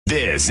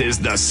This is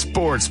the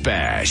Sports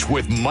Bash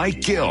with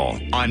Mike Gill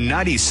on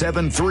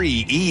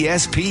 97.3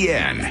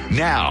 ESPN.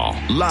 Now,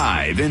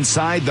 live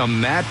inside the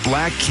Matt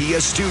Black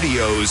Kia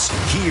Studios,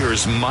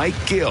 here's Mike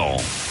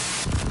Gill.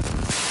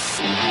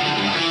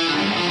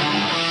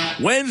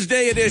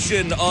 Wednesday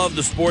edition of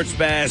the Sports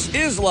Bash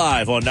is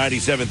live on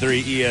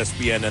 97.3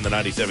 ESPN and the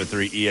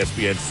 97.3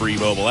 ESPN free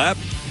mobile app.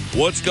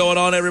 What's going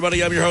on,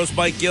 everybody? I'm your host,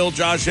 Mike Gill.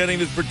 Josh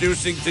Henning is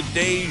producing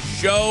today's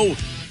show.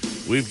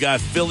 We've got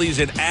Phillies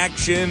in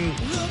action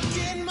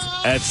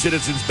at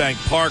Citizens Bank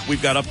Park.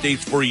 We've got updates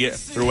for you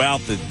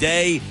throughout the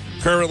day.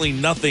 Currently,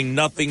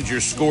 nothing's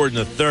your score in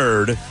the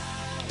third.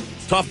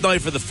 Tough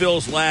night for the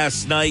Phils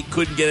last night.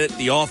 Couldn't get it,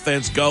 the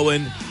offense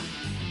going,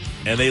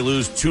 and they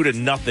lose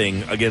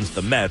 2-0 against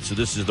the Mets. So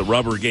this is the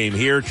rubber game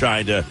here,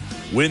 trying to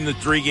win the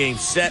three-game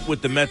set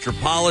with the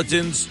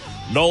Metropolitans.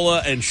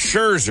 Nola and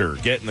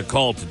Scherzer getting the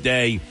call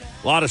today.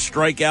 A lot of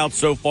strikeouts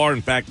so far.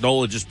 In fact,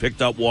 Nola just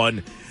picked up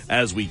one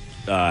as we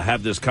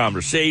have this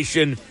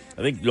conversation.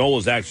 I think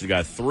Nola's actually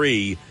got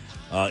 3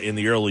 in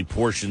the early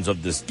portions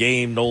of this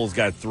game. Nola's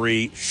got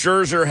 3.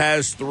 Scherzer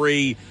has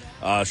 3.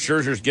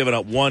 Scherzer's given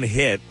up 1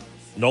 hit.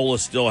 Nola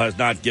still has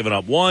not given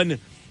up 1,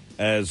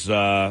 as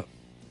that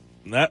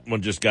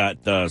one just got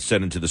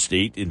sent into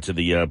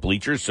the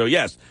bleachers. So,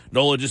 yes,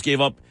 Nola just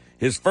gave up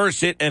his first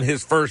hit and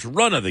his first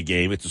run of the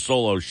game. It's a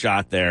solo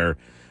shot there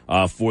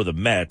for the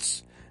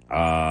Mets.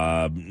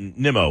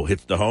 Nimmo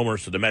hits the homer,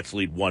 so the Mets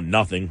lead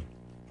 1-0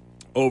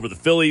 over the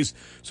Phillies.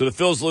 So the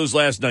Phils lose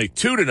last night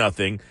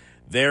 2-0.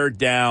 They're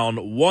down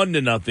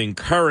 1-0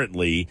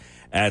 currently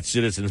at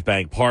Citizens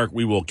Bank Park.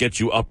 We will get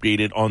you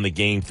updated on the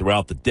game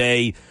throughout the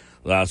day.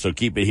 So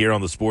keep it here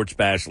on the Sports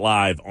Bash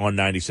live on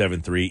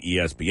 97.3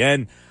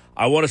 ESPN.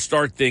 I want to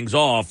start things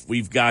off.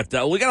 We got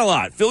a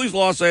lot. Phillies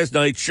lost last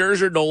night.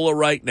 Scherzer, Nola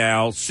right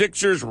now.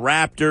 Sixers,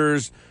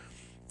 Raptors.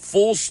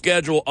 Full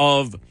schedule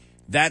of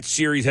that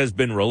series has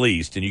been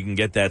released, and you can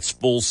get that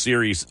full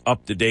series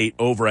up to date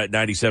over at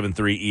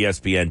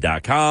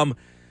 973ESPN.com.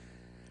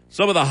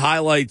 Some of the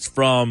highlights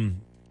from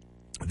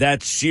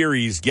that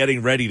series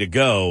getting ready to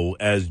go,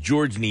 as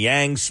George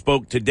Niang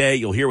spoke today.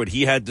 You'll hear what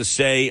he had to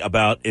say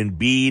about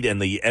Embiid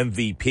and the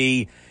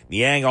MVP.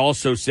 Niang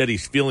also said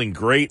he's feeling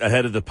great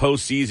ahead of the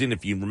postseason.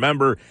 If you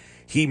remember,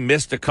 he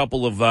missed a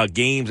couple of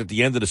games at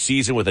the end of the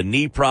season with a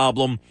knee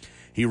problem.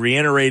 He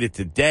reiterated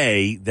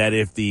today that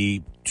if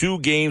the 2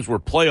 games were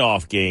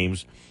playoff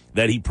games,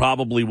 that he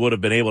probably would have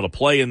been able to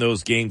play in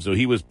those games, so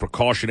he was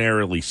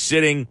precautionarily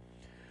sitting.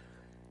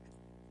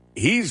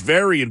 He's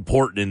very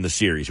important in the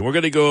series, and we're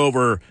going to go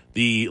over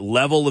the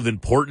level of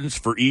importance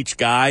for each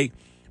guy.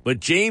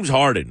 But James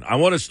Harden, I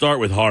want to start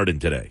with Harden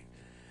today.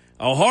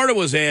 Harden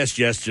was asked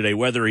yesterday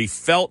whether he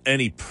felt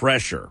any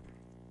pressure,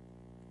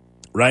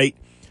 right?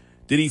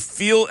 Did he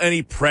feel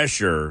any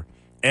pressure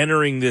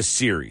entering this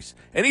series?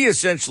 And he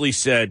essentially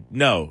said,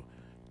 no,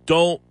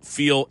 don't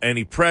feel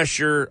any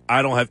pressure.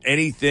 I don't have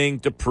anything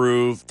to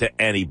prove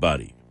to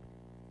anybody.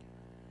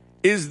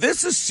 Is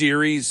this a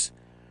series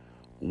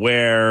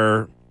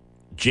where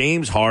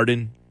James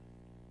Harden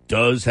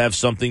does have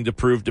something to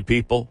prove to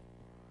people?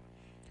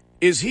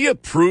 Is he a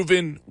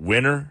proven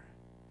winner?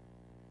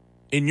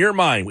 In your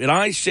mind, when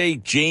I say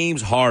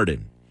James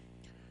Harden,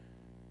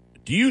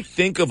 do you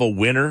think of a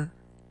winner,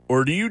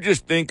 or do you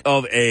just think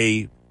of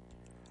I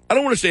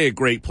don't want to say a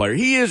great player.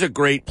 He is a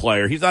great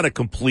player. He's not a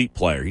complete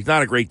player. He's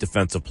not a great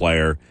defensive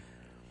player.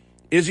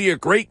 Is he a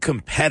great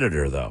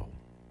competitor, though?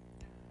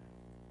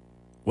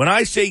 When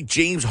I say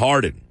James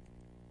Harden,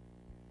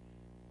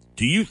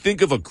 do you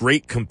think of a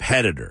great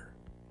competitor?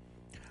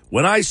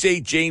 When I say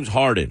James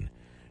Harden,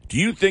 do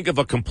you think of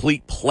a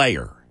complete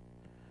player?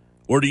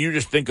 Or do you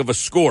just think of a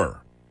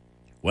scorer?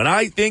 When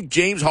I think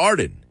James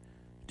Harden,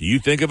 do you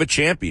think of a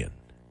champion?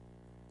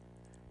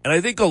 And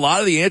I think a lot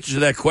of the answers to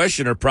that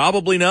question are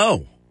probably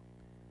no.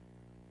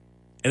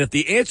 And if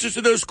the answers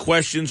to those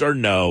questions are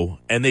no,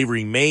 and they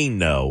remain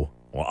no,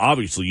 well,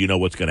 obviously you know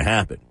what's going to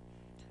happen.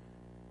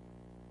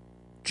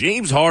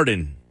 James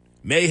Harden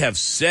may have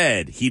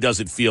said he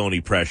doesn't feel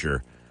any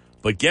pressure,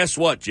 but guess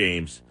what,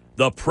 James?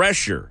 The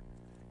pressure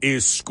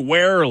is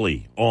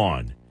squarely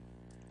on.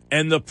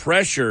 And the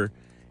pressure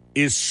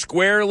is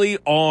squarely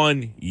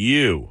on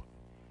you.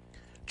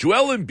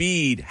 Joel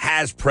Embiid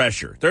has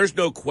pressure. There's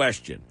no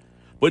question.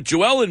 But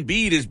Joel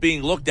Embiid is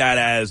being looked at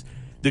as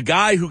the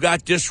guy who got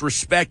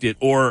disrespected,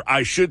 or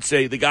I should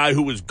say the guy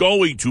who was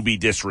going to be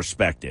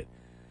disrespected.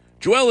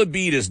 Joel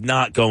Embiid is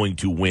not going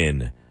to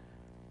win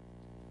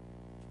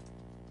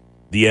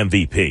the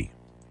MVP.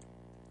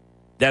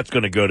 That's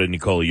going to go to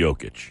Nikola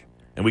Jokic.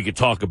 And we could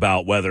talk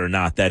about whether or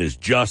not that is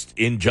just,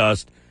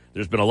 unjust.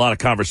 There's been a lot of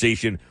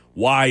conversation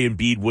why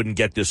Embiid wouldn't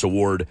get this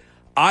award.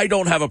 I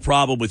don't have a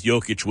problem with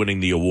Jokic winning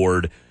the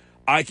award.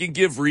 I can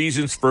give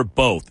reasons for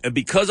both. And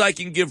because I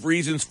can give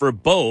reasons for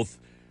both,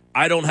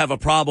 I don't have a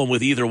problem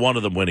with either one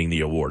of them winning the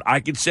award. I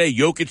can say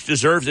Jokic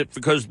deserves it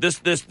because this,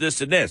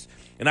 and this.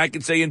 And I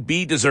can say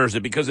Embiid deserves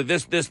it because of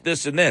this,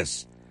 and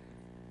this.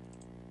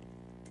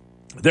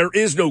 There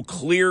is no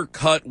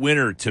clear-cut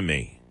winner to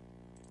me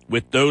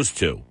with those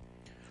two.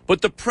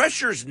 But the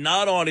pressure's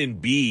not on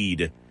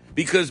Embiid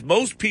because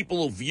most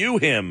people view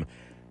him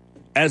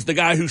as the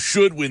guy who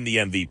should win the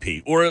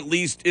MVP, or at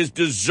least is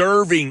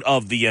deserving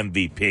of the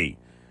MVP.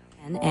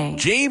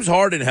 James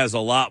Harden has a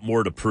lot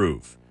more to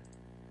prove.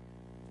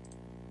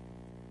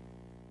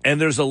 And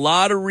there's a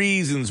lot of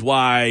reasons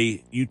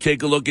why you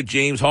take a look at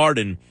James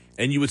Harden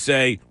and you would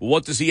say, well,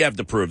 what does he have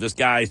to prove? This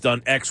guy's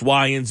done X,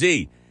 Y, and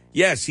Z.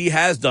 Yes, he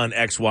has done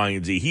X, Y,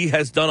 and Z. He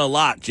has done a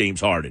lot,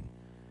 James Harden.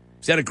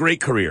 He's had a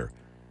great career.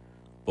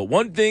 But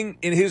one thing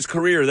in his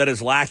career that is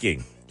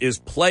lacking is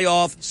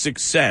playoff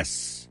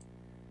success.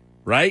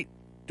 Right?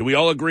 Do we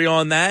all agree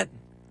on that?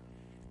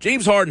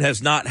 James Harden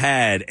has not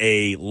had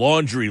a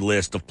laundry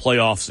list of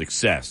playoff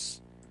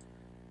success.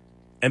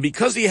 And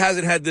because he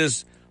hasn't had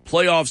this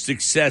playoff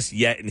success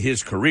yet in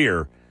his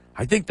career,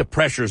 I think the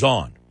pressure's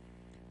on.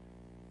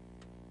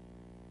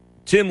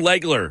 Tim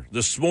Legler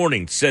this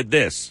morning said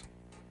this.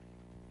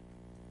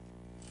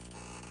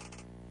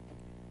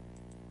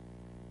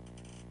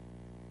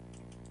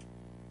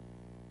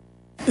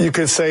 You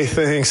could say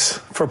things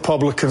for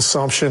public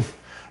consumption.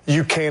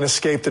 You can't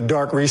escape the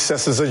dark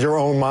recesses of your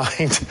own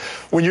mind.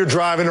 When you're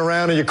driving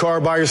around in your car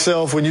by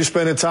yourself, when you're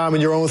spending time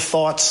in your own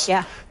thoughts,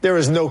 there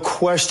is no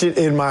question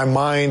in my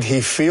mind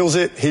he feels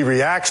it, he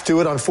reacts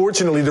to it.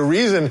 Unfortunately, the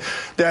reason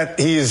that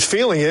he is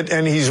feeling it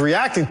and he's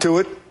reacting to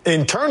it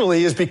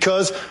internally is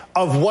because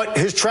of what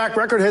his track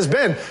record has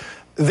been.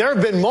 There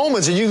have been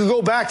moments, and you can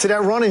go back to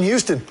that run in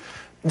Houston,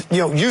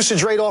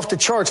 usage rate off the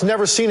charts.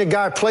 Never seen a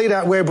guy play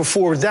that way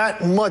before.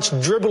 That much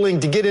dribbling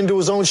to get into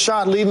his own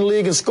shot, leading the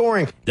league in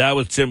scoring. That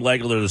was Tim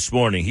Legler this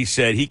morning. He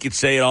said he could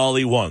say it all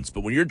he wants,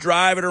 but when you're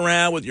driving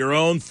around with your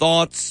own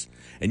thoughts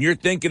and you're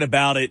thinking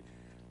about it,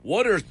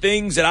 what are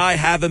things that I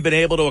haven't been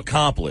able to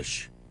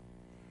accomplish?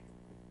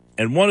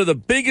 And one of the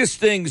biggest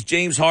things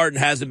James Harden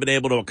hasn't been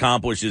able to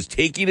accomplish is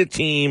taking a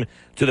team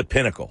to the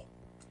pinnacle.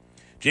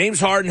 James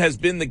Harden has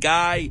been the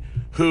guy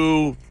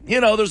who,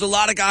 there's a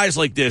lot of guys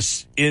like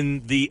this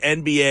in the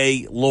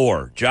NBA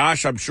lore.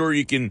 Josh, I'm sure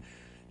you can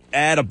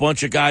add a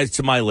bunch of guys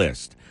to my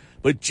list.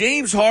 But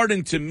James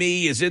Harden, to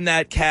me, is in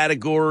that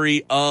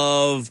category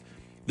of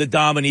the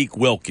Dominique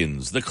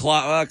Wilkins. The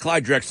Clyde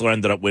Drexler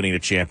ended up winning a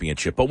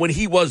championship. But when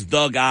he was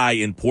the guy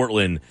in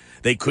Portland,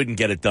 they couldn't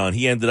get it done.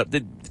 He ended up,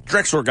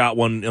 Drexler got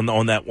one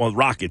on that one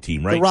Rocket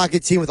team, right? The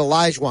Rocket team with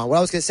Olajuwon. What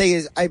I was going to say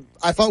is I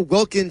thought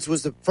Wilkins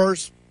was the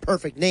first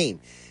perfect name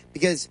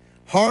because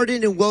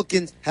Harden and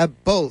Wilkins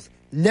have both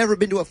never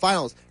been to a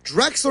finals.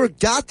 Drexler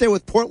got there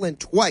with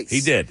Portland twice.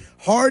 He did.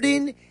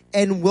 Harden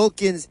and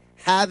Wilkins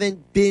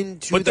haven't been to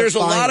the finals. But there's a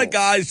lot of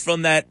guys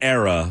from that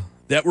era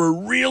that were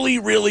really,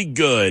 really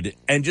good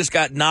and just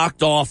got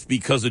knocked off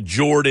because of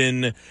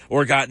Jordan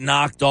or got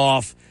knocked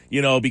off,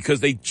 because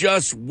they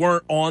just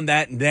weren't on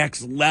that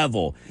next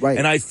level. Right.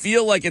 And I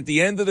feel like at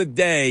the end of the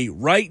day,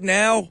 right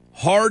now,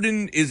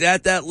 Harden is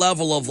at that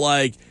level of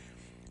like,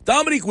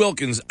 Dominique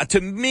Wilkins,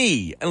 to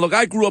me, and look,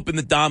 I grew up in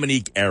the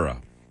Dominique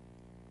era.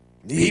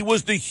 He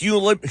was the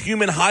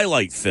human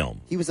highlight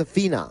film. He was a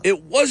phenom.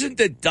 It wasn't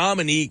that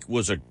Dominique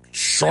was a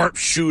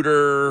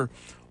sharpshooter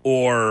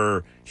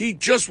or he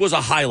just was a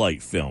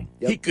highlight film.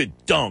 Yep. He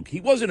could dunk. He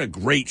wasn't a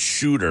great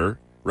shooter,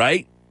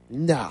 right?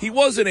 No. He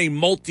wasn't a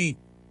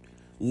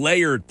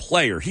multi-layered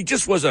player. He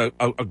just was a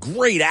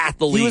great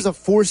athlete. He was a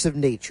force of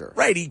nature.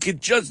 Right. He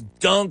could just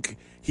dunk.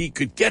 He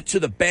could get to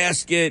the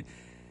basket.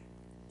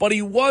 But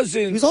he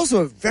wasn't. He was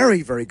also a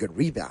very, very good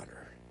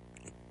rebounder.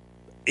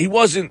 He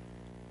wasn't.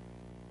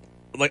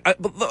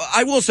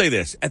 I will say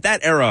this. At that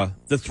era,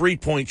 the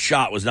three-point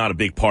shot was not a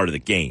big part of the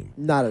game.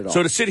 Not at all.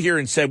 So to sit here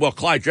and say, well,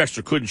 Clyde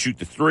Drexler couldn't shoot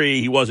the three.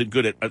 He wasn't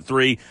good at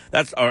three.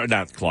 That's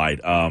not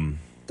Clyde.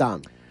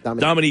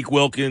 Dominique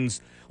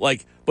Wilkins.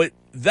 But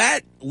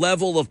that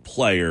level of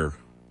player,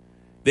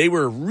 they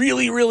were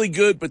really, really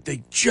good, but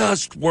they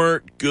just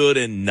weren't good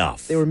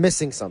enough. They were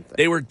missing something.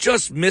 They were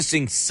just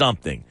missing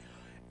something.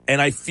 And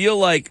I feel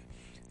like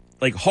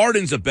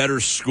Harden's a better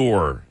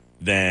scorer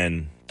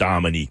than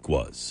Dominique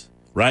was,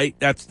 right?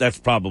 That's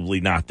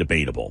probably not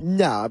debatable.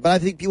 No, but I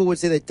think people would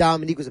say that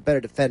Dominique was a better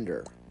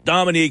defender.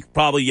 Dominique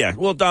probably, yeah.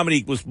 Well,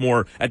 Dominique was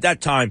more, at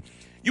that time,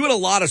 you had a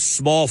lot of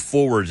small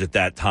forwards at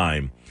that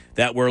time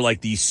that were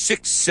like these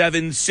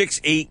 6'7",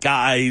 6'8"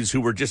 guys who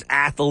were just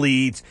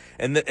athletes,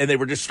 and they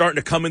were just starting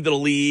to come into the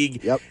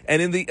league. Yep.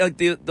 And in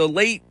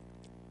the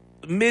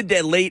mid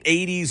to late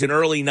 80s and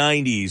early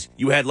 90s,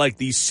 you had like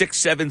these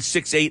 6'7",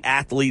 6'8"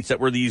 athletes that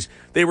were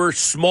they were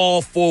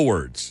small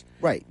forwards.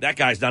 Right. That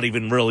guy's not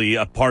even really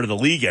a part of the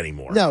league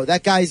anymore. No,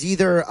 that guy's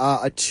either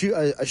a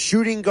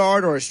shooting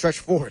guard or a stretch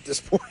forward at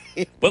this point.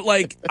 But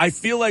I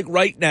feel like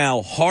right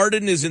now,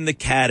 Harden is in the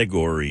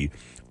category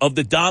of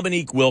the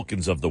Dominique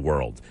Wilkins of the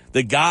world.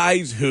 The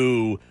guys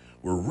who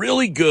were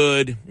really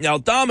good. Now,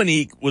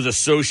 Dominique was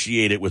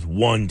associated with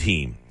one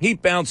team. He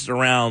bounced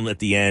around at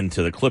the end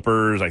to the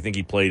Clippers. I think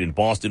he played in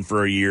Boston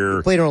for a year.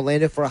 He played in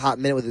Orlando for a hot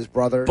minute with his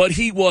brother. But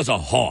he was a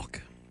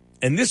hawk.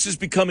 And this is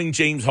becoming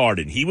James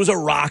Harden. He was a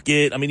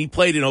Rocket. I mean, he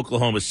played in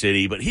Oklahoma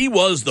City, but he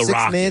was the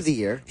Rockets. Man of the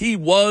year. He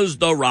was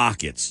the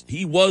Rockets.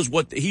 He was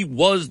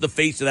the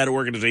face of that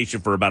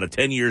organization for about a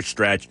 10-year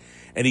stretch,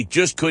 and he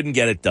just couldn't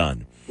get it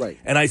done. Right.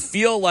 And I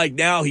feel like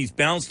now he's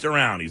bounced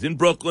around. He's in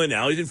Brooklyn.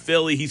 Now he's in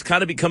Philly. He's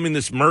kind of becoming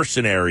this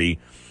mercenary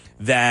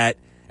that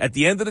at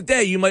the end of the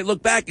day, you might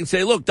look back and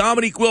say, look,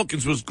 Dominique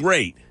Wilkins was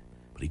great,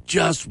 but he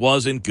just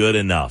wasn't good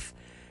enough.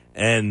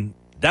 And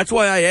that's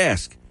why I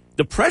ask.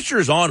 The pressure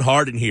is on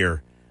Harden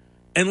here,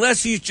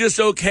 unless he's just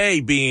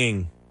okay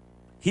being,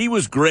 he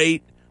was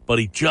great, but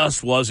he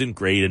just wasn't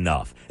great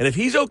enough. And if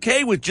he's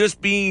okay with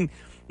just being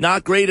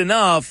not great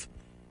enough,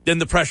 then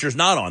the pressure's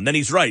not on. Then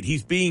he's right.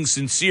 He's being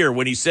sincere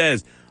when he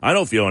says, I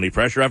don't feel any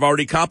pressure. I've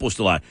already accomplished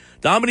a lot.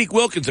 Dominique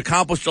Wilkins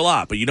accomplished a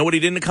lot, but you know what he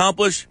didn't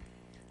accomplish?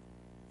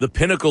 The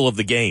pinnacle of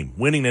the game,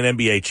 winning an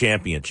NBA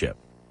championship.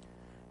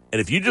 And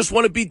if you just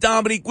want to beat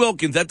Dominique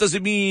Wilkins, that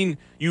doesn't mean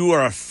you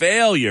are a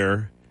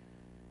failure.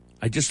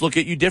 I just look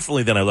at you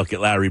differently than I look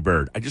at Larry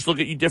Bird. I just look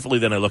at you differently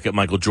than I look at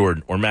Michael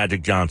Jordan or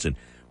Magic Johnson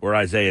or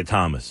Isaiah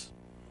Thomas.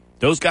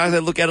 Those guys I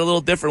look at a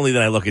little differently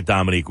than I look at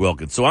Dominique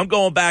Wilkins. So I'm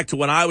going back to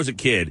when I was a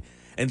kid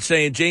and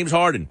saying, James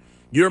Harden,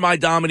 you're my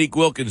Dominique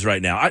Wilkins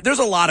right now. There's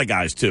a lot of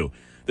guys, too.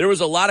 There was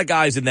a lot of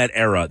guys in that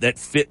era that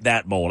fit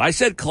that mold. I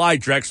said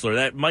Clyde Drexler.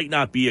 That might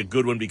not be a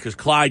good one because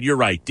Clyde, you're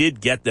right, did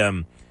get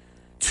them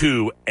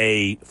to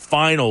a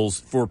finals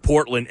for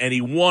Portland, and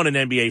he won an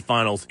NBA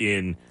Finals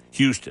in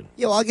Houston.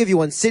 I'll give you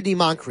one. Sidney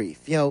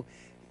Moncrief.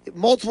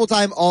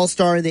 Multiple-time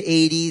All-Star in the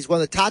 80s,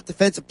 one of the top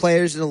defensive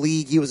players in the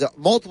league. He was a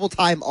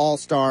multiple-time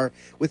All-Star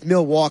with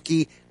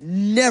Milwaukee.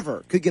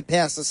 Never could get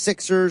past the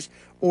Sixers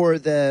or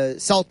the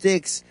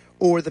Celtics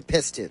or the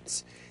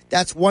Pistons.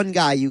 That's one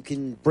guy you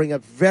can bring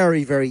up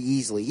very, very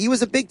easily. He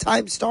was a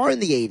big-time star in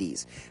the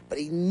 80s, but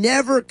he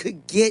never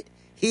could get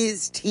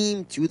his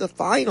team to the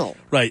final.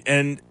 Right,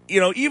 and,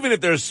 even if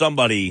there's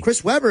somebody...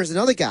 Chris Webber is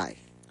another guy.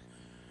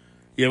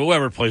 Yeah, but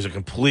Webber plays a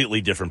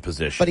completely different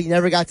position. But he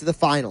never got to the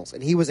finals,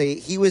 and when he was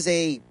at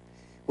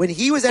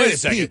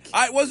his peak...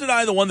 Wasn't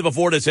I the one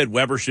before that said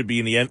Webber should be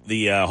in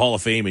the Hall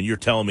of Fame, and you're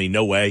telling me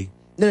no way?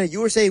 No,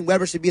 you were saying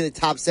Webber should be in the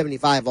top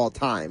 75 all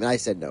time, and I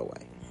said no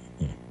way.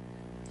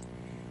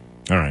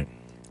 All right.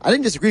 I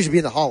didn't disagree he should be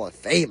in the Hall of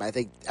Fame. I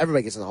think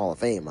everybody gets in the Hall of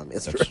Fame. I mean,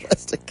 it's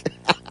realistic.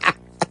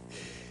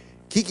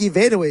 Kiki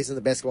Vandeweghe's in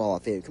the Basketball Hall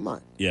of Fame. Come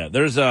on. Yeah,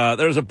 there's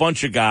a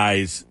bunch of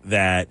guys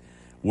that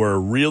were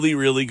really,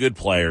 really good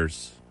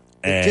players.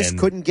 They just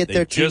couldn't get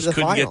their team to the final. Just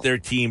couldn't get their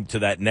team to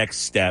that next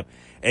step.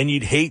 And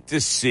you'd hate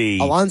to see...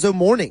 Alonzo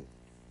Mourning.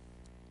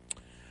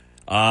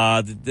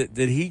 Did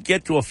he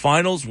get to a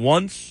finals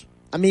once?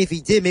 I mean, if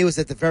he did, maybe it was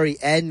at the very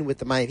end with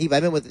the Miami Heat. I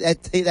mean, with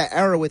that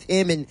era with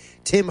him and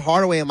Tim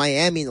Hardaway in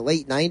Miami in the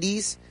late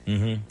 90s.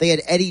 Mm-hmm. They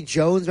had Eddie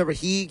Jones. Remember,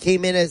 he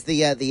came in as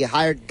the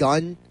hired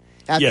gun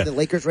after the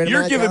Lakers ran him out.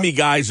 You're giving me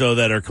guys, though,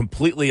 that are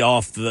completely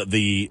off of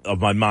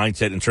my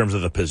mindset in terms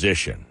of the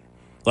position.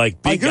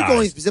 Like big you're guys.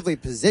 going specifically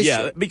position.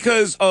 Yeah,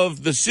 because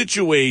of the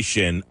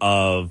situation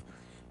of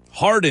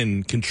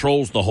Harden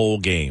controls the whole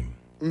game,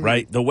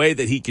 right? The way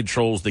that he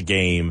controls the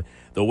game,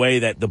 the way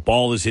that the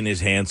ball is in his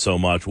hand so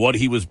much, what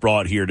he was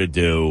brought here to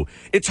do.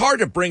 It's hard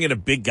to bring in a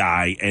big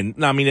guy,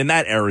 and I mean, in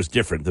that era is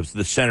different.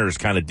 The centers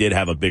kind of did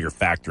have a bigger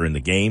factor in the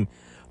game,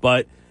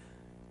 but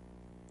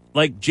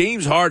like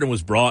James Harden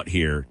was brought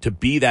here to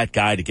be that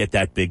guy to get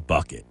that big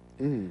bucket.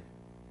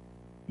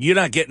 You're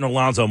not getting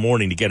Alonzo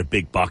Mourning to get a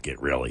big bucket,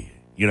 really.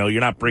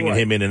 You're not bringing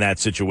him in that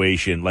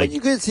situation. Like but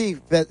you could see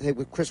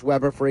with Chris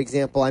Webber, for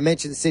example. I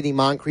mentioned Sidney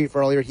Moncrief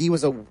earlier. He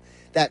was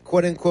that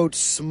quote-unquote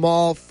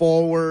small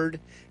forward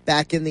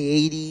back in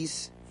the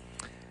 80s.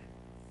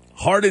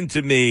 Harden,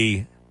 to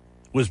me,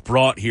 was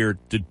brought here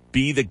to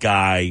be the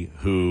guy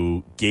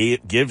who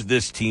gives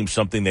this team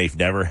something they've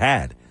never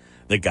had.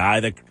 The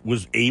guy that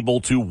was able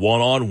to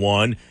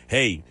one-on-one,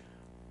 hey,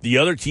 the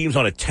other team's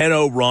on a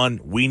 10-0 run.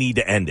 We need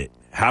to end it.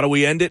 How do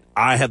we end it?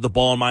 I have the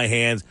ball in my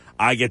hands.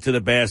 I get to the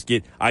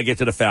basket, I get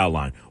to the foul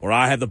line. Or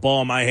I have the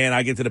ball in my hand,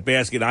 I get to the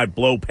basket, I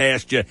blow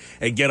past you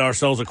and get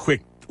ourselves a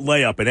quick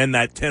layup and end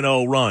that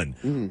 10-0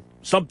 run.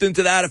 Something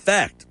to that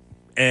effect.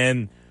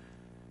 And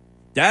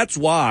that's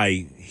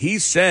why he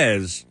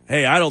says,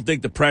 hey, I don't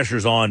think the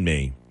pressure's on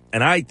me.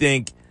 And I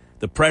think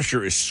the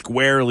pressure is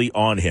squarely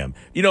on him.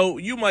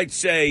 You might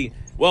say,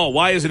 well,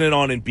 why isn't it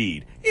on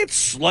Embiid? It's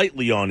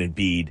slightly on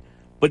Embiid,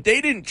 but they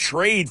didn't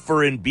trade for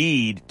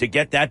Embiid to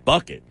get that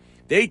bucket.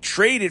 They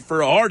traded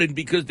for Harden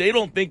because they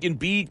don't think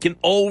Embiid can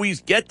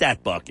always get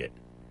that bucket.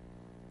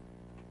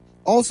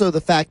 Also,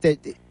 the fact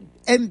that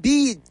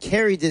Embiid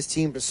carried this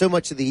team for so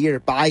much of the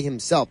year by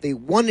himself. They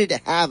wanted to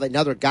have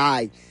another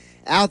guy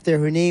out there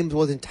whose name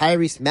wasn't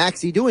Tyrese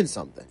Maxey doing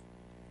something.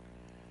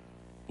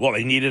 Well,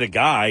 they needed a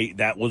guy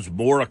that was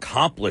more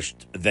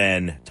accomplished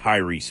than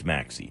Tyrese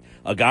Maxey.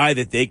 A guy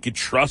that they could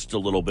trust a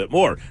little bit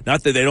more.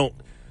 Not that they don't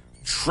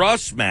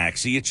trust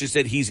Maxey, it's just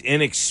that he's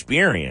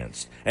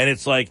inexperienced. And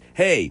it's like,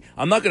 hey,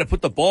 I'm not going to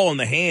put the ball in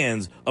the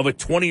hands of a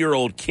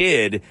 20-year-old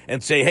kid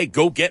and say, hey,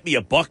 go get me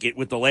a bucket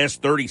with the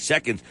last 30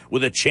 seconds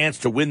with a chance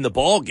to win the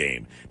ball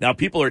game. Now,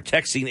 people are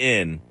texting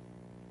in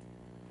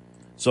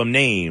some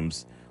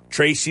names.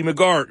 Tracy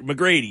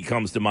McGrady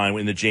comes to mind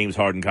in the James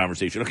Harden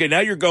conversation. Okay, now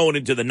you're going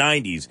into the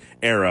 90s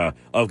era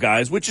of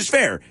guys, which is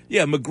fair.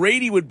 Yeah,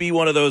 McGrady would be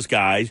one of those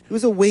guys. He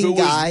was a wing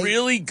guy. Was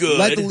really good.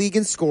 Led the league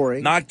in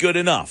scoring. Not good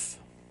enough.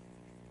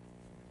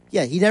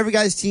 Yeah, he never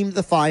got his team to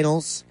the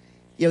finals.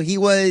 He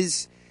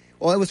was...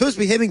 Well, it was supposed to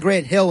be him and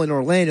Grant Hill in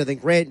Orlando. Then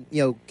Grant,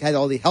 had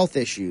all the health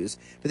issues.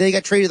 But then he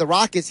got traded to the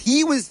Rockets.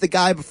 He was the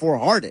guy before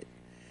Harden.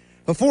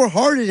 Before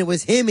Harden, it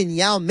was him and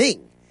Yao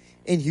Ming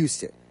in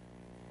Houston.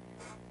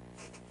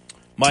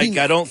 Mike,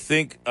 I don't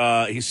think,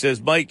 he says,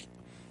 Mike,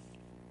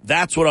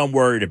 that's what I'm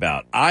worried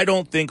about. I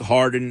don't think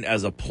Harden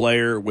as a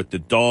player with the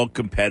dog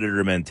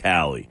competitor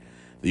mentality.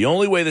 The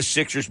only way the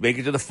Sixers make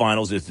it to the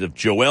finals is if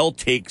Joel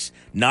takes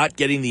not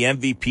getting the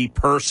MVP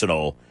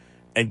personal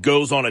and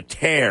goes on a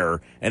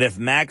tear, and if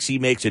Maxey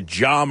makes a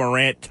Ja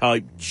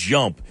Morant-type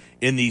jump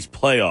in these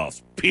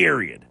playoffs,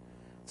 period.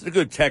 It's a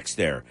good text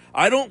there.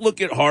 I don't look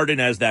at Harden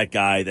as that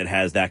guy that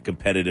has that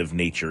competitive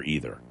nature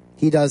either.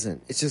 He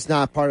doesn't. It's just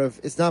not part of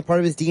his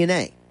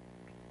DNA.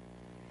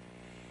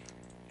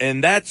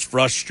 And that's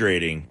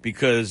frustrating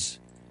because,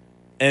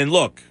 and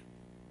look,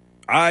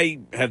 I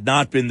have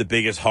not been the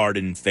biggest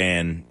Harden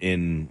fan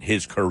in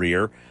his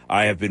career.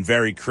 I have been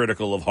very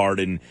critical of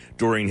Harden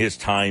during his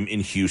time in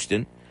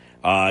Houston.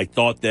 I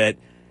thought that,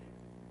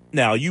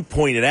 now you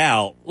pointed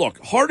out, look,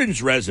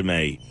 Harden's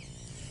resume,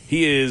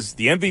 he is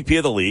the MVP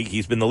of the league.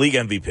 He's been the league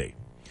MVP.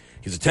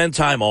 He's a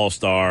 10-time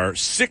All-Star,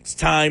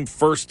 6-time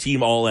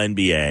first-team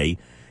All-NBA.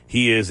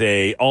 He is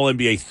a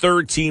All-NBA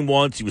third team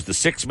once. He was the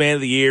sixth man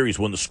of the year. He's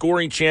won the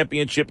scoring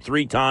championship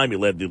 3 times. He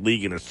led the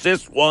league in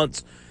assists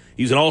once.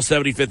 He's an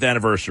All-75th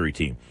anniversary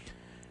team.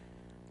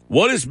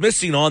 What is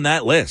missing on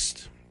that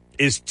list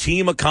is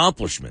team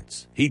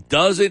accomplishments. He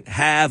doesn't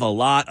have a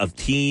lot of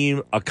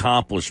team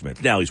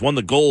accomplishments. Now, he's won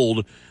the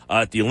gold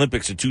at the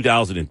Olympics in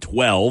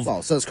 2012.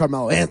 Well, so is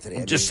Carmelo Anthony.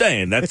 I'm just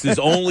saying, that's his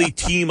only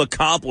team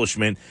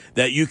accomplishment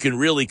that you can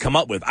really come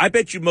up with. I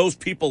bet you most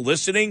people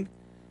listening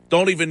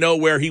don't even know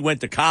where he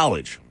went to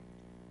college.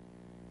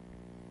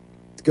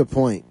 That's a good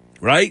point.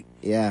 Right?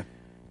 Yeah.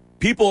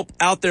 People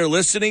out there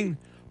listening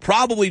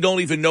probably don't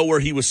even know where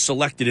he was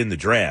selected in the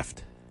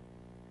draft.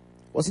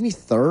 Wasn't he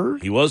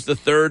third? He was the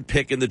 3rd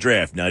pick in the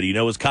draft. Now, do you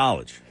know his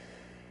college?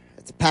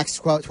 It's a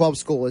Pac-12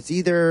 school. It's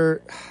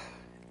either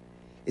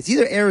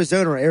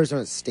Arizona or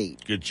Arizona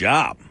State. Good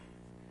job.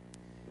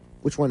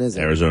 Which one is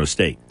it? Arizona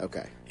State.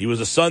 Okay. He was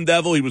a Sun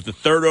Devil. He was the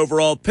 3rd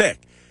overall pick.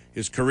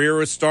 His career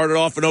was started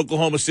off in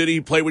Oklahoma City.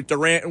 He played with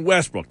Durant and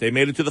Westbrook. They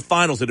made it to the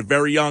finals at a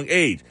very young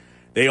age.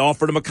 They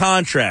offered him a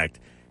contract.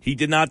 He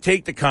did not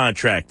take the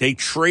contract. They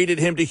traded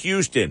him to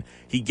Houston.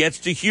 He gets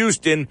to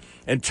Houston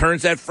and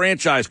turns that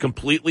franchise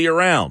completely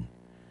around.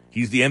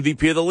 He's the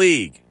MVP of the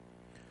league.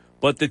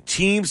 But the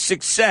team's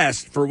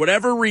success, for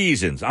whatever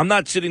reasons, I'm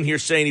not sitting here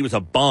saying he was a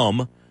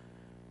bum,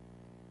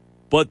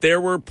 but there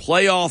were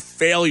playoff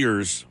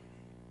failures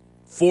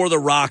for the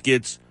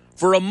Rockets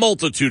for a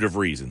multitude of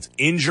reasons.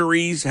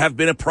 Injuries have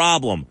been a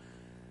problem.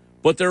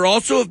 But there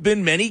also have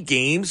been many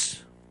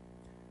games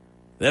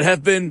that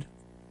have been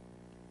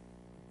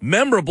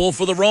memorable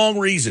for the wrong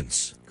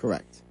reasons.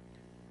 Correct.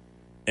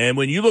 And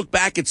when you look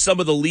back at some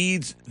of the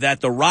leads that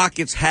the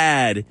Rockets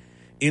had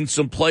in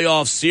some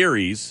playoff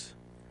series,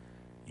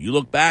 you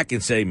look back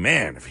and say,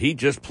 man, if he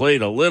just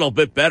played a little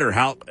bit better,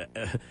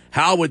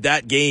 how would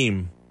that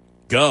game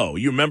go?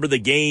 You remember the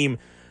game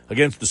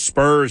against the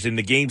Spurs in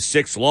the Game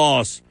 6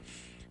 loss.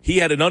 He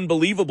had an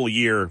unbelievable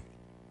year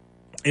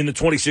in the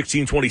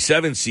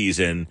 2016-27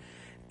 season.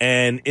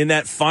 And in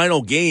that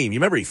final game, you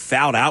remember he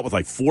fouled out with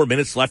like 4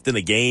 minutes left in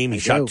the game. He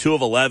shot 2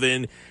 of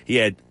 11.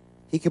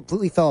 He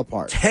completely fell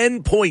apart.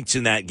 10 points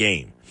in that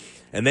game.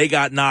 And they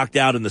got knocked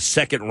out in the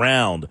second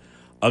round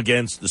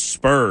against the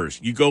Spurs.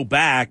 You go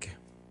back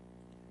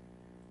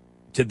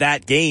to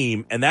that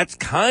game, and that's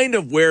kind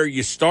of where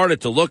you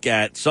started to look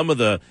at some of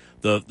the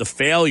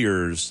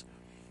failures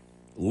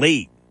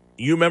late.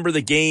 You remember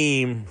the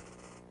game?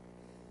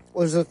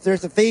 Well,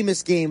 there's a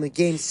famous game,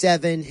 Game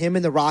 7. Him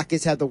and the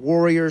Rockets had the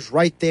Warriors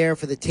right there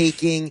for the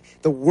taking.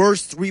 The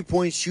worst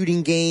three-point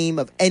shooting game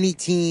of any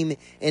team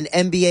in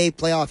NBA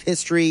playoff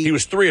history. He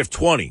was 3 of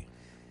 20.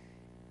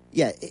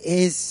 Yeah,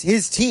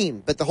 his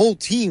team, but the whole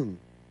team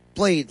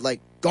played like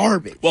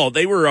garbage. Well,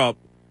 they were up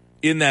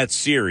in that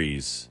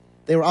series.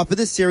 They were up in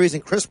the series,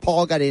 and Chris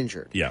Paul got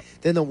injured. Yeah.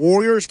 Then the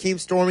Warriors came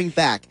storming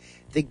back.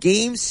 The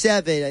Game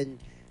 7,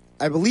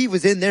 I believe,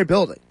 was in their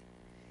building.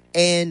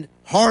 And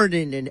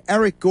Harden and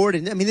Eric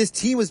Gordon. I mean, this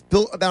team was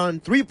built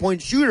about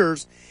three-point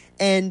shooters,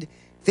 and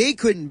they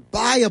couldn't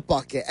buy a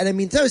bucket. And I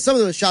mean, some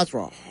of those shots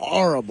were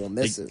horrible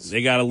misses.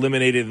 They got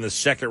eliminated in the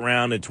second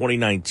round in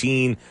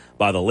 2019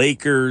 by the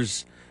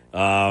Lakers.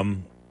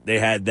 They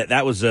had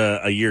that was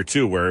a year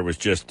too where it was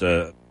just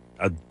a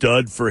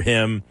dud for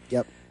him.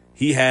 Yep.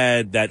 He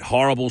had that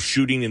horrible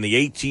shooting in the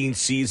 18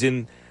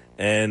 season.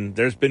 And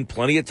there's been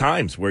plenty of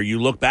times where you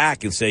look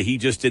back and say he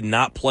just did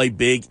not play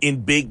big in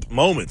big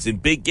moments, in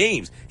big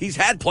games. He's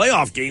had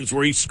playoff games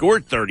where he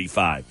scored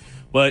 35.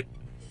 But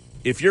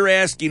if you're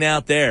asking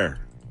out there,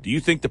 do you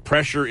think the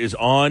pressure is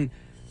on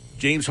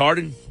James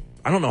Harden?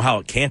 I don't know how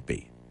it can't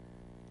be.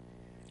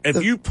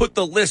 If you put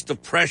the list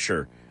of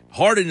pressure,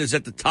 Harden is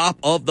at the top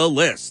of the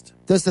list.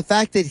 Does the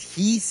fact that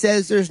he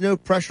says there's no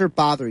pressure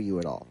bother you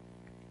at all?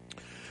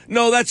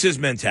 No, that's his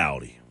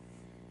mentality.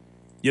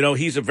 You know,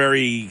 he's a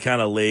very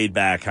kind of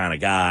laid-back kind of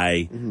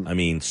guy. Mm-hmm. I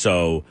mean,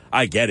 so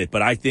I get it.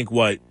 But I think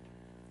what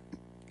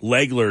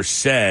Legler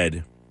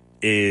said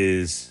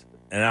is,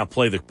 and I'll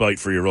play the bite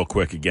for you real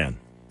quick again.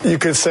 You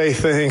can say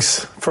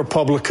things for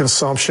public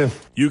consumption.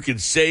 You can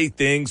say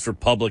things for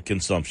public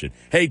consumption.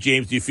 Hey,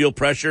 James, do you feel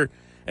pressure?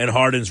 And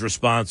Harden's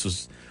response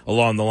was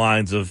along the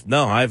lines of,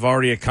 no, I've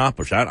already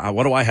accomplished.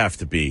 What do I have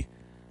to be,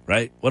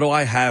 right? What do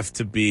I have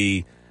to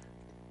be?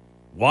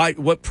 Why?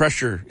 What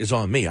pressure is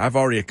on me? I've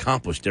already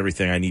accomplished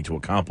everything I need to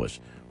accomplish.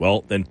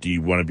 Well, then do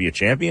you want to be a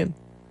champion?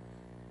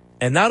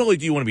 And not only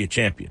do you want to be a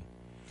champion,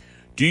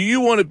 do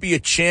you want to be a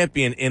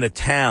champion in a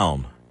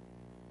town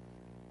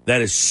that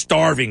is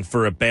starving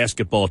for a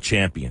basketball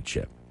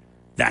championship?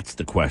 That's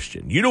the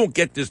question. You don't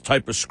get this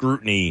type of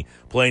scrutiny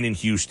playing in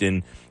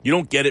Houston. You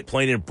don't get it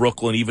playing in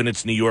Brooklyn, even if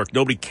it's New York.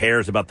 Nobody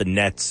cares about the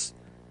Nets.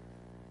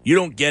 You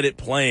don't get it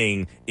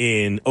playing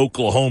in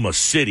Oklahoma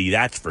City,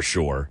 that's for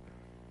sure.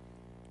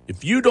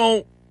 If you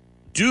don't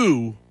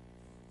do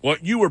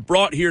what you were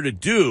brought here to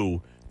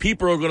do,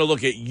 people are going to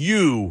look at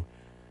you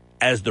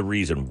as the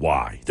reason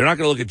why. They're not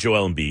going to look at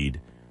Joel Embiid.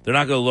 They're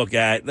not going to look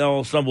at,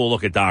 no, some will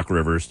look at Doc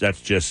Rivers.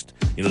 That's just,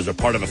 you know, there's a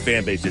part of a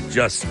fan base that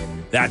just,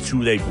 that's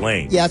who they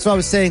blame. Yeah, that's what I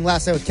was saying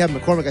last night with Kevin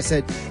McCormick. I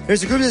said,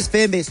 there's a group of this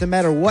fan base, no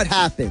matter what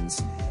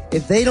happens,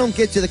 if they don't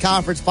get to the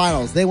conference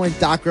finals, they want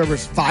Doc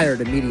Rivers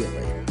fired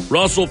immediately.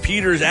 Russell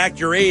Peters, Act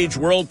Your Age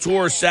World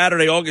Tour,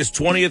 Saturday, August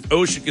 20th,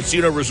 Ocean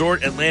Casino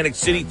Resort, Atlantic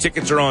City.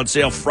 Tickets are on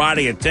sale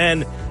Friday at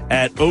 10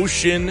 at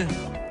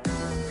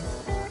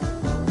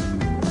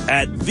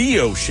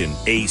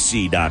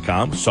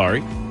theoceanac.com.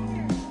 Sorry.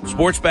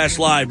 Sports Bash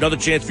Live, another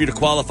chance for you to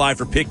qualify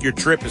for Pick Your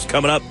Trip is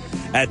coming up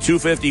at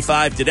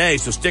 2:55 today.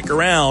 So stick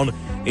around.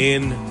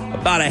 In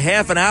about a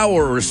half an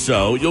hour or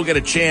so, you'll get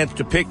a chance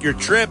to pick your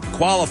trip,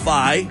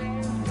 qualify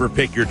for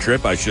Pick Your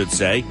Trip, I should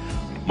say.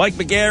 Mike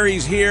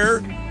McGarry's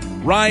here.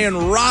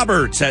 Ryan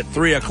Roberts at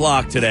 3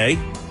 o'clock today.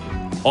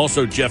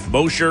 Also, Jeff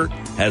Mosher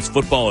has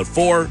football at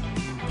 4.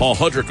 Paul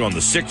Hudrick on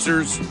the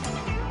Sixers.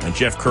 And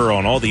Jeff Kerr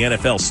on all the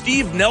NFL.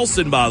 Steve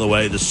Nelson, by the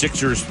way, the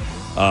Sixers,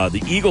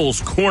 the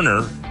Eagles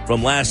corner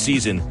from last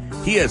season,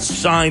 he has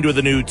signed with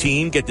a new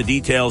team. Get the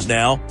details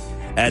now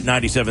at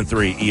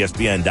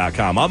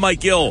 97.3ESPN.com. I'm Mike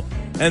Gill,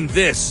 and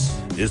this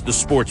is the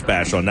Sports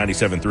Bash on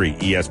 97.3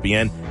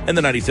 ESPN and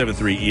the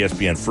 97.3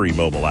 ESPN free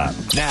mobile app.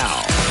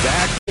 Now,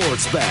 back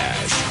Sports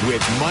Bash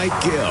with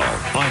Mike Gill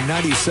on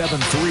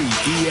 97.3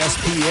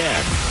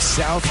 ESPN,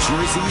 South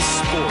Jersey's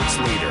sports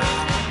leader.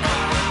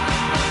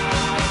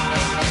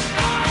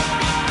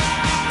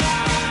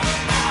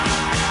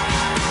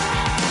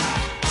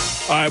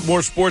 All right,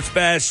 more Sports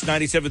Bash,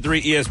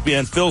 97.3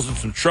 ESPN. Phil's in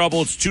some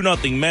trouble. It's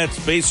 2-0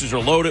 Mets. Bases are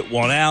loaded,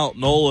 one out.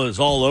 Nola is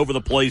all over the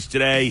place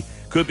today.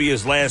 Could be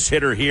his last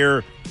hitter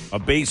here. A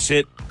base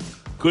hit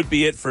could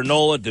be it for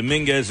Nola.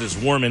 Dominguez is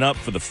warming up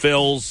for the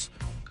Phils.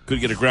 Could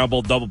get a ground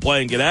ball double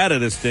play and get out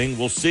of this thing.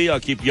 We'll see. I'll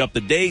keep you up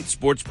to date.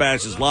 Sports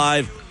Bash is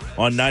live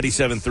on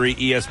 97.3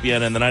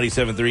 ESPN and the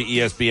 97.3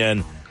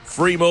 ESPN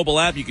free mobile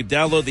app. You can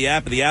download the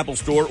app in the Apple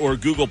Store or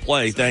Google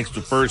Play thanks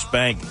to First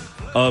Bank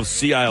of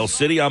Sea Isle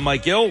City. I'm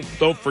Mike Gill.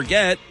 Don't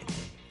forget,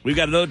 we've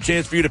got another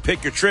chance for you to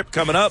pick your trip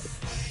coming up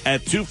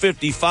at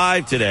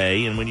 2:55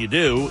 today. And when you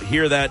do,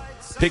 hear that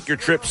Pick Your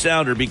Trip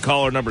sounder, be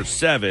caller number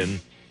 7.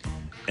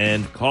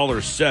 And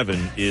caller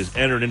 7 is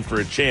entered in for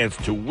a chance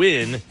to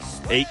win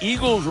a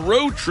Eagles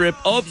road trip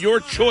of your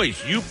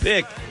choice. You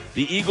pick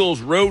the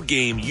Eagles road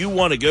game you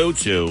want to go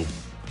to.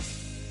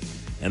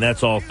 And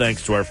that's all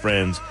thanks to our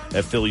friends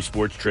at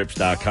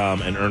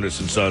PhillySportsTrips.com and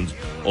Ernest & Sons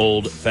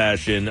Old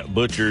Fashioned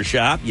Butcher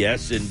Shop.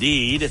 Yes,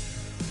 indeed.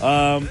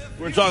 We're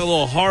going to talk a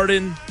little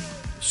Harden.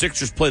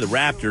 Sixers play the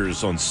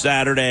Raptors on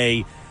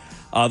Saturday.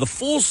 The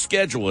full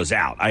schedule is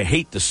out. I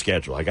hate the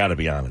schedule. I got to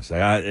be honest.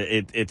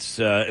 It's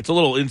a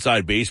little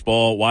inside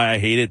baseball, why I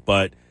hate it,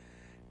 but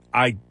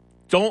I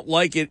don't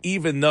like it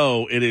even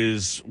though it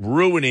is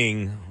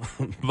ruining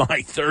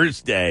my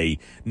Thursday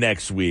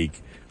next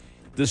week.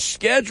 The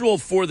schedule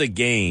for the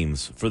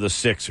games for the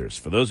Sixers,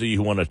 for those of you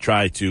who want to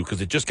try to,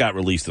 because it just got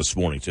released this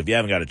morning, so if you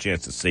haven't got a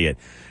chance to see it,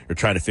 you're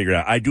trying to figure it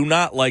out. I do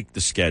not like the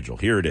schedule.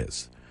 Here it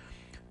is.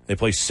 They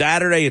play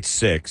Saturday at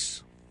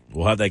 6.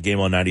 We'll have that game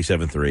on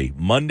 97.3.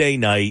 Monday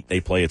night, they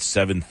play at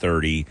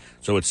 7:30.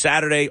 So it's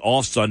Saturday,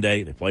 off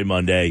Sunday. They play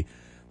Monday.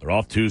 They're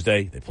off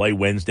Tuesday. They play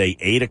Wednesday,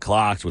 8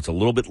 o'clock. So it's a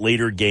little bit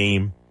later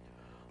game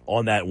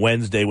on that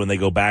Wednesday when they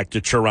go back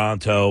to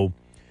Toronto.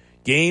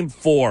 Game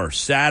 4,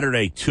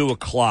 Saturday, 2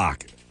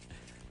 o'clock.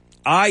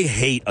 I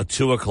hate a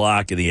 2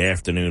 o'clock in the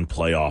afternoon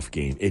playoff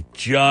game. It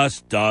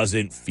just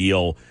doesn't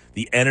feel,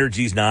 the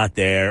energy's not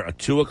there. A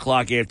 2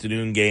 o'clock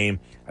afternoon game,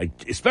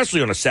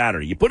 especially on a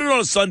Saturday. You put it on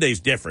a Sunday is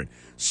different.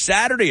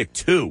 Saturday at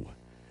 2,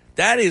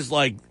 that is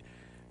like,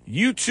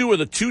 You two are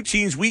the two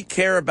teams we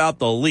care about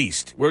the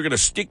least. We're going to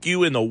stick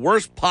you in the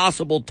worst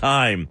possible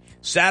time.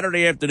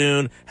 Saturday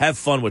afternoon, have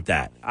fun with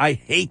that. I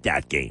hate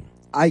that game.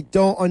 I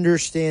don't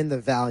understand the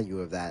value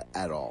of that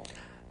at all.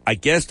 I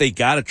guess they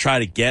got to try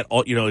to get,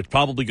 it's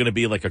probably going to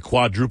be like a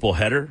quadruple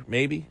header,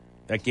 maybe.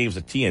 That game's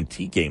a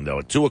TNT game, though,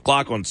 at 2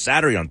 o'clock on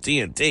Saturday on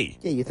TNT.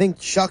 Yeah, you think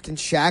Chuck and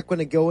Shaq want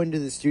to go into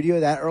the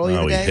studio that early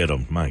in the day? Oh, he hit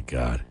him. My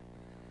God.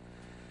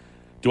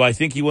 Do I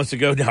think he wants to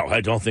go? No,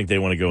 I don't think they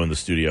want to go in the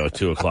studio at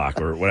 2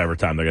 o'clock or whatever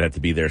time they're going to have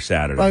to be there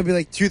Saturday. Probably be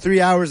like 2-3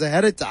 hours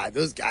ahead of time.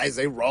 Those guys,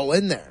 they roll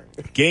in there.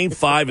 Game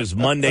 5 is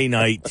Monday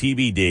night,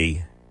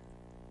 TBD.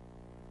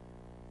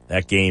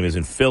 That game is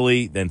in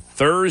Philly. Then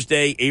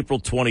Thursday, April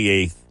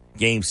 28th,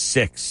 Game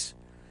 6.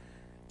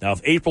 Now,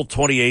 if April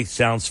 28th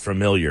sounds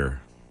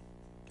familiar,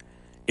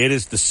 it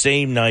is the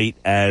same night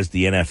as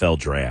the NFL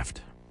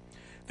draft.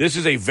 This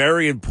is a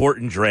very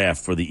important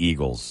draft for the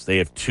Eagles. They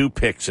have 2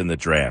 picks in the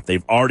draft.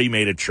 They've already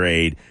made a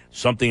trade.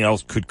 Something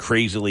else could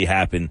crazily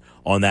happen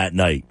on that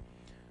night.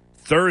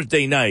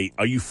 Thursday night,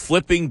 are you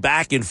flipping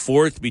back and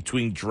forth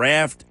between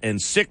draft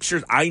and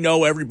Sixers? I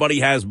know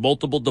everybody has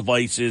multiple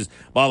devices.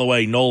 By the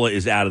way, Nola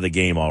is out of the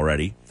game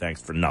already.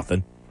 Thanks for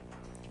nothing.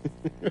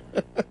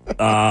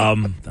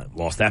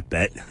 Lost that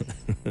bet.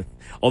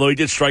 Although he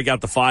did strike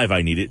out the 5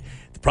 I needed.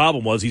 The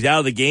problem was he's out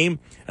of the game,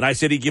 and I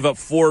said he'd give up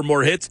 4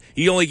 more hits.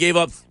 He only gave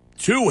up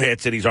 2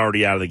 hits, and he's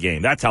already out of the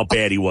game. That's how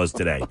bad he was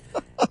today.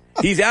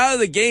 He's out of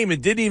the game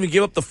and didn't even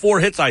give up the 4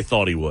 hits I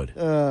thought he would.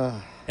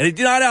 And he's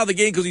not out of the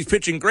game because he's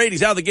pitching great.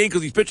 He's out of the game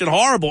because he's pitching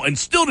horrible and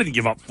still didn't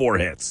give up 4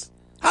 hits.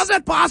 How's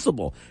that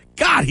possible?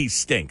 God, he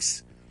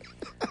stinks.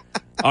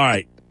 All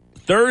right.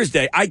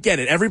 Thursday, I get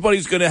it.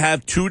 Everybody's going to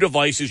have 2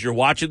 devices. You're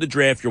watching the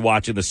draft. You're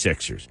watching the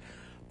Sixers.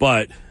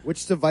 But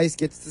which device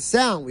gets the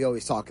sound we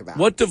always talk about?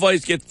 What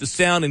device gets the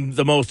sound and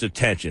the most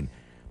attention?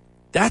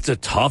 That's a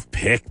tough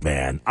pick,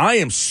 man. I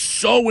am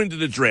so into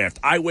the draft.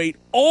 I wait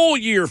all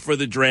year for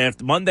the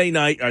draft, Monday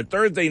night or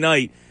Thursday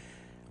night.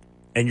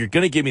 And you're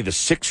going to give me the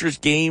Sixers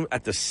game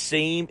at the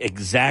same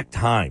exact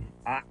time.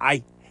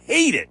 I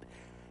hate it.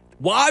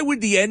 Why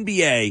would the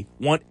NBA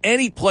want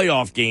any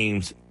playoff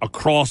games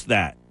across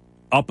that,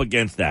 up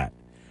against that?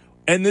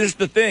 And there's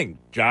the thing,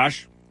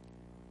 Josh.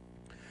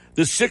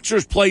 The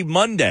Sixers play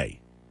Monday.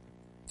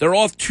 They're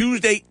off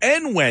Tuesday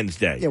and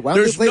Wednesday. Yeah, why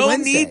don't There's they play no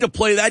Wednesday? need to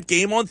play that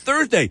game on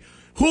Thursday.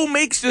 Who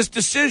makes this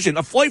decision?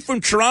 A flight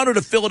from Toronto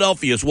to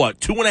Philadelphia is what,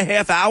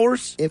 2.5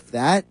 hours? If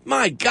that.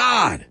 My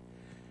God.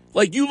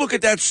 Like, you look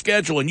at that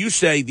schedule and you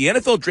say, the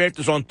NFL draft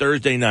is on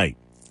Thursday night.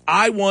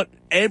 I want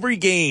every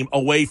game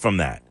away from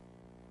that.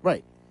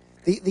 Right.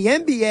 The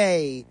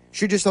NBA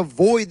should just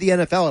avoid the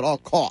NFL at all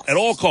costs. At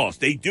all costs.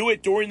 They do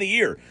it during the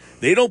year.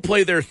 They don't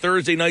play their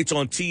Thursday nights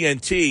on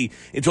TNT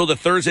until the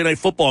Thursday night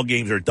football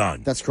games are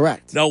done. That's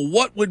correct. Now,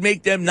 what would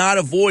make them not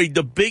avoid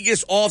the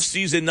biggest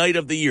offseason night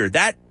of the year?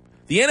 The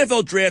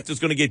NFL draft is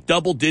going to get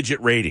double-digit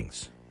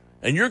ratings.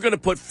 And you're going to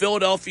put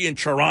Philadelphia and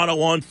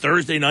Toronto on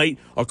Thursday night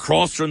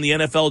across from the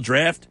NFL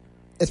draft?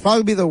 It's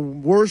probably be the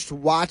worst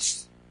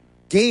watched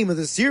game of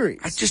the series.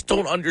 I just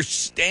don't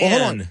understand. Well,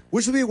 hold on.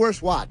 Which would be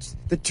worse watched?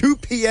 The 2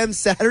 p.m.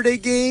 Saturday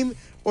game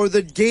or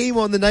the game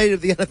on the night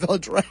of the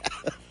NFL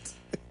draft?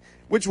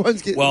 Which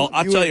one's getting... Well,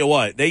 I'll tell you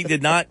what. They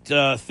did not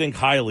think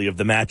highly of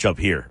the matchup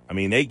here. I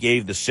mean, they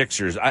gave the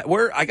Sixers...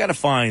 I got to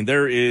find...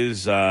 There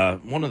is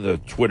one of the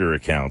Twitter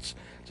accounts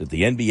that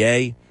the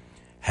NBA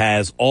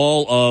has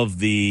all of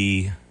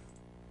the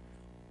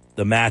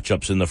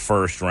matchups in the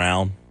first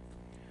round.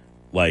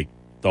 Like,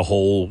 the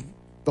whole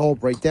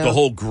breakdown? The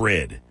whole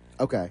grid.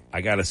 Okay.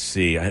 I got to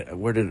see.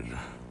 Where did it...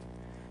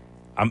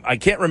 I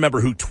can't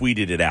remember who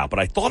tweeted it out, but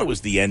I thought it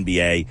was the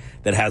NBA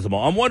that has them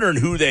all. I'm wondering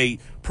who they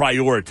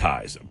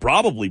prioritize.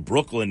 Probably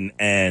Brooklyn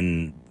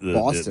and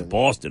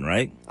Boston,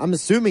 right? I'm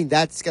assuming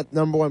that's got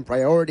number 1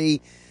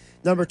 priority.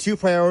 Number 2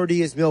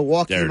 priority is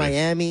Milwaukee,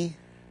 Miami.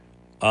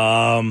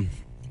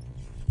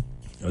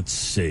 Let's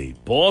see.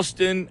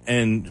 Boston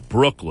and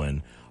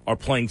Brooklyn are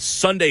playing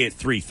Sunday at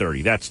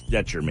 3:30.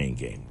 That's your main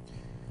game.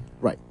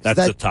 Right.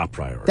 That's the top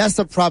priority. That's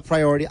the top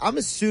priority. I'm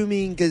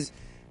assuming because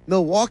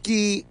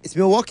it's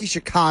Milwaukee,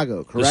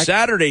 Chicago, correct? The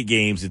Saturday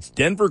games, it's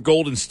Denver,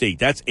 Golden State.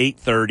 That's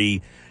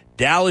 8:30.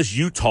 Dallas,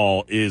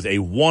 Utah is a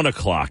 1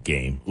 o'clock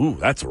game. Ooh,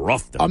 that's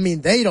rough, though. I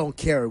mean, they don't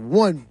care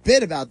one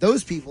bit about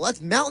those people. That's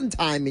mountain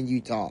time in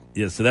Utah.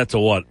 Yeah, so that's a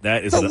what?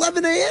 It's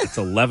 11 a.m. It's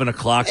 11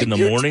 o'clock in the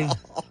morning.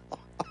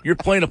 You're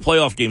playing a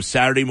playoff game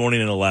Saturday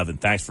morning at 11.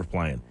 Thanks for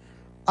playing.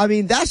 I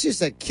mean, that's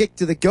just a kick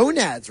to the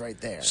gonads right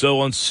there.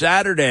 So on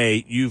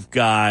Saturday, you've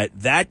got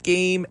that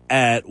game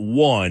at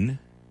 1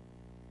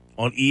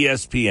 on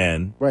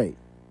ESPN. Right.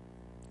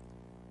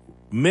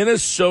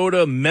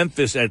 Minnesota,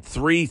 Memphis at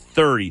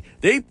 3:30.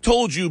 They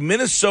told you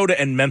Minnesota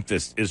and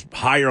Memphis is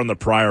higher on the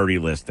priority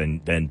list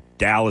than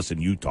Dallas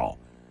and Utah.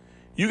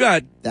 You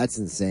got that's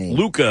insane.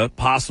 Luka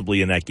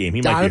possibly in that game.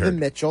 He might be hurt. Donovan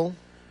Mitchell.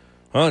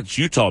 It's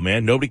Utah,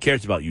 man. Nobody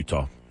cares about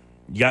Utah.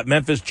 You got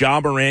Memphis, Ja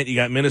Morant. You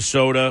got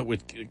Minnesota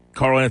with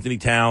Karl Anthony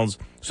Towns.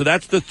 So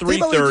that's the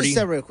 3:30. Just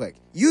said real quick.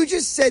 You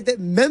just said that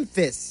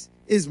Memphis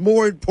is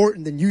more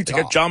important than Utah.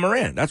 They got Ja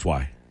Morant. That's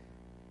why.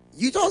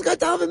 Utah's got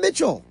Donovan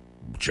Mitchell.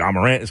 John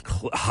Morant is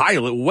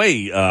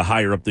way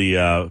higher up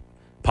the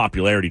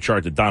popularity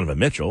chart than Donovan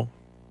Mitchell.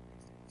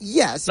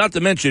 Yes. Not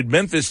to mention,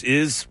 Memphis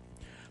is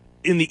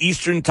in the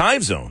Eastern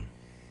time zone.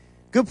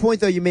 Good point,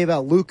 though, you made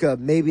about Luka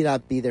maybe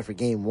not be there for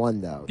game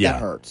one, though. Yeah.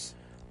 That hurts.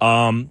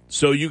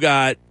 So you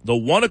got the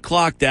 1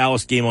 o'clock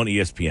Dallas game on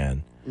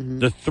ESPN,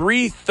 the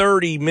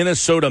 3:30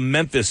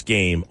 Minnesota-Memphis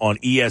game on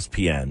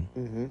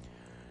ESPN,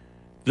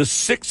 the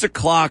 6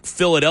 o'clock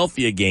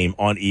Philadelphia game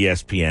on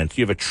ESPN. So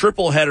you have a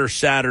triple header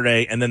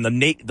Saturday, and then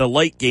the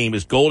late game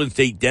is Golden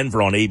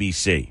State-Denver on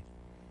ABC.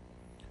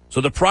 So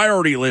the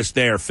priority list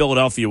there,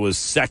 Philadelphia was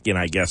second,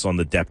 I guess, on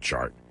the depth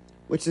chart.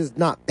 Which is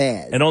not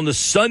bad. And on the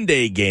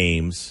Sunday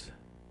games,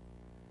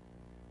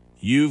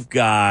 you've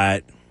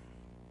got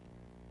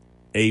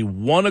a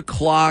 1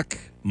 o'clock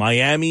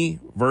Miami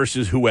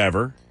versus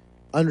whoever.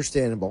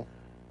 Understandable.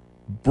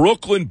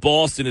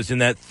 Brooklyn-Boston is in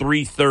that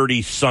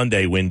 3:30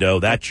 Sunday window.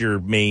 That's your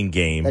main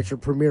game. That's your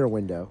premier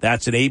window.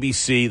 That's an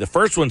ABC. The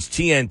first one's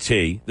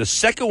TNT. The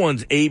second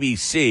one's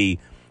ABC.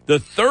 The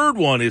third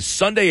one is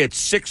Sunday at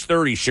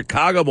 6:30,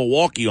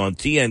 Chicago-Milwaukee on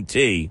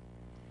TNT.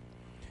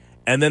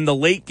 And then the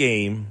late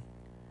game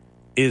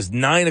is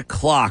 9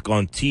 o'clock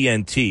on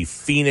TNT,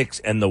 Phoenix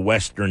and the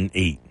Western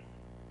 8.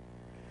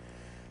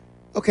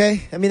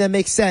 Okay, I mean, that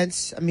makes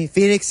sense. I mean,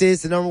 Phoenix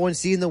is the number one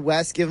seed in the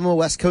West. Give them a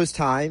West Coast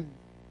time.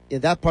 Yeah,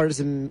 that part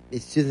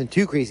isn't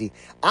too crazy.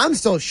 I'm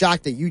still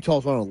shocked that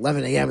Utah's on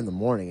 11 a.m. in the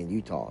morning in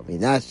Utah. I mean,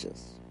 that's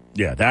just...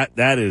 Yeah,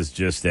 that is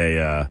just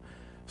a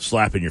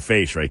slap in your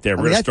face right there.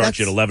 We're going to start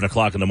you at 11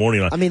 o'clock in the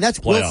morning. I mean, that's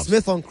playoffs. Will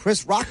Smith on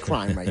Chris Rock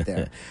crime right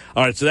there.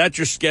 All right, so that's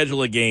your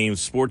schedule of games.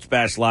 Sports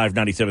Bash Live,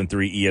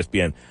 97.3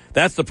 ESPN.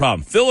 That's the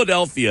problem.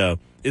 Philadelphia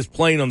is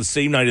playing on the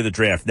same night of the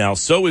draft. Now,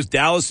 so is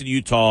Dallas and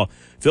Utah,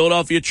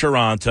 Philadelphia,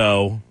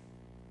 Toronto.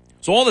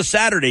 So all the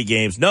Saturday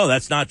games, no,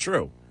 that's not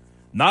true.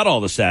 Not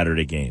all the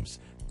Saturday games.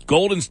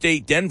 Golden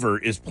State, Denver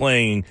is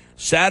playing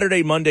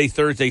Saturday, Monday,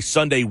 Thursday,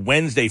 Sunday,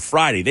 Wednesday,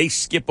 Friday. They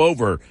skip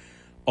over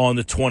on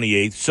the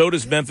 28th. So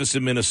does Memphis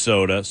and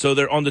Minnesota. So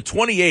they're on the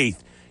 28th,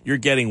 you're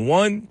getting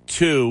 1,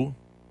 2,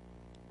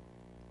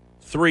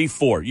 3,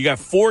 4. You got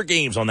 4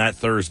 games on that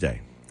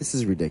Thursday. This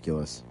is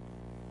ridiculous.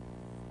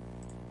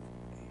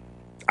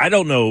 I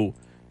don't know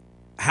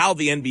how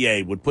the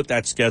NBA would put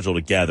that schedule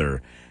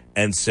together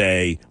and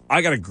say,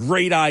 I got a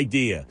great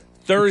idea.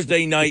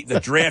 Thursday night, the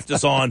draft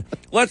is on.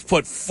 Let's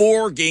put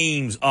 4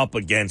 games up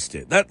against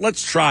it.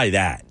 Let's try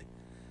that.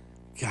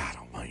 God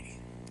almighty.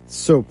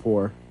 So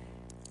poor.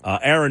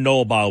 Aaron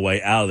Nola, by the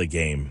way, out of the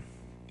game.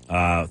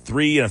 3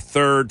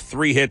 1/3,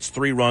 3 hits,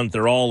 3 runs.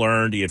 They're all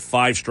earned. He had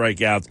 5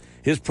 strikeouts.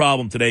 His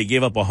problem today, he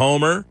gave up a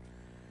homer.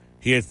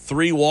 He had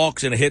 3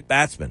 walks and a hit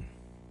batsman.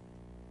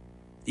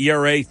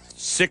 ERA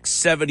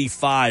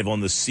 6.75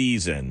 on the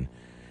season.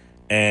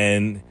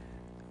 And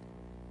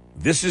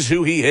this is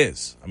who he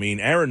is. I mean,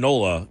 Aaron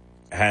Nola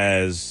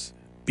has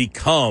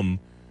become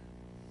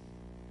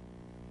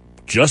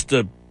just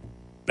a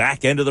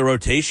back end of the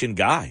rotation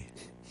guy.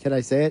 Can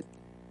I say it?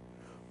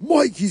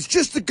 Mike, he's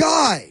just a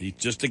guy. He's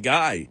just a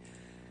guy.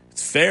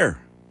 It's fair.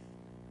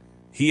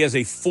 He has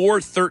a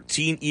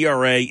 4.13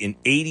 ERA in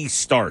 80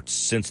 starts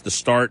since the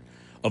start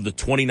of the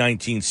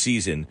 2019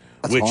 season,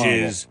 That's which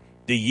horrible. is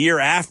the year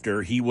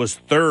after he was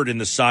 3rd in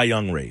the Cy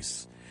Young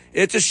race.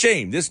 It's a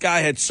shame. This guy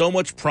had so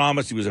much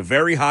promise. He was a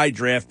very high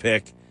draft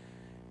pick,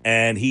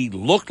 and he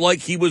looked like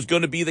he was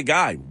going to be the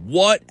guy.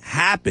 What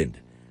happened?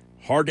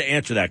 Hard to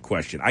answer that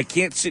question. I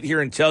can't sit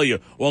here and tell you,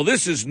 well,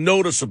 this is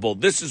noticeable.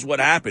 This is what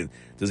happened.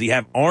 Does he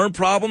have arm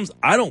problems?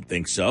 I don't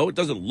think so. It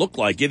doesn't look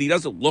like it. He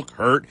doesn't look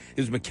hurt.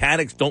 His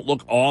mechanics don't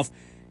look off.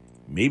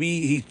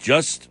 Maybe he's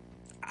just...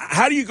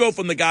 How do you go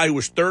from the guy who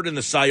was 3rd in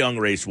the Cy Young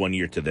race one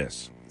year to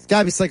this? It's got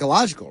to be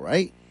psychological,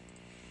 right?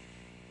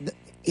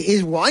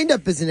 His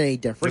windup isn't any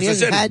different.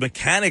 As I said, his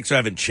mechanics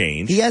haven't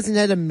changed. He hasn't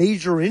had a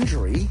major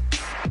injury.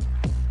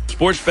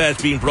 Sports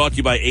Bash being brought to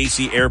you by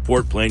AC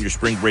Airport. Plan your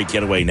spring break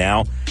getaway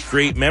now.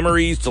 Create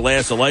memories to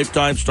last a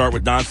lifetime. Start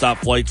with nonstop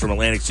flights from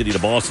Atlantic City to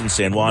Boston,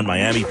 San Juan,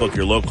 Miami. Book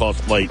your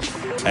low-cost flight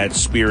at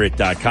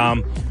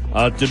Spirit.com.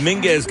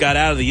 Dominguez got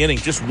out of the inning.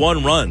 Just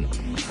 1 run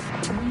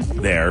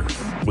there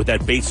with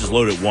that bases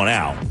loaded 1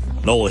 out.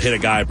 Nola hit a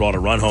guy, brought a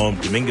run home.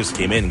 Dominguez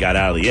came in and got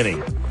out of the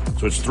inning.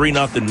 So it's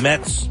 3-0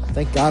 Mets.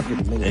 Thank God for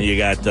Dominguez. And you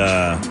got,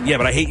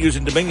 but I hate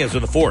using Dominguez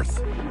in the 4th.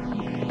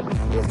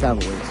 Yeah,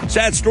 Cowboys.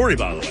 Sad story,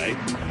 by the way.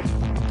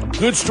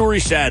 Good story,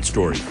 sad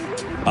story.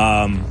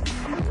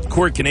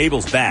 Corey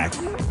Knebel's back.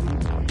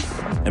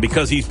 And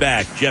because he's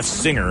back, Jeff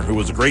Singer, who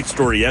was a great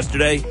story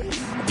yesterday,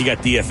 he got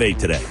DFA'd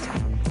today.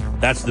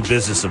 That's the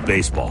business of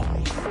baseball.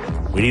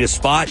 We need a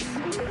spot.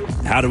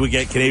 How do we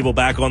get Knebel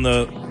back on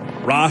the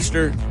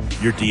roster?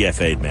 You're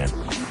DFA'd, man.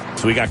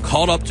 So he got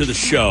called up to the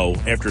show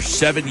after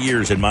 7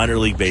 years in minor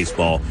league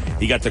baseball.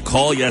 He got the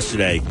call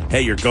yesterday,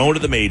 hey, you're going to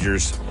the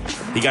majors.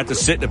 He got to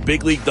sit in a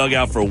big league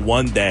dugout for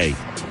 1 day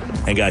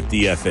and got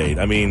DFA'd.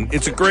 I mean,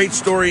 it's a great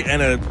story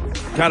and a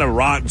kind of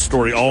rotten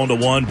story all into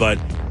one, but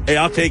hey,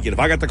 I'll take it. If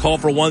I got the call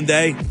for 1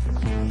 day,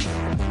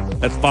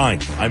 that's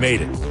fine. I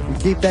made it. You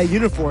keep that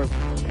uniform.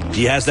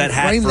 He has that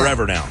hat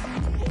forever now.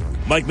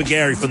 Mike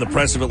McGarry from the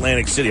Press of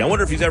Atlantic City. I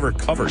wonder if he's ever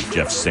covered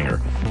Jeff Singer.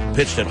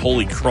 Pitched at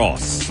Holy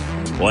Cross.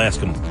 We'll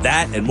ask him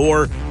that and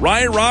more.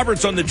 Ryan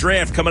Roberts on the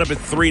draft coming up at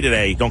 3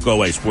 today. Don't go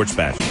away. Sports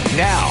Bash.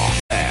 Now,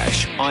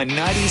 Bash on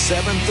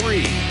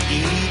 97.3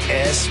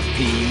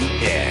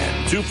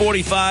 ESPN.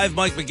 2:45,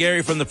 Mike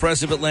McGarry from the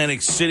Press of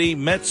Atlantic City.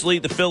 Mets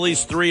lead the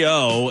Phillies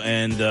 3-0,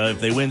 and if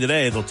they win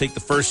today, they'll take the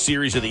first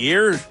series of the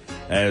year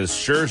as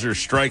Scherzer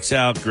strikes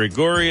out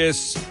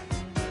Gregorius.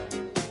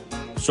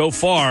 So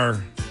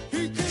far,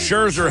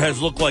 Scherzer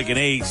has looked like an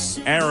ace.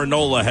 Aaron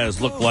Nola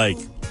has looked like,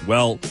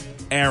 well,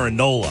 Aaron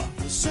Nola.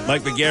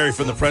 Mike McGarry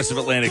from the Press of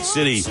Atlantic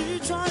City.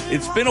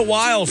 It's been a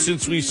while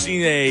since we've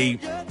seen a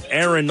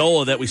Aaron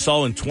Nola that we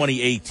saw in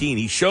 2018.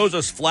 He shows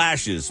us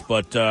flashes,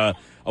 but are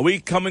we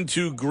coming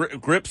to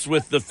grips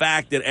with the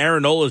fact that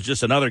Aaron Nola is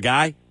just another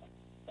guy?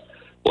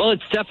 Well,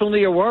 it's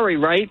definitely a worry,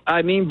 right?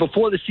 I mean,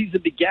 before the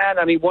season began,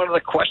 one of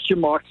the question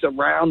marks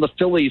around the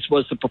Phillies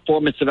was the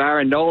performance of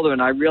Aaron Nola,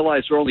 and I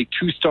realized we're only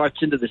 2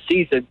 starts into the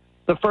season.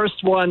 The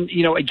first one,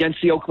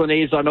 against the Oakland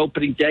A's on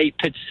opening day,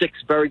 pitched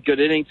 6 very good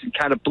innings and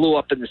kind of blew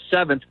up in the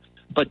 7th.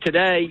 But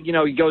today, he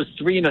goes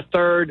 3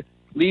 1/3,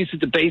 leaves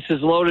with the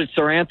bases loaded.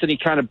 Sir Anthony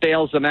kind of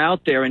bails him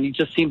out there, and he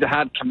just seemed to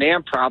have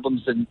command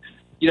problems. And,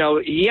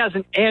 he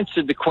hasn't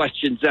answered the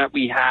questions that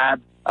we had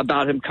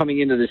about him coming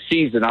into the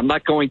season. I'm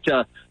not going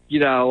to,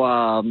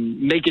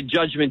 make a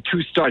judgment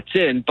 2 starts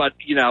in, but,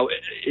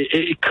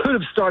 it could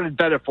have started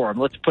better for him.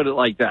 Let's put it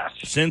like that.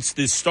 Since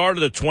the start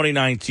of the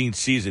 2019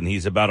 season,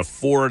 he's about a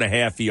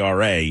 4.5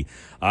 ERA.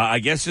 I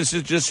guess this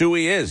is just who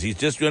he is. He's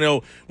just,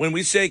 when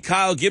we say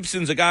Kyle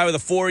Gibson's a guy with a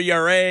 4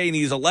 ERA and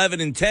he's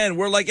 11-10,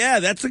 we're like, yeah,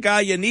 that's the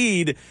guy you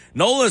need.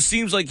 Nola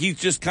seems like he's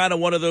just kind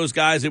of one of those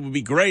guys. It would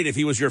be great if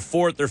he was your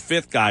 4th or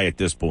 5th guy at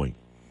this point.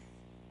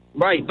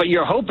 Right, but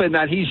you're hoping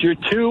that he's your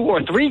 2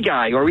 or 3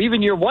 guy or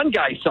even your 1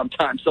 guy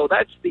sometimes. So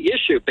that's the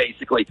issue,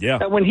 basically. Yeah.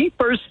 And when he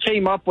first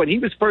came up, when he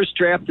was first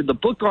drafted, the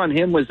book on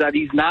him was that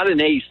he's not an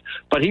ace,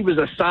 but he was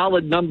a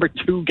solid number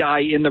 2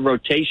 guy in the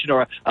rotation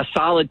or a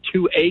solid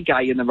 2A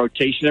guy in the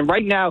rotation. And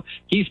right now,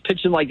 he's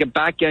pitching like a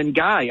back-end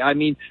guy.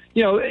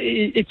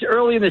 It's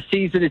early in the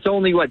season. It's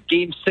only,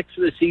 game 6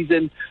 of the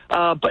season.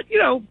 But,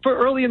 for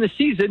early in the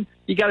season,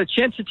 you got a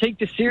chance to take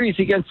the series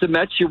against the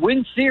Mets. You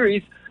win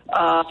series.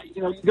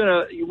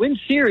 You win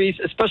series,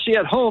 especially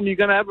at home. You're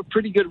gonna have a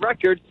pretty good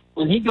record.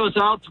 When he goes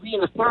out 3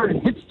 1/3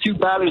 and hits 2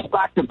 batters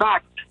back to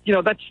back,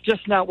 that's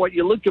just not what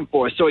you're looking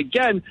for. So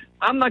again,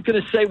 I'm not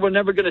going to say we're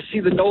never going to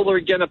see the Nola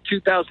again of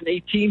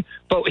 2018,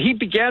 but he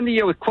began the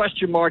year with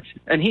question marks,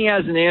 and he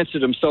hasn't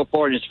answered them so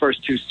far in his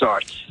first 2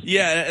 starts.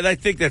 Yeah, and I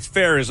think that's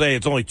fair to say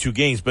it's only 2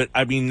 games, but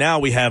now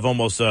we have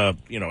almost a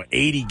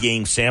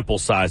 80-game sample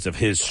size of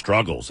his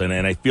struggles, and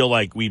I feel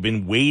like we've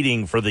been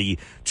waiting for the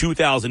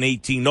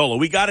 2018 Nola.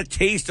 We got a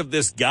taste of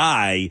this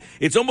guy.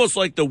 It's almost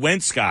like the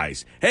Wentz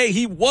guys. Hey,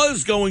 he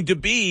was going to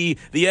be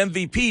the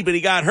MVP, but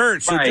he got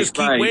hurt, so just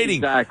keep waiting.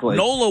 Exactly.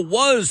 Nola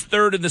was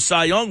 3rd in the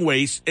Cy Young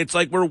race. It's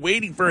like we're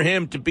waiting for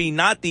him to be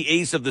not the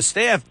ace of the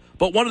staff,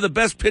 but one of the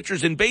best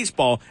pitchers in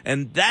baseball,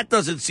 and that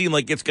doesn't seem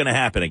like it's going to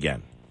happen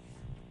again.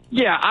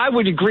 Yeah, I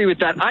would agree with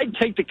that. I'd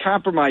take the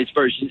compromise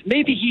version.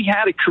 Maybe he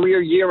had a career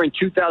year in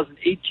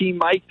 2018,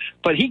 Mike,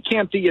 but he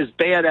can't be as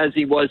bad as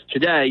he was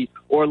today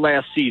or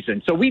last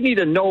season. So we need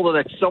a Nola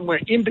that's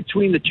somewhere in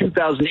between the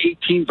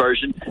 2018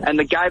 version and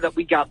the guy that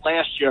we got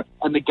last year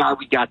and the guy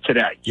we got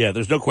today. Yeah,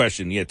 there's no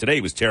question. Yeah,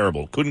 today was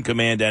terrible. Couldn't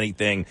command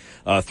anything.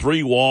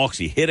 3 walks.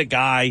 He hit a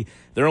guy.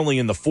 They're only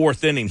in the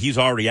 4th inning. He's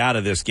already out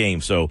of this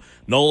game. So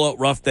Nola,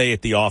 rough day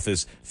at the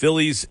office.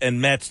 Phillies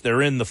and Mets,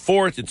 they're in the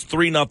 4th. It's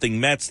 3-0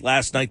 Mets.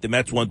 Last night, the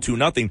Mets won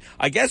 2-0.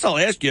 I guess I'll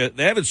ask you,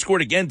 they haven't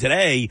scored again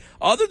today.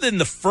 Other than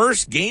the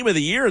first game of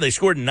the year, they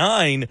scored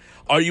 9.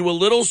 Are you a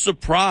little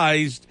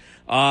surprised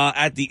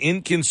at the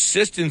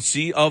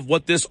inconsistency of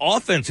what this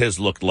offense has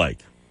looked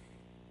like?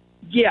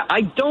 Yeah,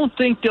 I don't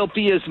think there'll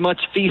be as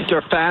much feast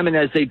or famine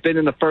as they've been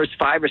in the first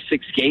 5 or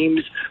 6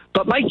 games.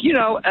 But, Mike,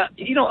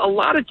 a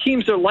lot of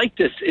teams are like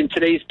this in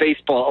today's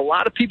baseball. A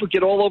lot of people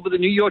get all over the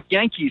New York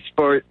Yankees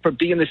for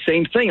being the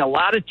same thing. A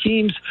lot of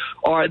teams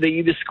they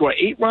either score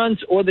 8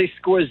 runs or they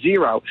score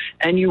 0.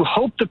 And you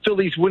hope the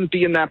Phillies wouldn't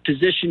be in that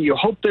position. You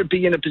hope they'd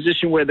be in a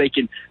position where they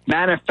can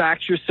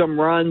manufacture some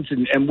runs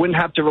and wouldn't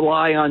have to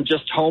rely on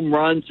just home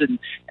runs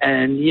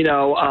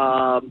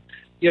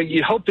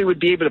you hope they would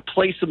be able to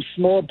play some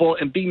small ball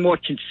and be more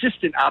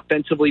consistent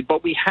offensively,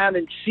 but we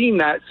haven't seen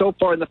that so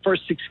far in the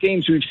first 6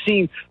 games. We've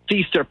seen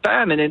feast or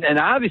famine, and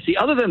obviously,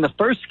 other than the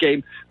first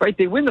game, right?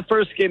 They win the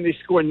first game, they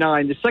score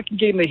 9. The second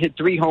game, they hit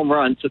 3 home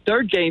runs. The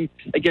third game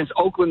against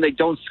Oakland, they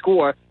don't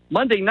score.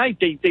 Monday night,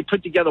 they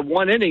put together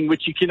 1 inning,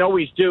 which you can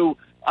always do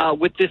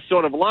with this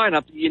sort of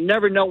lineup. You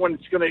never know when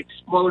it's going to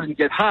explode and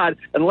get hot.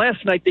 And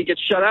last night, they get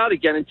shut out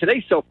again, and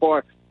today so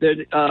far,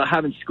 they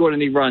haven't scored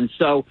any runs.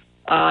 So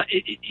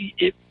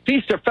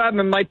feast or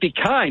famine might be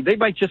kind. They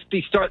might just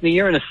be starting the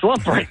year in a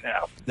slump right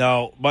now.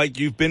 Now, Mike,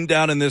 you've been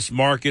down in this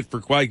market for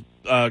quite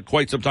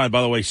quite some time.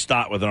 By the way,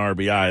 Stott with an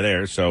RBI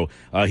there, so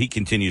he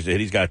continues to hit.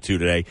 He's got 2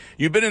 today.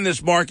 You've been in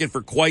this market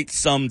for quite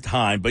some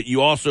time, but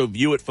you also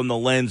view it from the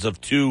lens of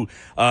 2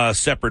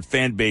 separate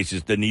fan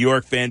bases, the New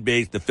York fan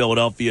base, the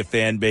Philadelphia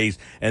fan base,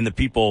 and the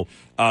people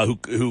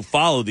who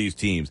follow these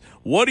teams.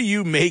 What do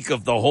you make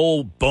of the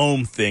whole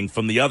Bohm thing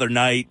from the other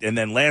night? And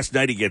then last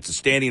night he gets a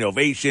standing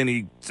ovation.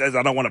 He says,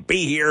 I don't want to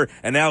be here,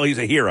 and now he's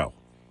a hero.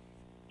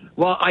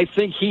 Well, I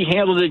think he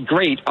handled it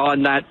great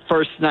on that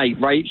first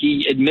night, right?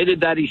 He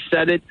admitted that he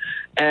said it,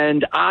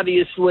 and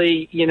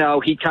obviously,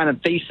 he kind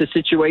of faced the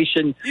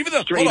situation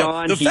straight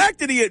on. The fact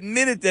that he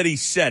admitted that he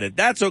said it,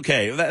 that's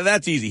okay.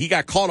 That's easy. He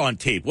got caught on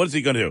tape. What is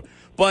he going to do?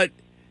 But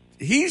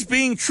he's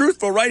being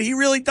truthful, right? He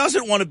really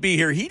doesn't want to be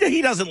here.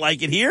 He doesn't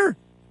like it here.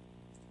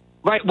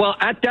 Right. Well,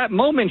 at that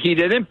moment he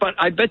didn't, but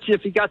I bet you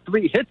if he got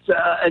 3 hits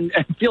and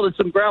fielded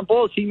some ground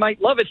balls, he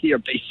might love it here,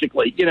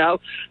 basically,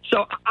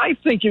 So I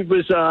think it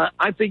was,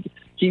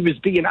 he was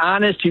being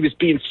honest. He was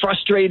being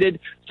frustrated.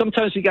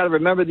 Sometimes you got to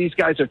remember these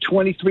guys are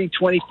 23,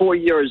 24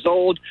 years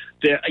old.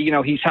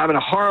 He's having a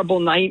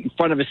horrible night in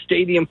front of a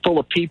stadium full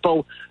of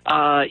people.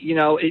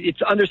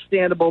 It's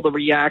understandable, the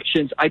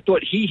reactions. I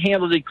thought he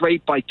handled it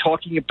great by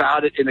talking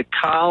about it in a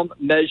calm,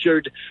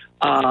 measured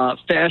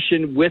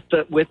fashion with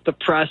the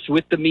press,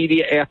 with the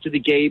media after the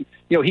game.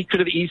 He could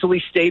have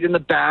easily stayed in the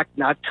back,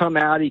 not come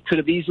out. He could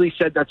have easily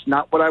said that's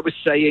not what I was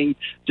saying,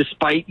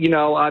 despite,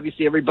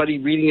 obviously everybody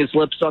reading his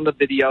lips on the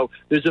video.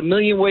 There's a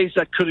million ways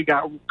that could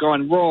have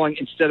gone wrong.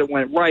 Instead, it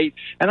went right.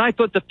 And I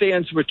thought the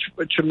fans were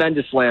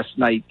tremendous last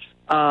night,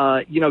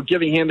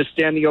 giving him a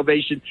standing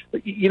ovation.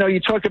 You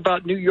talk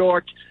about New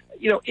York,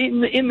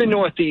 in the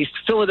Northeast,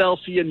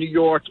 Philadelphia, New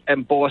York,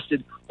 and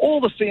Boston,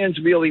 all the fans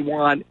really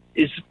want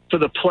is for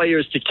the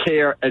players to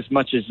care as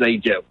much as they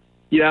do.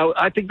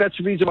 I think that's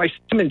the reason why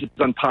Simmons is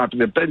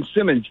unpopular. Ben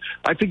Simmons,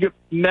 I think it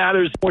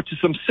matters more to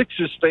some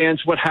Sixers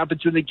fans what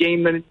happens in the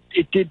game than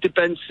it did to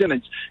Ben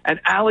Simmons. And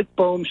Alec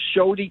Bohm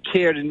showed he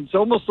cared, and it's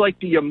almost like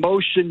the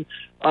emotion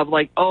of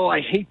like, oh,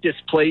 I hate this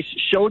place,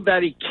 showed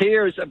that he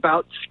cares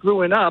about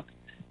screwing up.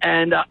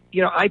 And,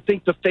 I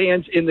think the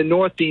fans in the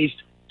Northeast,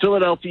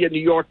 Philadelphia, New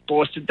York,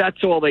 Boston,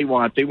 that's all they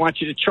want. They want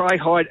you to try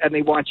hard, and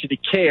they want you to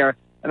care.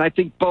 And I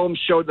think Bohm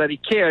showed that he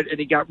cared, and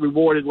he got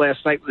rewarded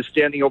last night with a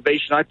standing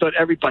ovation. I thought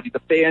everybody, the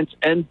fans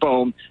and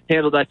Bohm,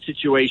 handled that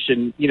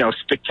situation,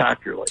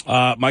 spectacularly.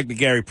 Mike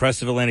McGarry,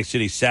 Press of Atlantic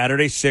City,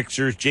 Saturday,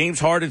 Sixers.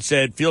 James Harden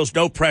said feels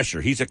no pressure.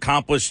 He's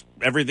accomplished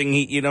everything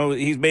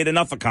he's made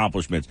enough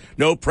accomplishments.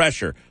 No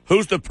pressure.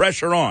 Who's the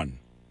pressure on?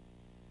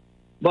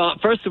 Well,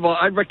 first of all,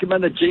 I'd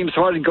recommend that James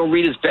Harden go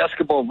read his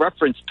basketball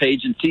reference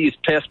page and see his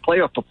past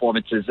playoff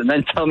performances and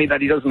then tell me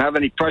that he doesn't have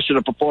any pressure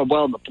to perform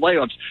well in the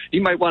playoffs.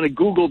 You might want to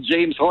Google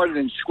James Harden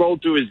and scroll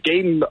through his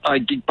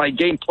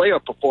game-by-game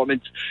playoff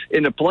performance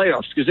in the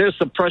playoffs because there's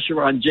some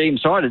pressure on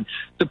James Harden.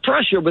 The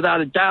pressure, without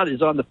a doubt,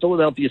 is on the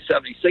Philadelphia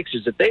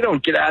 76ers. If they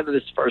don't get out of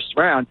this first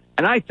round,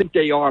 and I think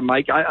they are,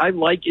 Mike. I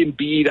like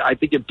Embiid. I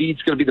think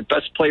Embiid's going to be the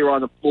best player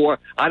on the floor.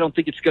 I don't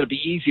think it's going to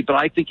be easy, but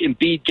I think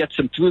Embiid gets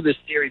them through this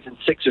series in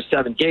 6 or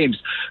 7 games.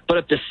 But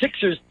if the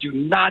Sixers do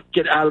not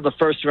get out of the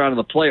first round of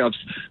the playoffs,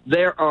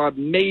 there are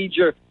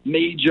major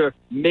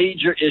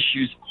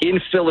issues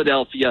in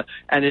Philadelphia,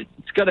 and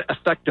it's going to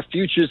affect the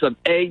futures of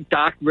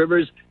Doc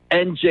Rivers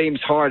and James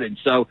Harden.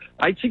 So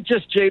I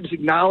suggest James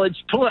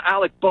pull an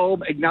Alec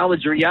Bohm,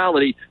 acknowledge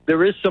reality.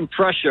 There is some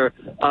pressure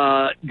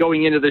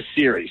going into this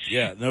series.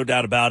 Yeah, no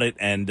doubt about it.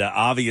 And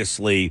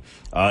obviously,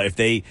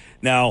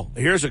 now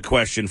here's a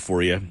question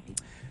for you.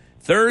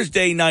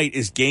 Thursday night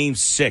is Game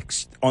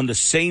 6 on the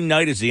same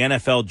night as the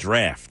NFL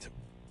draft.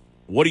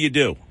 What do you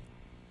do?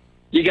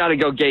 You got to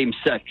go Game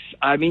 6.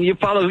 I mean, you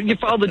follow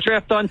the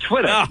draft on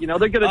Twitter.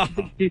 They're going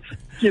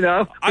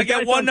to, I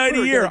get one night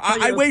a year.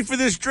 I wait for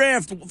this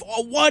draft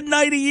one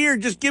night a year.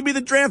 Just give me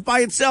the draft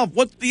by itself.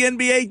 What's the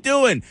NBA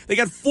doing? They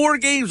got 4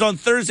 games on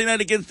Thursday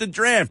night against the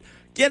draft.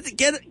 Get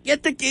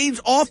the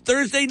games off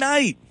Thursday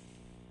night.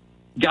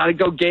 Got to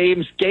go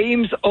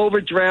games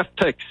over draft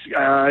picks.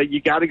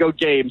 You got to go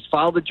games.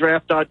 Follow the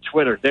draft on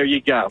Twitter. There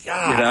you go.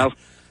 God.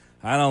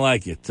 I don't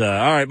like it. All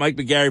right, Mike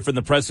McGarry from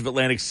the Press of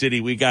Atlantic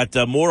City. We got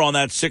more on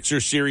that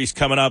Sixers series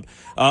coming up,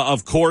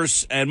 of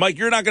course. And, Mike,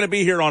 you're not going to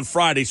be here on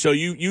Friday, so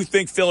you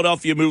think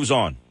Philadelphia moves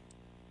on?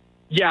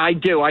 Yeah, I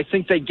do. I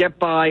think they get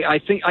by.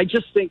 I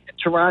just think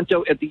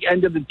Toronto, at the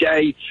end of the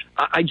day,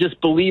 I just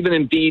believe in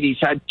Embiid. He's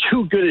had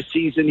too good a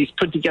season. He's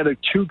put together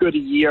too good a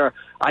year.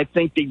 I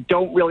think they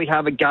don't really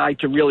have a guy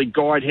to really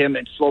guard him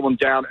and slow him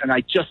down. And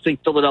I just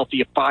think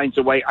Philadelphia finds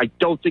a way. I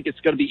don't think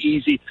it's going to be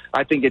easy.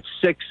 I think it's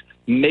 6,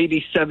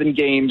 maybe 7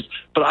 games.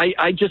 But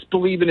I just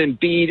believe in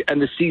Embiid and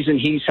the season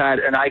he's had,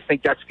 and I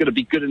think that's going to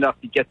be good enough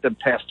to get them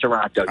past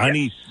Toronto. I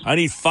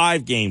need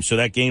 5 games, so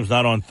that game's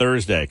not on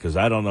Thursday because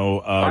I don't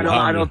know.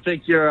 I don't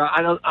think you're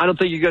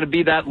going to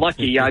be that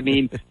lucky. I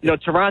mean,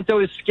 Toronto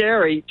is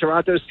scary.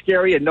 Toronto's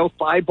scary, and no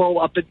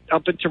 5-0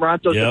 up in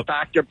Toronto is a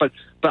factor. But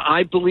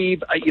I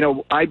believe in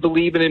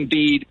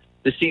Embiid.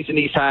 the season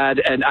he's had,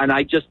 and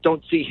I just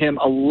don't see him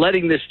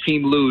letting this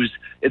team lose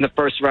in the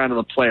first round of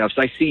the playoffs.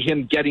 I see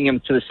him getting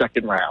him to the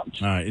second round.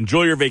 All right,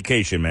 enjoy your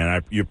vacation,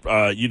 man.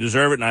 You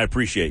deserve it, and I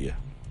appreciate you.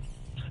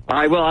 All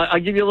right, well, I'll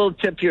give you a little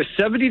tip here.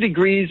 70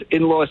 degrees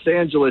in Los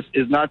Angeles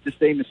is not the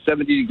same as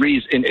 70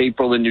 degrees in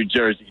April in New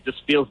Jersey. It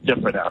just feels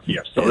different out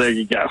here. So there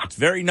you go. It's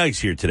very nice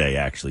here today,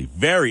 actually.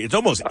 It's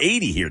almost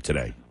 80 here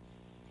today.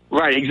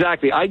 Right,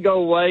 exactly. I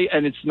go away,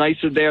 and it's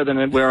nicer there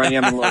than where I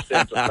am in Los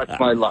Angeles. That's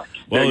my luck.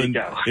 Well, there you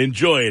go.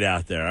 Enjoy it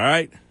out there, all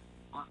right?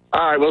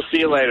 All right, we'll see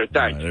you later.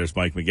 Thanks. There's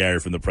Mike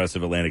McGarry from the Press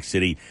of Atlantic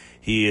City.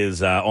 He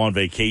is on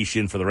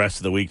vacation for the rest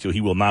of the week, so he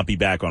will not be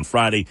back on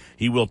Friday.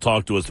 He will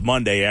talk to us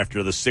Monday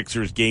after the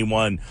Sixers Game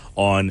 1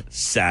 on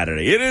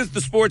Saturday. It is the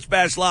Sports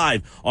Bash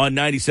Live on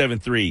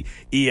 97.3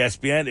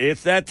 ESPN.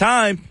 It's that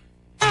time.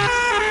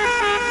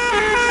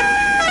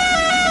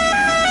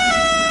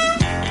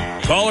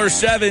 Caller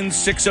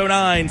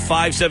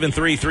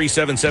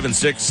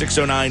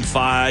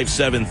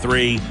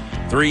 7-609-573-3776,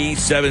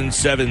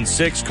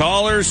 609-573-3776.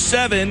 Caller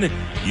 7,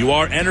 you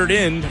are entered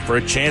in for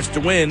a chance to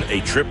win a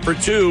trip for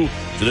two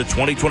to the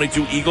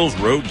 2022 Eagles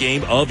road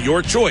game of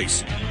your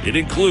choice. It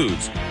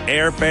includes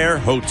airfare,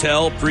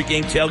 hotel,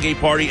 pregame tailgate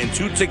party, and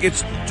 2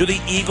 tickets to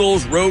the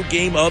Eagles road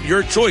game of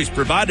your choice,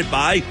 provided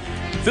by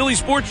Philly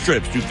Sports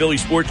Trips. Do Philly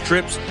Sports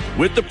Trips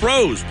with the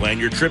pros. Plan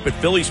your trip at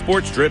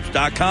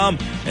phillysportstrips.com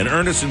and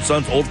Ernest &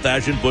 Sons Old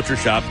Fashioned Butcher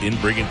Shop in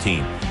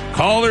Brigantine.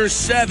 Caller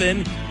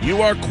 7,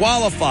 you are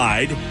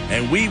qualified,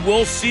 and we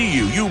will see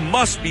you. You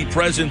must be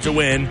present to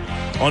win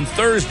on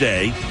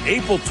Thursday,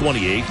 April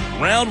 28th,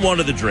 round 1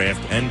 of the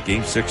draft and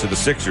game 6 of the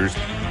Sixers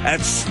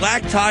at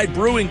Slack Tide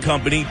Brewing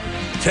Company,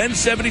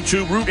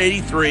 1072 Route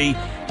 83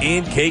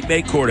 in Cape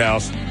May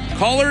Courthouse.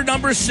 Caller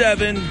number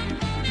 7,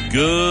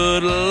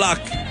 good luck.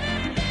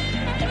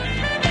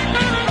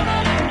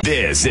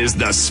 This is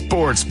the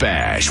Sports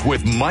Bash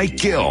with Mike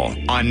Gill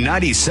on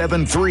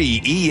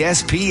 97.3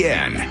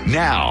 ESPN.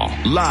 Now,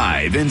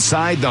 live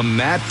inside the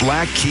Matt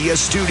Black Kia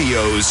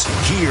Studios,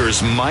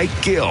 here's Mike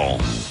Gill.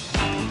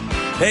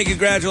 Hey,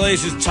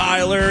 congratulations,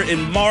 Tyler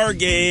in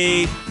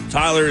Margate.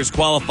 Tyler is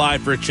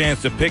qualified for a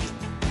chance to pick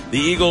the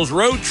Eagles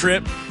road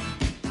trip.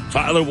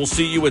 Tyler will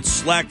see you at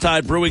Slack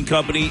Tide Brewing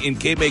Company in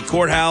Cape May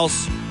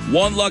Courthouse.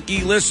 One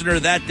lucky listener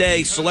that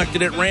day,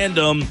 selected at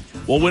random,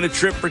 will win a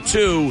trip for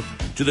 2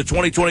 to the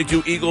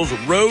 2022 Eagles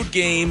road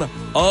game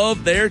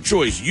of their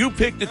choice. You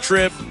pick the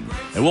trip,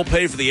 and we'll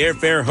pay for the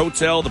airfare,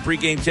 hotel, the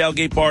pregame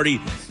tailgate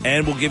party,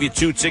 and we'll give you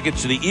 2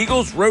 tickets to the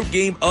Eagles road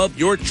game of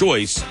your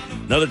choice.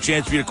 Another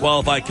chance for you to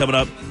qualify coming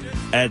up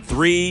at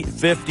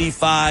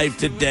 3:55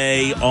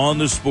 today on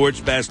the Sports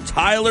Bash.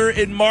 Tyler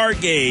in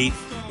Margate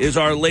is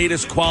our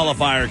latest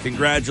qualifier.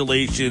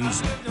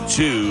 Congratulations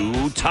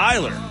to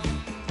Tyler.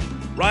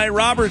 Ryan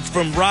Roberts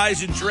from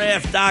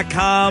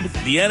RiseandDraft.com.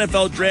 The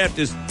NFL draft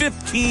is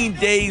 15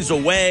 days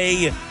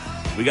away.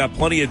 We got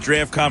plenty of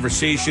draft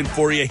conversation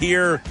for you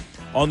here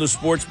on the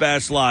Sports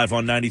Bash Live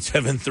on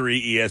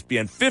 97.3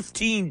 ESPN.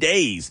 15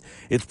 days.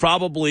 It's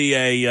probably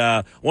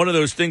a one of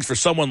those things for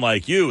someone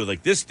like you.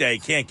 Like, this day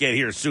can't get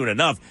here soon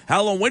enough.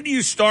 How long? When do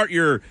you start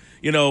your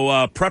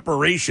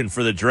preparation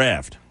for the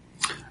draft?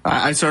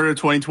 I started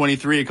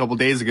 2023 a couple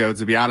days ago,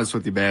 to be honest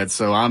with you, man.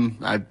 So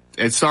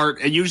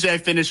usually I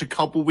finish a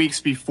couple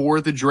weeks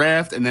before the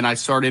draft, and then I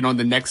start in on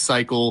the next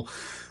cycle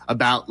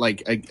about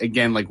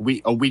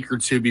a week or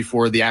 2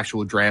 before the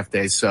actual draft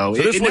day. So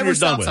this it one never you're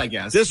stops, done with. I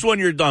guess. This one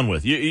you're done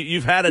with.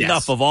 You've had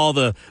enough of all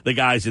the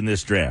guys in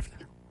this draft.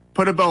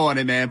 Put a bow on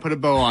it, man. Put a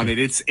bow on it.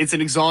 It's an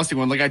exhausting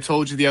one. Like I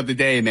told you the other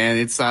day, man,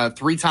 it's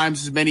 3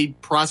 times as many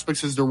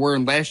prospects as there were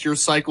in last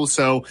year's cycle.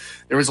 So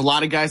there was a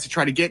lot of guys to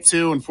try to get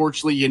to.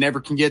 Unfortunately, you never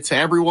can get to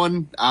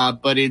everyone,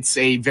 but it's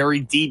a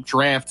very deep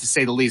draft, to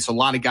say the least. A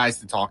lot of guys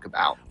to talk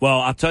about. Well,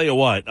 I'll tell you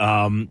what,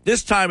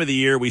 this time of the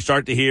year, we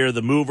start to hear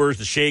the movers,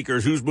 the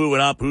shakers, who's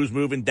moving up, who's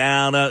moving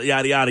down,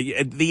 yada,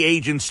 yada. The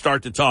agents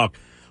start to talk.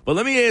 But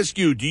let me ask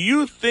you, do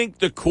you think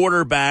the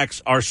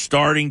quarterbacks are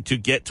starting to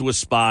get to a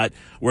spot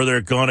where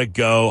they're going to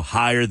go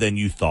higher than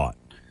you thought?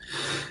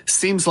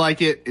 Seems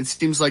like it. It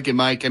seems like it,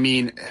 Mike. I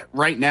mean,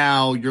 right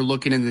now you're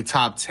looking in the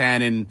top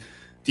 10, and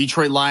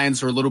Detroit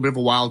Lions are a little bit of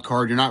a wild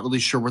card. You're not really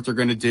sure what they're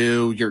going to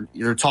do.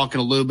 You're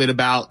talking a little bit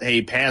about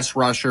a pass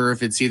rusher.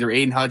 If it's either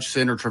Aiden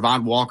Hutchinson or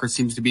Travon Walker,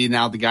 seems to be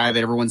now the guy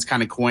that everyone's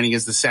kind of coining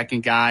as the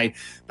second guy.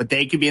 But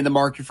they could be in the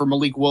market for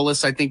Malik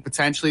Willis, I think,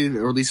 potentially,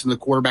 or at least in the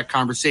quarterback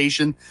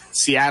conversation.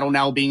 Seattle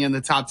now being in the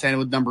top 10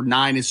 with number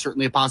 9 is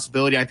certainly a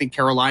possibility. I think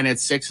Carolina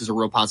at 6 is a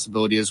real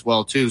possibility as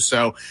well, too.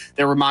 So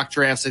there were mock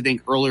drafts, I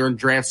think, earlier in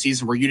draft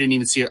season where you didn't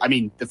even see it. I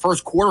mean, the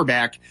first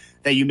quarterback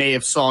that you may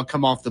have saw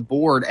come off the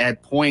board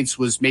at points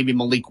was maybe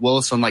Malik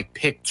Willis on like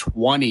pick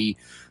 20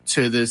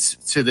 to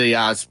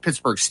the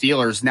Pittsburgh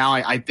Steelers. Now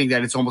I think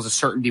that it's almost a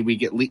certainty we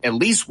get at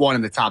least one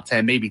in the top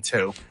 10, maybe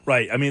 2.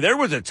 Right. I mean, there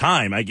was a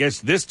time, I guess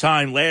this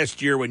time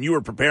last year when you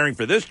were preparing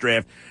for this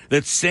draft,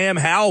 that Sam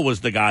Howell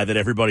was the guy that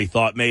everybody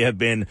thought may have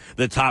been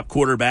the top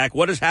quarterback.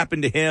 What has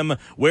happened to him?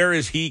 Where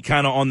is he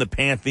kind of on the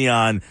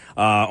pantheon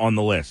on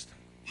the list?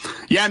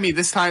 Yeah, I mean,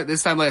 this time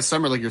last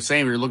summer, like you're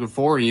saying, we were looking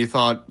forward and you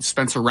thought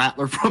Spencer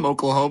Rattler from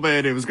Oklahoma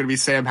and it was going to be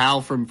Sam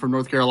Howell from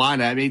North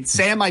Carolina. I mean,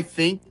 Sam, I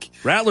think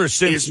Rattler's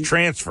since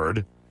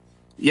transferred.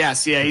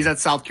 Yes, yeah, he's at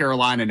South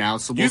Carolina now.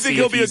 So do you think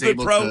he'll be a good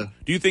pro?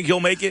 Do you think he'll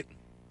make it?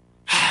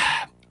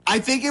 I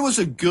think it was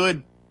a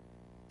good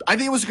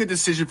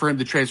decision for him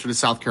to transfer to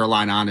South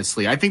Carolina,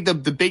 honestly. I think the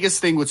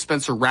biggest thing with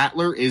Spencer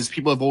Rattler is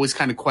people have always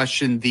kind of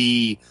questioned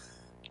the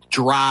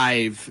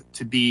drive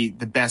to be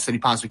the best that he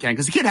possibly can,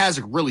 because the kid has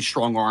a really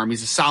strong arm.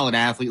 He's a solid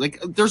athlete.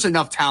 Like, there's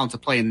enough talent to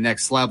play in the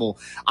next level.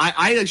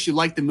 I actually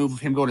like the move of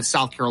him going to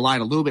South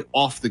Carolina a little bit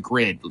off the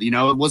grid. You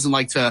know, it wasn't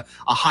like to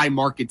a high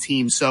market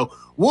team. So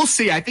we'll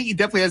see. I think he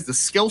definitely has the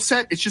skill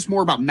set. It's just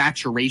more about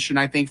maturation,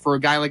 I think, for a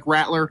guy like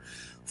Rattler.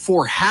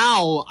 For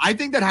Howell, I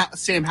think that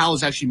Sam Howell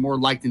is actually more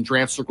liked in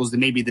draft circles than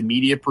maybe the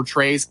media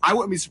portrays. I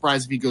wouldn't be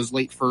surprised if he goes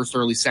late first,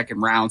 early second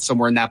round,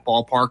 somewhere in that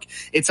ballpark.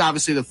 It's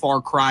obviously the far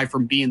cry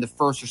from being the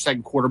first or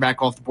second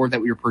quarterback off the board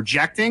that we were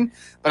projecting,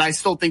 but I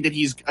still think that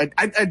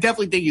I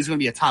definitely think he's going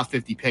to be a top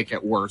 50 pick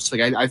at worst.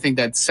 Like, I think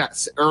that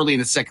early in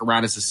the second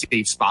round is a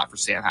safe spot for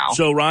Sam Howell.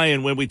 So,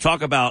 Ryan, when we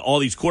talk about all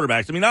these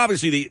quarterbacks, I mean,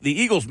 obviously the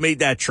Eagles made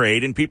that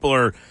trade, and people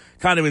are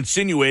kind of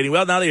insinuating,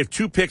 well, now they have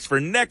 2 picks for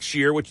next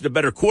year, which is a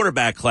better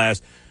quarterback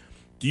class.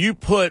 Do you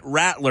put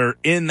Rattler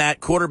in that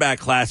quarterback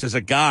class as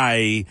a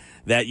guy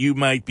that you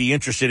might be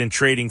interested in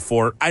trading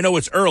for? I know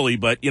it's early,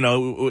 but, you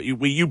know,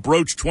 you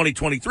broach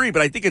 2023,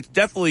 but I think it's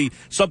definitely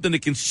something to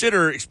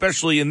consider,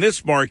 especially in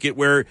this market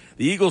where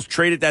the Eagles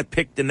traded that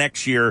pick the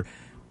next year,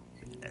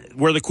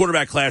 where the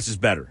quarterback class is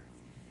better.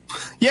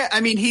 Yeah,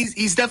 I mean,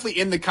 he's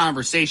definitely in the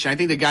conversation. I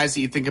think the guys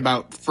that you think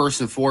about first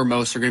and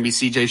foremost are going to be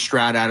C.J.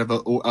 Stroud out of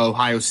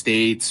Ohio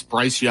State,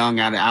 Bryce Young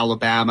out of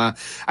Alabama.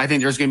 I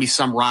think there's going to be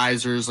some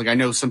risers. Like, I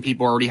know some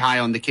people are already high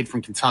on the kid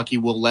from Kentucky,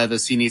 Will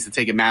Levis. He needs to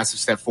take a massive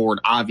step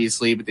forward,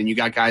 obviously. But then you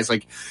got guys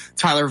like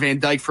Tyler Van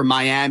Dyke from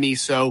Miami.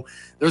 So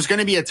there's going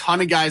to be a ton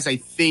of guys, I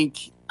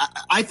think.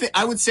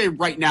 I would say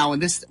right now,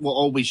 and this will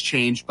always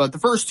change, but the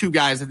first 2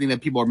 guys I think that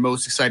people are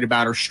most excited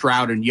about are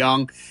Stroud and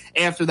Young.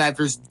 After that,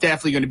 there's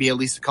definitely going to be at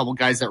least a couple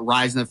guys that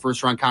rise in the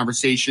first round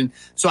conversation.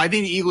 So I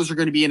think the Eagles are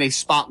going to be in a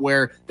spot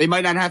where they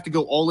might not have to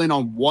go all in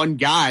on one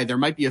guy. There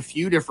might be a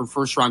few different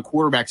first round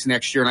quarterbacks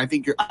next year. And I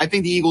think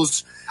the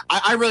Eagles,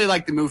 I really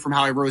like the move from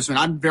Howie Roseman.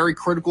 I'm very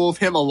critical of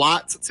him a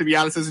lot, to be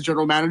honest, as a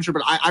general manager,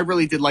 but I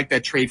really did like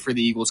that trade for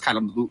the Eagles kind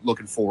of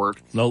looking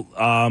forward. No,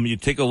 you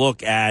take a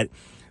look at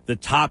the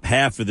top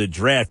half of the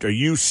draft. Are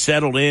you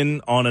settled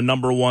in on a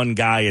number 1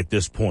 guy at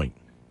this point?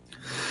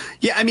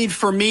 Yeah, I mean,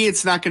 for me,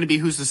 it's not going to be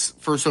who's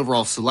the first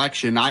overall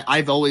selection.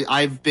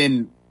 I've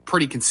been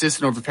pretty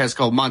consistent over the past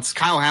couple months.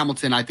 Kyle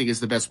Hamilton, I think, is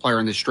the best player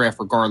in this draft,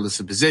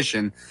 regardless of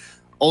position.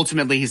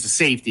 Ultimately, he's a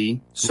safety,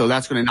 so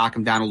that's going to knock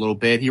him down a little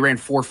bit. He ran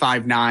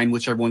 4.59,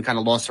 which everyone kind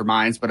of lost their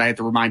minds, but I have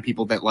to remind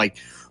people that, like,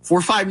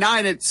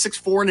 4.59 at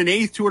 6'4 and an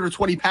eighth,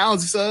 220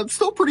 pounds is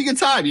still a pretty good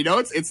time. You know,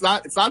 it's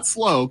not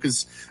slow,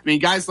 because I mean,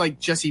 guys like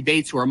Jesse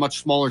Bates, who are much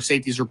smaller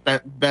safeties, are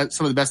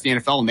some of the best in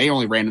the NFL, and they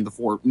only ran in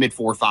the mid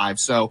 4.5,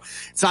 so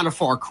it's not a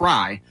far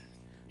cry.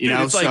 You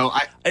know, it's so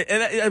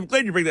I'm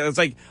glad you bring that. It's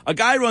like a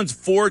guy runs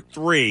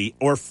 4.3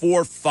 or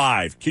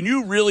 4.5. Can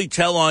you really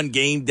tell on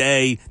game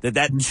day that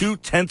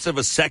 0.2 of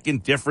a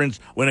second difference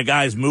when a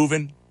guy's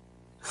moving?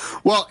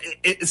 Well,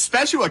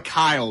 especially with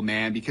Kyle,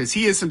 man, because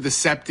he has some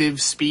deceptive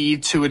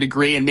speed to a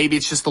degree, and maybe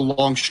it's just the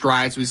long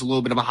strides. So he's a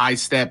little bit of a high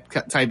step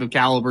type of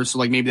caliber, so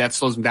like maybe that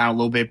slows him down a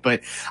little bit.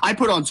 But I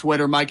put on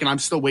Twitter, Mike, and I'm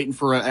still waiting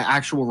for an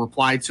actual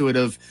reply to it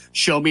of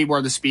show me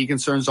where the speed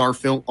concerns are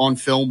on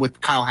film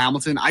with Kyle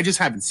Hamilton. I just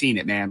haven't seen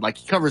it, man. Like,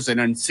 he covers an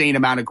insane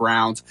amount of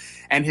ground,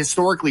 and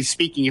historically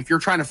speaking, if you're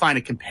trying to find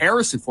a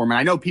comparison for him, and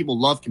I know people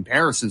love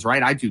comparisons,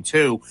 right? I do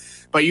too.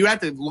 But you have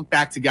to look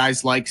back to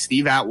guys like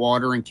Steve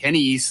Atwater and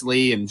Kenny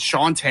Easley and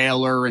Sean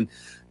Taylor and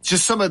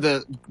just some of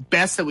the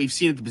best that we've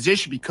seen at the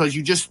position, because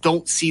you just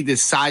don't see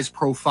this size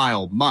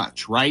profile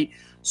much, right?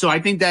 So I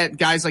think that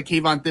guys like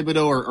Kayvon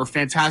Thibodeau are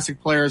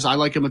fantastic players. I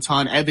like him a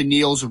ton. Evan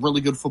Neal's a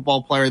really good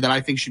football player that I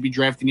think should be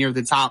drafted near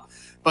the top.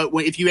 But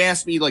if you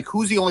ask me, like,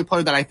 who's the only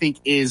player that I think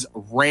is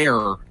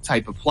rare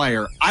type of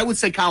player, I would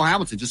say Kyle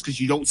Hamilton, just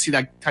because you don't see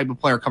that type of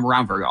player come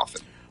around very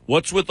often.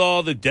 What's with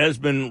all the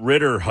Desmond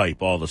Ridder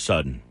hype all of a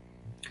sudden?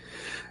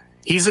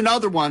 He's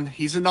another one.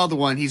 He's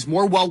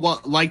more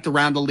well-liked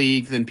around the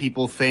league than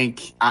people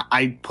think.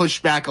 I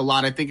pushed back a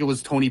lot. I think it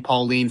was Tony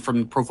Pauline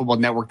from Pro Football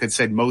Network that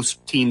said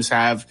most teams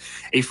have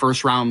a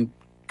first-round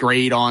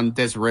grade on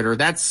Des Ridder.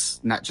 That's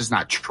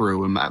not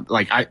true.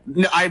 Like,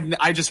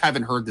 I just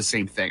haven't heard the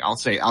same thing. I'll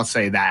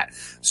say that.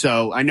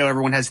 So I know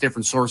everyone has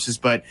different sources,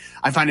 but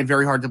I find it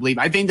very hard to believe.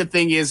 I think the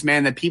thing is,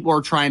 man, that people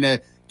are trying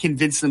to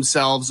convince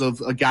themselves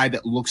of a guy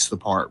that looks the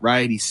part,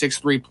 right? He's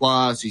 6'3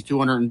 plus, he's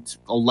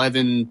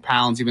 211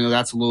 pounds, even though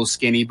that's a little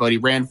skinny, but he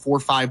ran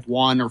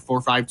 4.51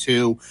 or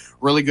 4.52,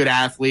 really good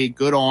athlete,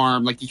 good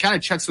arm. Like, he kind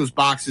of checks those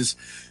boxes.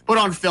 But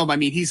on film, I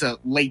mean, he's a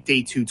late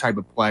day 2 type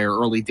of player,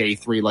 early day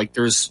 3. Like,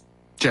 there's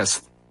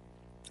just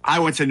I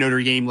went to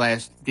Notre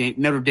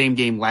Dame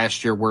game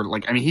last year where,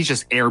 like, I mean, he's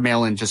just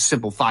airmailing just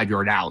simple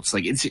 5-yard outs.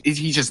 Like,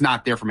 he's just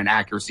not there from an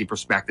accuracy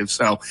perspective.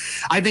 So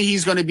I think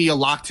he's going to be a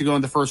lock to go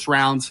in the first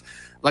round.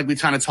 Like we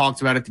kind of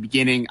talked about at the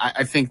beginning,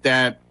 I think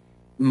that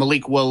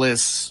Malik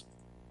Willis,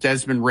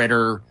 Desmond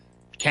Ridder,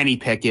 Kenny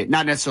Pickett,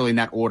 not necessarily in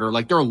that order.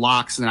 Like, they're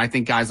locks, and I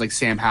think guys like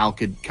Sam Howell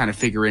could kind of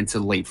figure into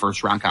the late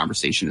first-round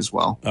conversation as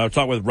well. I'll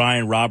talk with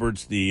Ryan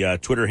Roberts, the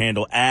Twitter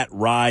handle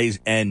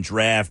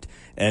 @RiseAndDraft,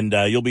 and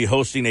you'll be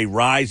hosting a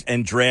Rise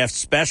and Draft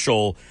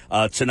special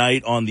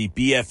tonight on the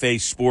BFA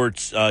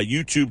Sports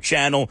YouTube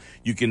channel.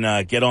 You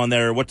can get on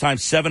there. What time?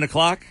 7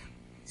 o'clock?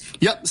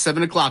 Yep,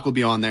 7 o'clock will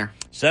be on there.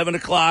 7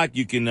 o'clock.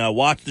 You can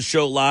watch the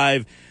show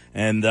live.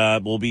 And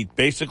we'll be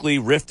basically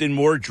rifting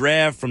more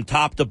draft from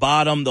top to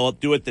bottom. They'll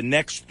do it the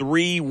next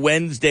 3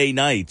 Wednesday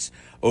nights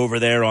over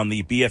there on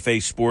the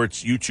BFA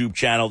Sports YouTube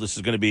channel. This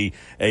is going to be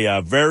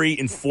a very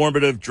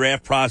informative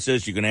draft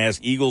process. You can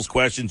ask Eagles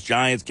questions,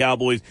 Giants,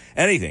 Cowboys,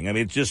 anything. I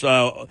mean, it's just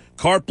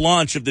carte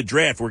blanche of the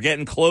draft. We're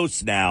getting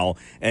close now.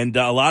 And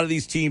a lot of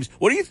these teams,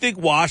 what do you think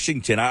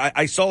Washington?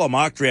 I saw a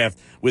mock draft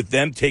with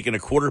them taking a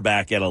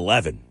quarterback at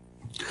 11.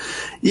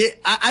 Yeah,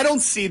 I don't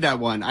see that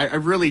one. I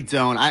really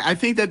don't. I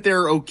think that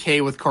they're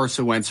okay with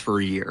Carson Wentz for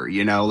a year.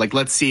 You know, like,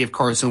 let's see if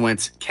Carson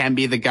Wentz can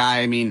be the guy.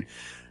 I mean,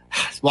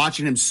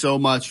 watching him so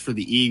much for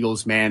the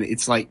Eagles, man,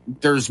 it's like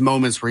there's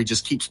moments where he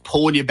just keeps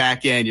pulling you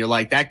back in. You're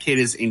like, that kid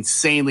is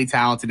insanely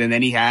talented. And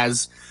then he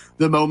has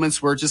the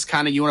moments where just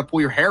kind of you want to pull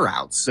your hair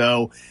out.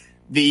 So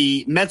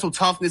the mental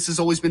toughness has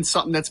always been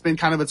something that's been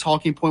kind of a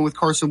talking point with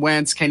Carson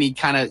Wentz. Can he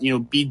kind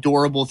of, be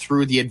durable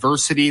through the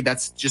adversity?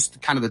 That's just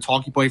kind of the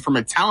talking point. From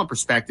a talent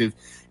perspective,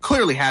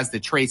 clearly has the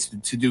traits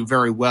to do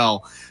very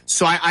well.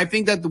 So I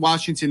think that the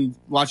Washington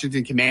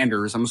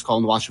Commanders, I'm just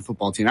calling the Washington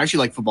football team. I actually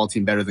like football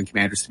team better than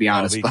Commanders, to be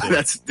honest, but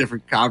that's a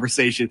different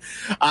conversation.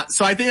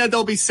 So I think that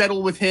they'll be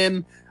settled with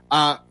him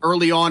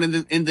early on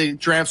in the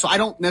draft. So I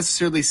don't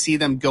necessarily see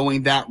them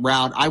going that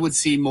route. I would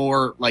see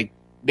more like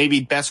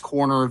maybe best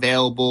corner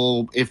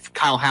available. If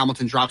Kyle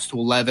Hamilton drops to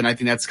 11, I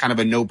think that's kind of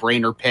a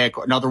no-brainer pick.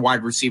 Another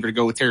wide receiver to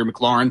go with Terry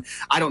McLaurin.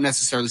 I don't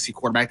necessarily see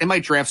quarterback. They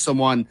might draft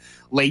someone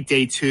late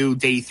day 2,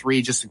 day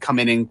 3, just to come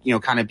in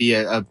and, kind of be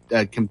a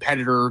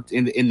competitor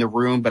in the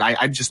room. But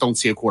I just don't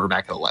see a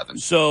quarterback at 11.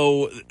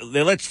 So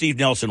they let Steve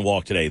Nelson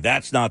walk today.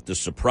 That's not the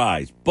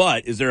surprise.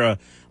 But is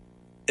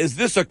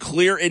this a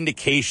clear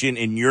indication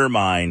in your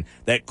mind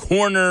that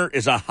corner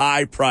is a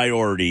high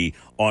priority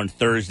on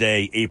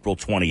Thursday, April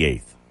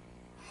 28th?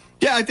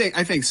 Yeah, I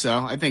think so.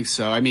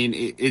 I mean,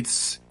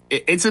 it's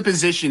a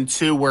position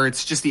too where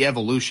it's just the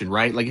evolution,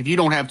 right? Like, if you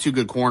don't have 2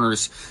 good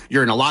corners,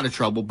 you're in a lot of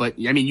trouble. But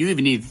I mean, you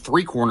even need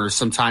 3 corners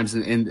sometimes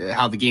in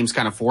how the game's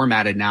kind of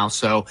formatted now.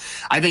 So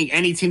I think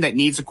any team that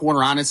needs a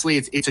corner, honestly,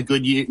 it's a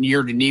good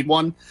year to need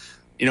one.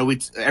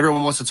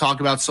 Everyone wants to talk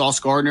about Sauce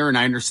Gardner, and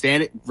I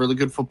understand it. Really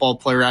good football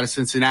player out of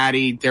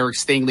Cincinnati. Derek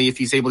Stingley, if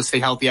he's able to stay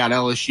healthy, out of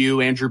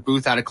LSU. Andrew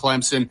Booth out of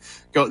Clemson.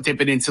 Go dip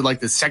it into like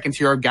the second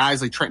tier of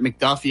guys like Trent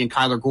McDuffie and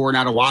Kyler Gordon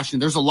out of Washington.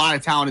 There's a lot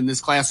of talent in this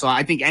class. So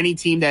I think any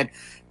team that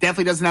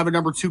definitely doesn't have a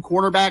number 2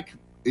 cornerback,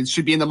 it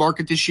should be in the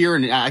market this year.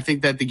 And I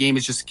think that the game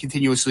is just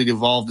continuously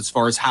evolved as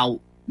far as how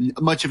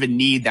much of a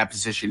need that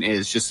position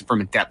is, just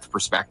from a depth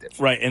perspective.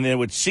 Right, and it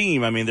would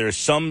seem, there's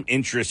some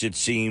interest, it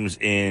seems,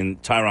 in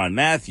Tyrann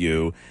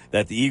Mathieu,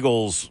 that the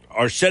Eagles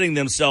are setting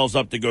themselves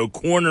up to go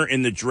corner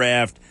in the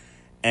draft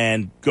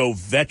and go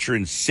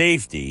veteran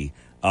safety.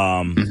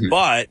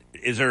 But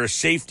is there a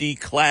safety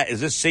class? Is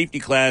this safety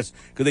class?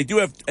 Because they do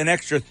have an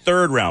extra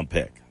 3rd-round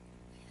pick.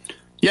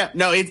 Yeah,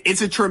 no,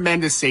 it's a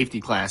tremendous safety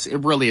class. It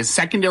really is.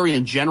 Secondary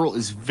in general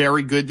is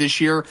very good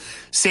this year.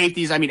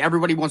 Safeties,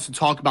 everybody wants to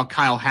talk about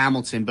Kyle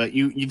Hamilton, but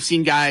you've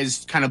seen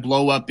guys kind of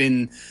blow up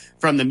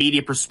from the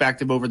media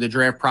perspective over the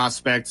draft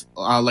prospects,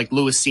 like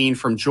Lewis Cine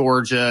from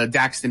Georgia,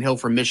 Daxton Hill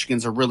from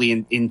Michigan's a really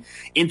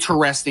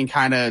interesting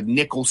kind of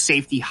nickel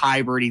safety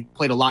hybrid. He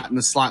played a lot in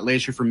the slot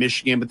last year for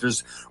Michigan, but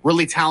there's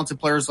really talented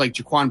players like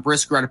Jaquan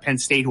Brisker out of Penn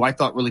State, who I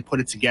thought really put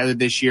it together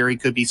this year. He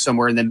could be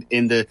somewhere in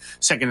the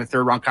 2nd and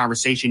 3rd round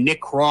conversation.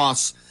 Nick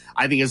Cross,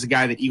 I think, is a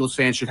guy that Eagles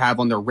fans should have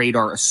on their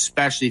radar,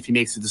 especially if he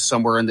makes it to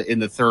somewhere in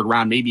the 3rd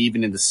round, maybe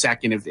even in the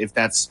 2nd, if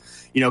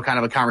that's, kind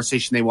of a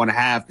conversation they want to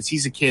have, because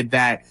he's a kid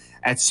that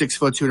at 6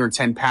 foot,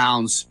 210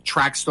 pounds,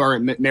 track star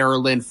at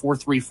Maryland,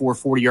 4.34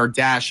 40-yard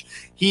dash.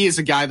 He is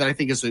a guy that I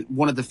think is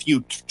one of the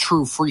few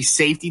true free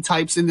safety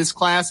types in this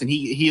class, and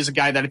he is a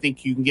guy that I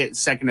think you can get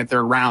 2nd and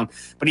 3rd round.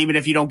 But even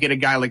if you don't get a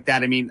guy like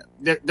that,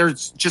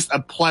 there's just a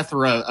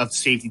plethora of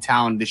safety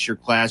talent in this year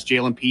class.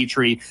 Jalen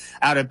Petrie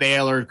out of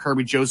Baylor,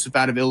 Kirby Joseph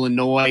out of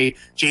Illinois,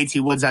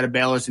 JT Woods out of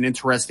Baylor is an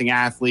interesting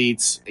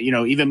athlete.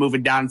 Even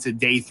moving down to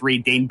day 3,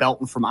 Dane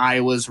Belton from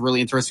Iowa is a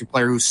really interesting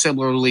player who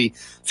similarly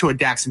to a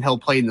Daxton Hill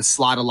played in the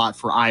slot a lot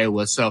for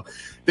Iowa. So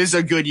this is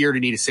a good year to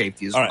need a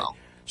safety as well. Right.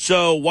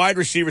 So wide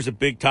receiver is a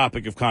big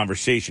topic of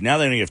conversation. Now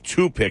they only have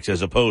 2 picks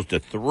as opposed to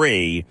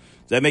 3. Does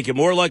that make it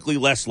more likely,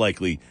 less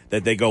likely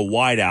that they go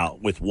wide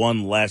out with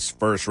 1 less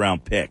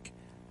first-round pick?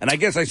 And I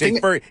guess I say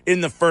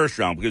in the first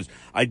round, because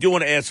I do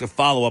want to ask a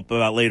follow-up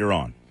about later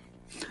on.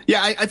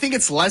 Yeah, I think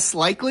it's less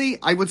likely.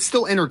 I would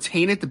still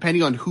entertain it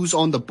depending on who's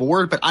on the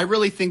board, but I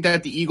really think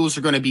that the Eagles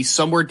are going to be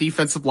somewhere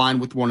defensive line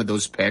with one of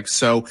those picks.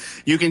 So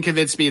you can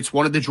convince me it's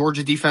one of the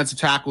Georgia defensive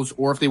tackles,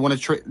 or if they want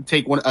to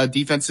take a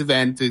defensive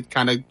end to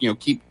kind of,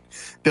 keep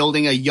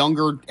building a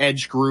younger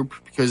edge group,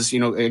 because,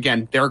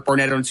 again, Derek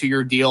Barnett on a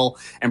 2-year deal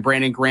and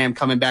Brandon Graham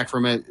coming back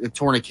from a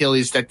torn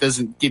Achilles, that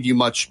doesn't give you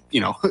much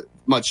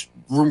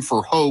room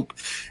for hope.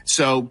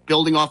 So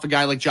building off a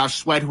guy like Josh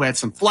Sweat, who had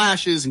some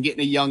flashes, and getting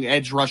a young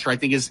edge rusher, I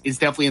think is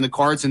definitely in the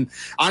cards. And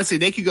honestly,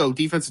 they could go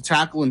defensive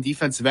tackle and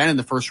defensive end in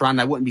the first round,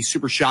 and I wouldn't be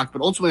super shocked.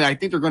 But ultimately, I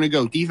think they're going to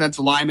go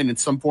defensive lineman and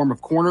some form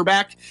of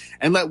cornerback,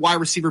 and let wide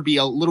receiver be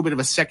a little bit of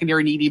a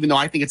secondary need, even though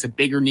I think it's a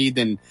bigger need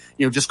than,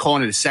 just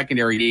calling it a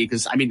secondary need.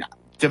 Because,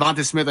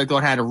 Devonta Smith, I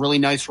thought, had a really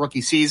nice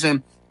rookie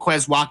season.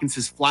 Quez Watkins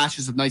has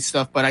flashes of nice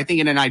stuff, but I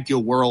think in an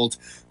ideal world,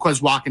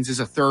 Quez Watkins is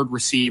a third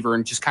receiver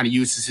and just kind of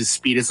uses his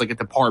speed as like a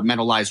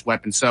departmentalized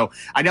weapon. So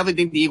I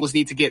definitely think the Eagles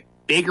need to get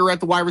bigger at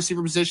the wide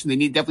receiver position.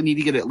 They definitely need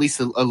to get at least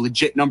a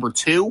legit number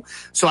 2.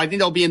 So I think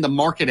they'll be in the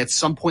market at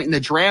some point in the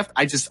draft.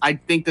 I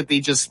think that they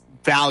just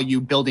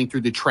value building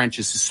through the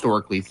trenches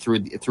historically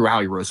through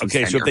Howie Roseman's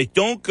tenure. So if they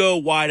don't go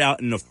wide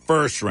out in the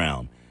first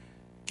round,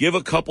 give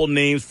a couple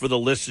names for the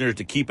listeners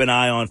to keep an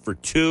eye on for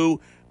 2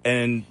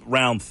 and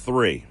round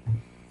 3.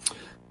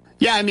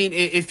 Yeah,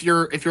 if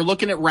you're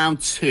looking at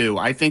round 2,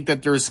 I think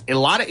that there's a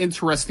lot of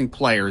interesting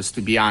players,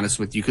 to be honest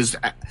with you, because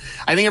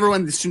I think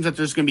everyone assumes that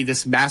there's going to be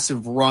this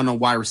massive run on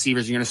wide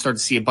receivers. You're going to start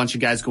to see a bunch of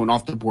guys going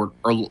off the board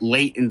or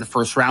late in the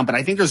first round, but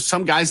I think there's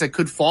some guys that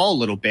could fall a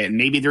little bit, and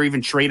maybe they're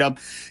even trade up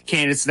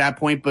candidates at that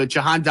point. But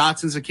Jahan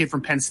Dotson's a kid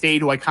from Penn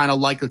State who I kind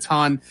of like a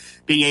ton,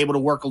 being able to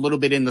work a little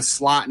bit in the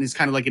slot, and he's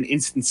kind of like an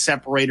instant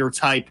separator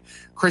type.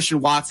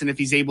 Christian Watson, if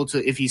he's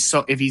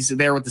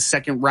there with the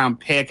second round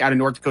pick out of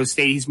North Dakota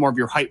State, he's more of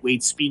your height,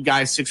 weight, speed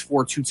guy,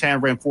 6'4",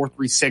 210, ran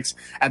 4.36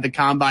 at the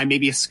combine.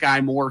 Maybe a Sky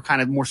Moore, kind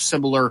of more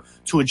similar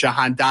to a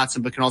Jahan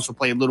Dotson, but can also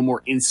play a little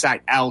more inside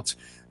out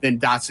than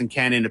Dotson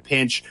can in a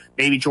pinch.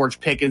 Maybe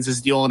George Pickens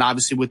is dealing,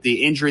 obviously, with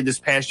the injury this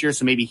past year,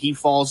 so maybe he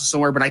falls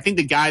somewhere. But I think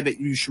the guy that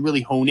you should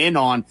really hone in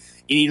on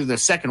in either the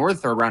second or the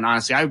third round,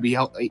 honestly, I would be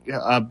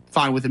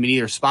fine with him in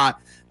either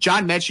spot.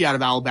 John Mechie out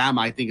of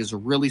Alabama, I think, is a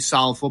really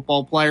solid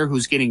football player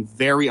who's getting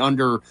very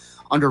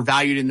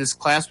undervalued in this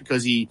class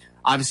because he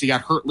obviously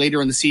got hurt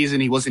later in the season.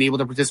 He wasn't able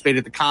to participate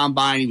at the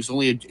combine.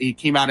 He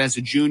came out as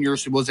a junior,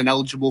 so he wasn't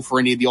eligible for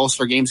any of the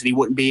All-Star games, and he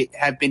wouldn't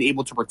have been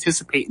able to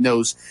participate in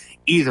those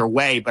either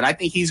way. But I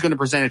think he's going to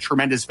present a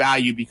tremendous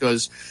value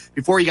because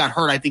before he got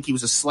hurt, I think he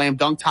was a slam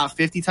dunk top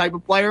 50 type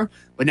of player.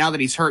 But now that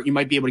he's hurt, you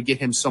might be able to get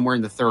him somewhere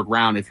in the third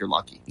round if you're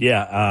lucky.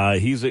 Yeah,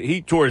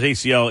 he tore his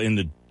ACL in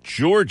the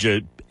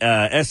Georgia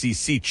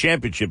SEC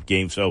championship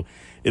game, so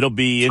it'll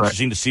be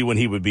interesting to see when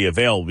he would be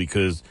available,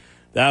 because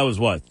that was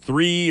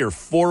 3 or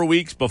 4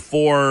 weeks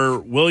before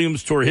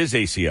Williams tore his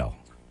ACL.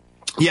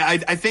 Yeah,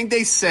 I think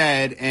they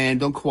said, and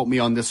don't quote me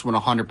on this one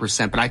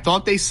 100%, but I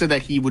thought they said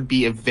that he would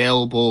be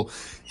available.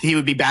 He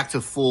would be back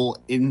to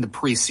full in the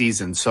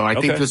preseason. So I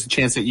think there's a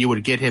chance that you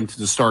would get him to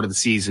the start of the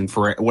season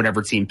for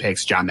whatever team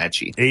picks John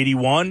Mechie.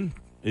 81,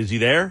 is he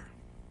there?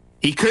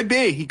 He could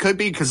be,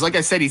 because like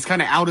I said, he's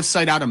kind of out of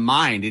sight, out of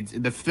mind.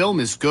 The film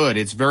is good.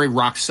 It's very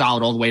rock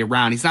solid all the way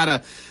around. He's not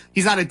a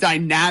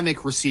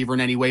dynamic receiver in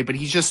any way, but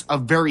he's just a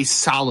very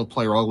solid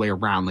player all the way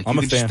around. Like, you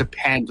can just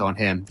depend on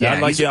him. Yeah,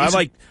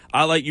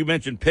 I like you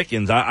mentioned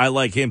Pickens. I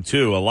like him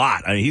too a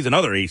lot. I mean, he's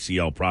another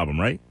ACL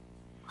problem, right?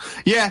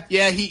 Yeah.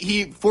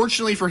 He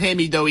fortunately for him,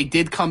 he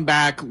did come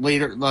back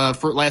later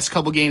for last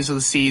couple games of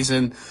the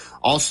season.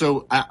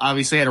 Also,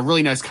 obviously had a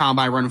really nice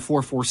combine running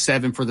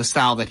 4.47 for the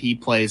style that he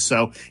plays.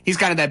 So he's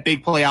kind of that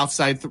big play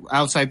outside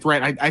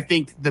threat. I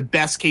think the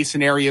best case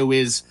scenario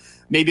is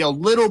maybe a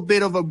little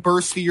bit of a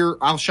burstier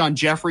Alshon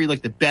Jeffrey,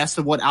 like the best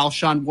of what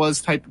Alshon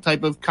was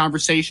type of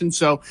conversation.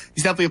 So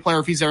he's definitely a player.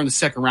 If he's there in the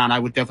second round, I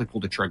would definitely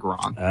pull the trigger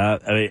on.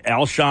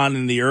 Alshon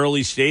in the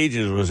early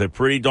stages was a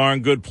pretty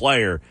darn good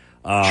player.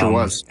 Sure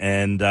was.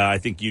 And I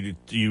think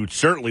you'd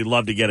certainly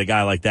love to get a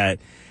guy like that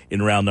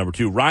in round number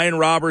 2. Ryan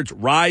Roberts,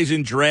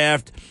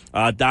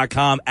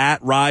 riseanddraft.com,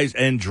 at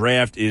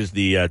riseanddraft is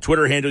the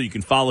Twitter handle. You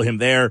can follow him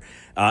there.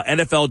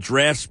 NFL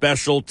Draft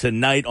Special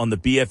tonight on the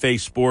BFA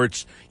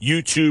Sports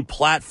YouTube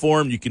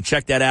platform. You can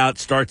check that out.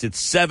 Starts at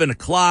 7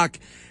 o'clock.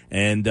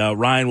 And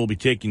Ryan will be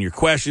taking your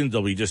questions.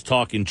 They'll be just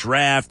talking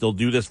draft. They'll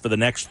do this for the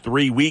next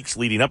 3 weeks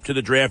leading up to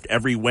the draft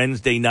every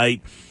Wednesday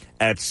night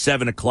at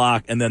 7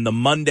 o'clock. And then the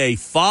Monday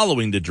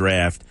following the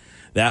draft,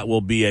 that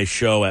will be a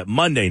show at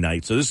Monday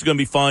night. So this is going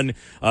to be fun,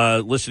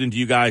 listening to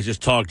you guys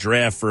just talk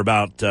draft for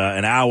about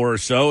an hour or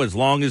so. As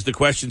long as the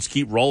questions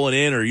keep rolling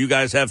in or you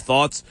guys have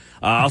thoughts,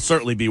 I'll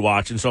certainly be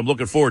watching. So I'm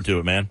looking forward to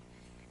it, man.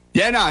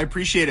 Yeah, no, I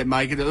appreciate it,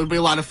 Mike. It'll be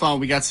a lot of fun.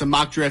 We got some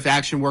mock draft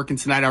action working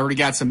tonight. I already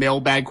got some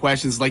mailbag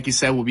questions. Like you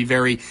said, we'll be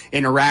very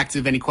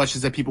interactive. Any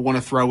questions that people want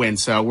to throw in.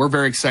 So we're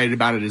very excited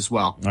about it as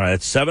well. All right,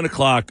 at 7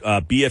 o'clock,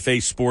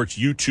 BFA Sports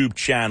YouTube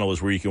channel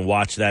is where you can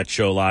watch that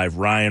show live.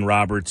 Ryan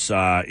Roberts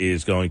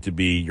is going to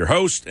be your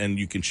host, and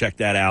you can check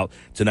that out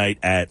tonight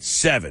at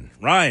 7.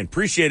 Ryan,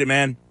 appreciate it,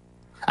 man.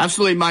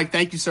 Absolutely, Mike.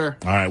 Thank you, sir.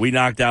 All right, we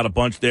knocked out a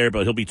bunch there,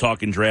 but he'll be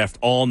talking draft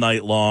all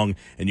night long,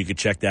 and you can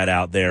check that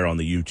out there on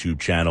the YouTube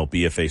channel,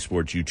 BFA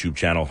Sports YouTube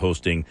channel,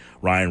 hosting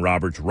Ryan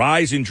Roberts'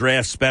 Rise in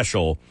Draft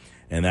Special,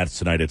 and that's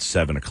tonight at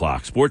 7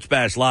 o'clock. Sports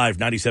Bash Live,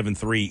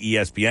 97.3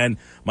 ESPN.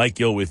 Mike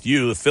Gill with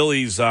you. The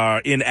Phillies are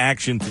in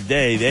action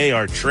today. They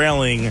are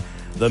trailing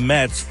the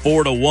Mets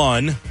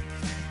 4-1.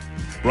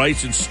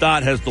 Bryson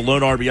Stott has the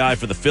lone RBI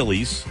for the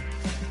Phillies.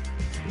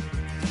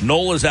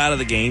 Nola's out of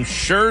the game.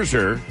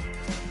 Scherzer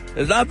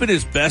has not been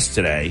his best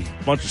today.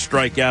 A bunch of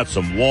strikeouts,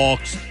 some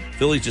walks.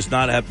 Phillies just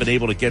not have been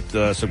able to get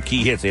some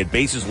key hits. They had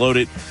bases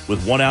loaded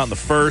with one out in the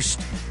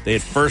first. They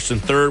had first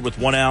and third with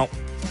one out.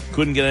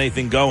 Couldn't get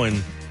anything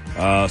going.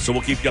 So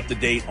we'll keep you up to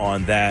date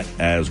on that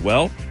as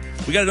well.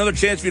 We got another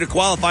chance for you to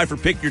qualify for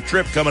Pick Your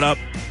Trip coming up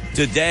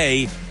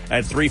today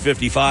at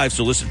 3:55.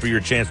 So listen for your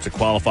chance to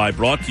qualify.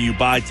 Brought to you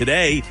by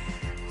today,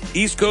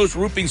 East Coast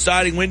Roofing,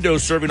 Siding,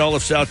 Windows, serving all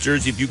of South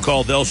Jersey. If you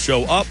call, they'll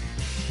show up.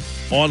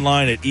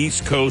 Online at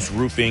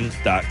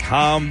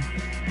eastcoastroofing.com.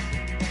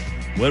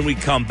 When we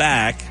come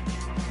back,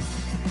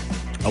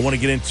 I want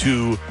to get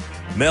into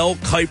Mel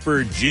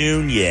Kiper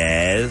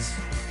Jr.'s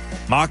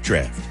mock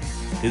draft.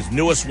 His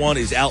newest one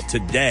is out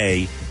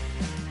today,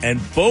 and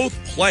both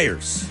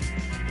players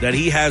that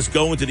he has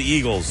going to the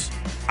Eagles,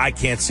 I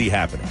can't see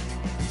happening.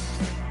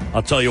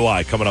 I'll tell you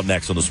why coming up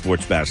next on the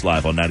Sports Bash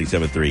Live on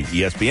 97.3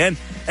 ESPN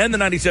and the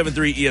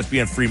 97.3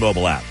 ESPN free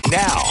mobile app.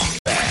 Now,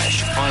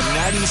 Bash on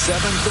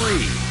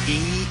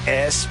 97.3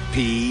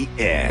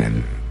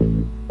 ESPN.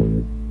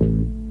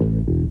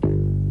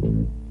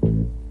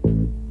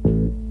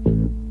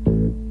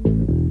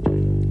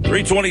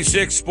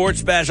 .326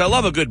 Sports Bash. I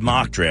love a good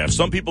mock draft.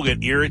 Some people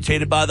get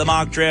irritated by the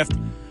mock draft,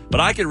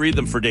 but I can read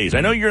them for days. I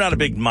know you're not a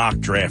big mock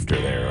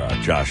drafter there,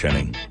 Josh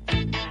Henning.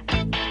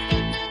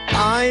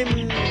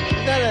 I'm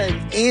not an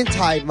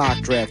anti-mock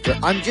drafter.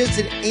 I'm just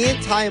an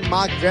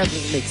anti-mock draft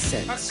that makes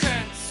sense.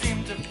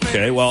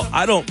 Okay, well,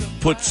 I don't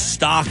put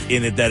stock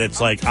in it that it's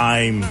like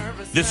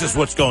this is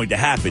what's going to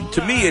happen.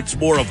 To me, it's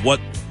more of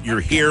what you're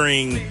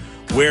hearing,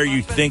 where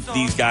you think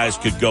these guys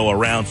could go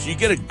around. So you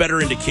get a better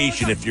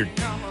indication if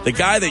the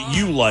guy that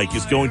you like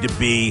is going to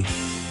be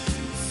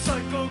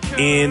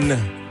in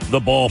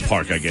the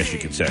ballpark, I guess you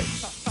could say.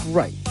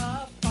 Right.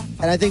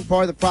 And I think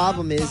part of the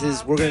problem is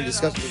we're going to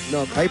discuss with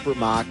Mel Kiper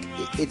mock.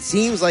 It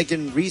seems like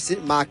in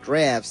recent mock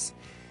drafts,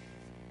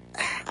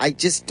 I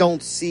just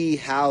don't see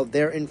how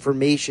their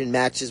information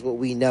matches what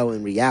we know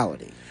in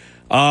reality.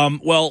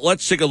 Well,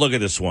 let's take a look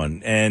at this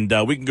one, and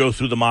we can go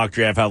through the mock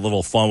draft, have a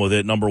little fun with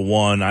it. Number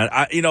one,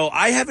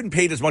 I haven't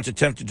paid as much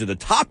attention to the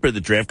top of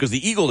the draft because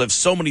the Eagles have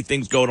so many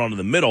things going on in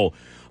the middle.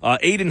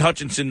 Aiden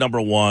Hutchinson,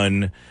 number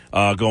one,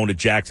 going to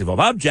Jacksonville.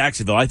 If I'm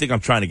Jacksonville, I think I'm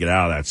trying to get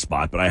out of that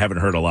spot, but I haven't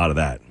heard a lot of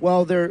that.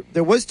 Well, there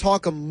was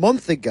talk a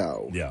month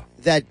ago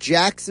that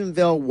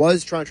Jacksonville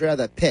was trying to trade out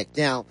that pick.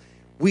 Now,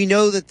 we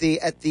know that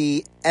at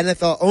the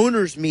NFL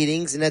owners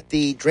meetings and at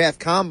the draft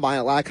combine,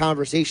 a lot of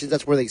conversations,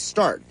 that's where they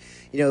start.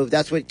 You know,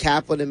 that's what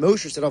Kaplan and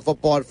Mosher said on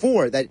Football at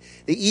 4, that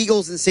the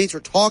Eagles and Saints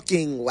were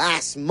talking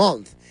last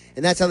month,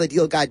 and that's how the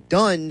deal got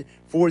done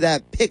for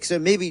that pick. So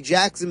maybe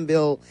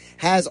Jacksonville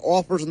has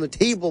offers on the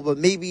table, but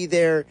maybe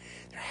they're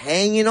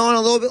hanging on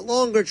a little bit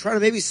longer, trying to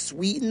maybe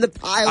sweeten the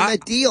pie on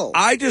that deal.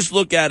 I just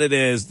look at it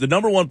as the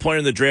number one player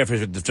in the draft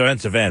is a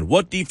defensive end.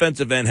 What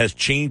defensive end has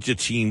changed a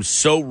team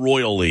so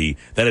royally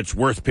that it's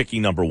worth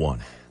picking number one?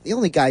 The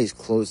only guy who's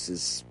close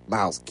is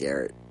Myles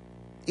Garrett.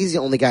 He's the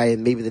only guy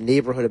in maybe the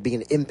neighborhood of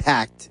being an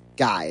impact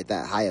guy at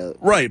that high.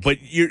 Right, but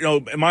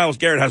Myles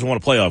Garrett hasn't won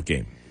a playoff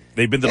game.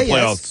 They've been to the playoffs.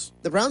 Yes.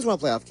 The Browns won a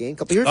playoff game a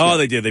couple years ago. Oh,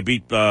 they did. They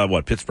beat,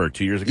 Pittsburgh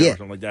 2 years ago or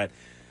something like that.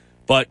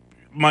 But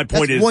my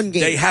point is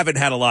they haven't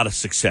had a lot of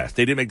success.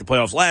 They didn't make the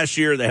playoffs last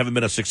year. They haven't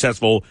been a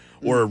successful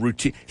or a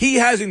routine. He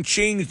hasn't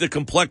changed the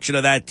complexion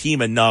of that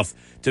team enough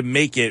to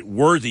make it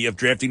worthy of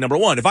drafting number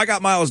one. If I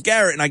got Myles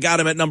Garrett and I got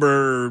him at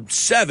number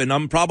 7,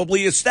 I'm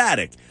probably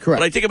ecstatic.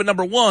 Correct. But I take him at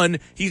number 1,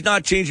 he's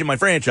not changing my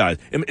franchise.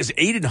 Is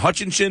Aiden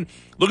Hutchinson?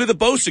 Look at the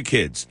Bosa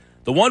kids.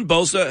 The one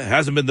Bosa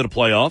hasn't been to the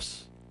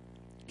playoffs.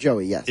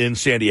 Joey, yes. In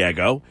San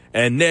Diego.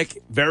 And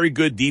Nick, very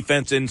good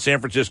defense in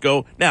San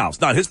Francisco. Now, it's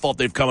not his fault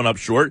they've coming up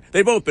short.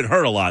 They've both been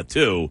hurt a lot,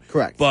 too.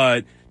 Correct.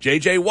 But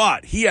J.J.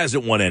 Watt, he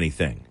hasn't won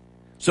anything.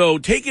 So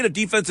taking a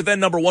defensive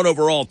end number 1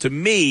 overall, to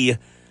me,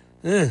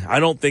 I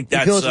don't think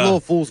that's a little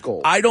fool's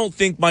gold. I don't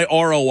think my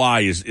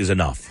ROI is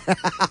enough.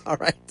 All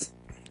right.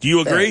 Do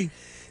you agree?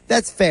 Fair.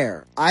 That's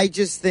fair. I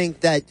just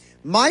think that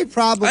my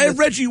problem I had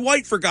Reggie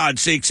White, for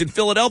God's sakes, in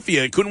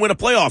Philadelphia. He couldn't win a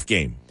playoff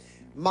game.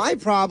 My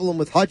problem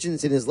with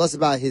Hutchinson is less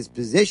about his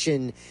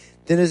position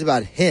than it is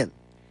about him.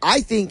 I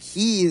think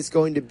he is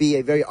going to be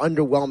a very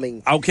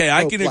underwhelming Okay,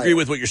 I can player. agree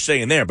with what you're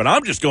saying there, but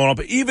I'm just going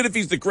up. Even if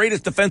he's the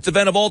greatest defensive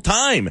end of all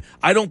time,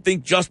 I don't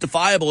think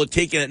justifiable at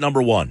taking it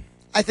number 1.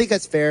 I think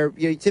that's fair.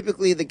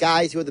 Typically the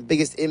guys who have the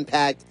biggest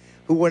impact,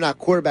 who were not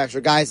quarterbacks,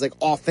 are guys like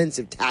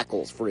offensive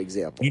tackles, for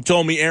example. You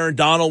told me Aaron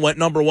Donald went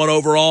number 1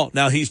 overall.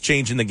 Now he's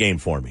changing the game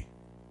for me.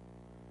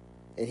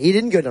 And he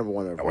didn't go number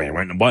 1 overall. Well, he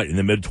went in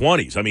the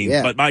mid-20s. I mean,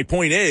 Yeah. But my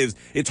point is,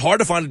 it's hard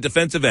to find a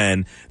defensive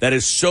end that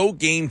is so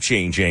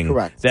game-changing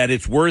Correct. that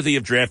it's worthy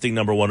of drafting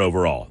number 1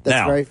 overall. That's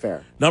now, very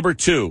fair. Number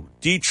 2,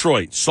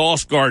 Detroit,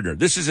 Sauce Gardner.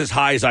 This is as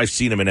high as I've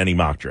seen him in any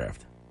mock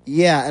draft.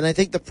 Yeah, and I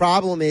think the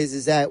problem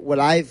is that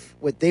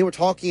what they were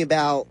talking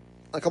about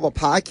a couple of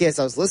podcasts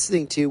I was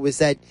listening to was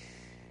that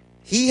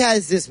he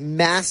has this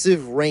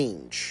massive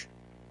range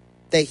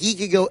that he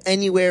could go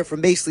anywhere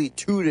from basically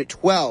 2 to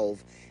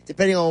 12,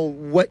 depending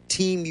on what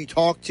team you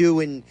talk to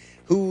and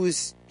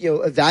who's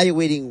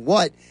evaluating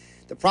what.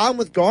 The problem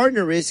with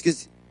Gardner is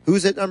because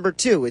who's at number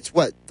 2? It's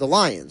the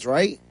Lions,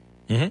 right?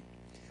 Mm-hmm.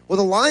 Well,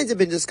 the Lions have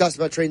been discussed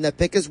about trading that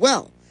pick as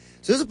well.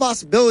 So there's a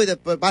possibility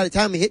that by the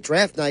time we hit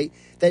draft night,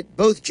 that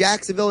both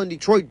Jacksonville and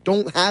Detroit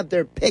don't have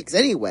their picks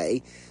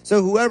anyway.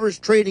 So whoever's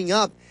trading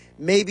up,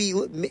 maybe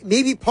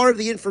part of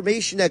the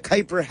information that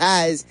Kuiper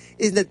has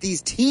is that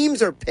these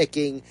teams are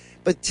picking,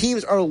 but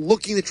teams are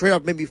looking to trade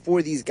up maybe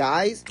for these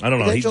guys. I don't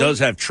know. He does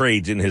have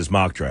trades in his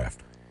mock draft.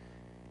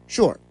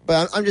 Sure,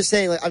 but I'm just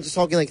saying, I'm just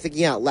talking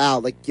thinking out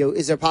loud.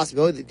 Is there a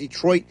possibility that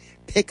Detroit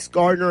picks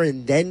Gardner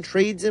and then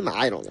trades him?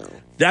 I don't know.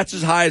 That's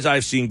as high as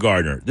I've seen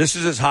Gardner. This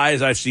is as high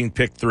as I've seen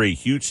pick 3,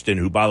 Houston,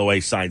 who, by the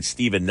way, signed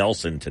Steven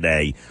Nelson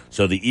today.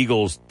 So the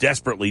Eagles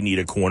desperately need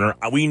a corner.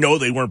 We know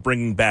they weren't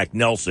bringing back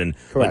Nelson,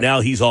 Correct. but now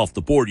he's off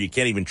the board. You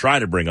can't even try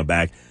to bring him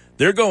back.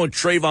 They're going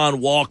Trayvon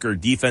Walker,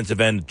 defensive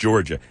end,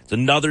 Georgia. It's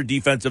another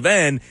defensive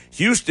end.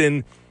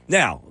 Houston,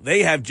 now,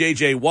 they have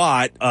J.J.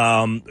 Watt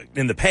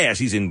in the past.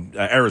 He's in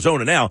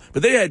Arizona now.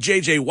 But they had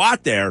J.J.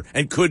 Watt there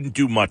and couldn't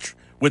do much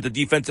with the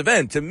defensive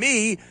end. To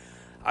me,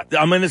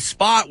 I'm in a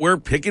spot where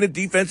picking a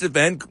defensive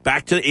end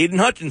back to Aiden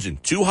Hutchinson,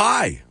 too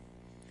high.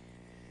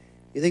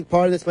 You think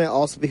part of this might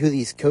also be who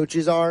these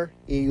coaches are?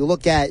 You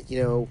look at,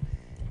 Well,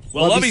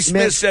 Lovie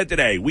Smith said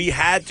today, we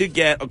had to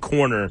get a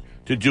corner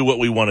to do what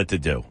we wanted to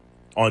do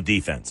on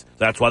defense.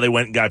 That's why they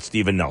went and got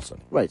Steven Nelson.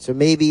 Right, so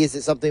maybe is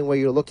it something where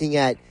you're looking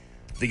at...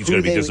 I think he's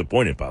going to be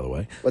disappointed, by the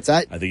way. What's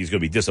that? I think he's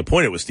going to be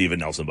disappointed with Steven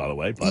Nelson, by the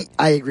way. But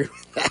I agree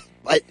with that.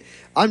 But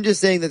I'm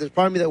just saying that there's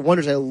part of me that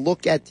wonders, I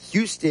look at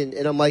Houston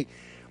and I'm like,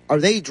 are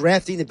they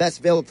drafting the best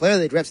available player? Or are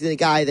they drafting the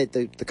guy that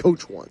the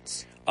coach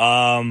wants?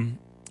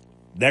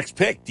 Next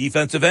pick,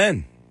 defensive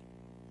end.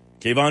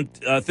 Kayvon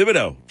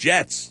Thibodeau,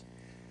 Jets.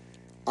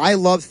 I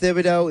love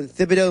Thibodeau, and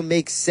Thibodeau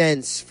makes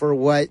sense for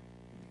what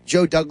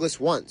Joe Douglas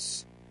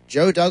wants.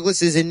 Joe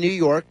Douglas is in New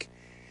York,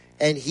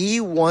 and he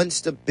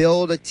wants to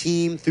build a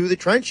team through the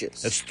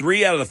trenches. That's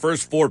 3 out of the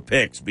first 4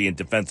 picks being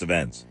defensive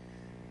ends.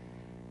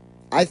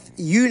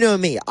 You know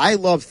me. I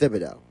love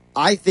Thibodeau.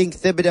 I think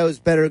Thibodeau is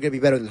going to be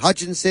better than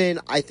Hutchinson.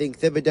 I think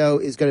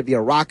Thibodeau is going to be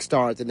a rock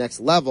star at the next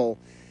level.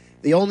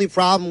 The only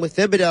problem with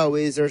Thibodeau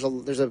is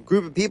there's a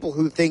group of people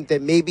who think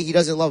that maybe he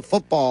doesn't love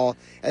football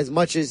as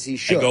much as he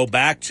should. And go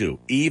back to,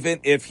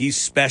 even if he's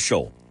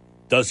special,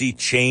 does he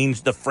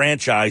change the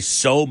franchise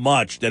so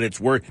much that it's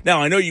worth...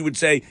 Now, I know you would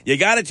say, you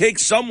got to take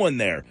someone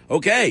there.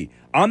 Okay,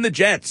 on the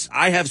Jets,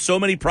 I have so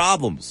many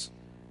problems.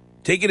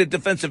 Taking a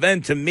defensive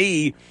end, to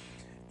me,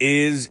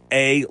 is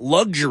a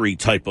luxury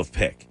type of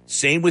pick.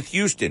 Same with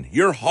Houston.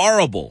 You're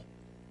horrible.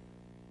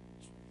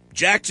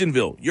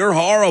 Jacksonville, you're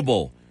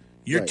horrible.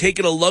 You're Right.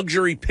 taking a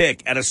luxury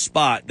pick at a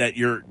spot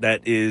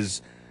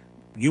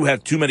you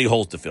have too many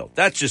holes to fill.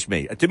 That's just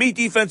me. To me,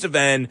 defensive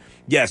end,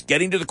 yes,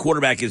 getting to the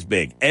quarterback is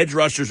big. Edge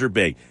rushers are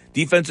big.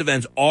 Defensive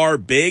ends are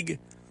big,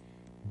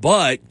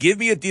 but give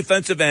me a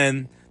defensive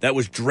end that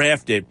was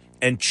drafted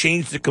and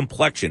changed the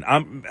complexion.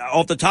 I'm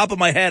off the top of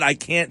my head, I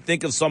can't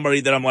think of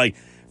somebody that I'm like,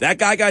 that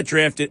guy got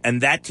drafted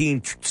and that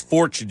team's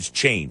fortunes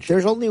changed.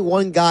 There's only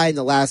one guy in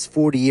the last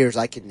 40 years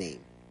I can name,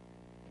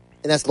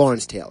 and that's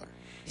Lawrence Taylor.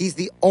 He's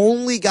the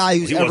only guy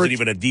who's He wasn't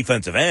even a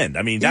defensive end.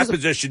 I mean, that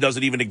position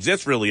doesn't even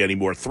exist really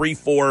anymore.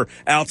 3-4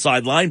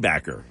 outside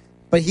linebacker.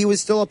 But he was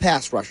still a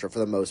pass rusher for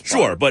the most part.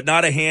 Sure, but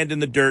not a hand in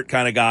the dirt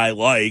kind of guy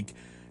like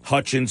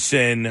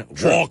Hutchinson,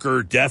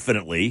 Walker,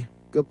 definitely.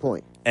 Good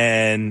point.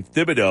 And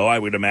Thibodeau, I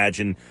would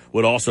imagine,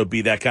 would also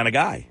be that kind of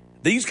guy.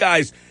 These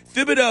guys,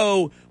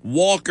 Thibodeau,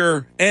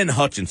 Walker, and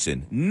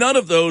Hutchinson, none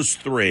of those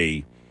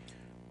 3.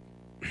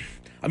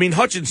 I mean,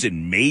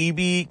 Hutchinson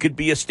maybe could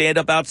be a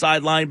stand-up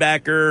outside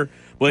linebacker,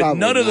 but Probably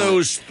none of not.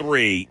 those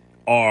 3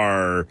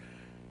 are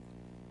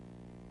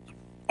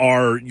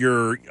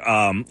your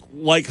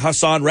like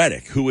Hassan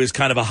Reddick, who is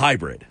kind of a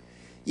hybrid.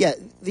 Yeah,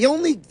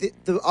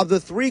 of the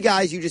 3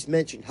 guys you just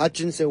mentioned,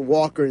 Hutchinson,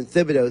 Walker, and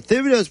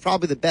Thibodeau is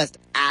probably the best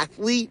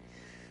athlete,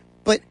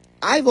 but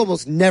I've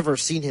almost never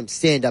seen him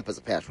stand up as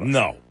a pass rusher.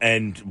 No,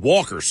 and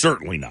Walker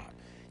certainly not.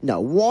 No,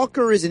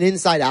 Walker is an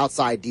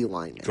inside-outside D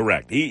lineman.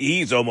 Correct.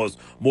 He's almost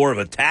more of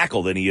a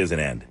tackle than he is an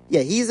end.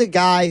 Yeah, he's a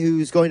guy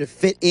who's going to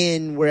fit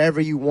in wherever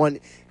you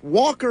want.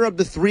 Walker, of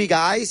the 3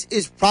 guys,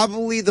 is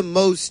probably the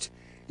most,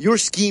 your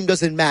scheme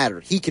doesn't matter.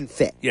 He can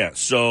fit. Yeah,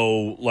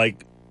 so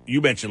like you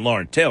mentioned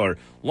Lawrence Taylor.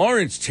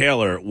 Lawrence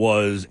Taylor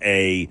was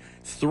a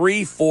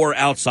 3-4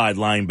 outside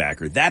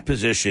linebacker. That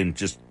position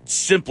just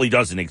simply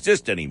doesn't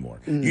exist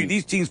anymore.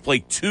 These teams play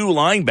 2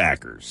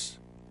 linebackers.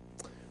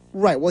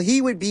 Right. Well,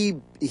 he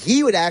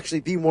would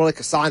actually be more like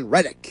Hassan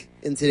Reddick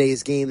in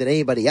today's game than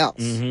anybody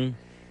else.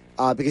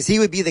 Mm-hmm. Because he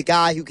would be the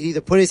guy who could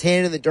either put his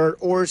hand in the dirt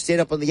or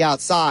stand up on the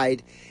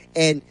outside.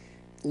 And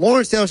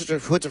Lawrence Taylor's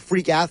such a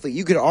freak athlete.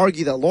 You could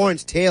argue that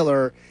Lawrence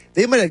Taylor,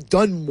 they might have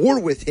done more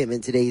with him in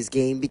today's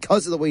game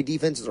because of the way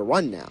defenses are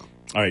run now.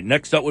 All right,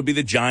 next up would be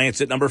the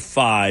Giants at number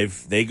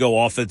 5. They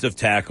go offensive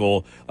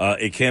tackle,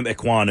 Ikem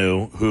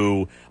Ekwonu,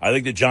 who I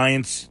think the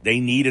Giants, they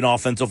need an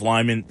offensive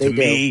lineman. To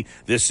me,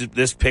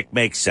 this pick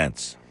makes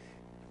sense.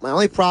 My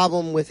only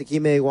problem with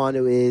Ikem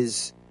Ekwonu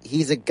is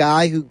he's a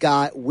guy who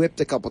got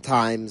whipped a couple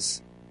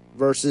times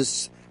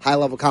versus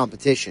high-level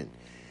competition.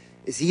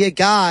 Is he a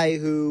guy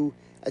who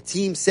a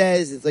team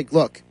says, it's like,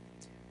 look,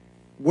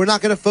 we're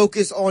not going to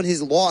focus on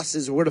his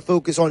losses. We're going to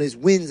focus on his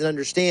wins and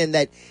understand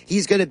that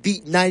he's going to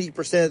beat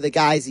 90% of the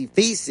guys he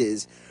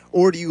faces?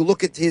 Or do you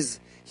look at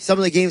some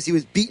of the games he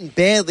was beaten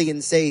badly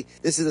and say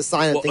this is a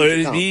sign of things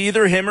to come?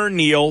 Either him or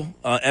Neal,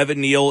 Evan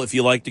Neal, if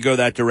you like to go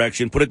that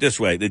direction. Put it this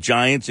way. The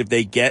Giants, if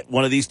they get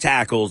one of these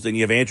tackles, then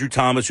you have Andrew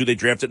Thomas, who they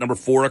drafted number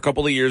 4 a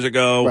couple of years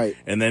ago. Right.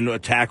 And then a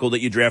tackle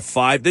that you draft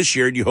 5 this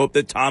year. And you hope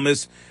that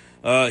Thomas...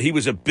 he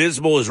was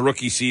abysmal his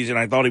rookie season.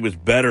 I thought he was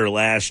better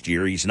last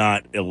year. He's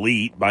not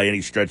elite by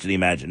any stretch of the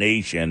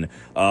imagination.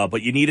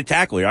 But you need a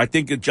tackle here. I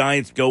think the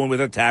Giants going with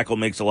a tackle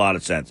makes a lot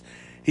of sense.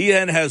 He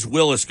then has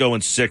Willis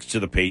going 6 to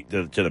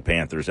the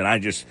Panthers, and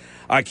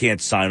I can't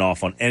sign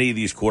off on any of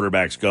these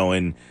quarterbacks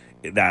going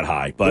that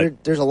high.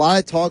 But there's a lot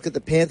of talk that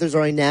the Panthers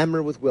are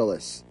enamored with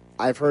Willis.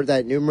 I've heard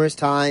that numerous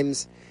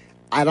times.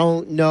 I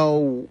don't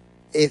know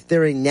if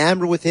they're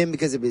enamored with him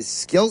because of his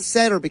skill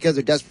set or because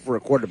they're desperate for a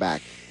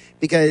quarterback.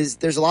 Because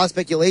there's a lot of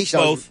speculation.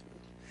 Both.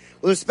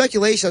 There's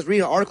speculation. I was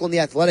reading an article in The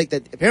Athletic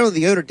that apparently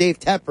the owner, Dave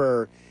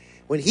Tepper,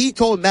 when he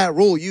told Matt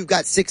Rule, you've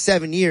got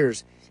 6-7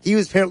 years, he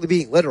was apparently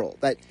being literal.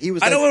 That he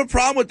was. I don't have a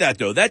problem with that,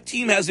 though. That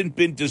team hasn't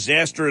been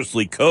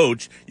disastrously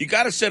coached. You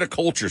got to set a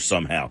culture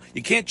somehow.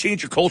 You can't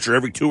change your culture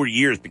every 2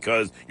 years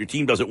because your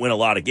team doesn't win a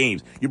lot of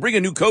games. You bring a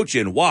new coach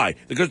in. Why?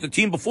 Because the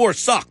team before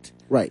sucked.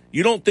 Right.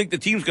 You don't think the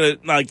team's going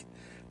to,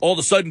 all of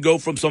a sudden go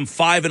from some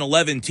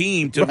 5-11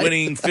 team to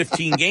winning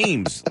 15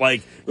 games.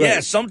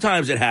 Yeah,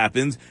 sometimes it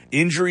happens.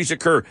 Injuries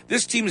occur.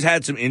 This team has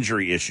had some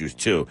injury issues,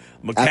 too.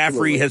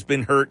 McCaffrey has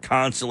been hurt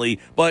constantly.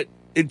 But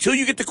until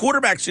you get the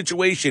quarterback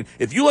situation,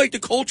 if you like the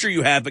culture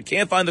you have but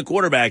can't find the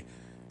quarterback,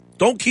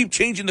 don't keep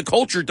changing the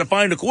culture to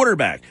find a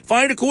quarterback.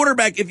 Find a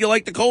quarterback if you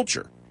like the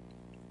culture.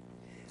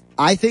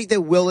 I think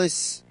that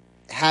Willis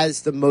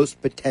has the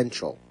most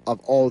potential of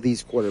all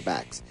these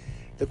quarterbacks.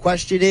 The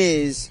question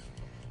is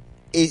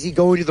he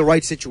going to the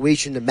right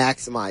situation to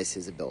maximize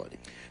his ability?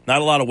 Not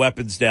a lot of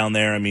weapons down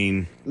there. I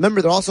mean,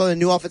 remember, they're also a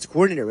new offensive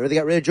coordinator. Remember, they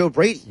got rid of Joe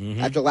Brady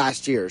after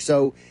last year.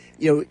 So,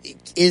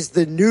 is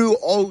the new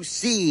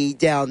OC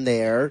down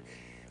there,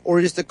 or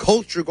is the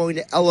culture going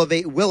to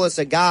elevate Willis,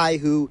 a guy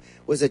who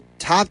was a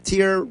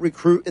top-tier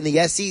recruit in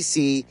the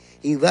SEC?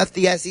 He left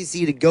the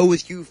SEC to go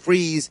with Hugh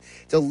Freeze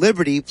to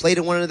Liberty, played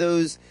in one of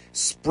those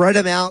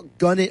spread-them-out,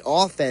 gun-it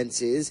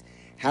offenses.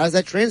 How does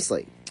that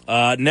translate?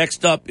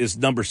 Next up is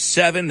number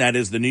 7. That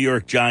is the New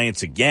York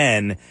Giants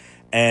again.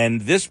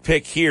 And this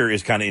pick here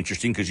is kind of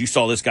interesting because you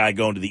saw this guy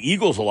going to the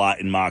Eagles a lot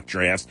in mock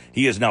drafts.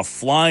 He is now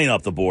flying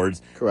up the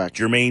boards. Correct.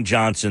 Jermaine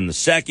Johnson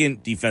II,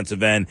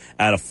 defensive end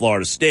out of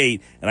Florida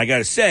State. And I got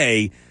to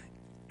say,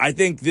 I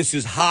think this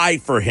is high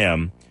for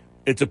him.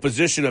 It's a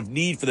position of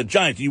need for the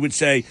Giants. You would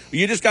say,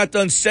 you just got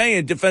done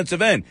saying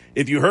defensive end.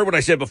 If you heard what I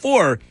said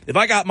before, if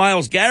I got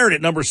Myles Garrett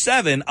at number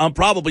 7, I'm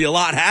probably a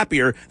lot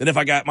happier than if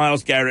I got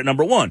Myles Garrett at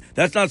number 1.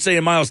 That's not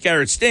saying Myles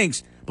Garrett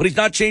stinks, but he's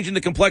not changing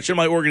the complexion of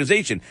my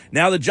organization.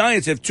 Now the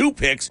Giants have 2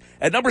 picks.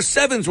 At number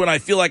 7's when I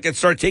feel like I can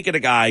start taking a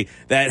guy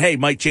that, hey,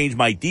 might change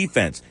my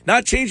defense.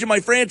 Not changing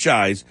my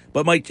franchise,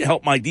 but might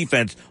help my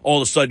defense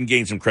all of a sudden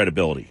gain some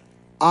credibility.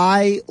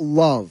 I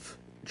love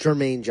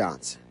Jermaine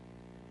Johnson.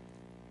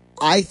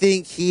 I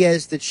think he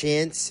has the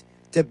chance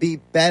to be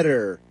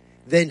better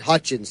than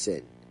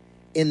Hutchinson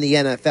in the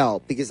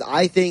NFL because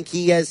I think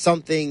he has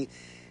something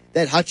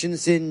that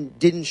Hutchinson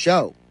didn't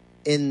show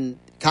in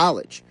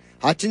college.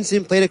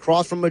 Hutchinson played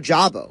across from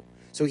Ojabo.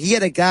 So he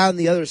had a guy on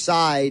the other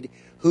side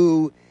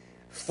who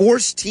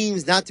forced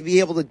teams not to be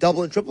able to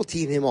double and triple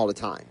team him all the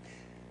time.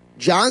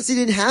 Johnson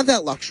didn't have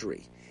that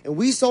luxury. And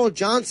we saw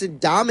Johnson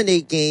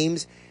dominate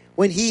games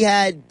when he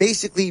had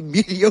basically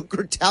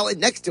mediocre talent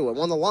next to him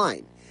on the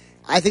line.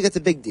 I think that's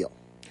a big deal.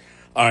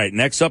 All right,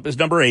 next up is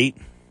number 8,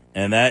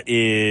 and that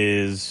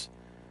is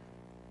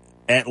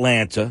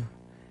Atlanta.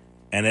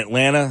 And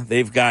Atlanta,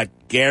 they've got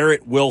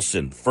Garrett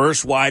Wilson,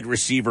 first wide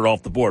receiver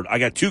off the board. I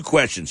got 2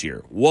 questions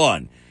here.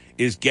 1,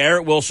 is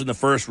Garrett Wilson the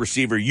first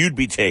receiver you'd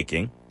be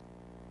taking?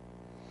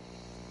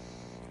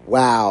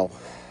 Wow.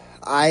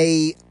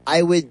 I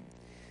would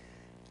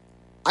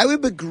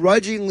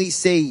begrudgingly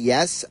say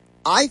yes.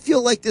 I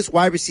feel like this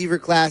wide receiver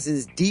class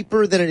is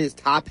deeper than it is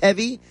top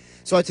heavy.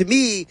 So to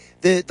me,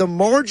 the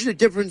margin of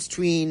difference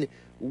between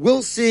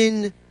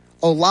Wilson,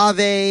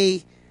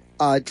 Olave,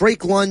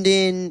 Drake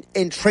London,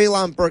 and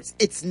Treylon Burks,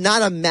 it's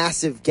not a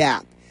massive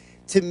gap.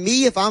 To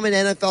me, if I'm an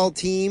NFL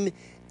team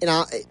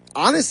And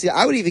honestly,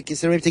 I would even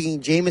consider maybe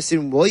taking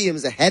Jameson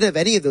Williams ahead of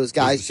any of those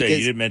guys. You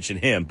didn't mention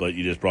him, but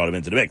you just brought him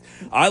into the mix.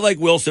 I like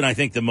Wilson, I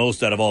think, the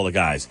most out of all the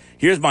guys.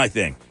 Here's my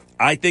thing.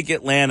 I think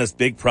Atlanta's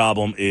big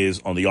problem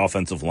is on the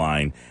offensive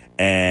line,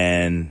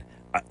 and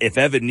if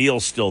Evan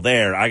Neal's still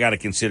there, I got to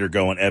consider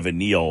going Evan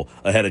Neal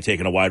ahead of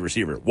taking a wide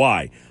receiver.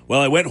 Why?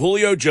 Well, I went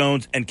Julio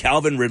Jones and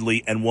Calvin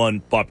Ridley and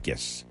won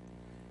Bupkis.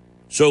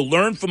 So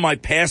learn from my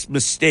past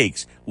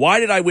mistakes. Why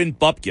did I win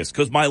Bupkis?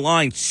 Because my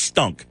line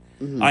stunk.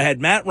 Mm-hmm. I had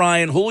Matt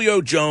Ryan,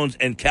 Julio Jones,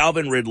 and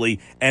Calvin Ridley,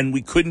 and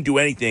we couldn't do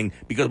anything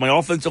because my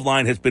offensive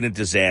line has been a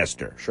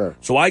disaster. Sure.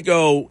 So I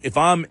go,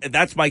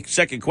 that's my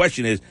second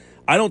question is,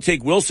 I don't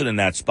take Wilson in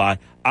that spot.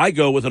 I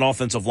go with an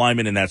offensive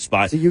lineman in that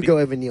spot. So you go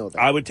Evan Neal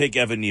then. I would take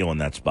Evan Neal in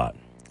that spot.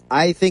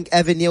 I think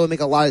Evan Neal would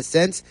make a lot of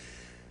sense.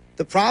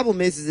 The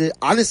problem is that,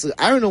 honestly,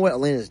 I don't know what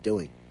Atlanta's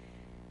doing.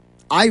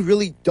 I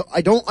really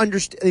don't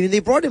understand. I mean, they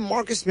brought in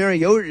Marcus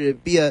Mariota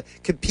to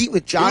compete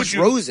with Josh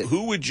Rosen.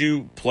 Who would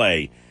you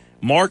play?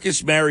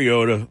 Marcus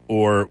Mariota,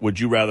 or would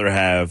you rather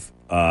have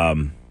a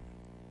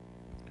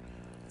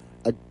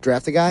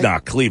drafted guy? Nah,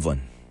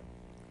 Cleveland.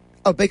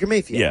 Oh, Baker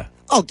Mayfield. Yeah.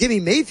 Oh, give me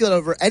Mayfield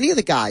over any of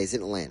the guys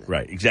in Atlanta.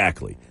 Right,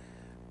 exactly.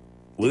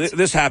 Well,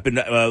 this happened.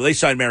 They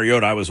signed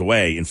Mariota. I was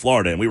away in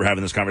Florida, and we were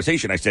having this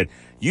conversation. I said,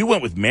 you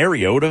went with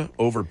Mariota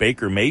over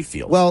Baker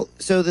Mayfield. Well,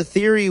 so the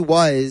theory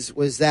was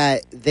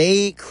that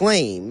they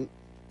claim,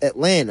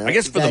 Atlanta. I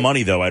guess for the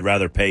money, though, I'd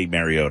rather pay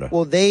Mariota.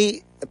 Well,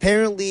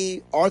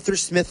 apparently, Arthur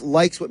Smith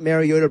likes what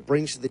Mariota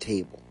brings to the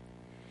table.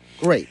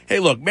 Great. Hey,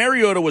 look,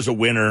 Mariota was a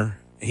winner.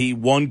 He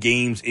won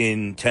games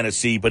in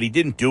Tennessee, but he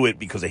didn't do it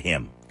because of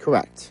him.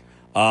 Correct.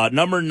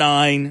 Number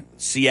 9,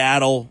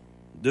 Seattle.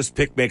 This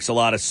pick makes a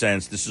lot of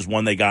sense. This is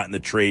one they got in the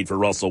trade for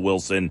Russell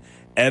Wilson.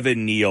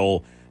 Evan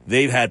Neal.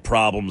 They've had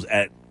problems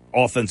at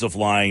offensive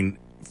line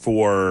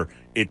for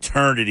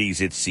eternities,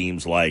 it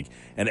seems like.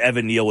 And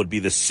Evan Neal would be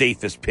the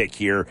safest pick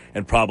here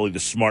and probably the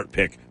smart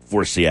pick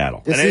for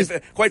Seattle.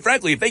 Quite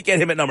frankly, if they get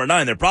him at number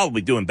 9, they're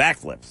probably doing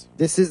backflips.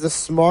 This is the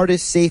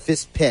smartest,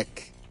 safest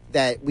pick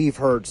that we've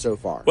heard so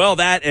far. Well,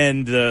 that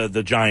and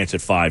the Giants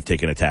at 5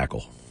 taking a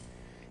tackle.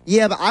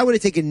 Yeah, but I would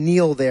have taken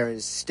Neal there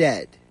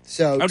instead.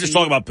 So I'm just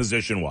talking about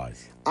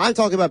position-wise. I'm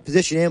talking about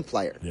position and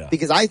player. Yeah.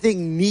 Because I think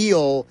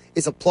Neal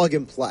is a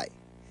plug-and-play.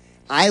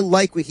 I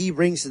like what he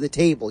brings to the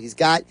table. He's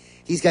got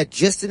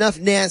just enough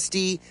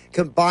nasty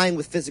combined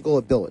with physical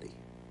ability.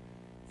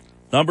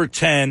 Number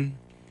 10,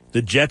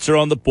 the Jets are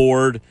on the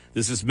board.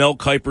 This is Mel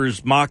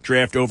Kiper's mock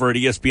draft over at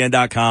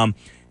ESPN.com.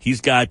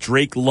 He's got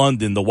Drake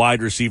London, the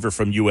wide receiver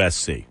from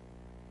USC.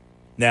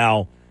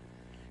 Now,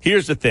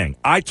 here's the thing.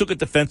 I took a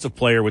defensive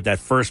player with that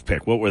first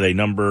pick. What were they,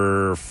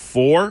 number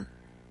 4,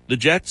 the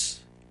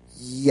Jets?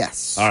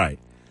 Yes. All right.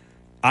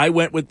 I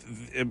went with,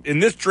 in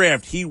this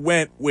draft, he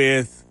went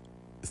with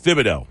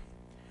Thibodeau.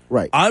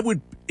 Right.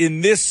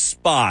 In this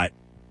spot,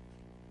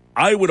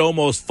 I would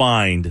almost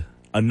find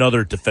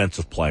another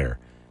defensive player.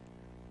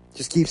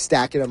 Just keep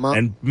stacking them up.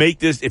 And make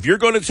this, if you're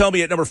going to tell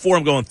me at number 4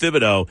 I'm going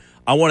Thibodeau,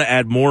 I want to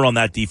add more on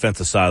that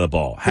defensive side of the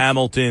ball.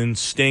 Hamilton,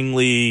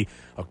 Stingley,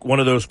 one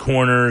of those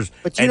corners,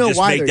 but you know just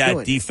why make that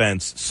doing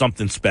defense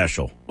something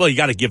special. Well, you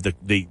got to give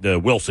the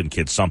Wilson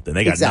kids something.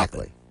 They got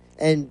nothing.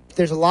 And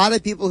there's a lot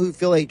of people who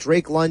feel like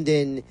Drake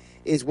London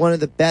is one of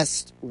the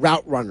best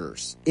route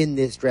runners in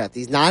this draft.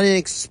 He's not an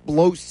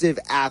explosive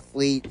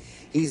athlete.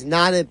 He's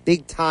not a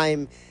big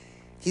time.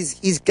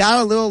 He's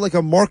got a little like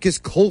a Marcus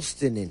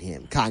Colston in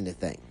him kind of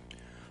thing.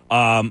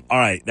 All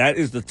right, that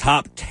is the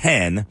top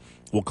 10.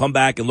 We'll come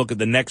back and look at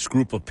the next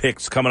group of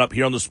picks coming up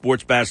here on the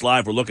Sports Bash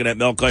Live. We're looking at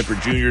Mel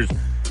Kiper Jr.'s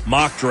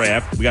mock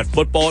draft. We got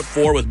football at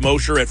 4 with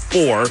Mosher at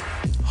 4.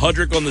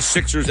 Hudrick on the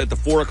Sixers at the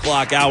 4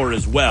 o'clock hour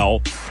as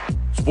well.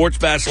 Sports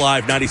Bash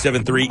Live,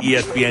 97.3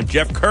 ESPN.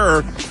 Jeff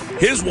Kerr,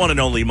 his one and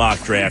only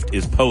mock draft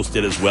is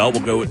posted as well.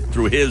 We'll go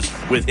through his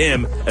with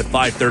him at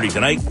 5:30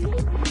 tonight.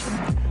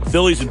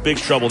 Phillies in big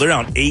trouble. They're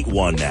down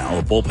 8-1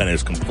 now. The bullpen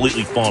has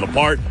completely fallen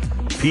apart.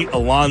 Pete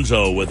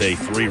Alonso with a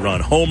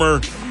 3-run homer.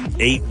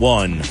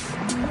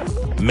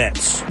 8-1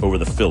 Mets over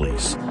the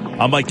Phillies.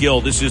 I'm Mike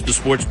Gill. This is the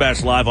Sports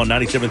Bash Live on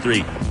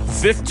 97.3.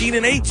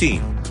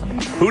 15-18.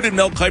 Who did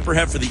Mel Kiper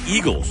have for the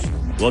Eagles?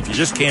 Well, if you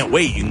just can't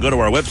wait, you can go to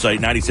our website,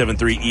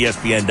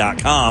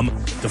 973ESPN.com,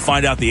 to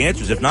find out the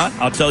answers. If not,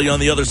 I'll tell you on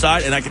the other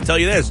side, and I can tell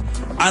you this.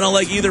 I don't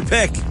like either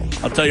pick.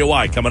 I'll tell you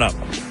why coming up.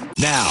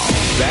 Now,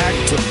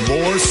 back to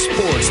more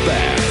Sports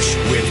Bash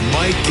with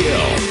Mike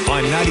Gill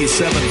on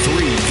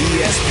 97.3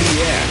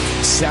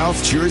 ESPN,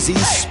 South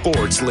Jersey's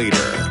sports leader.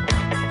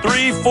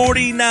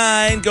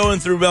 3:49 going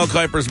through Mel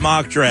Kiper's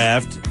mock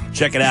draft.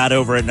 Check it out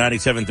over at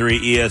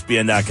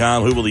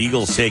 973ESPN.com. Who will the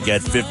Eagles take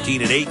at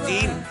 15 and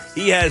 18?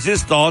 He has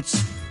his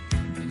thoughts.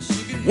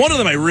 One of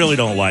them I really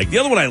don't like. The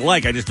other one I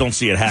like, I just don't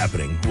see it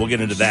happening. We'll get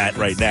into that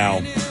right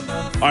now.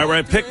 All right, we're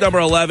at pick number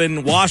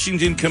 11,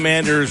 Washington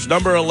Commanders.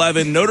 Number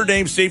 11, Notre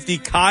Dame safety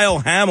Kyle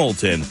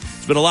Hamilton.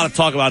 There's been a lot of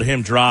talk about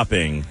him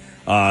dropping.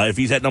 If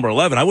he's at number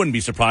 11, I wouldn't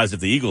be surprised if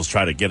the Eagles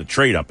try to get a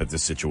trade up at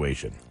this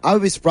situation. I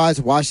would be surprised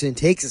if Washington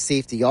takes a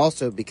safety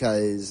also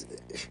because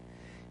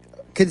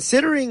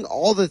considering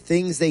all the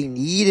things they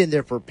need and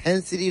their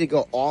propensity to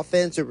go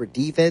offense over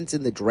defense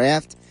in the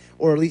draft,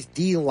 or at least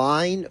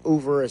D-line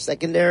over a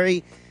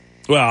secondary.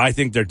 Well, I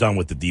think they're done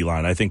with the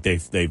D-line. I think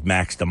they've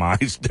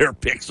maximized their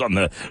picks on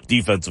the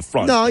defensive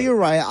front. No, you're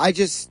right.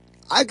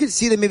 I could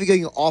see them maybe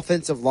going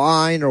offensive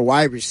line or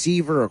wide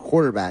receiver or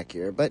quarterback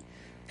here. But,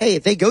 hey,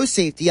 if they go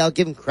safety, I'll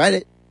give them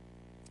credit.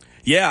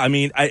 Yeah, I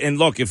mean, and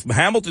look, if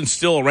Hamilton's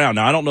still around,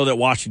 now I don't know that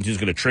Washington's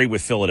going to trade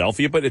with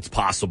Philadelphia, but it's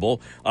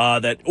possible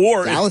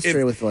Dallas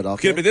trade with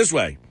Philadelphia. Could be this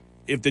way.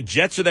 If the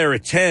Jets are there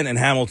at 10 and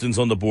Hamilton's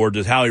on the board,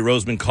 does Howie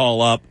Roseman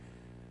call up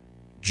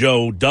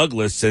Joe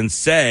Douglas and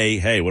say,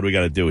 hey, what do we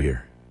got to do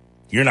here?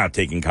 You're not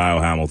taking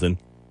Kyle Hamilton.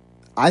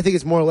 I think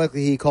it's more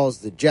likely he calls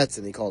the Jets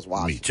than he calls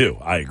Washington. Me too.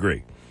 I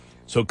agree.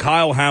 So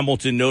Kyle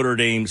Hamilton, Notre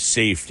Dame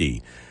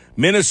safety.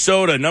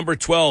 Minnesota, number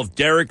 12,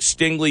 Derek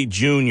Stingley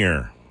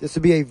Jr. This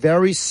would be a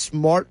very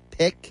smart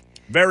pick.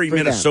 Very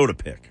Minnesota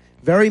pick.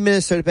 Very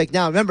Minnesota pick.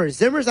 Now, remember,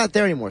 Zimmer's not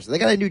there anymore, so they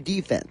got a new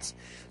defense.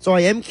 So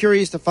I am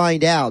curious to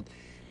find out,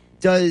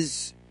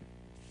 does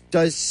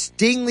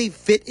Stingley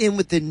fit in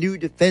with the new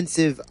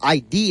defensive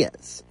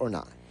ideas or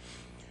not?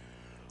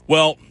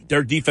 Well,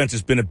 their defense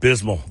has been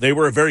abysmal. They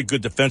were a very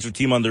good defensive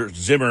team under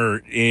Zimmer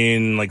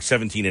in like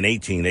 17 and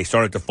 18. They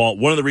started to fall.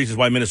 One of the reasons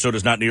why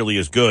Minnesota's not nearly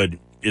as good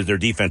is their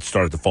defense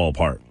started to fall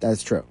apart.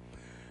 That's true.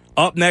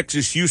 Up next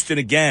is Houston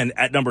again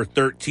at number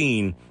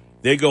 13.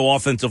 They go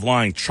offensive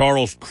line,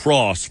 Charles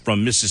Cross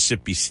from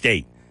Mississippi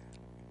State.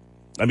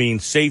 I mean,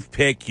 safe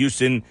pick,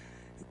 Houston.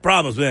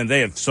 Problems, man,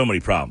 they have so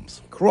many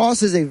problems.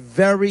 Cross is a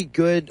very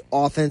good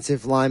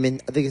offensive lineman.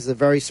 I think it's a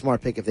very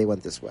smart pick if they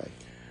went this way.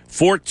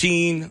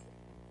 14,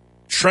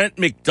 Trent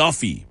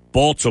McDuffie,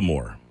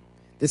 Baltimore.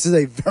 This is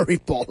a very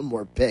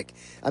Baltimore pick.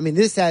 I mean,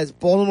 this has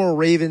Baltimore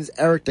Ravens,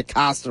 Eric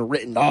DeCosta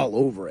written all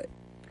over it.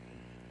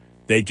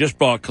 They just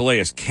brought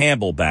Calais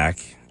Campbell back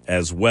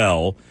as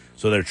well,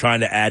 so they're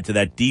trying to add to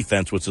that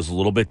defense, which was a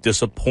little bit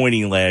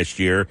disappointing last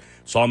year.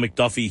 Saw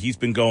McDuffie, he's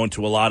been going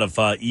to a lot of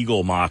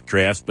Eagle mock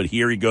drafts, but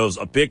here he goes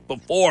a pick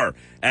before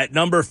at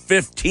number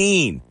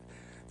 15.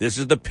 This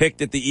is the pick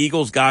that the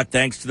Eagles got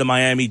thanks to the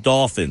Miami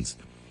Dolphins.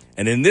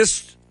 And in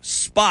this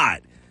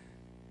spot,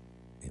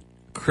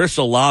 Chris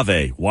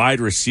Olave, wide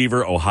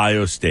receiver,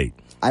 Ohio State.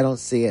 I don't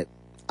see it.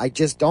 I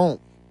just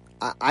don't.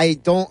 I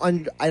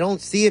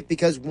don't see it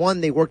because, one,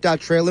 they worked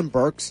out Treylon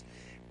Burks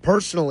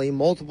personally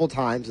multiple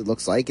times, it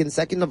looks like. And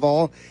second of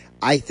all,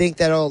 I think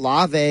that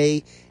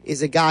Olave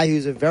is a guy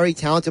who's a very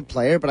talented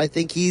player, but I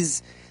think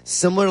he's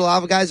similar to a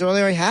lot of guys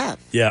earlier I have.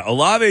 Yeah,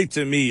 Olave,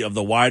 to me, of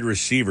the wide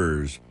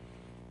receivers,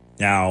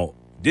 now,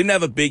 didn't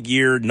have a big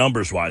year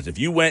numbers-wise. If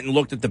you went and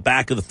looked at the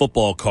back of the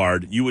football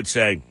card, you would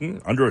say,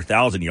 under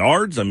 1,000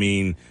 yards? I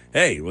mean,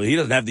 hey, well, he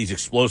doesn't have these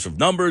explosive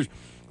numbers.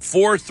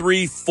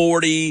 4.3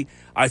 40.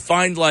 I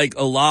find like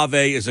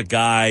Olave is a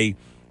guy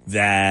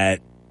that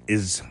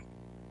is,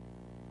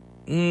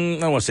 I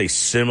don't want to say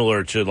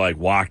similar to like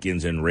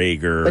Watkins and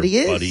Rager, but he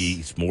is. But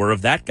he's more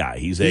of that guy.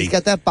 He's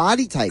got that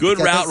body type. Good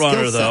route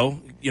runner, though.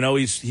 You know,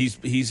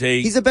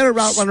 he's a better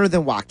route runner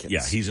than Watkins.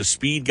 Yeah, he's a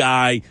speed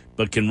guy,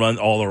 but can run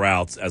all the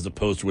routes as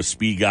opposed to a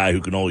speed guy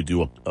who can only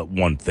do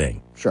one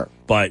thing. Sure.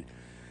 But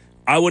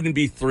I wouldn't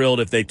be thrilled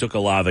if they took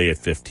Olave at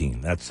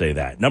 15. Let's say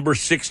that. Number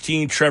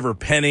 16, Trevor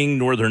Penning,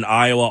 Northern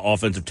Iowa,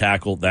 offensive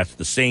tackle. That's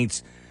the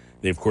Saints.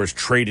 They, of course,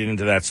 traded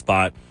into that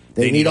spot.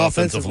 They need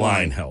offensive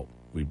line help.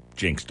 We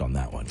jinxed on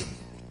that one.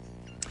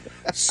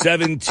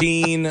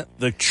 17,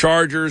 the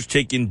Chargers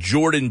taking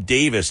Jordan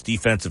Davis,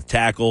 defensive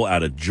tackle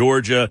out of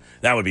Georgia.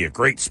 That would be a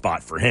great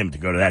spot for him to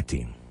go to that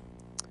team.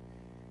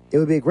 It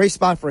would be a great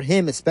spot for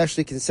him,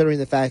 especially considering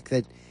the fact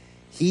that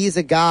he's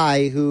a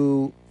guy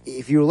who,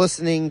 if you were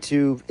listening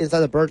to Inside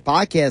the Birds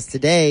podcast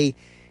today,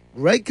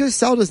 Greg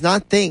Cosell does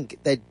not think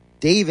that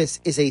Davis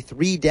is a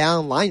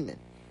 3-down lineman.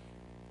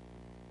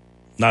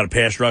 Not a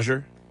pass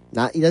rusher?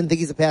 He doesn't think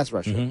he's a pass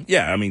rusher. Mm-hmm.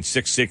 Yeah, I mean,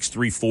 6'6",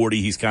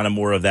 340. He's kind of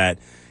more of that,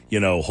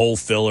 hole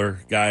filler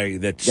guy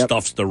that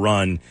stuffs the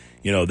run,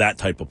 that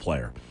type of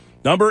player.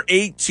 Number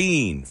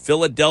 18,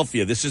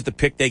 Philadelphia. This is the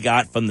pick they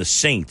got from the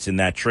Saints in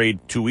that trade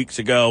 2 weeks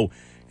ago,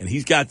 and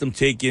he's got them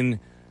taking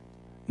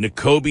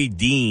Nakobe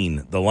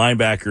Dean, the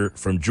linebacker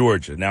from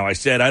Georgia. Now, I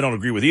said I don't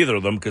agree with either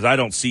of them because I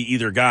don't see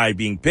either guy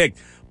being picked,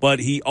 but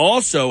he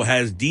also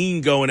has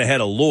Dean going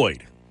ahead of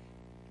Lloyd.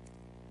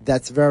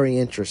 That's very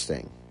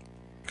interesting.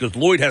 Because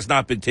Lloyd has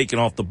not been taken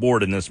off the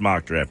board in this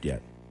mock draft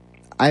yet.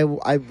 I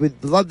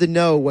would love to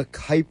know what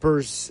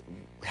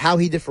how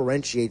he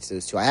differentiates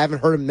those two. I haven't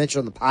heard him mentioned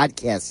on the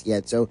podcast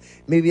yet, so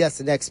maybe that's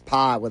the next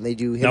pod when they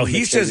do him. Now,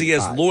 he says he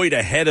has Lloyd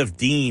ahead of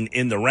Dean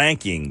in the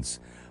rankings,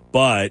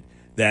 but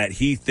that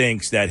he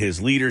thinks that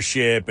his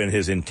leadership and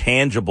his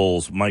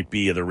intangibles might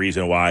be the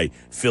reason why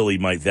Philly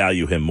might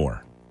value him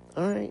more.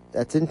 All right.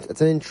 That's an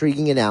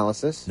intriguing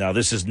analysis. Now,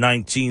 this is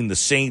 19, the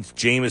Saints,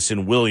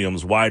 Jamison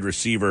Williams, wide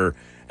receiver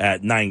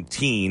at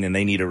 19, and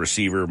they need a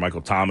receiver.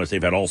 Michael Thomas,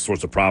 they've had all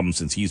sorts of problems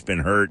since he's been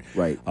hurt.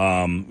 Right.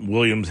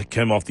 Williams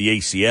came off the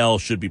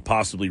ACL, should be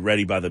possibly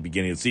ready by the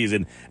beginning of the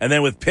season. And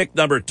then with pick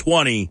number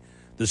 20,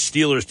 the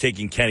Steelers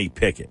taking Kenny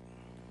Pickett.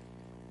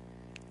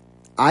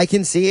 I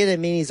can see it. I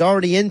mean, he's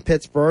already in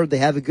Pittsburgh. They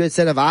have a good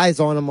set of eyes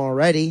on him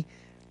already.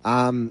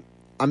 I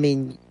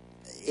mean,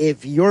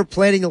 if you're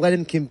planning to let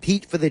him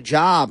compete for the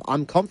job,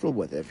 I'm comfortable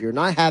with it. If you're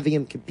not having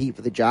him compete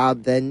for the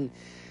job, then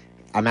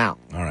I'm out.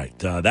 All right.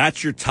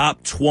 That's your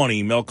top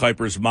 20, Mel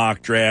Kiper's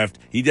mock draft.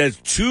 He does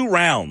 2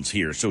 rounds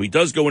here, so he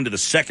does go into the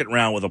second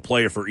round with a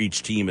player for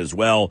each team as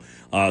well.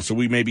 So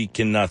we maybe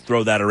can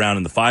throw that around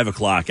in the 5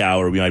 o'clock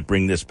hour. We might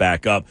bring this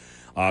back up.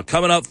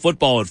 Coming up,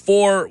 football at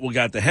 4. We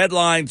got the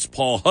headlines,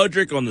 Paul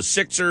Hudrick on the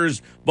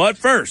Sixers. But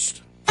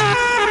first,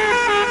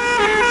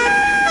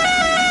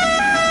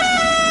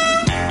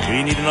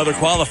 we need another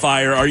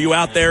qualifier. Are you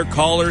out there?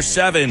 Caller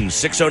 7,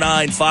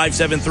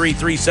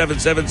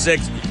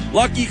 609-573-3776.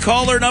 Lucky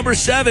caller number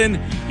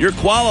 7. You're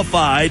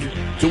qualified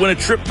to win a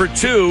trip for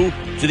 2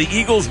 to the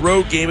Eagles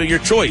road game of your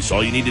choice.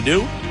 All you need to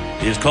do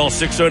is call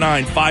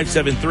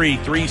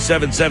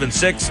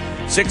 609-573-3776,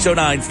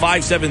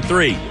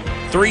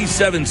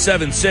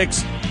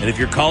 609-573-3776. And if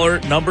you're caller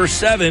number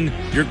 7,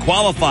 you're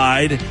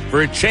qualified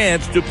for a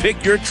chance to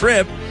pick your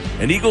trip,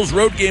 an Eagles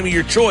road game of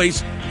your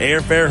choice,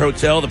 airfare,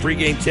 hotel, the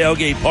pregame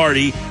tailgate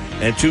party,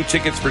 and 2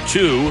 tickets for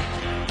 2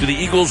 to the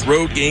Eagles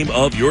road game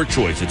of your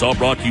choice. It's all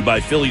brought to you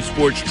by Philly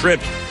Sports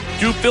Trips.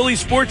 Do Philly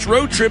Sports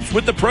road trips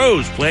with the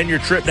pros. Plan your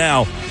trip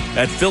now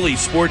at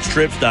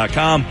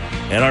phillysportstrips.com.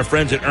 And our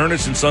friends at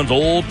Ernest & Sons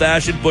Old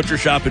Fashioned Butcher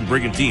Shop in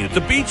Brigantine. It's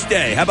a beach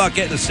day. How about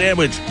getting a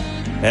sandwich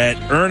at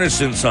Ernest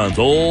 & Sons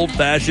Old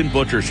Fashioned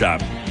Butcher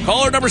Shop?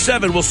 Caller number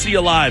 7, we'll see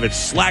you live at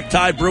Slack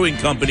Tie Brewing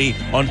Company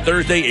on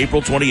Thursday, April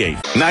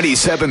 28th.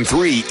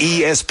 97.3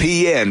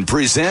 ESPN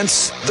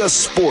presents The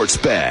Sports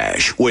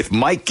Bash with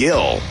Mike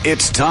Gill.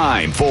 It's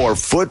time for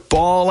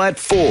Football at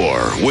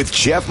 4 with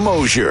Jeff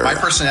Mosier. My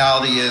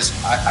personality is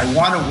I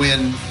want to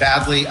win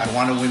badly. I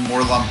want to win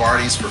more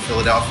Lombardis for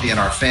Philadelphia and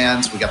our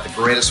fans. We got the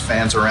greatest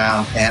fans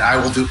around, and I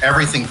will do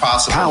everything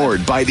possible.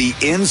 Powered by the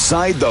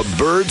Inside the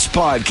Birds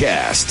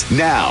podcast.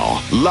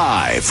 Now,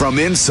 live from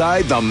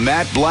inside the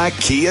Matt Black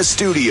Kia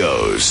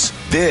Studios.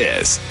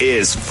 This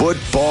is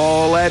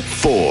Football at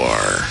 4.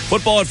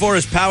 Football at 4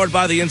 is powered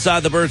by the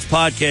Inside the Birds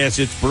podcast.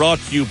 It's brought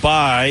to you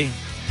by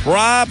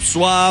Prop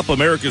Swap,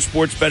 America's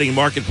sports betting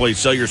marketplace.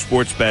 Sell your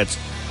sports bets.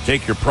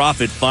 Take your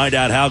profit. Find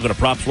out how. Go to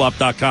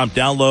PropSwap.com.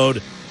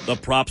 Download the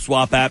Prop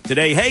Swap app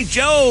today. Hey,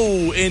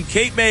 Joe in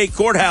Cape May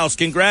Courthouse.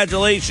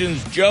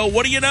 Congratulations, Joe.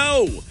 What do you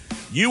know?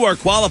 You are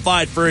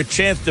qualified for a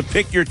chance to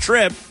pick your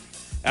trip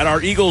at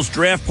our Eagles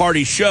Draft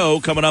Party show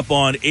coming up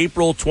on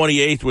April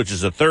 28th, which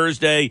is a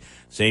Thursday,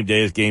 same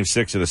day as Game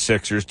 6 of the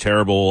Sixers.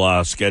 Terrible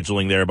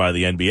scheduling there by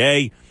the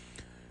NBA.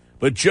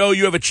 But, Joe,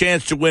 you have a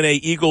chance to win a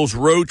Eagles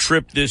road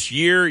trip this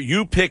year.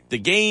 You pick the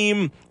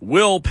game,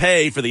 we'll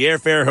pay for the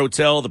airfare,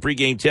 hotel, the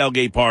pregame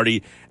tailgate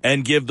party,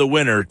 and give the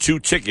winner 2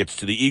 tickets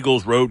to the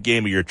Eagles road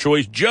game of your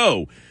choice.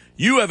 Joe,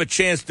 you have a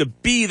chance to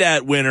be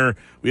that winner.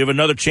 We have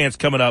another chance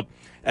coming up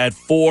at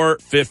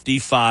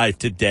 4:55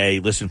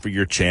 today. Listen for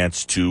your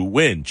chance to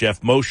win.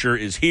 Jeff Mosher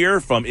is here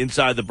from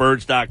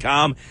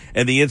InsideTheBirds.com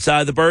and the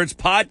Inside the Birds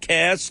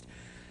podcast.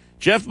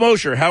 Jeff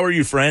Mosher, how are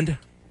you, friend?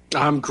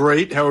 I'm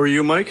great. How are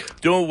you, Mike?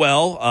 Doing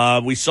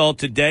well. We saw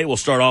today, we'll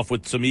start off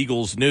with some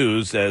Eagles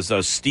news as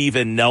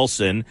Steven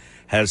Nelson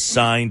has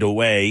signed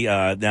away.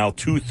 Now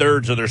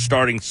 2/3 of their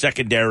starting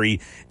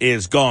secondary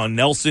is gone.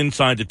 Nelson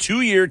signed a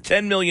 2-year,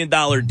 $10 million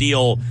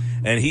deal,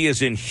 and he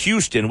is in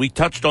Houston. We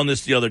touched on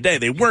this the other day.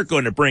 They weren't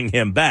going to bring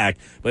him back,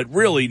 but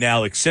really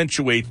now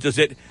accentuates. Does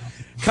it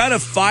kind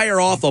of fire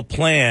off a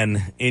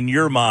plan in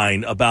your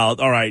mind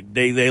about, all right,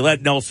 they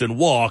let Nelson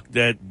walk,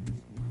 that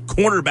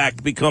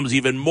cornerback becomes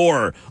even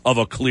more of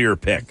a clear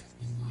pick?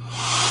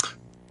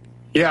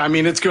 Yeah, I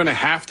mean, it's going to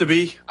have to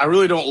be. I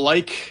really don't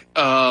like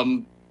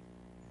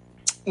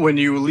when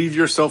you leave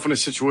yourself in a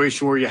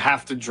situation where you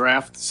have to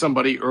draft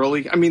somebody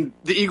early. I mean,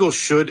 the Eagles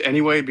should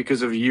anyway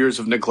because of years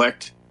of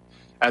neglect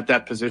at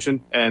that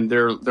position, and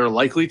they're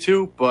likely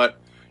to, but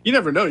you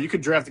never know. You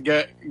could draft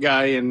a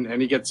guy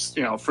and he gets,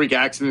 a freak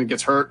accident and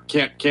gets hurt,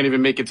 can't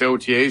even make it to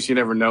OTAs. You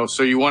never know.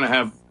 So you want to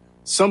have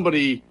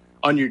somebody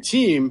on your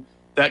team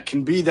that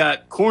can be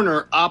that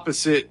corner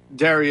opposite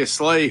Darius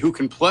Slay who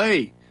can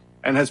play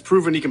and has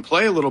proven he can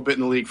play a little bit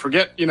in the league.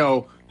 Forget,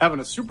 having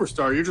a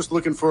superstar. You're just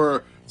looking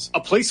for a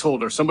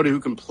placeholder, somebody who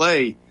can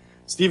play.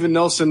 Steven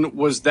Nelson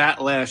was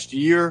that last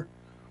year.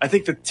 I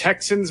think the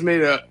Texans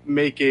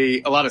make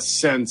a lot of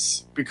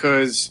sense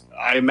because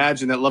I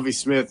imagine that Lovie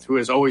Smith, who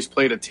has always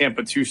played a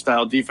Tampa 2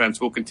 style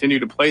defense, will continue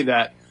to play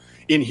that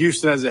in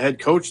Houston as a head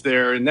coach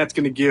there, and that's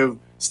going to give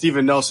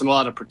Steven Nelson a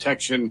lot of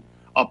protection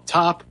up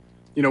top.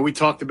 We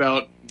talked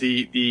about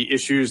the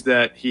issues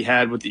that he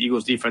had with the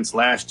Eagles defense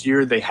last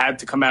year. They had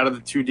to come out of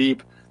the 2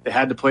 deep. They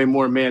had to play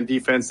more man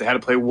defense. They had to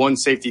play 1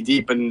 safety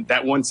deep, and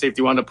that 1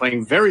 safety wound up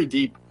playing very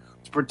deep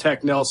to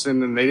protect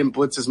Nelson, and they didn't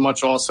blitz as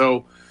much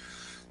also.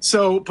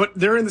 So, but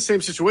they're in the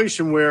same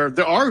situation where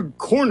there are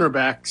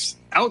cornerbacks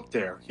out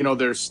there.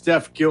 There's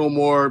Steph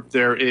Gilmore,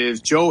 there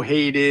is Joe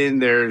Hayden,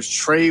 there's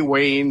Trey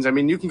Waynes. I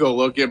mean, you can go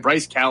look at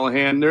Bryce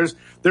Callahan. There's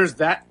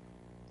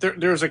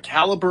a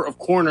caliber of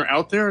corner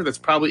out there that's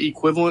probably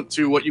equivalent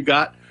to what you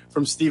got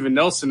from Steven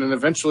Nelson, and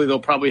eventually they'll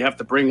probably have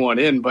to bring one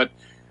in. But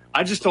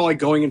I just don't like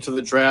going into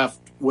the draft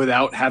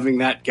without having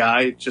that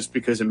guy, just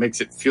because it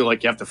makes it feel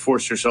like you have to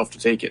force yourself to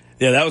take it.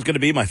 Yeah, that was going to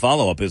be my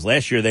follow-up, is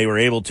last year they were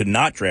able to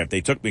not draft. They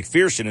took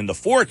McPherson in the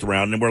 4th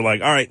round, and we're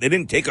like, all right, they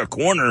didn't take a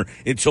corner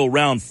until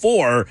round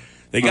 4.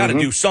 They got to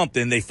do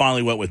something. They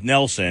finally went with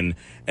Nelson,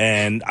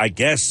 and I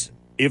guess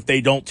if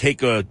they don't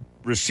take a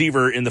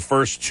receiver in the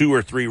first 2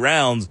 or 3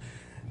 rounds,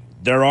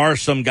 there are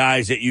some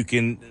guys that you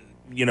can,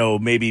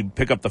 maybe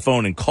pick up the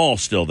phone and call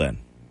still then.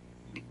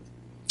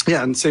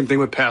 Yeah, and same thing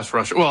with pass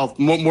rush. Well,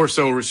 more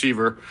so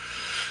receiver.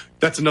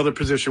 That's another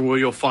position where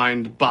you'll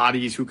find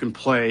bodies who can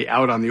play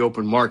out on the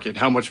open market.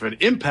 How much of an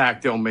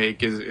impact they'll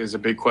make is a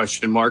big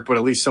question mark, but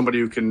at least somebody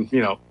who can,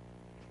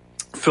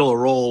 fill a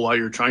role while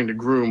you're trying to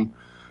groom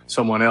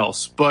someone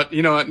else. But,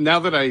 now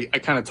that I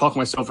kind of talk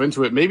myself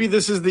into it, maybe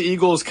this is the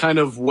Eagles' kind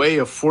of way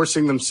of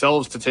forcing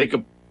themselves to take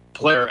a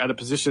player at a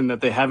position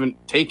that they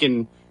haven't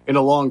taken in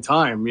a long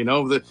time.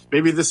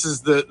 Maybe this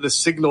is the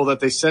signal that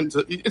they sent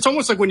to. It's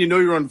almost like when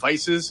you're on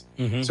vices,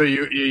 so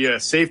you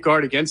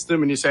safeguard against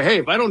them, and you say, hey,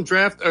 if I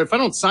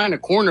don't sign a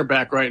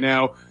cornerback right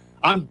now,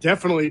 I'm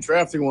definitely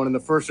drafting one in the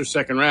 1st or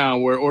 2nd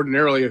round, where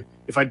ordinarily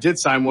if I did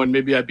sign one,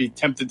 maybe I'd be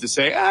tempted to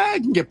say, I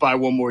can get by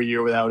one more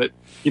year without it,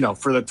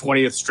 for the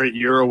 20th straight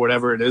year or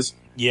whatever it is.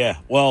 Yeah,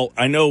 well,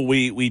 I know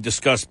we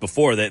discussed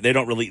before that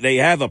they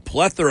have a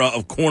plethora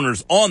of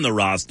corners on the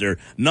roster,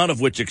 none of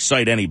which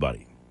excite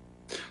anybody.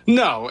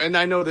 No, and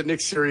I know that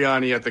Nick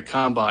Sirianni at the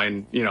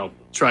Combine,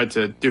 tried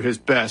to do his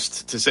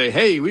best to say,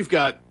 hey, we've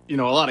got, a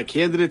lot of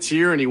candidates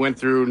here, and he went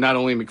through not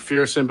only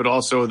McPherson, but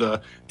also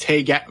the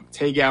Tay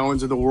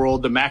Gowans of the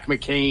world, the Mac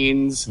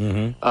McCains,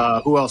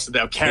 who else did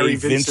that? Carrie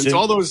Vincent,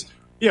 all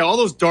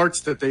those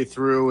darts that they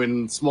threw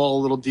and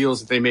small little deals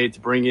that they made to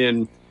bring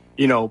in,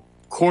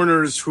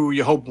 corners who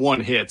you hope one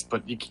hits,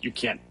 but you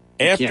can't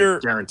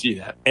guarantee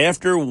that.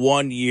 After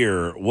 1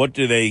 year, what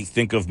do they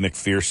think of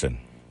McPherson?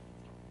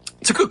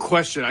 It's a good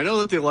question. I know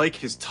that they like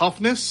his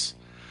toughness.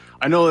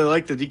 I know they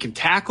like that he can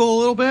tackle a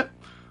little bit.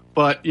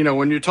 But,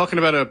 when you're talking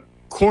about a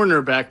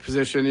cornerback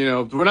position,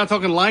 we're not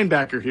talking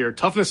linebacker here.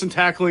 Toughness and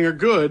tackling are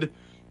good,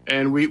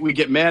 and we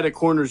get mad at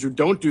corners who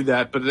don't do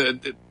that. But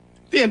at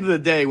the end of the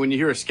day, when you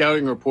hear a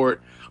scouting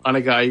report on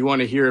a guy, you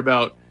want to hear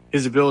about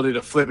his ability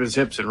to flip his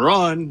hips and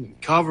run,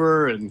 and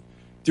cover, and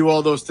do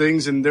all those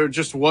things. And there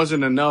just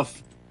wasn't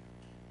enough.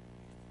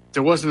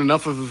 There wasn't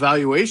enough of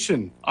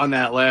evaluation on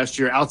that last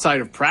year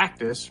outside of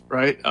practice,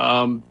 right?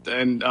 And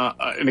in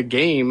a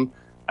game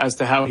as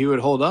to how he would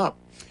hold up.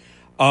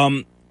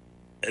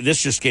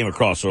 This just came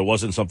across, so it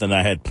wasn't something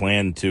I had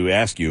planned to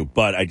ask you,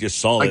 but I just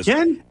saw this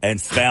again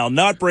and found,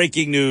 not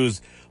breaking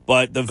news,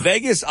 but the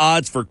Vegas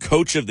odds for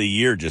Coach of the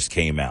Year just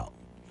came out.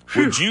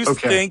 Would you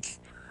think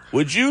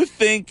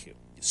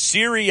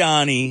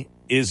Sirianni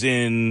is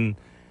in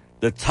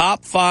the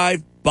top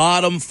 5,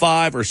 bottom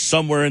 5, or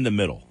somewhere in the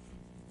middle?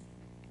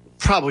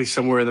 Probably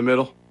somewhere in the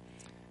middle.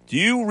 Do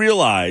you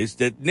realize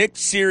that Nick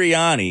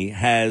Sirianni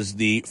has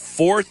the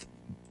 4th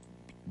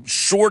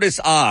shortest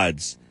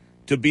odds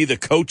to be the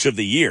Coach of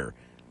the Year?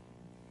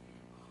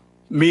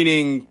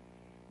 Meaning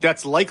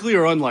that's likely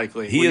or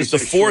unlikely? He is the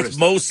 4th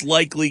most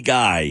likely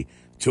guy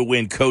to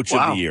win Coach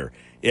of the Year.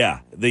 Yeah.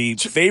 The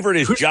favorite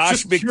is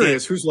Josh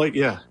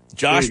McDaniels.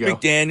 Josh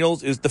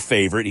McDaniels is the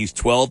favorite. He's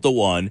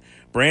 12-1.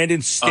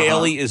 Brandon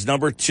Staley is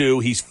number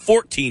 2. He's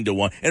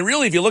 14-1. And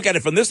really, if you look at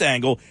it from this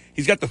angle,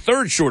 he's got the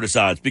 3rd shortest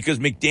odds because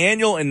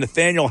McDaniel and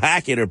Nathaniel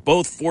Hackett are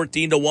both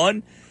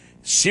 14-1.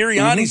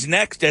 Sirianni's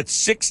next at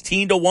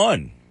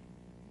 16-1.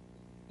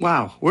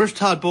 Wow. Where's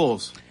Todd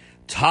Bowles?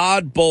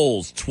 Todd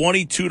Bowles,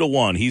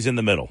 22-1. He's in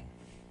the middle.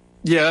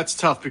 Yeah, that's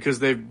tough because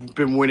they've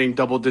been winning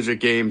double-digit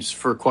games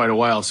for quite a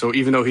while. So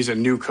even though he's a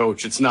new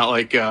coach, it's not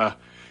like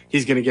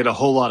he's going to get a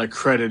whole lot of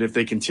credit if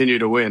they continue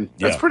to win.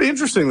 That's pretty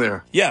interesting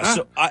there. Yeah.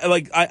 So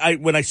I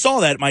when I saw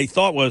that, my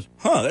thought was,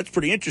 that's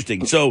pretty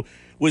interesting. So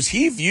was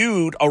he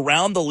viewed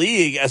around the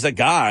league as a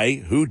guy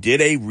who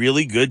did a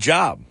really good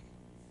job?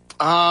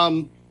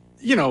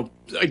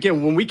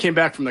 Again, when we came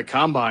back from the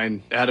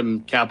Combine,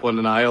 Adam Kaplan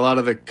and I, a lot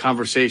of the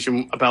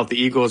conversation about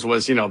the Eagles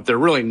was, they're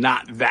really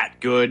not that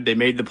good. They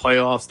made the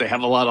playoffs. They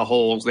have a lot of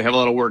holes. They have a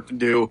lot of work to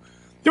do.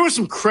 There was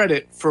some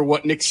credit for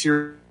what Nick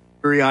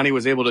Sirianni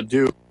was able to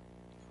do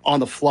on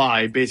the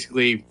fly,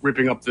 basically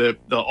ripping up the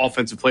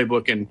offensive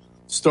playbook and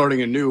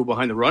starting anew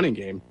behind the running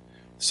game.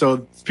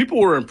 So people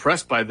were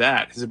impressed by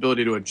that, his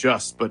ability to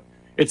adjust. But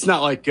it's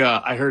not like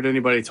I heard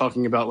anybody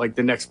talking about like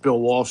the next Bill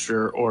Walsh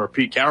or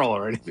Pete Carroll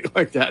or anything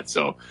like that.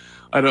 So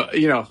I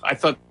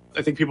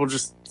think people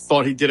just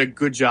thought he did a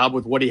good job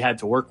with what he had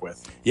to work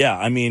with. Yeah,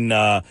 I mean,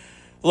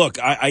 look,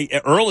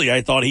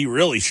 I thought he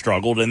really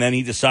struggled, and then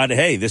he decided,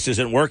 hey, this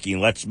isn't working.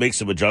 Let's make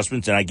some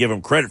adjustments, and I give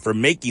him credit for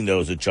making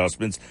those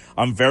adjustments.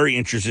 I'm very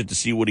interested to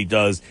see what he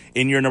does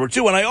in year number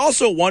 2. And I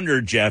also wonder,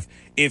 Jeff,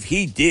 if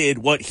he did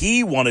what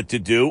he wanted to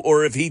do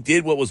or if he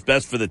did what was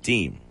best for the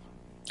team.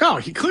 Oh,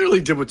 he clearly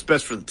did what's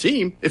best for the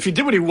team. If he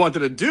did what he wanted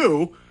to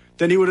do,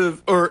 then he would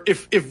have, or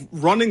if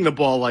running the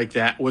ball like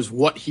that was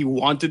what he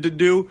wanted to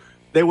do,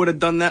 they would have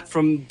done that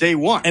from day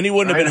one. And he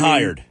wouldn't have been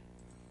hired.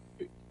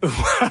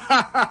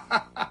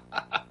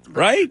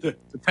 Right?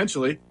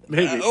 Potentially,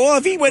 maybe. Well,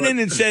 if he went in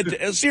and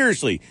said,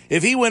 seriously,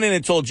 if he went in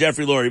and told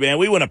Jeffrey Lurie, man,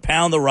 we want to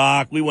pound the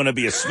rock, we want to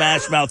be a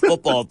smash-mouth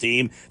football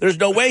team, there's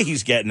no way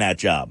he's getting that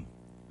job.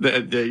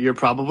 You're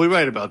probably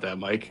right about that,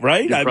 Mike.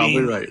 Right? You're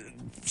probably right.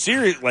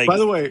 Seriously. By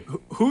the way,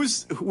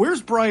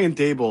 where's Brian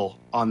Daboll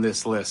on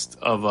this list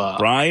of?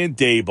 Brian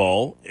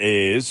Daboll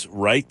is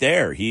right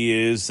there.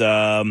 He is.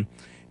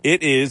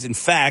 It is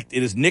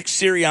Nick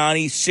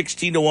Sirianni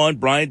 16-1.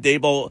 Brian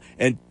Daboll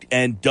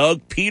and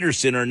Doug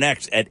Peterson are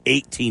next at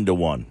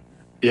 18-1.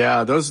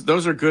 Yeah,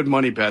 those are good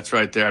money bets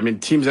right there. I mean,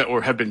 teams that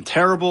have been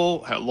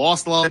terrible, have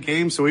lost a lot of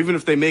games. So even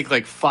if they make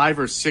like 5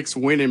 or 6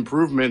 win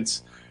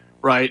improvements,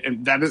 right,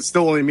 and that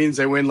still only means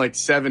they win like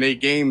 7, 8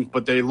 games,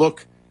 but they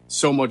look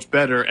so much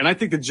better. And I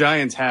think the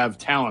Giants have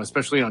talent,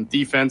 especially on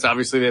defense.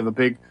 Obviously, they have a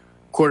big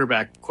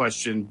quarterback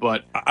question,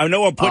 but I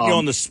know I'm putting you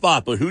on the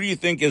spot, but who do you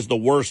think is the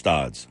worst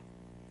odds?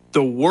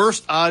 The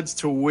worst odds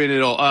to win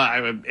it all?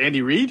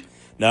 Andy Reid?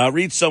 No,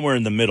 Reid's somewhere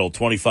in the middle,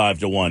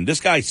 25-1.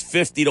 This guy's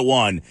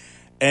 50-1.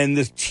 And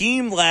the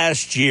team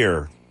last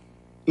year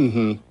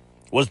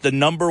was the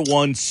number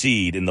 1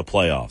 seed in the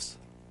playoffs.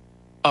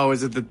 Oh,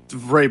 is it the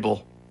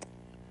Vrabel?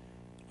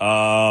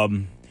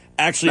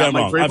 Actually, I'm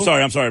wrong.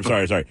 I'm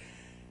sorry.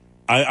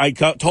 I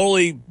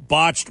totally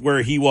botched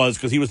where he was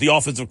because he was the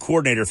offensive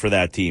coordinator for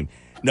that team.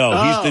 No,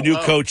 he's the new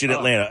coach in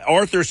Atlanta.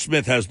 Arthur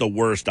Smith has the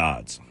worst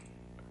odds.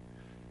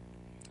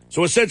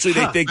 So essentially,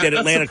 they think that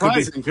Atlanta could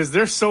be because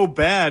they're so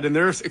bad and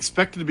they're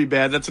expected to be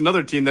bad. That's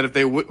another team that if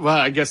they,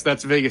 I guess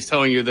that's Vegas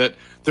telling you that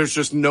there's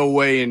just no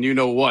way, and you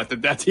know what,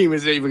 that team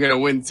isn't even going to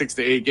win 6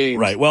 to 8 games.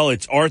 Right. Well,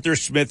 it's Arthur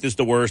Smith is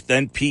the worst,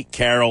 then Pete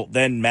Carroll,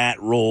 then Matt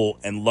Rule,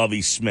 and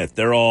Lovie Smith.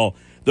 They're all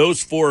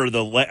those 4 are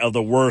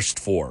the worst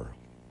 4.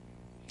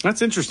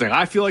 That's interesting.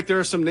 I feel like there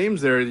are some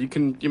names there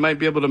you might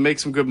be able to make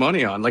some good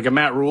money on, like a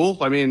Matt Rule.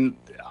 I mean,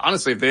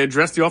 honestly, if they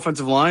address the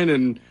offensive line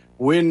and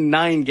win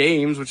 9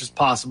 games, which is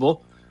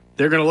possible,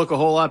 they're going to look a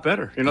whole lot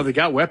better. You know, they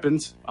got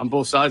weapons on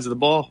both sides of the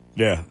ball.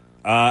 Yeah.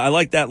 I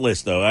like that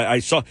list, though. I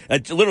saw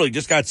it literally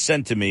just got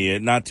sent to me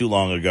not too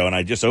long ago, and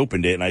I just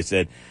opened it, and I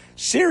said,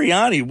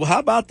 Sirianni, well, how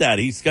about that?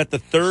 He's got the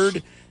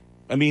third,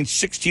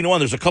 16-1.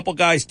 There's a couple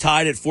guys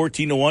tied at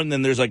 14-1, and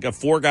then there's like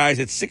 4 guys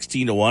at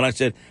 16-1. I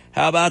said,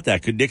 how about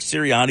that? Could Nick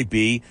Sirianni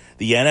be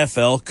the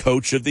NFL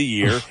Coach of the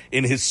Year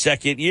in his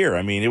second year?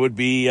 I mean, it would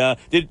be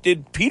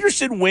did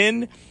Peterson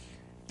win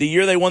the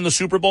year they won the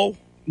Super Bowl?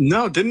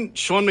 No, didn't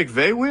Sean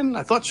McVay win?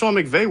 I thought Sean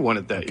McVay won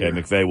it that year.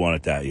 Okay, McVay won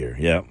it that year,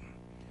 yeah.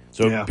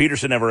 So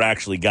Peterson never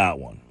actually got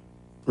one.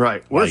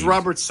 Right. Where's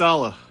Robert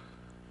Saleh?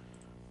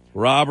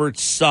 Robert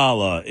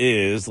Saleh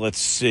is, let's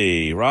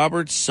see.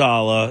 Robert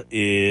Saleh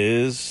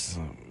is,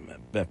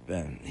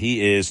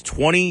 he is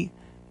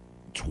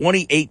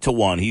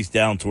 28-1. He's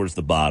down towards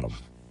the bottom.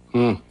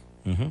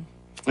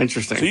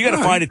 Interesting. So you got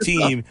to find a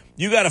team.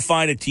 You got to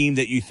find a team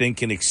that you think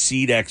can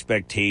exceed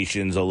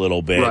expectations a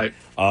little bit. Right.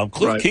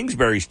 Cliff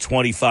Kingsbury's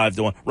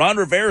 25-1. Ron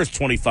Rivera's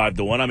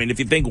 25-1. I mean, if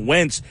you think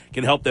Wentz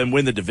can help them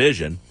win the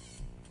division,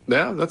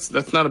 yeah, that's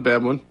not a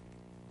bad one.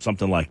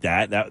 Something like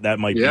that. That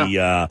might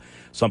be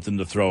something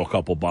to throw a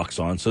couple bucks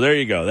on. So there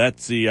you go.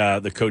 That's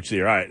the coach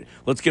there. All right,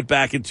 let's get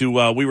back into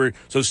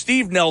so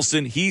Steve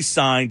Nelson, he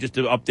signed, just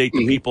to update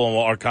the people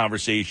on our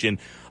conversation,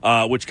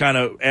 which kind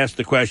of asked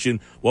the question,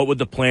 what would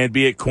the plan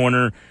be at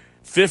corner?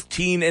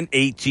 15 and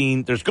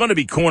 18. There's going to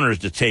be corners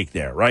to take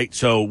there, right?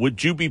 So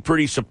would you be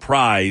pretty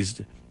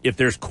surprised if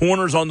there's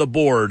corners on the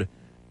board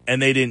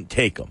and they didn't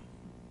take them?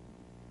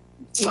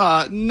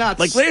 Not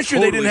like last year. Totally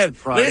they didn't have.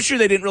 surprised. Last year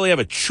they didn't really have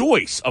a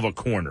choice of a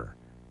corner,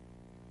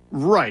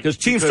 right? Because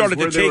teams started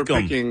to take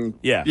them.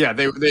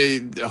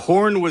 They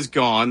Horn was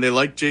gone. They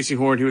liked J.C.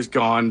 Horn. He was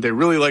gone. They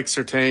really liked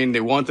Surtain.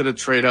 They wanted to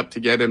trade up to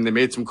get him. They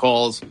made some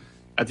calls.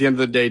 At the end of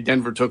the day,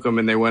 Denver took him,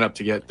 and they went up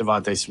to get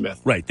Devontae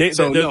Smith. Right.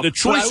 The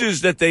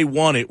choices that they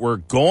wanted were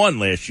gone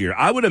last year.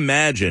 I would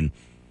imagine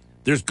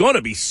there's going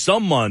to be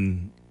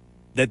someone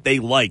that they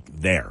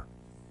like there.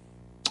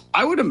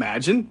 I would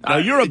imagine. Now,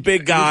 you're a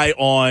big guy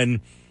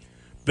on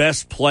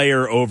best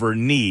player over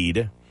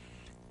need.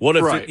 What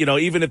if,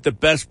 even if the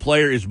best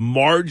player is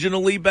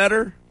marginally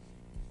better?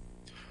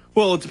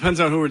 Well, it depends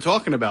on who we're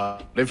talking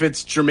about. If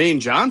it's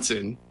Jermaine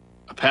Johnson,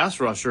 a pass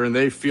rusher, and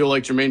they feel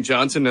like Jermaine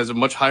Johnson has a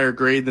much higher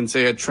grade than,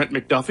 say, a Trent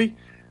McDuffie,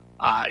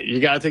 you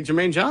got to take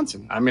Jermaine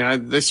Johnson. I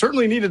mean, they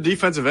certainly need a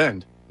defensive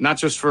end, not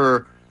just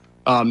for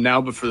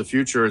now, but for the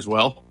future as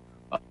well.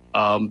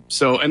 And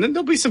then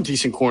there'll be some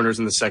decent corners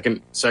in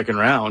the second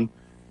round.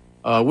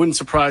 Wouldn't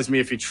surprise me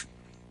if he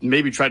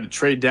maybe tried to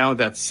trade down with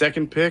that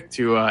second pick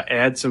to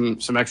add some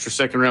extra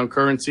second round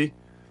currency,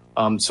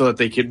 so that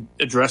they could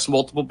address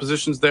multiple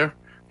positions there.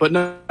 But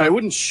no, it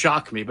wouldn't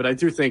shock me. But I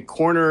do think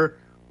corner,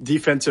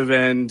 defensive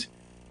end,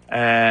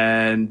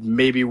 and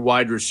maybe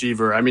wide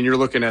receiver. I mean, you're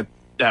looking at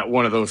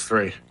one of those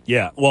 3.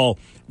 Yeah. Well,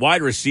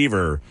 wide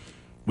receiver.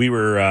 We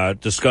were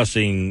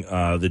discussing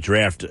the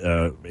draft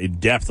in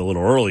depth a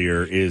little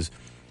earlier. Is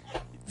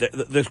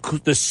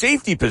the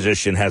safety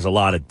position has a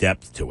lot of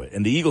depth to it,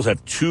 and the Eagles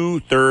have 2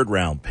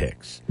 third-round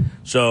picks.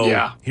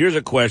 So here's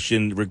a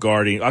question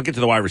regarding – I'll get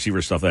to the wide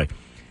receiver stuff.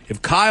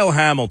 If Kyle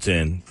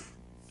Hamilton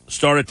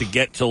started to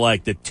get to,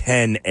 like, the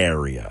 10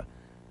 area,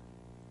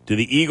 do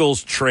the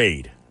Eagles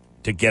trade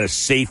to get a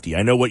safety?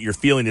 I know what your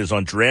feeling is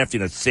on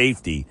drafting a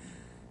safety.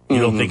 You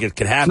don't think it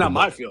could happen. It's not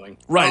my feeling.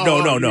 Right, no.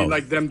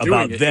 Like them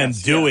doing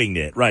doing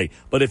it, right.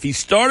 But if he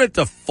started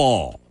to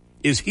fall,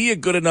 is he a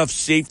good enough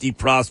safety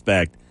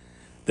prospect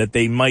that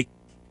they might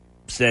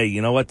say,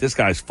 you know what, this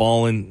guy's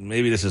fallen,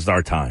 maybe this is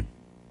our time?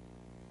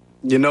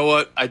 You know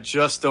what? I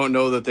just don't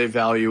know that they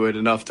value it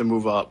enough to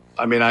move up.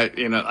 I mean,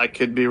 I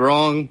could be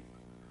wrong.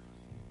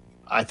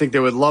 I think they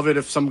would love it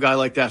if some guy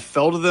like that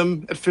fell to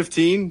them at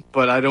 15,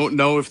 but I don't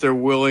know if they're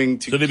willing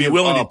to. So they'd be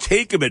willing to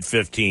take him at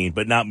 15,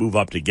 but not move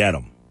up to get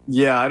him.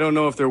 Yeah, I don't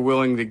know if they're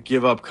willing to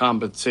give up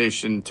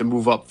compensation to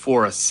move up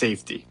for a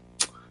safety.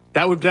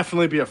 That would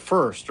definitely be a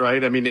first,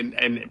 right? I mean,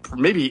 and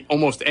maybe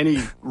almost any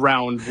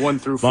round 1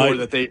 through 4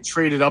 that they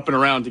traded up and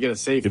around to get a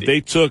safety. If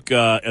they took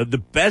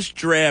the best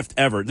draft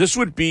ever, this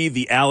would be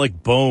the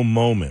Alec Boehm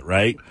moment,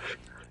 right?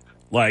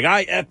 Like,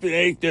 I effing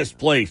hate this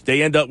place.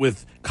 They end up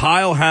with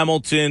Kyle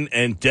Hamilton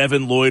and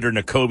Devin Lloyd or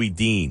Nakobe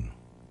Dean.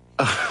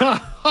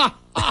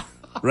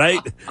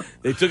 Right?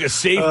 They took a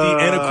safety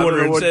and a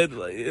corner and said,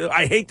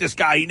 I hate this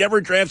guy. He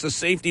never drafts a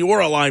safety or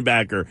a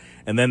linebacker.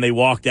 And then they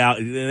walked out.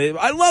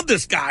 I love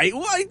this guy.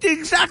 Well, I did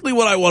exactly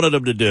what I wanted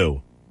him to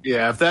do.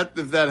 Yeah, if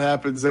that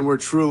happens, then we're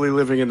truly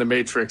living in the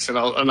Matrix, and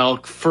I'll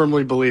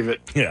firmly believe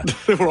it. Yeah.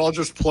 We're all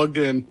just plugged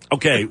in.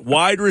 Okay,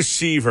 wide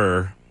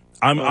receiver.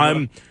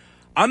 I'm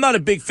not a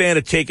big fan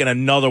of taking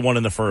another one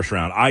in the first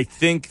round. I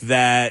think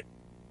that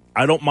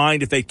I don't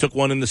mind if they took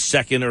one in the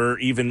second, or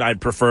even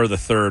I'd prefer the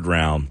third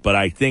round. But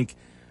I think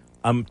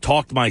I'm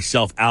talked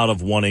myself out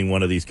of wanting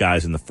one of these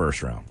guys in the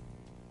first round.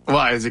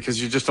 Why? Is it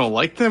because you just don't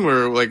like them,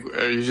 or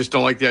you just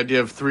don't like the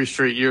idea of 3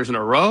 straight years in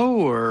a row,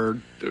 or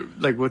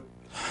like what?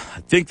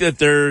 I think that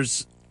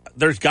there's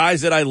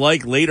guys that I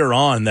like later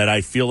on that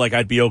I feel like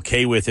I'd be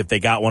okay with if they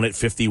got one at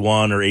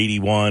 51 or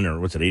 81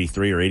 or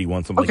 83 or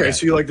 81, something like that. Okay,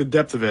 so you like the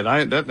depth of it.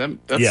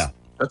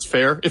 That's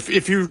fair.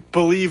 If you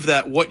believe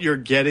that what you're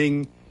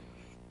getting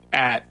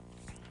at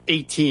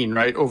 18,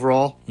 right,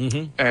 overall,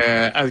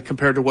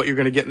 compared to what you're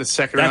going to get in the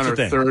second round or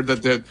third,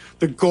 that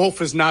the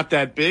gulf is not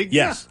that big.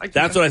 Yes,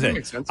 that's what I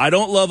think. I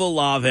don't love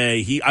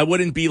Olave. I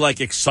wouldn't be like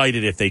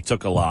excited if they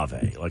took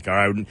Olave. Like, all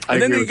right,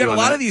 and then you got a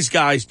lot of these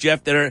guys,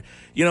 Jeff, that are,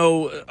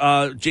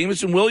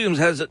 Jameson Williams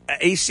has an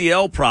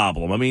ACL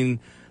problem. I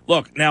mean,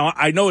 look, now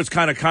I know it's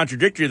kind of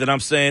contradictory that I'm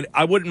saying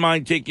I wouldn't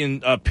mind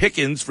taking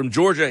Pickens from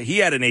Georgia. He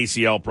had an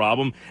ACL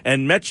problem,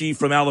 and Mechie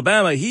from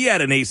Alabama, he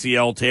had an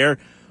ACL tear.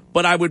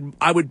 But I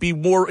would be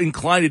more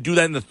inclined to do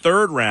that in the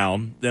third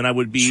round than I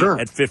would be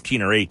at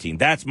 15 or 18.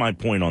 That's my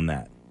point on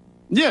that.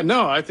 Yeah,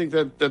 no, I think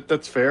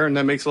that's fair, and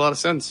that makes a lot of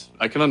sense.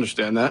 I can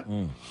understand that.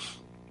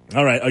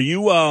 All right. Are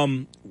you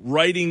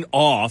writing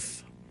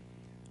off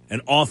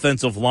an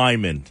offensive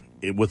lineman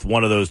with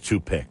one of those 2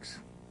 picks?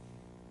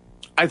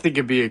 I think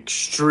it'd be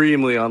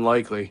extremely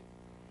unlikely.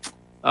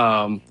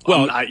 Do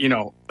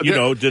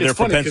their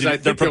propensity? I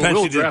think they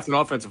will draft an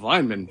offensive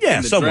lineman. Yeah,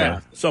 in the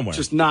somewhere, draft,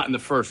 just not in the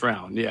first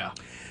round. Yeah.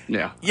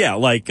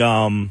 Like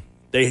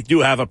they do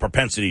have a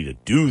propensity to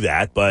do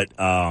that, but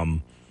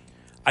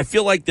I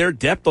feel like their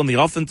depth on the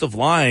offensive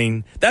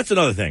line. That's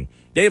another thing.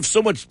 They have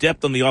so much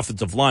depth on the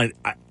offensive line.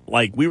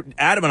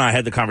 Adam and I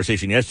had the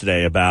conversation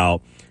yesterday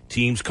about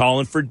teams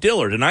calling for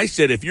Dillard, and I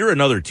said if you're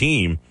another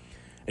team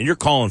and you're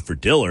calling for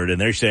Dillard, and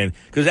they're saying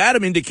because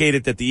Adam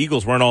indicated that the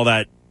Eagles weren't all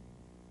that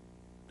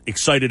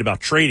excited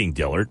about trading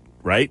Dillard,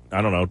 right?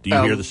 I don't know. Do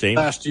you hear the same?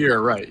 Last year,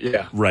 right,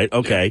 yeah. Right,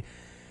 okay. Yeah.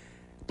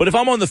 But if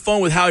I'm on the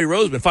phone with Howie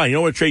Roseman, fine, you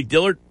don't want to trade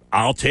Dillard?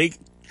 I'll take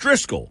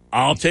Driscoll.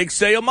 I'll take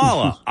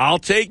Sayamala. I'll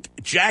take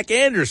Jack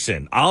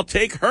Anderson. I'll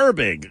take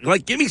Herbig.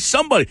 Like, give me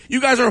somebody. You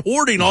guys are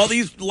hoarding all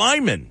these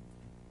linemen.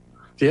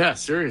 Yeah,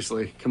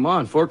 seriously. Come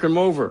on, fork them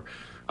over.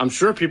 I'm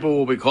sure people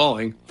will be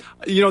calling.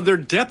 Their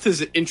depth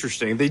is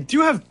interesting. They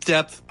do have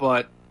depth,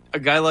 but a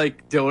guy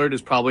like Dillard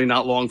is probably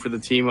not long for the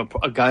team.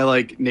 A guy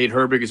like Nate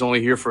Herbig is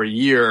only here for a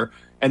year.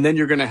 And then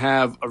you're going to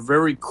have a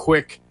very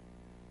quick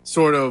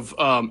sort of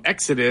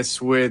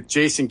exodus with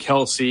Jason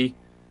Kelce,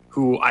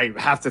 who I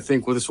have to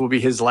think this will be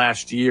his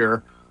last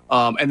year.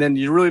 And then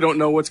you really don't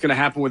know what's going to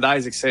happen with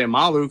Isaac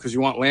Sayamalu because you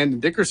want Landon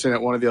Dickerson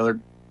at one of the other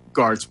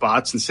guard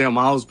spots. And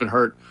Sayamalu's been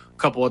hurt a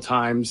couple of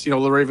times.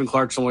 LaRaven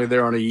Clark's only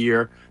there on a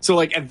year.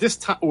 So, at this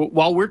time,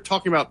 while we're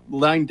talking about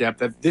line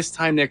depth, at this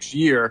time next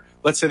year,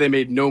 let's say they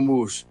made no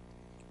moves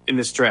in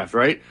this draft,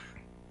 right?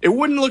 It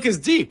wouldn't look as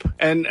deep.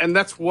 And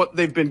that's what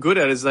they've been good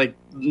at is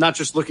not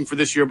just looking for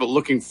this year, but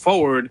looking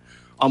forward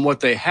on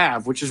what they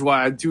have, which is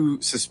why I do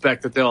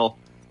suspect that they'll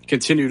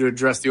continue to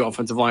address the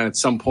offensive line at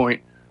some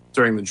point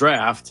during the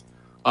draft.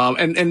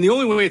 And the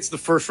only way it's the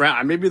first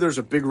round, maybe there's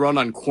a big run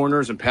on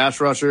corners and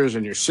pass rushers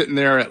and you're sitting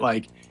there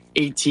at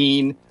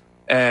 18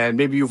 and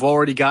maybe you've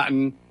already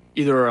gotten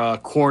either a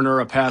corner,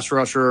 a pass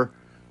rusher,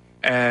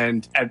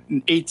 And at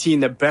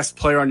 18, the best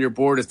player on your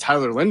board is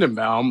Tyler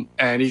Lindenbaum.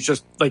 And he's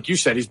just, like you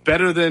said, he's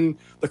better than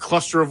the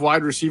cluster of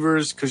wide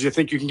receivers because you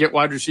think you can get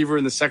wide receiver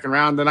in the second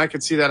round. Then I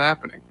could see that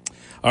happening.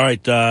 All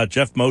right,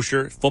 Jeff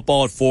Mosher,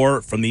 Football at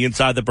 4 from the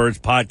Inside the Birds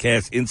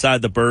podcast,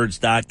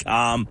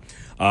 InsideTheBirds.com.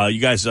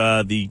 You guys,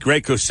 the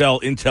Greg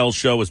Cosell Intel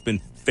show has been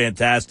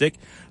fantastic.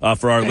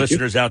 For our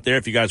listeners out there,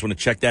 if you guys want to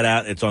check that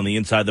out, it's on the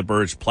Inside the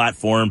Birds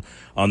platform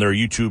on their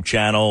YouTube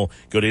channel.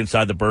 Go to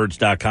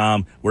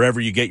InsideTheBirds.com, wherever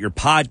you get your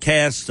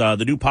podcasts.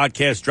 The new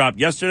podcast dropped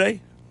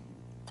yesterday.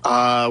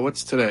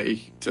 What's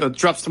today?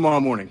 Drops tomorrow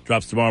morning.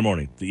 Drops tomorrow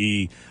morning.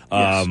 The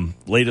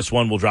latest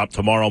one will drop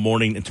tomorrow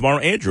morning. And tomorrow,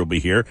 Andrew will be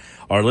here.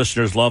 Our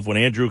listeners love when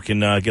Andrew can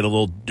get a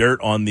little dirt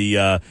on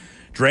the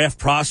draft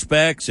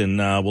prospects, and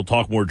we'll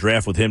talk more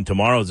draft with him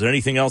tomorrow. Is there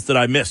anything else that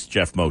I missed,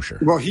 Jeff Mosher?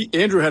 Well,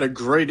 Andrew had a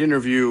great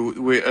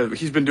interview.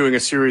 He's been doing a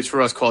series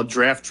for us called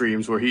Draft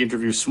Dreams, where he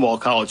interviews small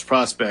college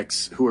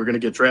prospects who are going to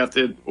get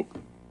drafted.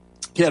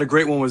 He had a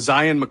great one with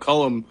Zion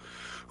McCollum,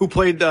 who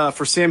played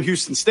for Sam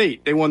Houston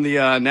State. They won the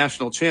the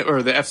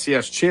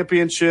FCS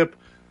championship.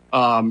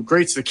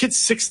 Great. The kid's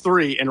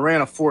 6'3" and ran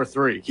a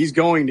 4.3. He's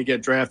going to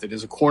get drafted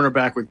as a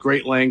cornerback with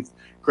great length,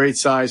 great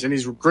size, and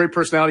he's a great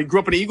personality.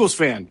 Grew up an Eagles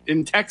fan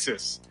in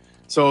Texas.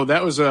 So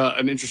that was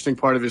an interesting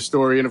part of his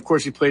story. And, of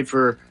course, he played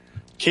for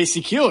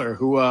Casey Keeler,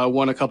 who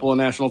won a couple of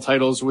national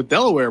titles with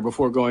Delaware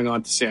before going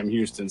on to Sam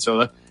Houston.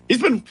 So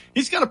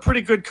he's got a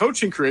pretty good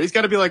coaching career. He's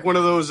got to be like one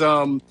of those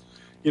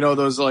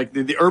those like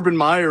the Urban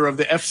Meyer of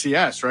the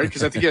FCS, right?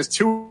 Because I think he has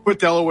 2 at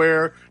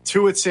Delaware,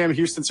 2 at Sam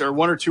Houston, or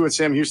 1 or 2 at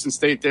Sam Houston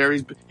State there.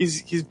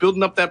 He's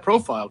building up that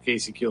profile,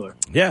 Casey Keeler.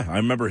 Yeah, I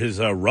remember his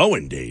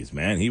Rowan days,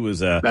 man. He was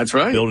that's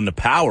right, building the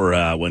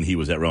power when he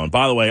was at Rowan.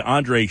 By the way,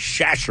 Andre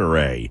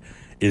Chachere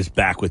is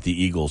back with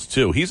the Eagles,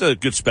 too. He's a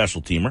good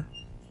special teamer.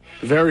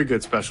 Very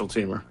good special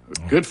teamer.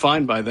 Good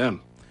find by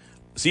them.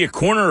 Is he a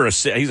corner or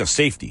he's a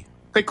safety?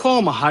 They call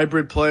him a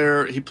hybrid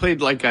player. He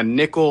played like a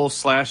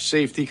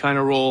nickel/safety kind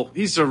of role.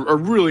 He's a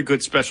really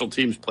good special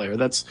teams player.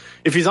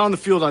 If he's on the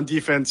field on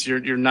defense,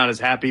 you're not as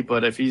happy.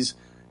 But if he's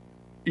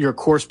your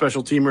core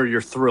special teamer,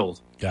 you're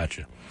thrilled.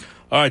 Gotcha.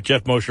 All right,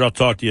 Jeff Mosher, I'll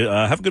talk to you.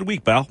 Have a good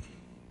week, pal.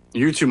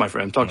 You too, my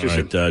friend. Talk to you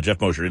soon.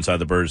 Jeff Mosher,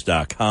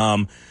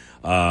 InsideTheBirds.com.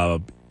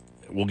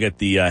 We'll get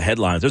the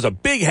headlines. There's a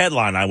big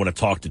headline I want to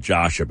talk to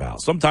Josh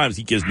about. Sometimes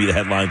he gives me the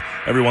headline.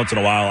 Every once in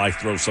a while, I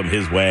throw some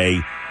his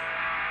way.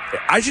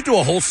 I should do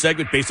a whole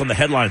segment based on the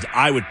headlines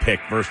I would pick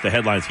versus the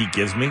headlines he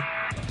gives me,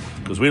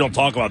 because we don't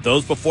talk about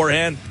those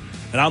beforehand.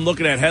 And I'm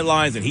looking at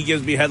headlines, and he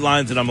gives me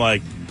headlines, and I'm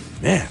like,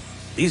 man,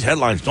 these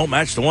headlines don't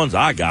match the ones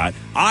I got.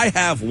 I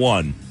have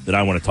one that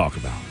I want to talk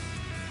about.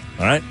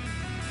 All right?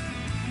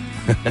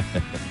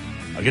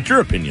 I'll get your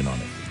opinion on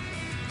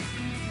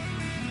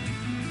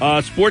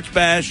it. Sports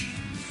Bash,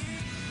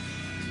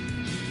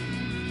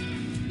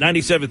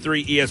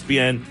 97.3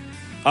 ESPN.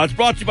 It's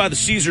brought to you by the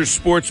Caesars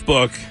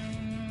Sportsbook.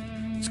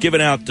 It's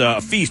giving out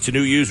a feast to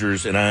new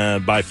users,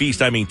 and by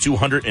feast I mean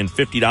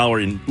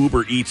 $250 in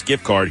Uber Eats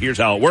gift card. Here's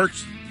how it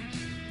works.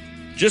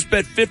 Just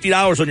bet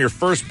 $50 on your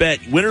first bet.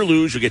 Win or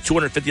lose, you'll get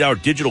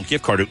 $250 digital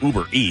gift card at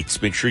Uber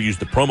Eats. Make sure you use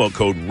the promo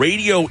code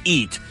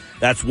RADIOEAT.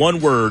 That's one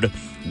word,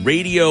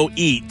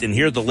 RADIOEAT. And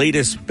here are the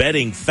latest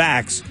betting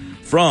facts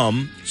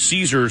from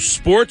Caesars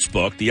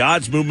Sportsbook. The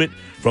odds movement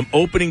from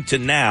opening to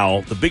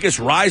now, the biggest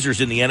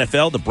risers in the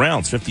NFL, the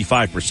Browns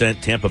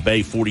 55%, Tampa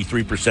Bay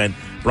 43%,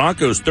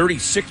 Broncos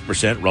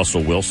 36%,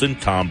 Russell Wilson,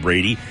 Tom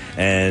Brady,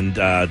 and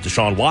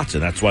Deshaun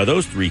Watson. That's why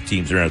those 3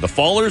 teams are in there. The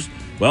fallers,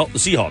 well, the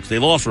Seahawks, they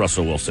lost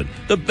Russell Wilson.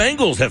 The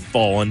Bengals have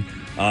fallen.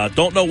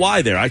 Don't know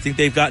why there. I think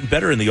they've gotten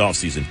better in the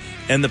offseason.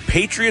 And the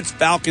Patriots,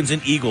 Falcons,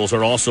 and Eagles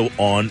are also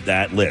on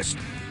that list.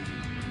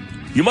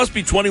 You must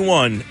be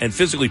 21 and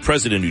physically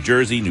present in New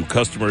Jersey. New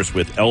customers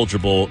with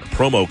eligible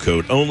promo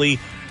code only.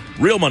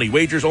 Real money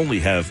wagers only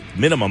have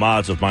minimum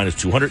odds of minus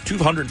 200.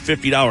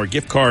 $250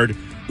 gift card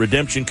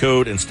redemption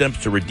code and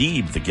steps to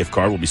redeem the gift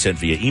card will be sent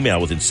via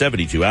email within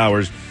 72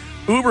 hours.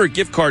 Uber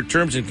gift card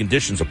terms and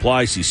conditions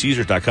apply. See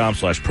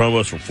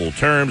Caesars.com/promos for full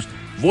terms.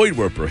 Void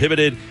where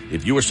prohibited.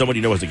 If you or someone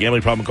you know has a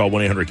gambling problem, call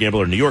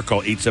 1-800-GAMBLER. In New York,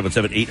 call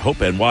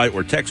 877-8-HOPE-NY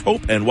or text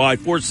HOPE-NY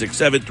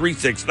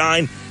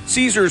 467-369.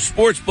 Caesars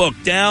Sportsbook.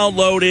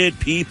 Download it,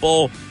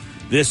 people.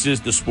 This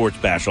is the Sports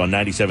Bash on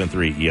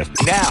 97.3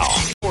 ESPN. Now,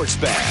 Sports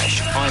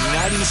Bash on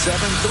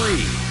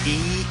 97.3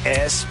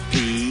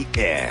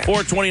 ESPN.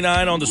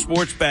 4:29 on the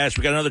Sports Bash.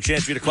 We got another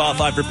chance for you to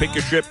qualify for Pick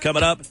Your Trip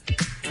coming up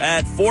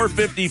at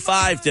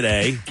 4:55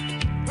 today.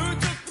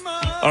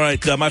 All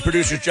right, my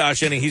producer, Josh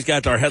Henning, he's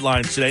got our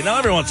headlines today. Now,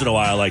 every once in a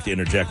while, I like to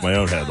interject my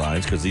own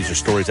headlines because these are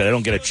stories that I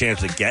don't get a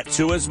chance to get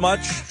to as much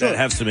that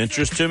have some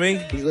interest to me.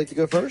 Would you like to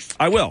go first?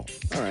 I will.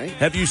 All right.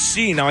 Have you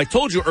seen, now I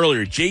told you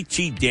earlier,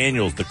 JT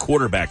Daniels, the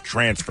quarterback,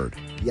 transferred.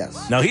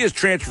 Yes. Now, he has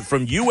transferred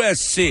from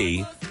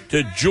USC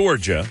to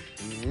Georgia,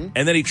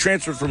 and then he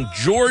transferred from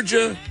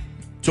Georgia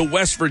to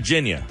West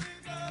Virginia.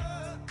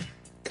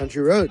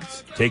 Country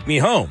roads. Take me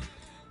home.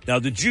 Now,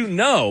 did you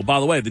know, by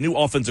the way, the new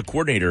offensive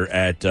coordinator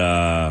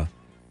at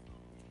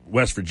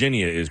West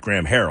Virginia is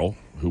Graham Harrell,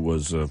 who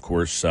was, of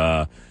course,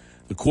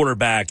 the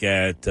quarterback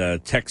at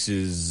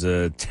Texas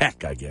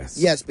Tech, I guess.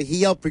 Yes, but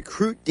he helped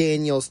recruit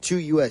Daniels to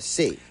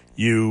USC.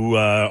 You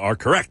are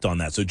correct on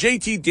that. So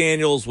JT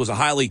Daniels was a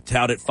highly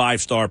touted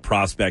 5-star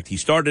prospect. He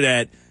started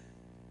at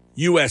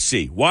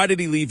USC. Why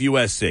did he leave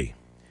USC?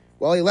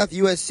 Well, he left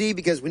USC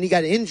because when he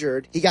got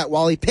injured, he got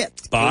Wally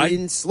picked. By?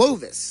 Caden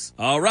Slovis.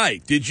 All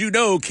right. Did you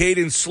know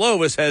Caden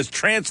Slovis has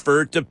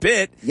transferred to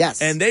Pitt?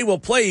 Yes. And they will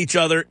play each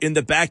other in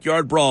the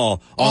Backyard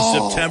Brawl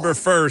on September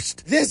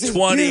 1st, this is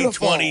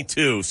 2022.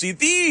 beautiful. See,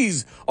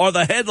 these are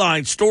the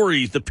headline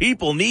stories the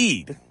people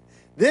need.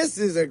 This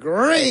is a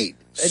great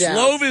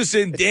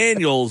Slovis and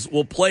Daniels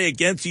will play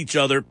against each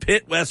other,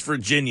 Pitt, West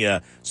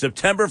Virginia,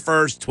 September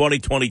 1st,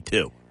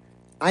 2022.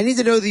 I need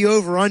to know the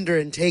over-under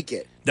and take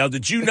it. Now,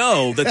 did you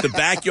know that the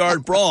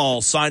Backyard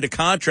Brawl signed a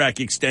contract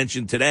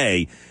extension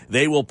today?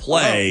 They will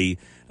play,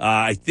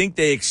 I think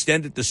they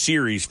extended the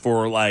series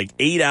for like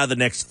 8 out of the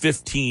next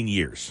 15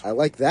 years. I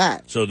like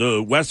that. So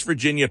the West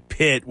Virginia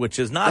Pitt, which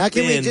has not How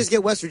been... can we just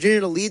get West Virginia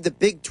to lead the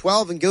Big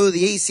 12 and go to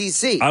the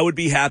ACC? I would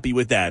be happy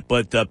with that.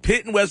 But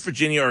Pitt and West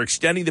Virginia are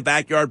extending the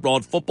Backyard Brawl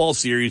football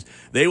series.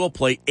 They will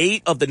play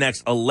 8 of the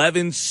next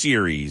 11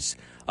 seasons.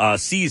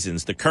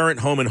 The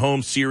current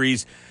home-and-home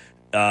series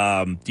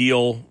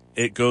deal...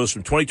 It goes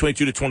from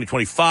 2022 to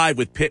 2025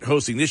 with Pitt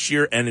hosting this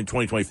year, and in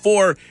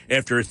 2024,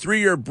 after a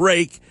 3-year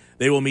break,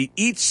 they will meet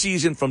each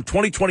season from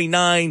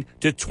 2029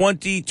 to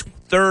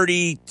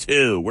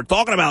 2032. We're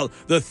talking about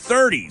the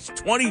 30s,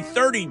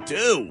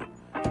 2032.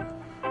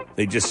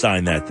 They just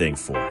signed that thing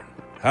for.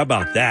 How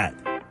about that?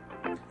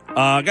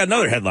 I got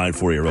another headline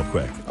for you real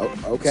quick. Oh,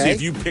 okay. See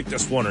if you picked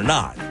this one or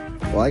not.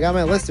 Well, I got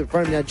my list in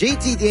front of me. Now,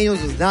 JT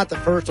Daniels was not the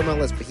first on my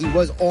list, but he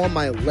was on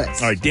my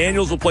list. All right,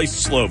 Daniels will play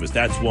Slovis.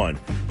 That's one.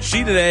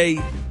 See today,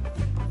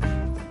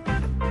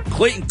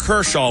 Clayton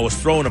Kershaw was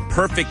throwing a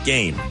perfect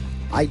game.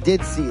 I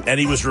did see that. And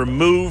he was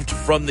removed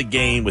from the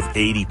game with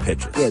 80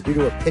 pitches. Yeah, due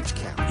to a pitch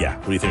count. Yeah,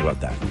 what do you think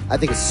about that? I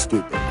think it's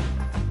stupid.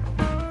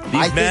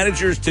 These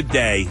managers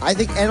today... I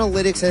think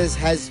analytics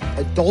has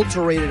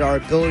adulterated our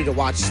ability to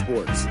watch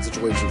sports in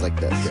situations like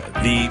this.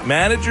 The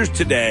managers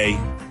today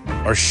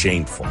are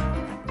shameful.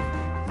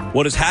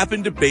 What has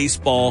happened to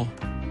baseball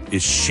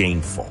is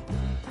shameful.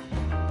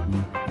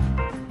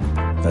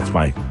 That's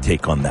my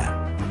take on that.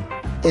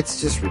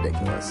 It's just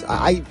ridiculous.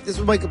 This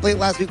was my complaint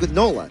last week with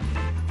Nola.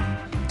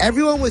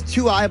 Everyone with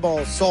 2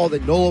 eyeballs saw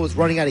that Nola was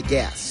running out of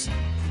gas.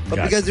 But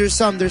Gotcha. because there's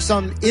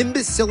some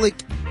imbecilic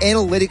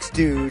analytics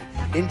dude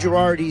in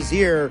Girardi's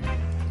ear,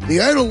 the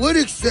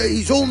analytics say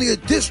he's only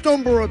at this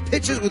number of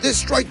pitches with this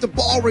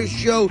strike-to-ball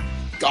ratio.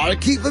 Gotta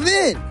keep him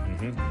in.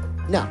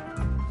 Mm-hmm. No.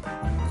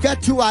 You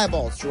got 2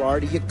 eyeballs,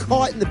 Girardi. You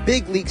caught in the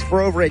big leagues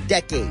for over a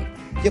decade.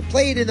 You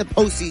played in the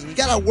postseason. You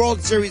got a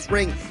World Series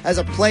ring as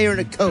a player and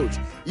a coach.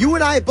 You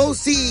and I both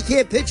see he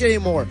can't pitch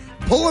anymore.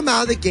 Pull him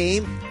out of the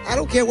game. I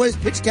don't care what his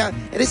pitch count.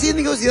 And if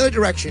anything goes the other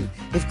direction,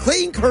 if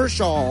Clayton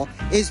Kershaw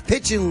is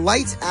pitching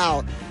lights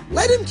out,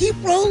 let him keep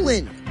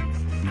rolling.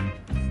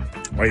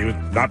 Well, he was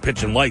not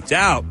pitching lights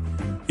out.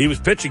 He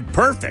was pitching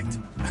perfect.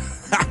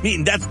 I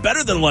mean, that's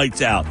better than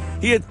lights out.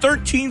 He had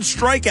 13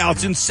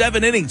 strikeouts in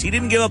 7 innings. He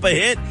didn't give up a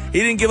hit.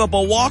 He didn't give up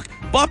a walk.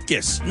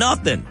 Bupkis,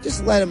 nothing.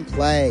 Just let him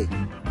play.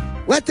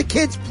 Let the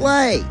kids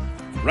play.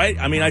 Right?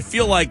 I mean, I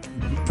feel like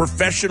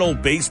professional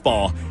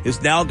baseball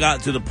has now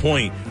gotten to the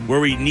point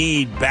where we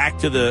need back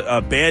to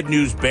the Bad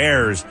News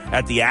Bears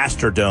at the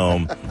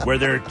Astrodome where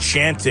they're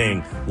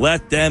chanting,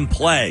 let them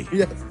play.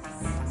 Yes.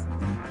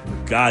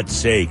 God's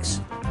sakes.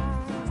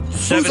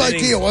 Whose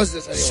idea was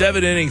this anyway?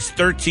 7 innings,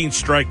 13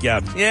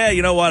 strikeouts. Yeah,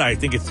 you know what? I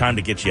think it's time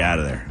to get you out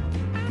of there.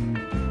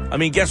 I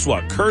mean, guess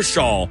what?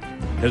 Kershaw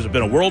has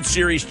been a World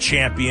Series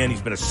champion.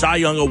 He's been a Cy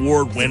Young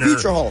Award winner.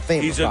 Future Hall of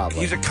Famer,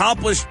 He's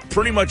accomplished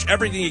pretty much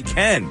everything he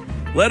can.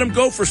 Let him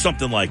go for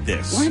something like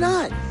this. Why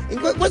not?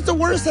 What's the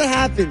worst that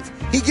happens?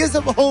 He gives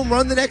up a home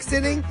run the next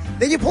inning,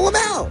 then you pull him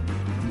out.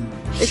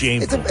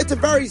 Shameful. It's a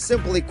very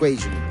simple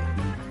equation.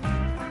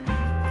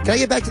 Can I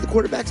get back to the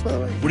quarterbacks, by the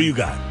way? What do you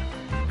got?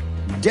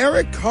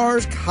 Derek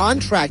Carr's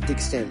contract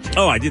extension.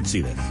 Oh, I did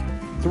see this.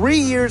 3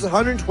 years,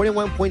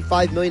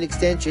 $121.5 million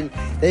extension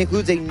that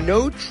includes a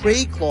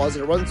no-trade clause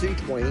that runs through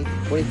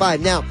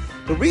 2025. Now,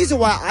 the reason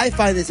why I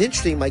find this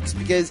interesting, Mike, is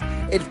because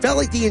it felt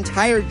like the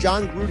entire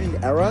John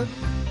Gruden era,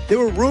 there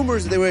were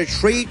rumors that they were going to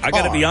trade Carr. I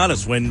got to be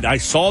honest, when I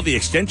saw the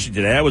extension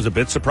today, I was a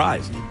bit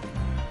surprised.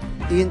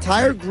 The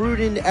entire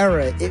Gruden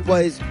era, it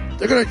was,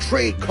 they're going to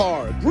trade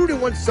Carr.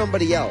 Gruden wants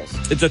somebody else.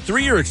 It's a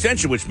 3-year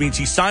extension, which means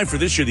he signed for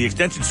this year. The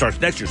extension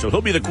starts next year, so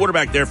he'll be the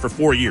quarterback there for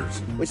 4 years.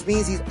 Which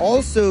means he's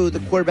also the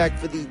quarterback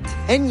for the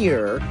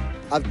tenure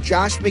of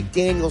Josh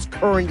McDaniels'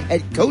 current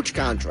head coach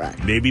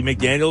contract. Maybe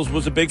McDaniels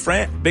was a big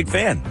fan.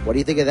 What do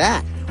you think of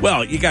that?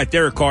 Well, you got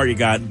Derek Carr, you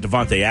got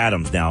Devontae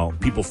Adams now.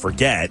 People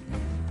forget.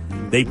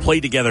 They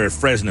played together at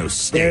Fresno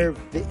State.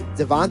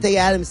 Devontae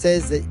Adams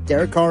says that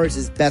Derek Carr is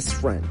his best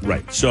friend.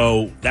 Right.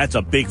 So that's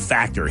a big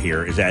factor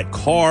here, is that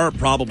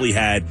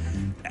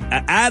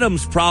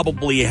Adams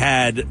probably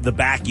had the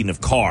backing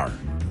of Carr.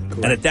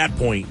 Correct. And at that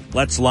point,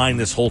 let's line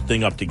this whole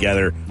thing up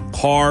together.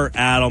 Carr,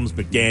 Adams,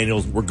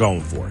 McDaniels, we're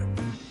going for it.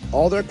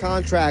 all their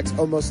contracts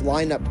almost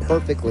line up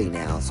perfectly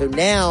now. So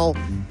now,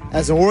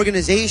 as an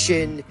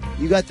organization,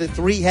 you got the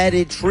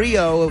three-headed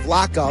trio of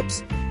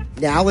lockups.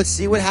 Now let's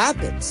see what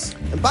happens.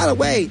 And by the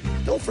way,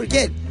 don't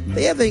forget,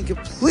 they have a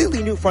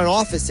completely new front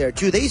office there,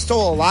 too. They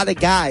stole a lot of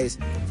guys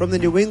from the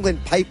New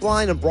England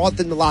pipeline and brought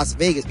them to Las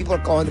Vegas. People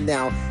are calling them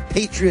now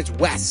Patriots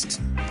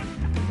West.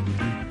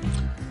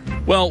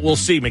 Well, we'll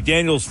see.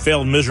 McDaniels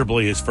failed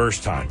miserably his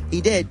first time.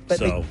 He did, but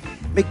So-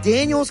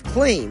 McDaniels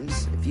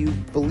claims, if you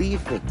believe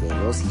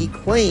McDaniels, he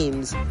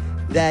claims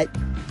that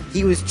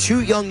he was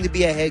too young to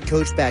be a head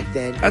coach back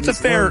then. That's a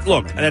fair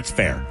look. That's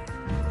fair.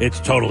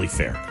 It's totally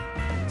fair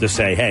to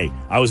say, hey,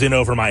 I was in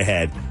over my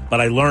head, but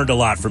I learned a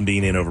lot from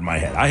being in over my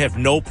head. I have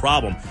no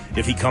problem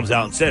if he comes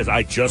out and says,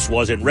 I just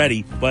wasn't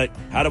ready, but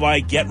how do I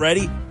get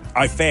ready?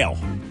 I fail.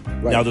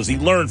 Right. Now, does he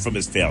learn from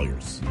his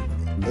failures?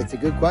 It's a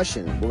good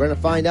question. We're going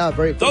to find out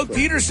very quickly. Doug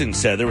Peterson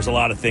said there was a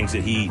lot of things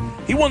that he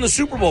won the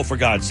Super Bowl, for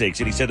God's sakes,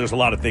 and he said there's a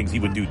lot of things he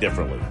would do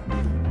differently.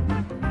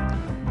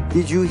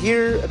 Did you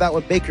hear about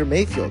what Baker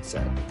Mayfield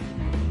said?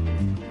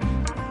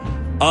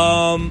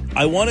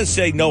 I want to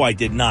say no, I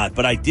did not,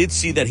 but I did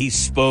see that he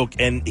spoke,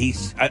 and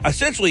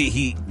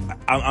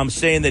I'm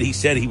saying that he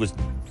said he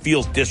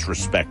feels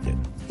disrespected.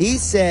 He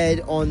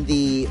said on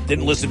the...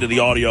 Didn't listen to the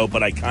audio,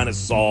 but I kind of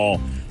saw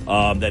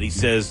that he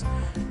says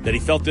that he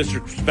felt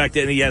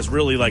disrespected, and he has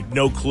really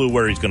no clue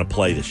where he's going to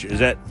play this year. Is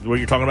that what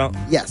you're talking about?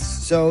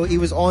 Yes. So he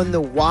was on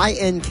the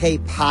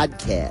YNK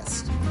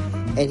podcast,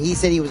 and he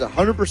said he was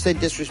 100%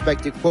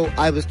 disrespected. Quote,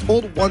 I was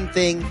told one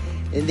thing,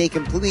 and they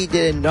completely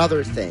did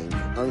another thing,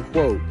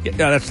 unquote. Yeah,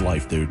 that's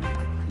life, dude.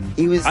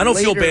 I don't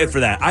feel bad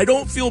for that. I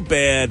don't feel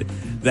bad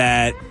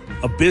that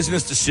a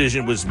business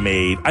decision was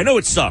made. I know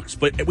it sucks,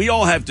 but we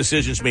all have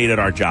decisions made at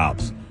our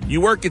jobs. You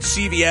work at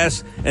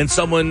CVS, and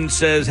someone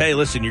says, hey,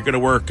 listen, you're going to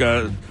work,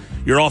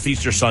 you're off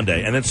Easter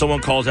Sunday. And then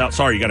someone calls out,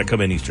 sorry, you got to come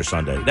in Easter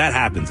Sunday. That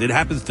happens. It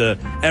happens to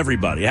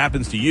everybody. It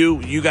happens to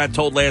you. You got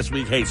told last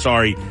week, hey,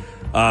 sorry,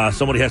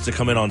 somebody has to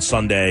come in on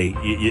Sunday.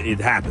 It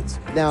happens.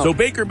 Now, so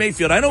Baker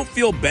Mayfield, I don't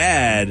feel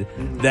bad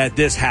that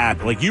this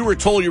happened. Like, you were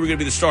told you were going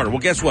to be the starter. Well,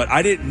 guess what?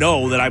 I didn't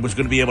know that I was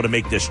going to be able to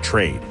make this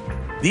trade.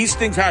 These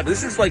things happen.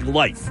 This is like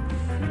life.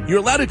 You're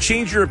allowed to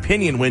change your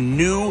opinion when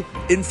new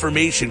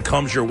information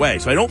comes your way.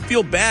 So I don't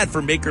feel bad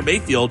for Baker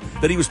Mayfield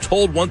that he was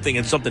told one thing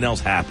and something else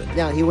happened.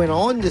 Now, he went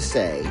on to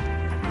say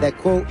that,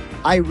 quote,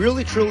 I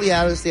really, truly,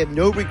 honestly have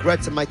no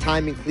regrets of my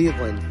time in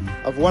Cleveland,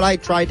 of what I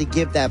tried to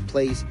give that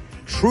place.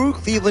 True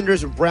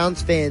Clevelanders and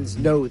Browns fans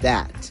know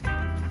that.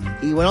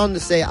 He went on to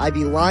say, I'd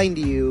be lying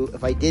to you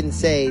if I didn't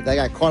say that I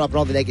got caught up in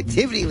all the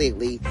negativity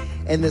lately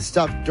and the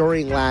stuff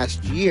during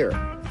last year.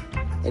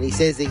 And he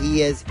says that he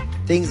has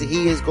things that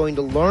he is going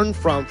to learn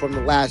from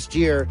the last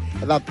year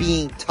about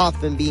being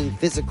tough and being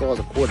physical as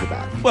a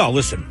quarterback. Well,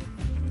 listen,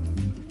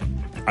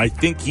 I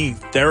think he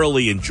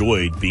thoroughly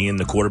enjoyed being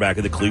the quarterback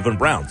of the Cleveland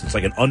Browns. It's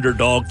like an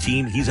underdog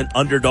team. He's an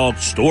underdog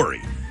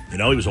story. You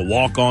know, he was a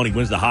walk-on. He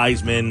wins the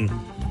Heisman.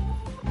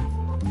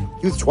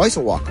 He was twice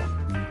a walk-on.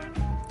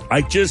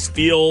 I just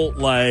feel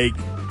like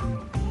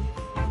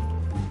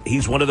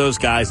he's one of those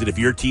guys that if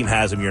your team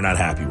has him, you're not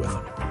happy with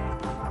him.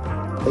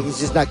 Like,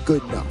 he's just not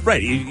good enough.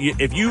 Right.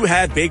 If you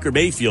had Baker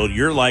Mayfield,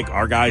 you're like,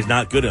 our guy's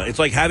not good enough. It's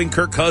like having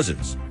Kirk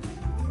Cousins.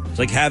 It's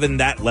like having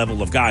that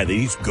level of guy that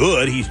he's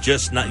good. He's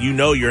just not,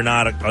 you're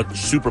not a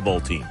Super Bowl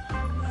team.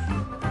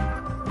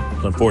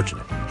 It's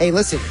unfortunate. Hey,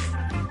 listen,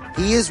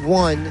 he is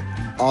one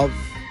of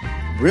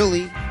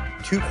really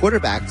two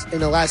quarterbacks in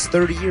the last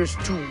 30 years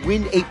to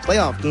win a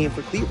playoff game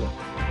for Cleveland.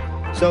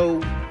 So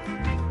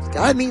it's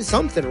got to mean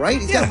something, right?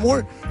 He's got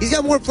more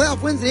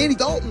playoff wins than Andy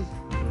Dalton.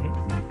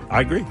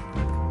 I agree.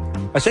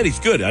 I said he's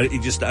good.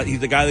 He's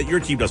the guy that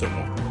your team doesn't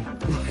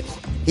want.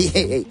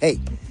 Hey.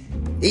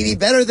 He'd be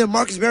better than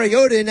Marcus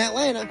Mariota in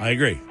Atlanta. I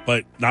agree,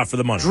 but not for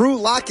the money. Drew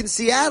Lock in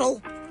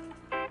Seattle.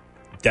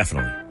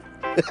 Definitely.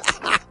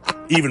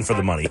 Even for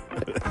the money.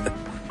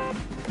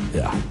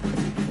 Yeah.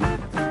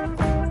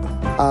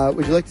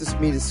 Would you like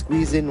me to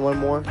squeeze in one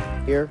more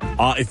here?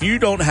 If you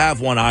don't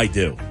have one, I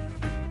do.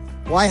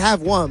 Well, I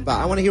have one, but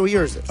I want to hear what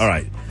yours is. All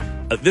right.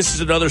 This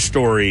is another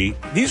story.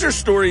 These are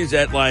stories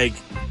that,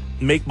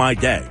 make my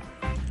day.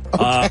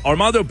 Okay.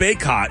 Armando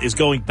Bacot is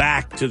going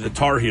back to the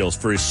Tar Heels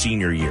for his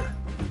senior year.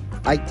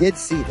 I did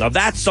see that. Now,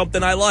 that's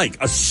something I like.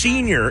 A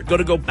senior going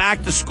to go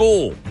back to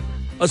school.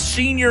 A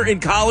senior in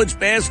college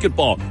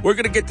basketball. We're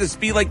going to get this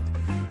be like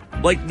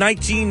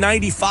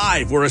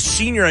 1995, where a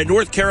senior at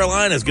North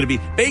Carolina is going to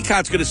be.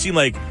 Bacot's going to seem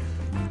like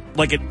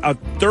a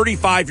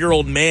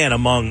 35-year-old man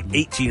among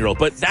 18-year-olds.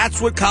 But that's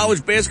what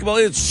college basketball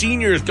is.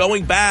 Seniors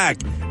going back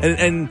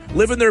and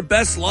living their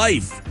best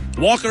life.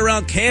 Walking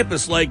around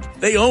campus like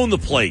they own the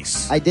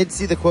place. I did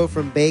see the quote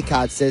from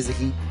Bacot says that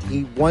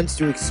he wants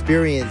to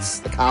experience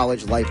the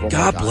college life.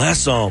 God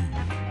bless him.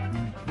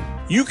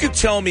 You could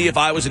tell me if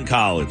I was in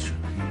college,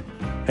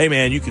 hey,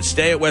 man, you could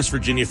stay at West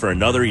Virginia for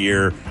another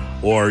year,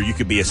 or you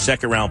could be a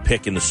second-round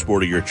pick in the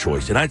sport of your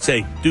choice. And I'd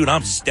say, dude,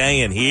 I'm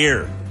staying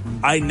here.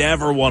 I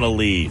never want to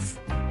leave.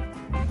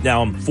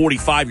 Now, I'm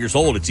 45 years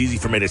old. It's easy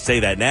for me to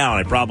say that now,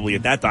 and I probably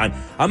at that time,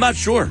 I'm not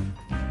sure.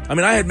 I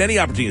mean, I had many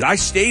opportunities. I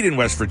stayed in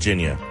West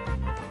Virginia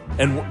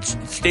and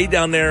stayed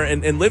down there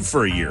and lived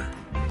for a year.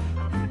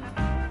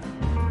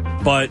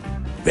 But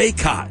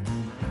Baycott,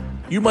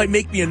 you might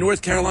make me a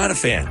North Carolina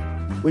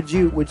fan. Would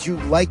you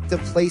like to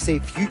place a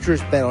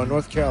futures bet on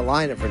North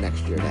Carolina for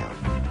next year now?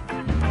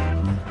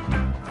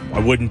 I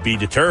wouldn't be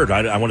deterred.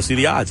 I want to see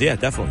the odds. Yeah,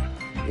 definitely.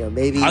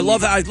 Maybe. I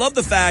love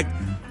the fact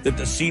that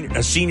a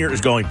senior is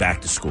going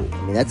back to school.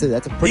 I mean, that's a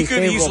pretty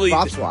favorable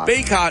prop swap.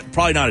 Baycott,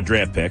 probably not a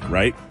draft pick,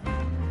 right?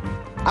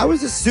 I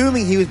was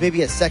assuming he was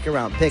maybe a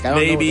second-round pick. I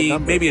don't know what the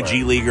numbers maybe a were.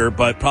 G leaguer,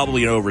 but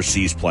probably an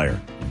overseas player.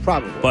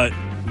 Probably. But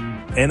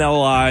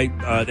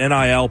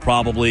NIL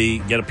probably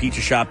get a pizza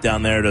shop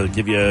down there to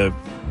give you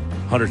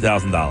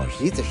 $100,000.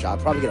 Pizza shop,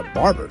 probably get a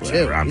barber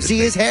too. Well, you see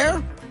his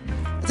hair?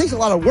 It takes a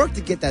lot of work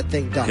to get that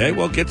thing done. Okay,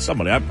 well, get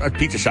somebody. A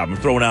pizza shop. I'm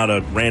throwing out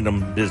a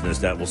random business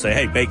that will say,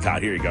 hey,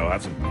 Baycott, here you go.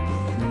 Have some.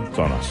 It's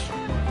on us.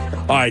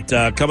 All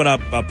right, coming up,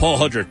 Paul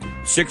Hudrick,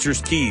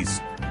 Sixers keys.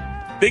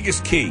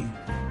 Biggest key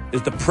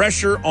is the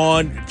pressure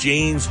on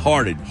James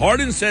Harden.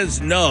 Harden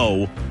says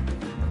no.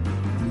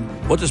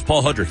 What does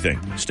Paul Hudrick think?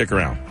 Stick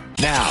around.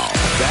 Now,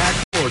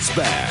 back Sports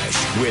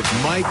Bash with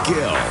Mike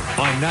Gill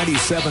on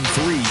 97.3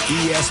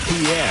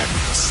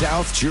 ESPN,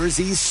 South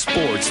Jersey's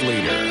sports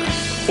leader.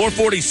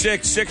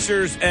 446,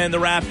 Sixers and the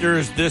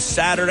Raptors this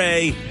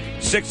Saturday,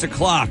 6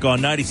 o'clock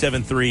on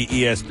 97.3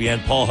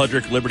 ESPN. Paul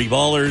Hudrick, Liberty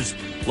Ballers.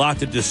 A lot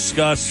to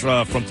discuss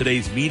from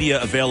today's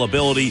media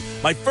availability.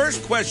 My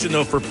first question,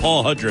 though, for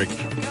Paul Hudrick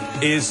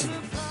is,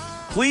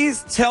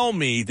 please tell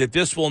me that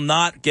this will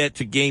not get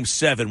to Game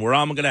 7, where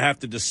I'm going to have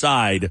to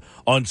decide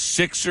on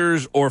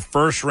Sixers or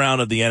first round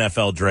of the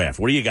NFL draft.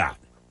 What do you got?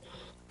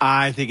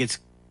 I think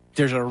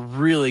there's a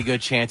really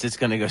good chance it's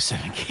going to go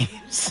 7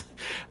 games.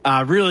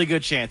 Really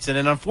good chance. And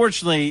then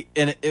unfortunately,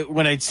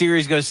 when a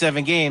series goes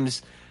 7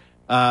 games,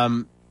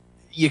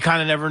 you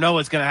kind of never know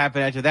what's going to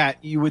happen after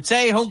that. You would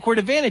say home court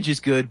advantage is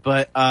good,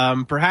 but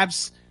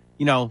perhaps,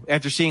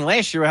 after seeing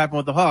last year what happened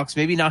with the Hawks,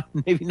 maybe not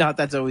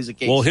that's always the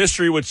case. Well,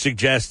 history would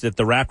suggest that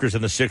the Raptors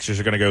and the Sixers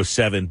are going to go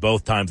 7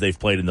 both times they've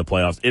played in the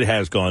playoffs. It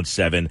has gone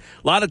 7.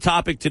 A lot of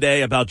topic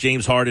today about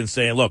James Harden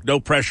saying, look, no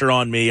pressure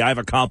on me. I've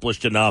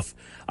accomplished enough.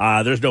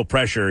 There's no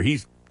pressure.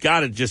 He's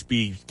got to just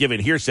be given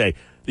hearsay.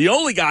 The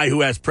only guy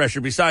who has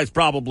pressure, besides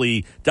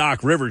probably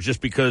Doc Rivers,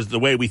 just because the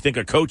way we think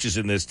of coaches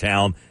in this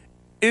town,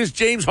 is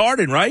James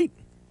Harden, right?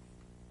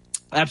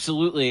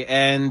 Absolutely.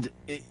 And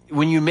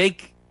when you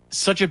make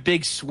such a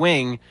big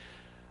swing,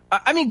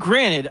 I mean,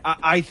 granted,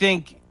 I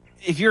think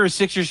if you're a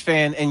Sixers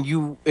fan and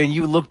you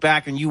look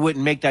back and you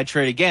wouldn't make that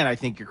trade again, I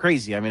think you're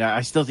crazy. I mean,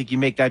 I still think you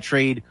make that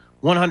trade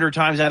 100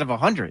 times out of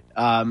 100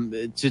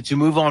 to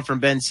move on from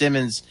Ben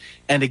Simmons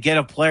and to get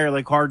a player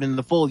like Harden in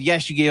the fold.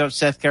 Yes, you gave up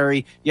Seth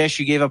Curry. Yes,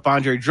 you gave up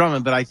Andre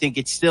Drummond, but I think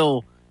it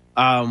still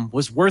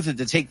was worth it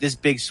to take this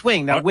big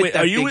swing. Now, with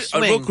that big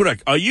swing, real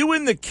correct. Are you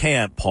in the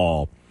camp,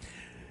 Paul,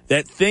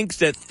 that thinks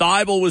that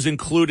Thibault was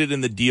included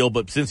in the deal,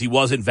 but since he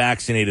wasn't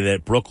vaccinated,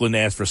 that Brooklyn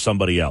asked for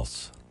somebody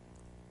else?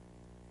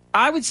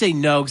 I would say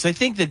no, because I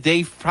think that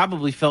they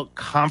probably felt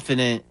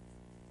confident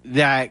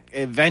that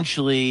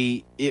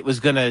eventually it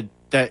was going to,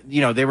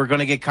 they were going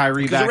to get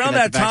Kyrie back. Around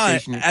that time,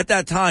 at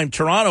that time,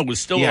 Toronto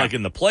was still like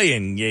in the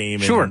play-in game.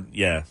 Sure.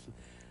 Yeah,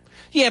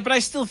 but I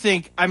still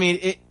think, I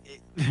mean,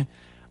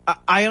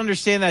 I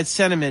understand that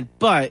sentiment,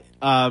 but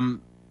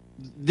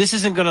this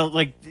isn't going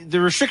to,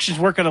 the restrictions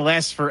weren't going to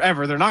last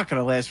forever. They're not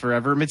going to last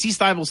forever. Matisse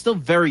Thybulle is still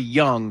very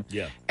young,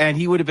 and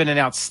he would have been an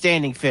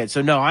outstanding fit.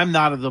 So, no, I'm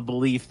not of the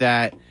belief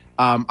that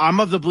I'm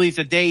of the belief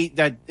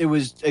that it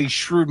was a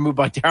shrewd move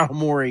by Daryl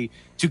Morey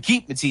to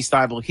keep Matisse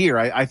Thybulle here.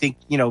 I think,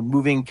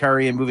 moving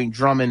Curry and moving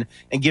Drummond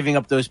and giving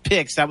up those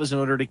picks, that was in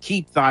order to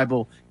keep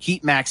Thybulle,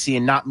 keep Maxey,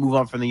 and not move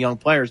on from the young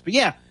players. But,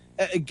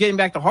 getting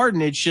back to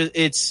Harden,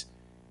 it's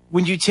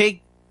when you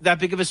take that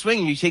big of a swing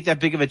and you take that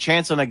big of a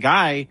chance on a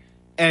guy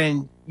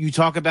and you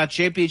talk about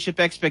championship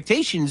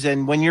expectations,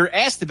 and when you're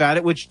asked about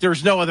it, which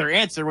there's no other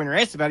answer when you're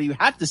asked about it, you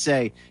have to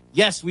say,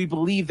 yes, we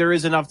believe there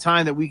is enough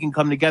time that we can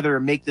come together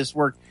and make this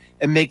work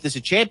and make this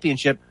a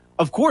championship.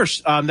 Of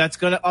course, that's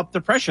going to up the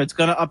pressure. It's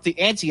going to up the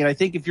ante. And I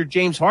think if you're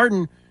James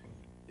Harden,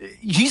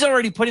 he's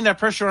already putting that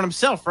pressure on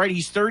himself, right?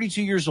 He's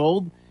 32 years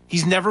old.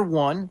 He's never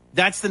won.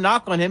 That's the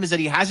knock on him, is that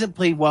he hasn't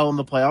played well in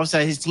the playoffs,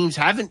 that his teams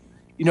haven't,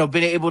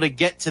 been able to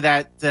get to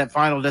that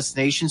final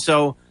destination.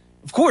 So,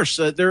 of course,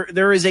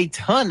 there is a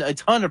ton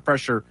of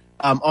pressure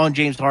on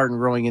James Harden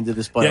growing into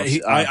this playoffs.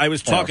 Yeah, I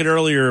was talking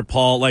earlier,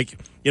 Paul,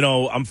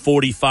 I'm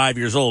 45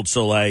 years old.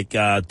 So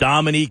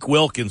Dominique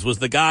Wilkins was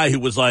the guy who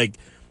was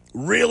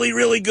really,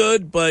 really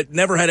good, but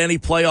never had any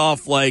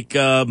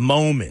playoff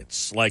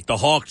moments. The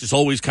Hawks just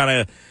always kind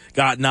of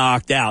got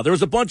knocked out. There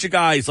was a bunch of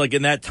guys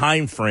in that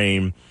time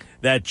frame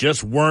that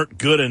just weren't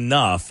good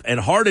enough. And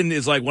Harden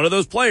is one of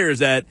those players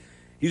that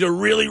he's a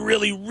really,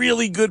 really,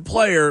 really good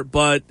player,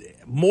 but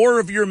more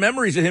of your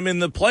memories of him in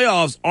the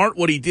playoffs aren't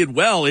what he did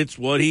well. It's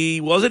what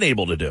he wasn't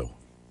able to do.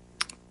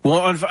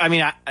 Well, I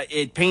mean,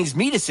 it pains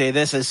me to say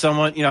this as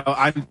someone,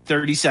 I'm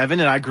 37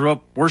 and I grew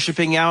up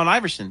worshiping Allen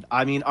Iverson.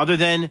 I mean, other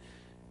than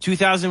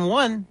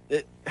 2001,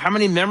 how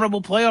many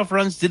memorable playoff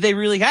runs did they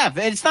really have?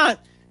 And it's not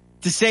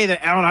to say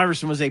that Allen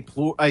Iverson was a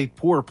poor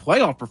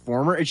playoff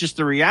performer. It's just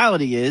the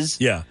reality is,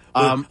 a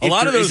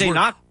lot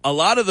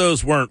of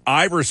those weren't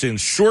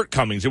Iverson's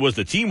shortcomings. It was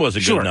the team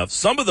wasn't good enough.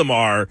 Some of them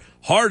are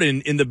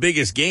Harden in the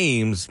biggest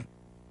games.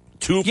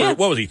 3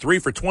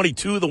 for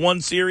 22 the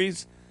one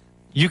series?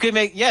 You can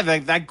make,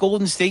 that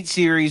Golden State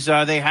series,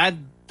 they had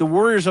the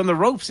Warriors on the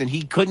ropes, and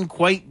he couldn't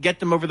quite get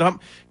them over the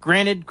hump.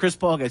 Granted, Chris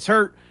Paul gets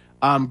hurt.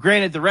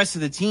 Granted, the rest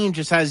of the team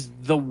just has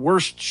the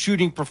worst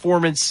shooting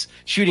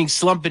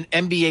slump in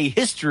NBA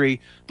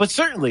history, but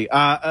certainly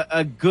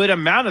a good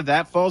amount of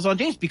that falls on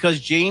James because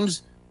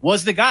James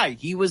was the guy.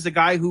 He was the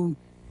guy who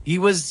he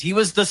was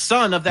the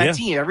son of that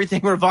team.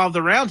 Everything revolved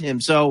around him.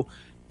 So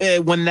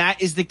when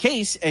that is the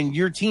case and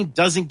your team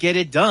doesn't get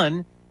it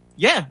done,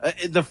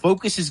 the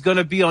focus is going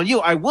to be on you.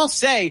 I will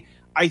say,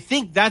 I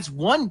think that's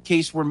one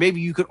case where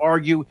maybe you could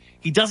argue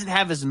he doesn't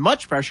have as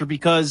much pressure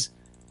because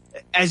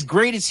as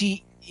great as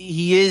he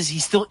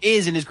still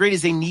is, and as great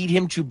as they need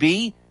him to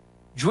be,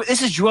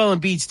 this is Joel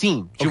Embiid's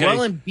team. Okay.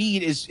 Joel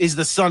Embiid is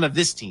the son of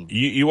this team.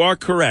 You are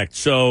correct.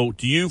 So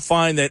do you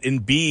find that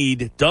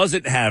Embiid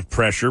doesn't have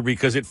pressure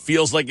because it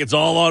feels like it's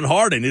all on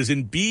Harden? Is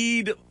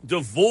Embiid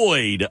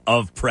devoid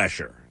of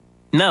pressure?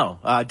 No,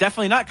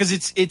 definitely not, because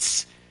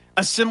it's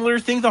a similar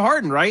thing to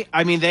Harden, right?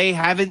 I mean,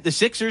 the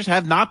Sixers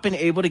have not been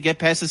able to get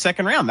past the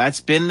second round. That's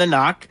been the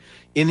knock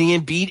in the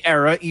Embiid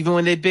era, even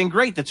when they've been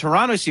great. The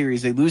Toronto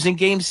series, they lose in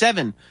Game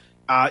 7.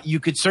 You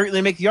could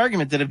certainly make the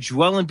argument that if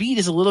Joel Embiid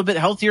is a little bit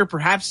healthier,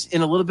 perhaps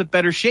in a little bit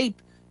better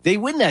shape, they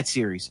win that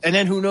series. And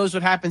then who knows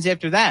what happens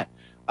after that?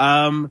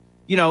 And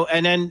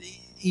then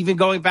even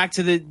going back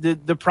to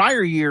the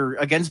prior year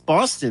against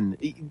Boston,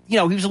 he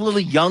was a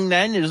little young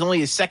then. It was only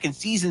his second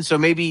season, so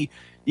maybe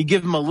you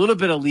give him a little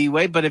bit of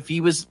leeway. But if he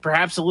was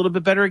perhaps a little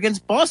bit better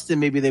against Boston,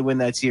 maybe they win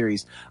that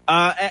series.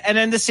 And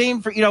then the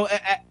same for,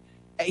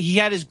 he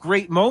had his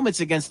great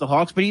moments against the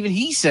Hawks, but even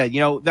he said,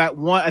 that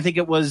one, I think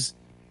it was,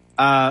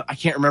 I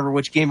can't remember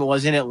which game it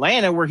was in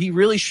Atlanta where he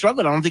really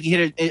struggled. I don't think he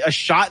hit a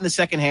shot in the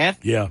second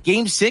half. Yeah.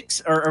 Game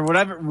 6 or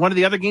whatever, one of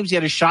the other games, he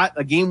had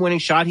a game-winning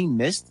shot he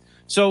missed.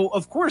 So,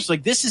 of course,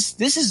 this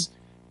is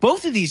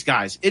both of these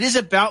guys. It is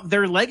about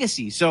their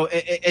legacy. So,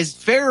 as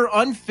fair or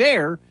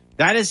unfair,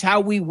 that is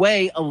how we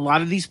weigh a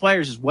lot of these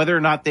players, is whether or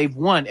not they've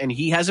won, and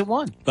he hasn't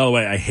won. By the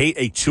way, I hate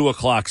a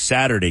 2:00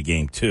 Saturday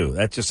game, too.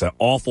 That's just an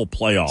awful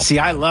playoff. See,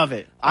 I love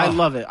it. I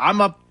love it. I'm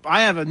up.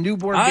 I have a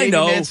newborn baby,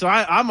 man, so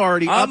I'm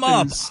already up.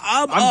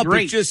 I'm up.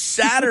 Great. It's just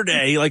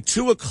Saturday, like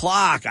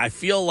 2:00. I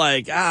feel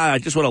like, I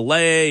just want to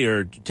lay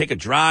or take a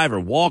drive or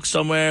walk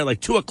somewhere. Like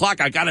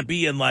 2:00, I got to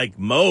be in,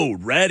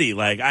 mode, ready.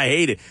 I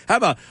hate it. How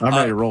about... I'm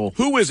ready to roll.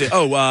 Who is it?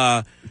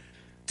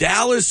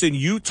 Dallas and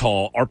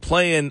Utah are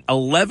playing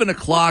 11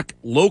 o'clock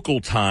local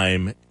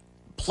time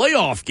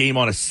playoff game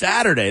on a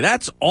Saturday.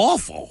 That's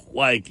awful.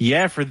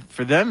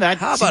 For them,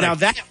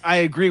 that I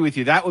agree with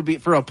you. That would be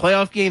for a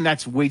playoff game.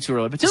 That's way too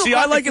early. But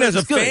I like it as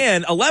a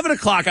fan. 11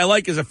 o'clock, I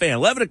like as a fan.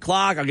 11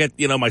 o'clock, I'll get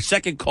my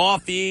second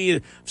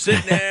coffee,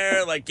 sitting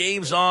there,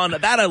 game's on.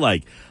 That I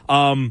like.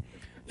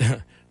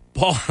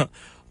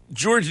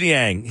 George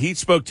Niang, he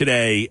spoke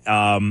today.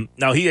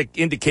 Now, he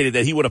indicated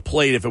that he would have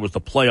played if it was the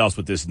playoffs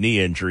with this knee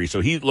injury, so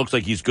he looks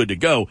like he's good to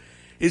go.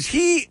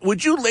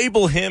 Would you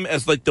label him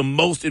as, the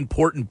most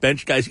important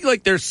bench guy? Is he,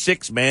 their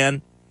sixth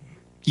man?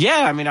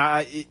 Yeah, I mean,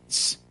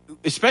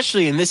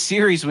 especially in this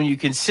series when you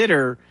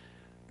consider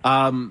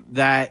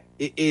that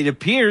it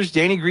appears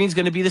Danny Green's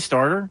going to be the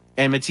starter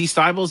and Matisse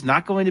Thybulle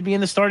not going to be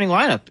in the starting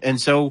lineup. And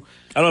so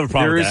I don't have a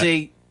problem with that.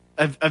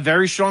 There is a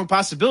very strong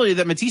possibility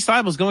that Matisse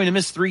Thybulle is going to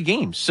miss 3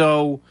 games.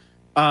 So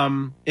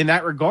in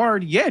that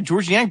regard,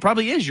 George Niang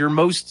probably is your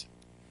most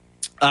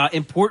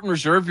important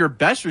reserve, your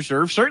best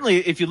reserve. Certainly,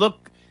 if you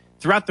look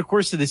throughout the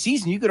course of the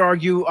season, you could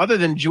argue, other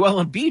than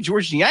Joel Embiid,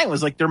 George Niang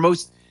was their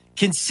most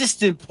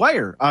consistent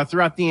player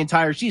throughout the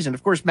entire season.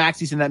 Of course,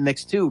 Maxi's in that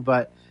mix too,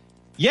 but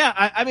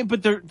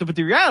but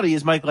the reality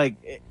is, Mike,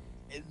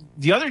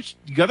 the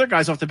other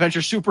guys off the bench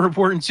are super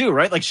important too,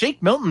 right?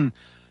 Shake Milton,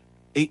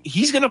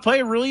 he's going to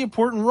play a really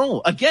important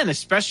role again,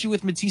 especially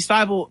with Matisse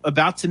Thybulle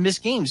about to miss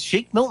games.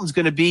 Shake Milton's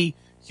going to be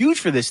huge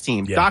for this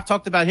team. Yeah. Doc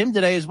talked about him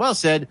today as well.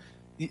 Said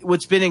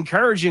what's been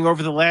encouraging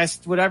over the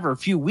last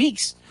few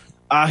weeks.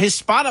 His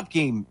spot-up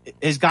game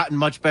has gotten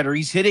much better.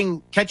 He's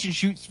hitting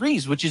catch-and-shoot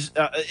threes, which is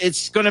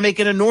it's going to make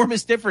an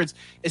enormous difference,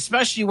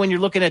 especially when you're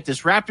looking at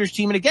this Raptors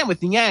team. And again,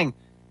 with Niang,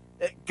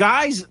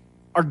 guys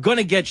are going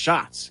to get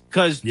shots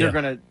because they're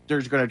going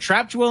to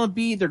trap Joel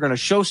Embiid. They're going to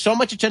show so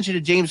much attention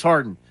to James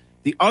Harden.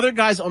 The other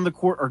guys on the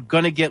court are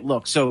going to get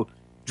looks. So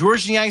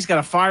George Niang's got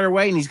to fire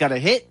away, and he's got to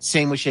hit.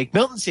 Same with Shake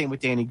Milton. Same with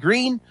Danny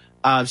Green.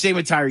 Same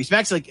with Tyrese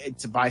Maxey,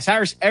 Tobias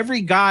Harris.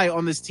 Every guy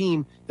on this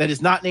team that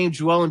is not named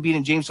Joel Embiid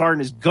and James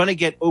Harden is going to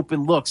get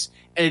open looks,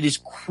 and it is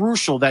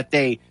crucial that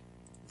they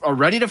are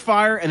ready to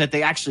fire and that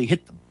they actually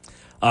hit them.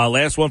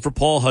 Last one for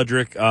Paul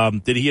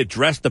Hudrick. Did he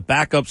address the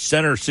backup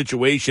center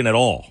situation at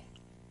all?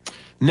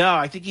 No,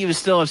 I think he was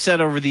still upset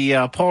over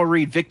the Paul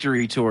Reed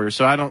victory tour.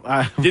 So I don't.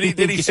 Did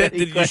you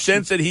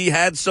sense that he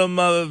had some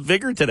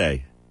vigor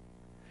today?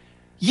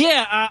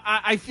 Yeah,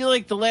 I feel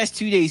like the last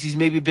 2 days he's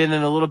maybe been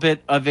in a little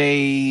bit of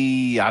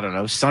a, I don't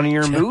know,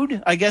 sunnier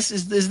mood, I guess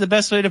is the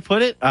best way to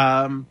put it.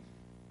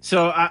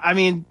 So, I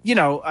mean, you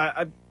know,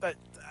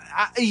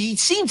 he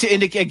seemed to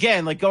indicate,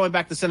 again, like going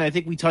back to Sunday, I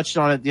think we touched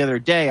on it the other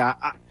day.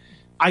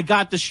 I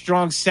got the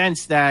strong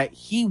sense that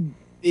he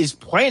is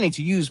planning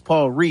to use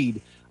Paul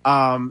Reed.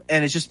 And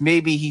it's just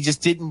maybe he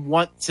just didn't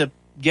want to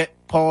get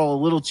Paul a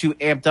little too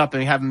amped up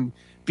and have him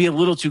be a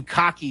little too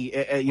cocky,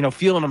 you know,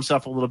 feeling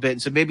himself a little bit.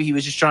 And so maybe he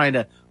was just trying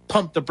to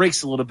pump the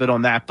brakes a little bit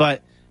on that.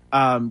 But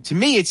to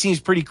me, it seems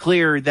pretty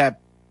clear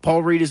that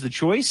Paul Reed is the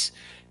choice.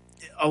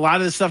 A lot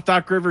of the stuff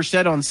Doc Rivers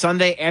said on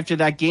Sunday after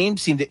that game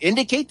seemed to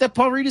indicate that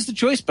Paul Reed is the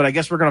choice, but I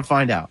guess we're going to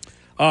find out.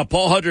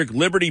 Paul Hudrick,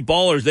 Liberty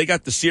Ballers, they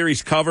got the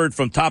series covered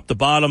from top to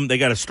bottom. They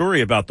got a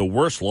story about the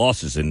worst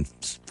losses in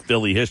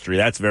Philly history.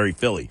 That's very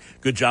Philly.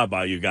 Good job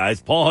by you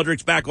guys. Paul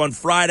Hudrick's back on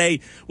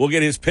Friday. We'll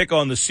get his pick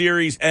on the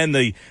series and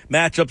the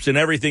matchups and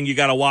everything you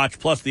got to watch.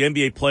 Plus, the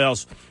NBA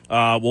playoffs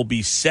will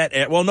be set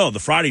at, well, no, the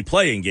Friday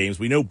play-in games.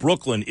 We know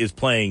Brooklyn is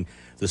playing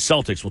the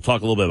Celtics. We'll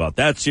talk a little bit about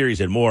that series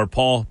and more.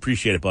 Paul,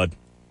 appreciate it, bud.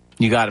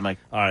 You got it, Mike.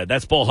 All right,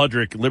 that's Paul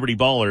Hudrick, Liberty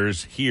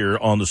Ballers, here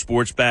on the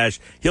Sports Bash.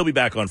 He'll be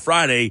back on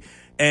Friday.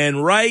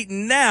 And right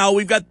now,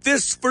 we've got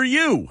this for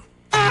you.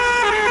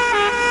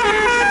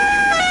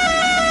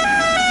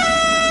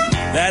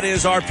 That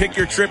is our Pick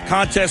Your Trip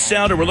contest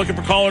sounder. We're looking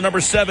for caller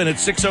number 7 at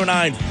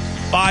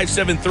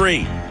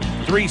 609-573-3776,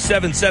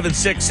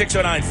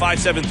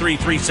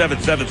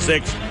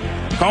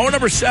 609-573-3776. Caller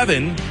number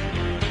 7,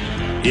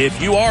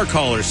 if you are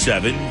caller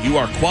 7, you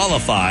are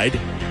qualified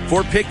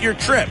for Pick Your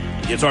Trip.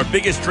 It's our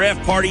biggest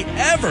draft party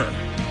ever,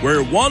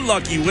 where one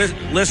lucky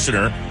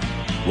listener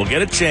will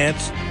get a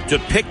chance to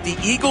pick the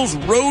Eagles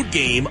road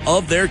game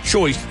of their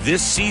choice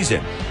this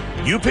season.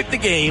 You pick the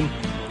game.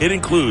 It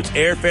includes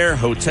airfare,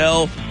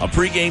 hotel, a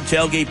pregame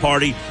tailgate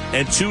party,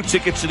 and 2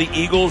 tickets to the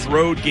Eagles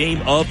road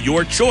game of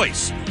your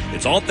choice.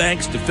 It's all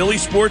thanks to Philly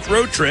Sports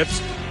Road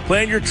Trips.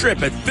 Plan your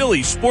trip at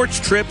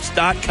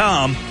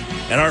phillysportstrips.com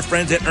and our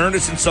friends at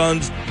Ernest &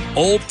 Sons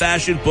Old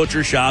Fashioned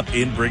Butcher Shop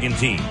in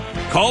Brigantine.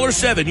 Caller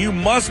 7, you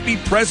must be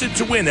present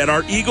to win at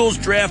our Eagles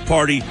draft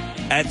party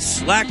at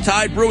Slack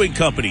Tie Brewing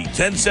Company,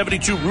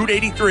 1072 Route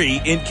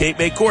 83 in Cape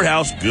May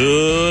Courthouse.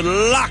 Good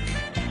luck.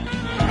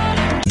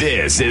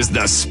 This is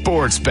the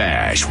Sports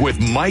Bash with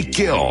Mike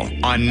Gill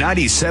on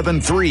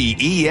 97.3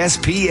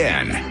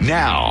 ESPN.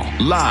 Now,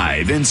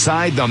 live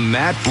inside the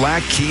Matt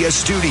Black Kia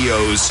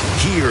Studios,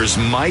 here's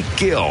Mike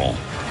Gill.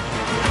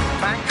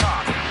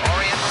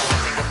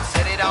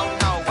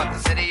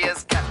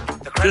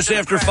 Just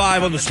after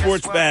 5 on the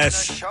Sports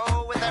Bash.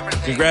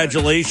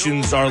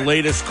 Congratulations, our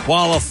latest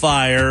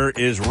qualifier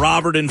is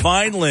Robert in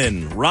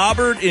Vineland.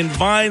 Robert in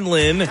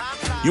Vineland,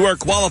 you are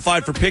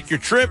qualified for Pick Your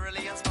Trip.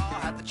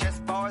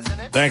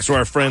 Thanks to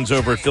our friends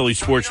over at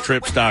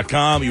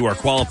phillysportstrips.com. You are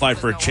qualified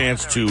for a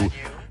chance to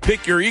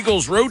pick your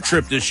Eagles road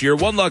trip this year.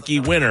 One lucky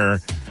winner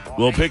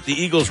will pick the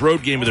Eagles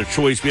road game of their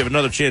choice. We have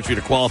another chance for you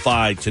to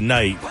qualify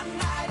tonight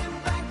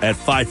at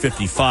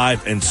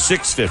 5:55 and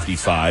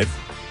 6:55.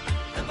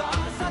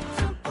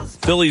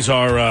 Phillies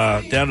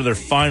are down to their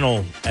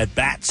final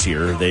at-bats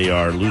here. They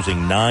are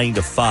losing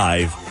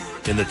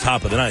 9-5 in the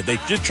top of the ninth. They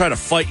did try to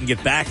fight and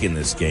get back in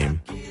this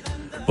game,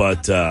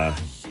 but to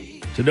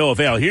no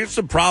avail. Here's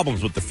some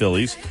problems with the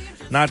Phillies.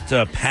 Not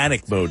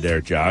panic mode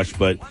there, Josh,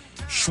 but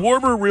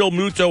Schwarber,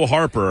 Realmuto,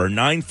 Harper are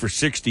 9 for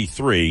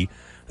 63.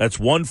 That's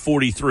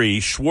 143.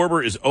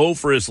 Schwarber is 0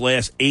 for his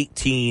last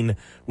 18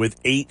 with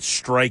 8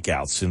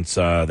 strikeouts since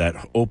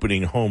that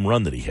opening home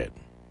run that he hit.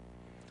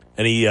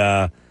 Any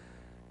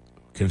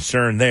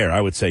concern there?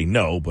 I would say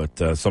no,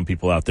 but some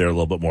people out there are a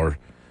little bit more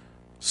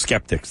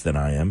skeptics than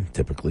I am,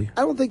 typically.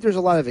 I don't think there's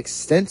a lot of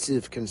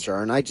extensive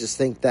concern. I just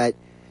think that,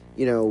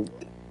 you know,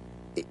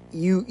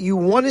 you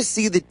want to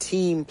see the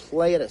team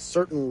play at a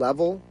certain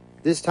level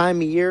this time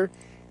of year,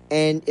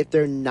 and if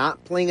they're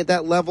not playing at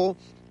that level,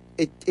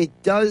 it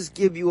does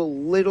give you a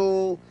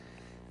little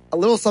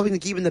something to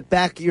keep in the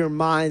back of your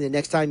mind the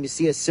next time you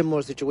see a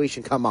similar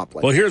situation come up.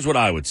 Well, here's what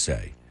I would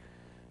say.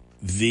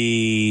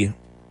 The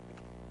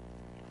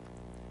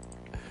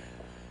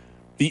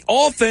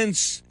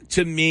offense,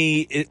 to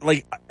me,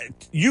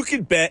 you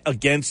could bet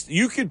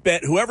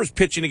whoever's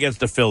pitching against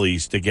the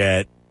Phillies to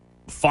get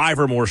 5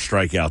 or more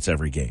strikeouts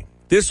every game.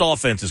 This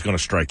offense is going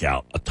to strike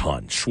out a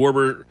ton.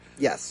 Schwarber,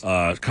 yes,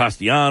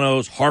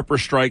 Castellanos, Harper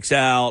strikes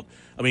out.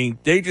 I mean,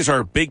 they just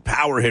are big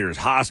power hitters.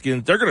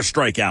 Hoskins, they're going to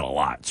strike out a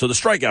lot. So the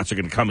strikeouts are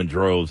going to come in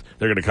droves.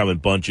 They're going to come in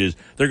bunches.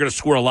 They're going to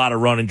score a lot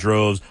of run in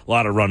droves, a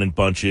lot of run in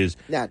bunches.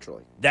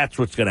 Naturally. That's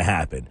what's going to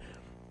happen.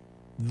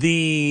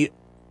 The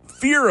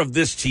fear of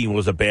this team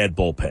was a bad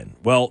bullpen.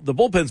 Well, the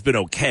bullpen's been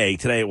okay.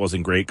 Today it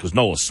wasn't great because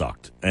Nola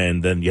sucked.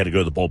 And then you had to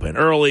go to the bullpen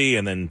early,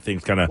 and then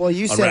things kind of Well,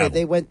 you said it,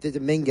 they went to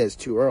Dominguez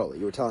too early.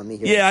 You were telling me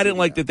here. Yeah, I didn't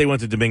like that they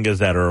went to Dominguez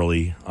that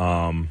early.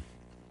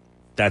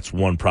 That's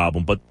one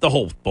problem. But the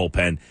whole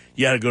bullpen,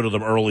 you had to go to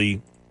them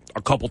early.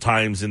 a couple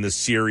times in this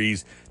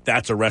series.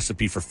 That's a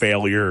recipe for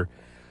failure.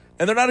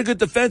 And they're not a good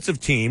defensive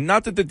team.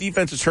 Not that the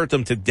defense has hurt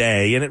them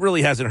today, and it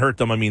really hasn't hurt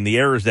them. I mean, the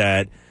errors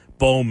that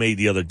Bohm made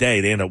the other day,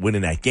 they ended up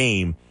winning that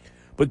game.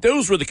 But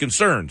those were the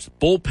concerns.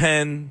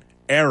 Bullpen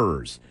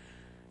errors.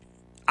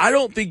 I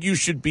don't think you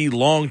should be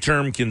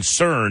long-term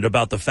concerned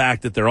about the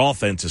fact that their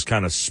offense is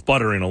kind of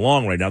sputtering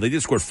along right now. They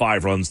did score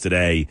 5 runs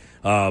today,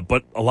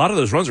 but a lot of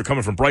those runs are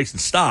coming from Bryson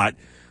Stott,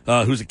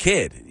 who's a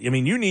kid. I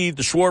mean, you need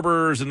the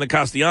Schwarbers and the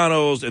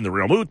Castellanos and the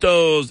Real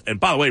Mutos, and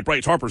by the way,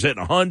 Bryce Harper's hitting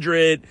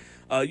 100.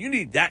 You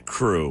need that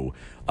crew.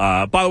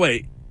 By the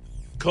way,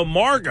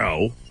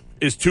 Camargo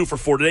is 2 for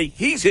 4 today.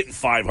 He's hitting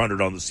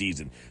 500 on the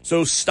season.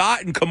 So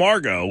Stott and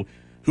Camargo,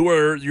 who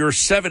are your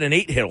 7 and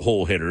 8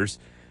 hole hitters,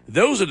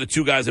 those are the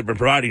 2 guys that have been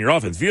providing your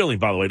offense. Vierling,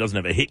 by the way, doesn't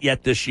have a hit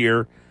yet this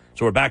year.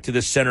 So we're back to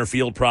this center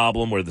field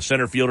problem where the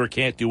center fielder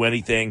can't do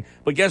anything.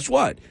 But guess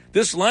what?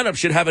 This lineup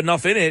should have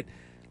enough in it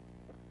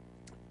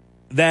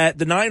that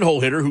the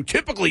 9-hole hitter, who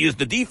typically is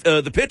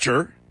the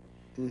pitcher,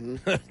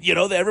 you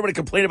know, everybody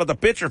complained about the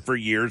pitcher for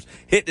years,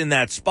 hitting in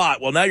that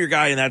spot. Well, now your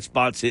guy in that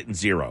spot's hitting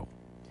 0.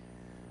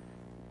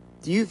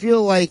 Do you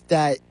feel like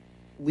that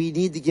we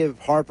need to give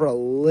Harper a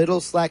little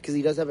slack because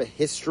he does have a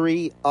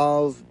history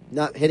of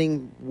not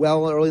hitting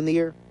well early in the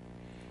year?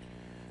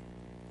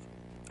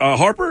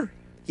 Harper?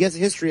 He has a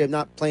history of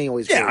not playing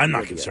always. Yeah, I'm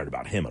not concerned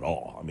about him at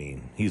all. I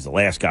mean, he's the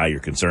last guy you're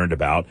concerned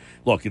about.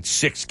 Look, it's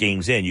 6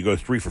 games in. You go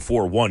 3 for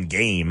 4 one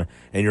game,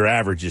 and your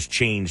average is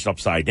changed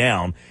upside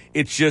down.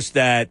 It's just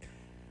that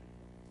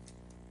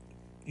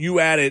you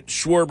added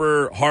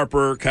Schwarber,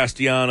 Harper,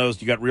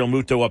 Castellanos. You got Real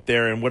Muto up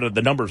there, and what are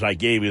the numbers I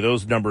gave you?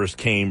 Those numbers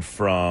came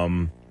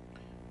from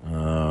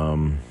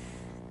Corey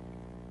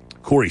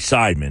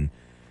Seidman.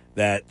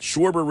 That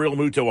Schwarber, Real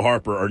Muto,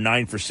 Harper are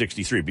 9 for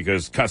 63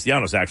 because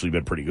Castellanos actually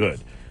been pretty good.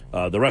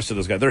 The rest of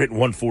those guys, they're hitting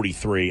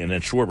 143, and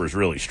then Schwarber's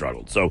really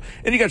struggled. So,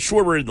 and you got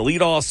Schwarber in the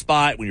leadoff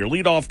spot. When your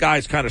leadoff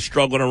guy's kind of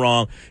struggling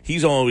around,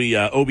 he's only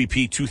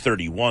OBP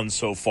 231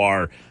 so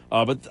far.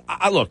 But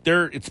look,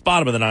 it's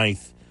bottom of the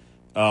 9th.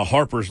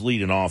 Harper's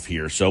leading off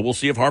here. So we'll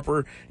see if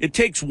Harper, it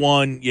takes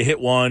one, you hit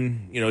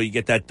one, you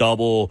get that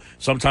double.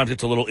 Sometimes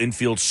it's a little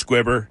infield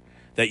squibber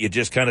that you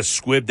just kind of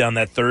squib down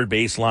that third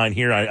baseline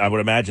here. I would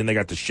imagine they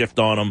got the shift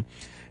on him,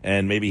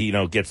 and maybe he,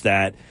 gets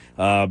that.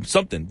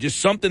 Something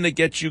that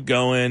gets you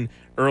going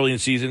early in the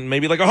season,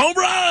 maybe like a home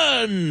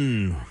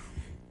run.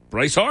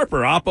 Bryce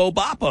Harper, Oppo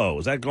Boppo.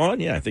 Is that gone?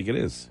 Yeah, I think it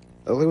is.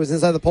 Oh, it was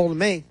inside the pole to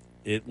me.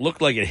 It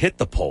looked like it hit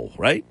the pole,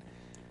 right?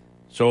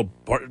 So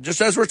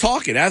just as we're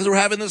talking, as we're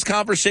having this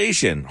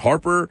conversation,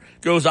 Harper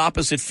goes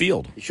opposite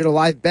field. You should have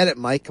live bet it,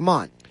 Mike. Come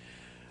on.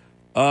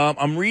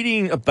 I'm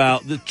reading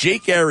about the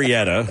Jake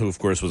Arrieta, who, of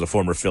course, was a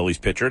former Phillies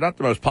pitcher, not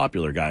the most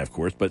popular guy, of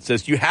course, but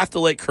says you have to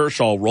let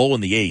Kershaw roll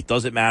in the 8th.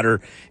 Doesn't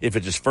matter if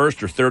it's his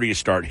first or 30th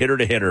start, hitter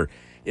to hitter.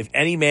 If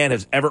any man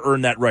has ever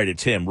earned that right,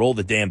 it's him. Roll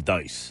the damn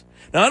dice.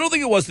 Now, I don't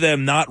think it was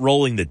them not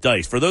rolling the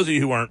dice. For those of you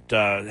who aren't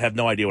have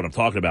no idea what I'm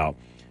talking about,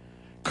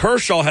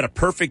 Kershaw had a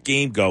perfect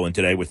game going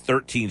today with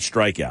 13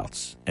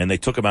 strikeouts, and they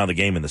took him out of the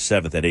game in the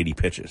 7th at 80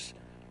 pitches,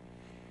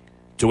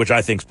 to which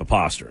I think is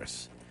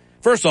preposterous.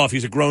 First off,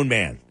 he's a grown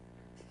man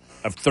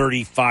of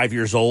 35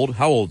 years old.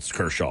 How old is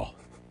Kershaw?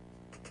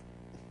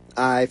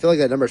 I feel like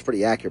that number is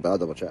pretty accurate, but I'll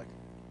double check.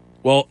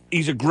 Well,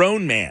 he's a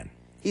grown man.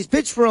 He's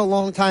pitched for a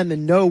long time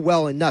and know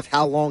well enough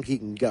how long he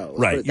can go.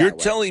 Right. You're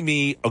telling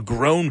me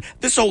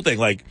this whole thing,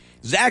 like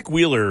Zach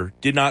Wheeler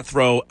did not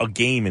throw a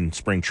game in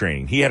spring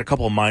training. He had a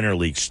couple of minor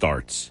league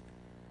starts.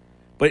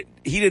 But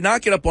he did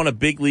not get up on a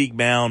big league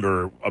mound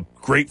or a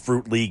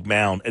grapefruit league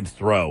mound and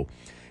throw.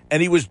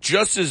 And he was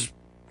just as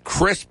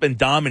crisp and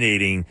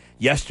dominating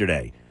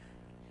yesterday.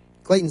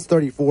 Clayton's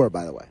 34,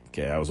 by the way.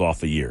 Okay, I was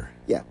off a year.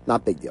 Yeah,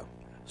 not big deal.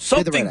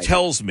 Something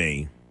tells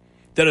me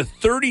that a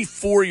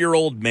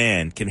 34-year-old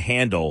man can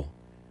handle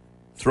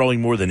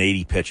throwing more than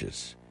 80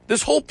 pitches.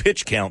 This whole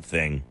pitch count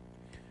thing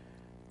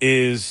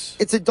is...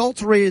 It's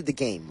adulterated the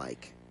game,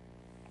 Mike.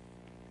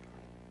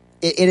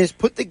 It has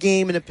put the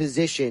game in a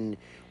position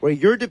where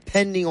you're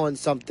depending on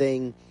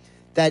something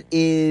that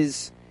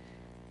is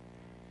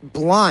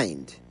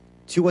blind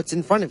to what's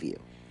in front of you.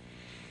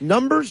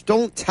 Numbers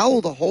don't tell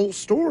the whole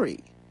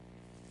story.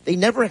 They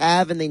never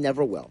have, and they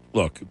never will.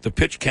 Look, the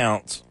pitch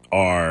counts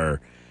are,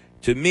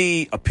 to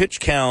me, a pitch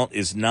count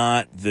is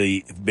not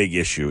the big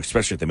issue,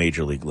 especially at the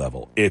major league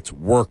level. It's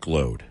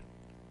workload.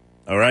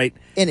 All right?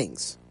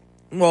 Innings.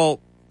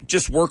 Well,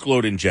 just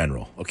workload in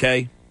general,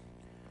 okay?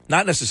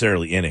 Not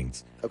necessarily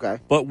innings. Okay.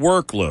 But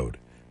workload.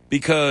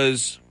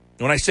 Because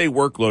when I say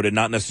workload and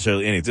not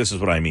necessarily innings, this is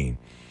what I mean.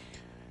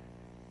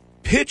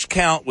 Pitch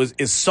count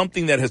is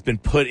something that has been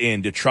put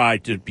in to try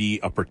to be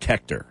a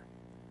protector.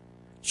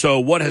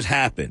 So what has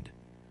happened?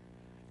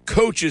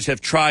 Coaches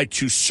have tried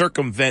to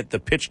circumvent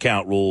the pitch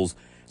count rules.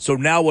 So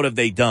now what have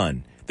they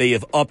done? They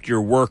have upped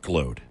your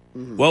workload.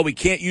 Mm-hmm. Well, we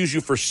can't use you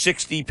for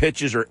 60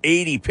 pitches or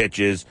 80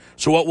 pitches.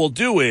 So what we'll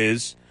do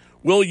is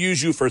we'll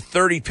use you for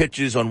 30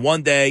 pitches on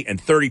one day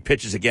and 30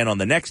 pitches again on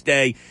the next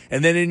day.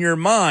 And then in your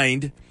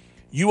mind,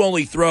 you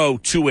only throw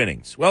 2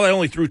 innings. Well, I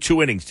only threw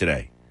 2 innings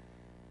today.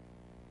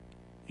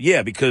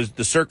 Yeah, because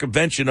the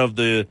circumvention of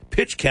the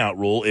pitch count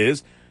rule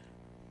is,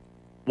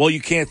 well,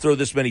 you can't throw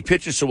this many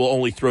pitches, so we'll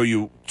only throw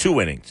you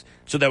 2 innings.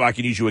 So that I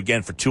can use you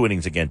again for 2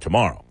 innings again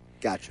tomorrow.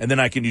 Gotcha. And then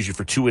I can use you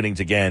for 2 innings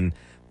again,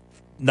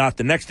 not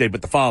the next day,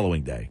 but the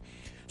following day.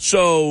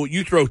 So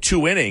you throw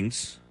 2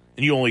 innings,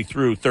 and you only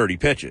threw 30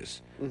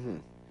 pitches. Mm-hmm.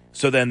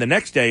 So then the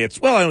next day, it's,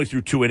 well, I only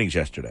threw 2 innings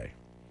yesterday.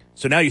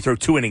 So now you throw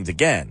 2 innings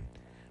again.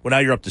 Well, now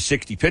you're up to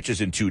 60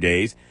 pitches in 2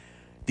 days.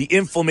 The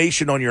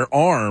inflammation on your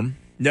arm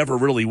never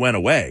really went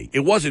away. It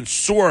wasn't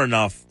sore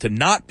enough to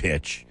not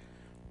pitch,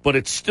 but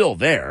it's still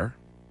there.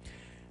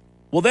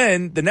 Well,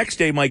 then the next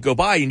day might go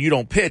by and you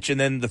don't pitch, and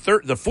then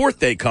the fourth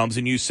day comes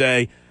and you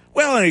say,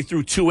 well, I only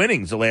threw 2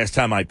 innings the last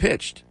time I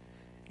pitched.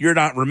 You're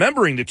not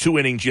remembering the 2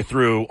 innings you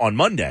threw on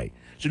Monday.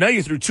 So now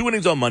you threw 2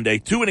 innings on Monday,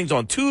 2 innings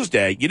on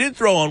Tuesday. You didn't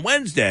throw on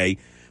Wednesday,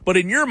 but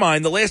in your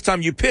mind, the last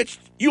time you pitched,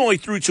 you only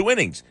threw 2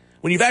 innings.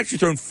 When you've actually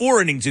thrown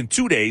 4 innings in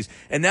 2 days,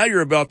 and now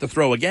you're about to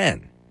throw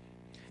again.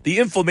 The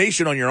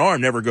inflammation on your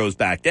arm never goes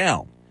back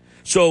down.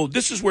 So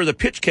this is where the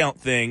pitch count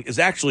thing is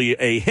actually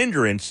a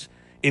hindrance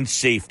in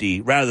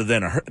safety rather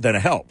than a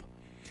help.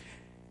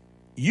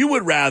 I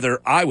would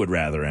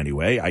rather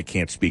anyway, I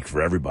can't speak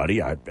for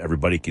everybody.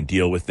 Everybody can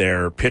deal with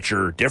their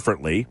pitcher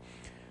differently.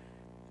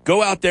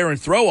 Go out there and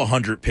throw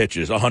 100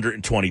 pitches,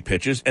 120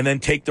 pitches, and then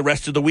take the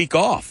rest of the week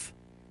off.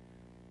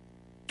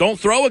 Don't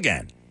throw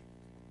again.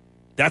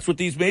 That's what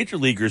these major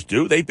leaguers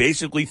do. They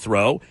basically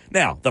throw.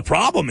 Now, the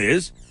problem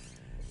is,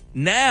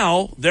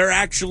 now they're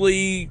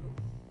actually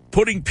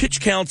putting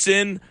pitch counts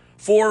in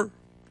for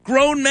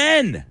grown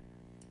men.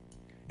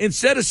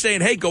 Instead of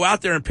saying, hey, go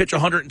out there and pitch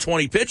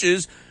 120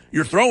 pitches,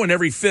 you're throwing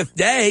every 5th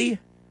day.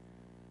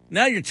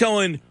 Now you're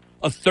telling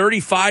a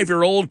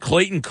 35-year-old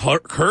Clayton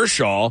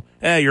Kershaw,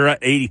 hey, you're at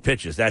 80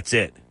 pitches. That's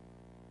it.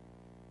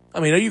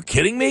 I mean, are you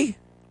kidding me?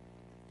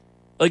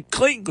 Like,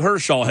 Clayton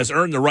Kershaw has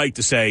earned the right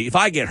to say, if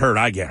I get hurt,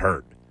 I get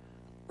hurt.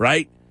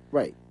 Right?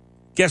 Right.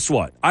 Guess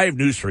what? I have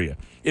news for you.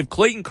 If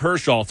Clayton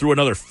Kershaw threw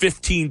another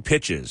 15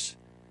 pitches,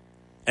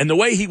 and the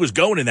way he was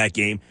going in that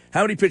game,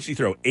 how many pitches did he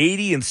throw?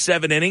 80 in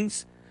 7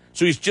 innings?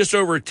 So he's just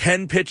over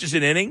 10 pitches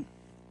an inning?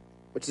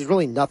 Which is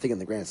really nothing in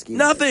the grand scheme.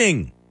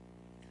 Nothing.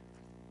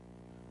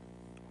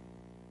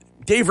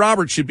 Dave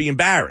Roberts should be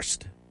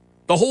embarrassed.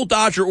 The whole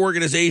Dodger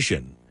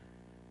organization.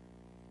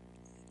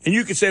 And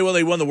you could say, well,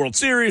 they won the World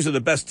Series. They're the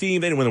best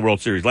team. They didn't win the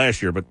World Series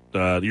last year, but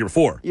the year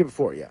before. Year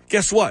before, yeah.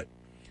 Guess what?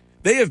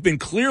 They have been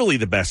clearly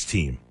the best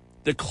team.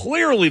 They're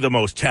clearly the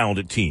most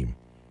talented team.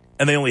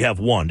 And they only have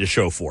one to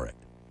show for it.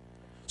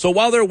 So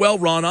while they're well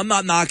run, I'm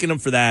not knocking them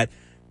for that.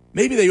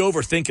 Maybe they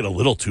overthink it a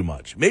little too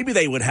much. Maybe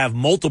they would have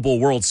multiple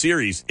World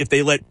Series if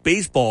they let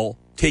baseball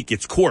take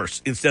its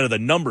course instead of the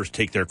numbers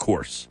take their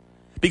course.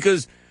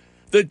 Because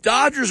the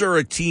Dodgers are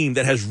a team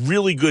that has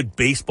really good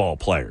baseball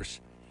players.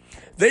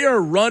 They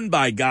are run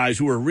by guys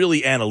who are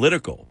really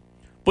analytical,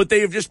 but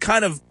they have just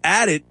kind of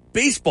added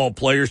baseball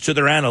players to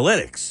their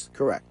analytics.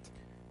 Correct.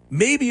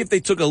 Maybe if they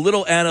took a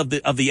little of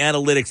the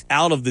analytics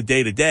out of the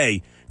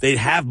day-to-day, they'd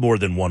have more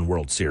than one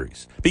World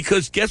Series.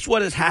 Because guess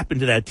what has happened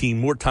to that team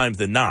more times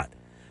than not?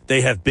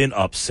 They have been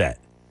upset.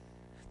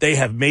 They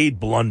have made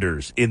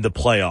blunders in the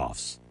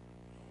playoffs.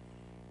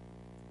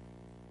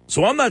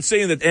 So I'm not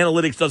saying that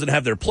analytics doesn't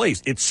have their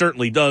place. It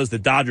certainly does. The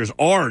Dodgers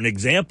are an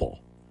example.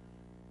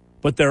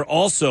 But they're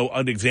also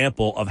an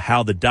example of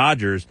how the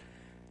Dodgers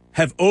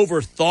have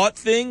overthought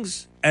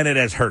things, and it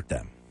has hurt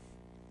them.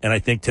 And I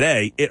think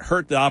today it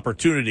hurt the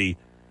opportunity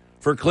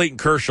for Clayton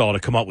Kershaw to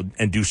come up with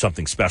and do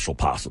something special,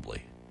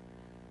 possibly.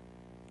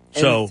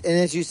 And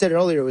as you said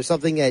earlier, it was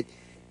something that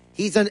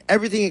he's done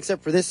everything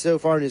except for this so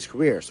far in his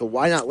career. So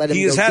why not let him?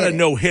 He has had a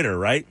no-hitter,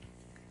 right?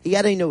 He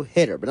had a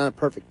no-hitter, but not a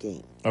perfect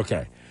game.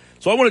 Okay.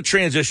 So I want to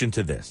transition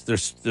to this.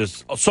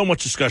 There's so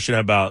much discussion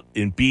about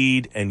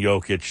Embiid and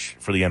Jokic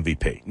for the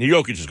MVP. Now,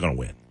 Jokic is going to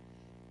win,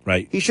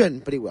 right? He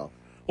shouldn't, but he will.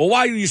 Well,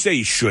 why do you say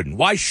he shouldn't?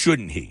 Why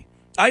shouldn't he?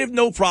 I have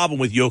no problem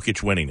with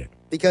Jokic winning it.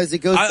 Because it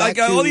goes back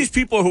to all these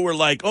people who are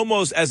like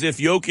almost as if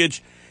Jokic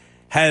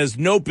has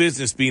no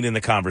business being in the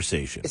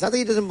conversation. It's not that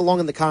he doesn't belong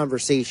in the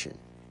conversation.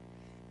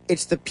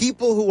 It's the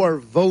people who are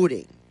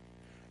voting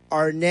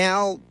are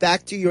now,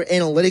 back to your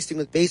analytics thing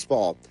with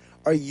baseball,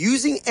 are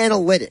using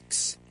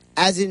analytics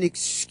as an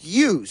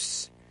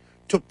excuse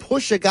to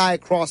push a guy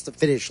across the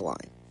finish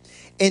line.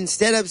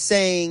 Instead of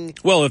saying...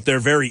 Well, if they're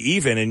very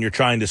even and you're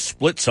trying to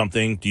split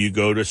something, do you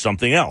go to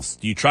something else?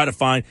 Do you try to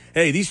find,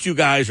 hey, these two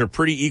guys are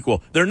pretty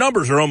equal. Their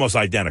numbers are almost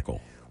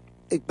identical.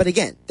 But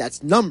again,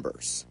 that's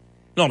numbers.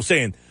 No, I'm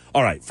saying,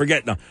 all right,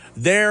 forget now.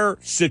 Their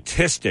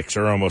statistics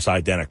are almost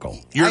identical.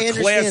 Your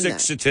classic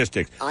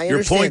statistics.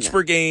 Your points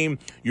per game,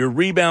 your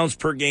rebounds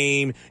per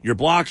game, your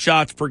block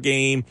shots per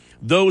game,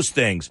 those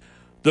things.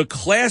 The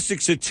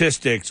classic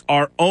statistics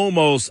are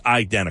almost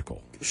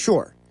identical.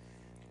 Sure.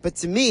 But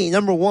to me,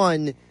 number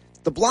one,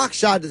 the block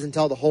shot doesn't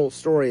tell the whole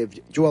story of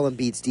Joel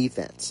Embiid's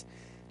defense.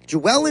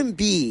 Joel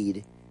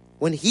Embiid,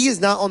 when he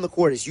is not on the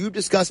court, as you've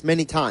discussed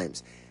many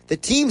times, the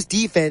team's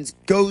defense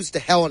goes to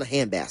hell in a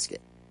handbasket.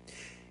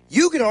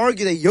 You could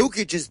argue that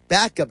Jokic's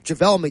backup,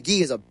 JaVale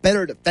McGee, is a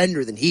better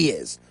defender than he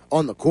is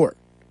on the court.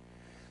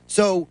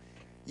 So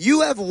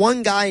you have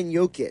one guy in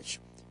Jokic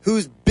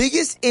whose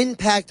biggest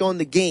impact on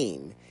the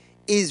game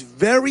is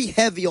very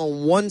heavy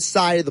on one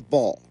side of the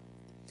ball.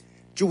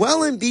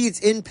 Joel Embiid's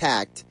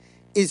impact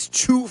is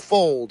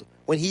twofold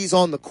when he's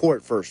on the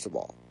court, first of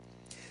all.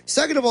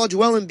 Second of all,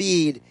 Joel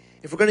Embiid,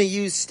 if we're going to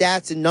use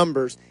stats and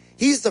numbers,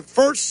 he's the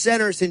first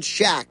center since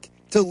Shaq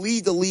to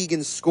lead the league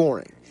in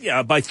scoring.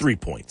 Yeah, by 3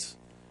 points.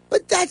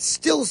 But that's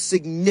still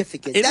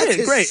significant. It That's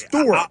is great.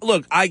 historic.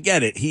 Look, I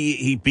get it.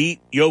 He beat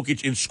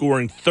Jokic in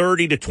scoring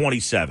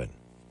 30-27.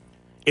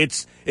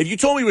 If you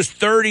told me it was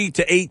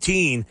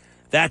 30-18,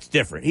 that's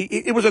different.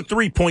 It was a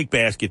 3-point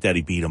basket that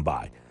he beat him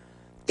by.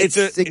 It's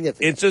significant.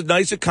 It's a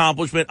nice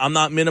accomplishment. I'm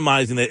not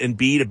minimizing it.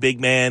 Embiid, a big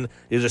man,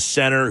 is a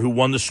center who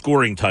won the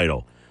scoring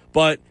title.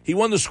 But he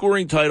won the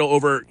scoring title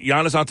over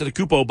Giannis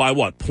Antetokounmpo by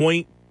what?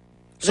 Point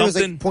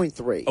something? It was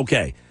like 0.3.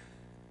 Okay.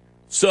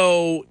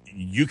 So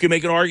you can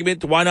make an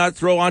argument to why not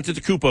throw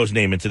Antetokounmpo's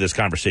name into this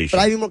conversation.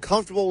 But I'd be more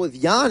comfortable with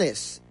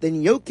Giannis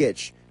than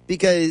Jokic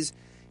because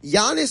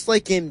Giannis,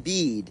 like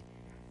Embiid,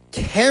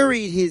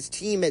 carried his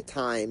team at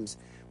times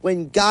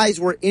when guys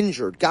were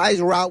injured,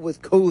 guys were out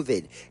with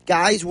COVID,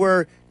 guys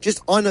were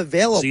just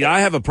unavailable. See,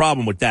 I have a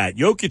problem with that.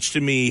 Jokic,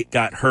 to me,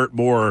 got hurt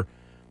more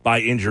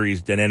by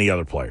injuries than any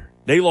other player.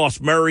 They lost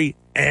Murray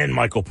and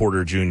Michael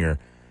Porter Jr.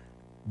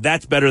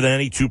 That's better than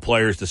any two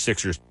players the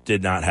Sixers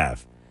did not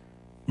have.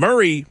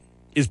 Murray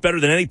is better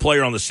than any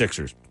player on the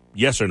Sixers.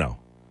 Yes or no?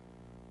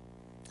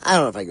 I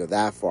don't know if I go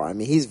that far. I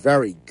mean, he's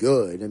very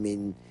good. I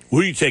mean, who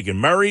are you taking,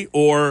 Murray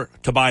or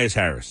Tobias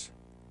Harris?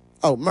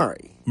 Oh,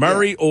 Murray.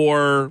 Murray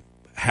or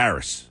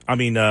Harris? I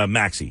mean,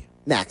 Maxey.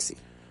 Maxey.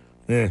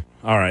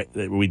 All right.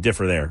 We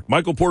differ there.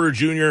 Michael Porter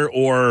Jr.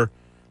 or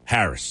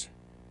Harris?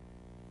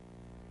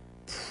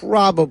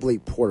 Probably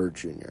Porter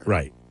Jr.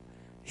 Right.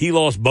 He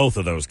lost both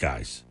of those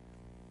guys.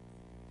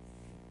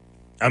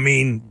 I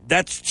mean,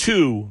 that's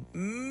two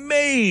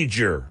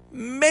major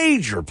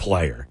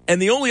player.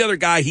 And the only other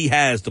guy he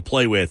has to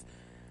play with,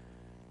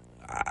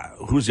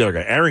 who's the other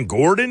guy? Aaron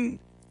Gordon?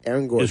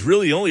 Aaron Gordon is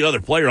really the only other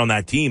player on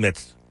that team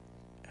that's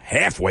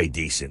halfway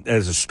decent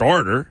as a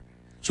starter.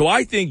 So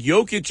I think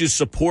Jokic's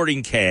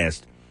supporting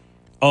cast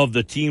of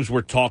the teams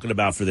we're talking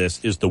about for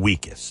this is the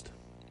weakest.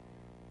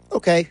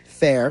 Okay,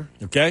 fair.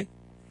 Okay?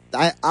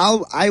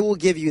 I will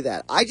give you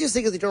that. I just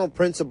think as a general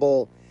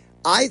principle,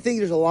 I think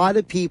there's a lot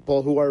of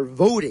people who are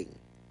voting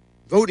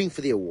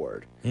for the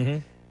award,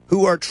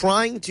 who are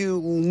trying to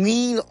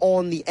lean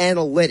on the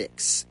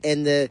analytics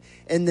and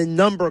the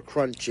number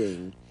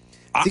crunching.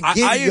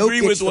 I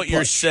agree with what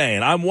you're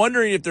saying. I'm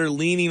wondering if they're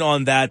leaning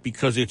on that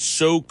because it's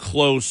so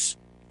close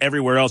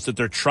everywhere else that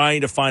they're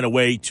trying to find a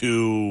way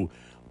to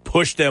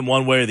push them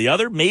one way or the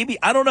other. Maybe,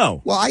 I don't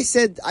know. Well, I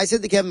said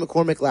to Kevin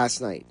McCormick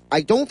last night, I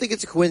don't think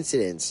it's a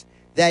coincidence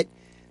that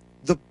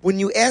when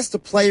you ask the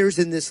players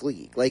in this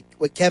league, like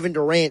what Kevin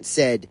Durant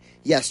said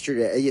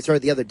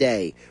the other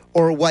day,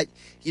 or what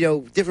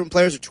different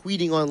players are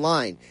tweeting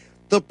online,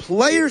 the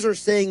players are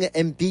saying that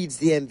Embiid's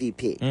the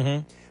MVP.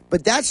 Mm-hmm.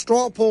 But that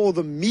straw poll of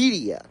the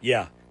media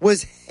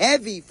was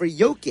heavy for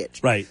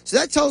Jokic. Right. So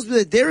that tells me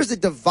that there is a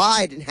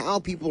divide in how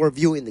people are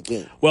viewing the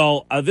game.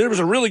 Well, there was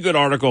a really good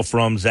article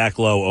from Zach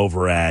Lowe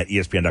over at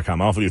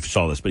ESPN.com. I don't know if you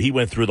saw this, but he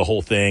went through the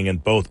whole thing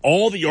and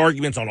all the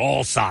arguments on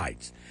all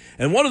sides.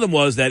 And one of them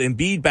was that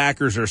Embiid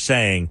backers are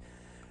saying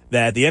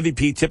that the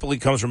MVP typically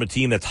comes from a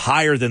team that's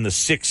higher than the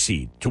 6th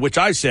seed, to which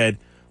I said,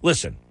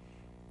 listen,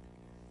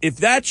 if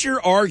that's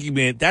your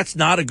argument, that's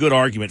not a good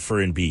argument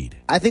for Embiid.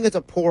 I think it's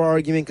a poor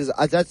argument because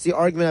that's the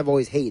argument I've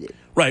always hated.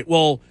 Right.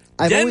 Well,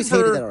 I've always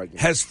hated that Denver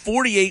argument. has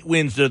 48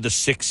 wins. They're the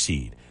 6th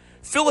seed.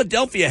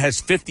 Philadelphia has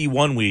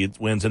 51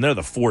 wins, and they're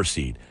the 4th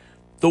seed.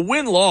 The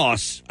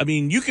win-loss, I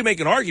mean, you can make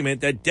an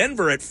argument that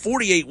Denver at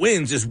 48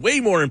 wins is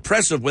way more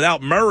impressive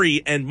without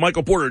Murray and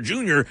Michael Porter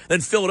Jr. than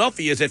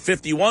Philadelphia is at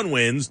 51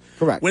 wins.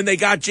 Correct. When they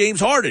got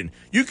James Harden.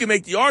 You can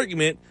make the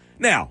argument.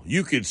 Now,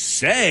 you could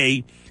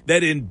say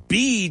that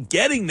Embiid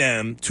getting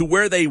them to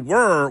where they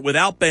were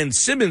without Ben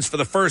Simmons for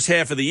the first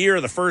half of the year,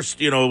 the first,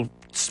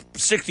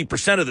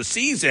 60% of the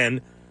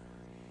season,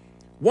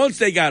 once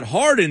they got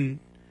Harden,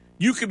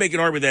 you could make an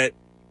argument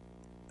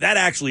that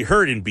actually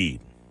hurt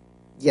Embiid.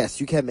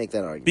 Yes, you can make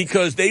that argument.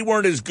 Because they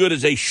weren't as good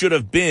as they should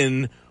have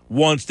been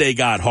once they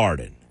got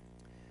Harden.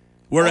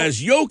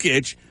 Whereas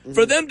Jokic,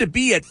 for them to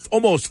be at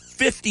almost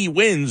 50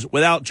 wins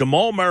without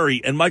Jamal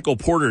Murray and Michael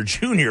Porter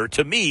Jr.,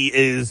 to me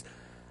is,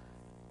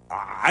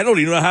 I don't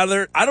even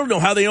know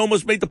how they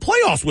almost made the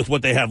playoffs with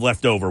what they have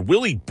left over.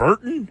 Will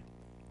Barton,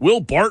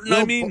 Will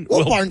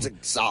Barton's a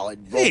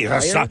solid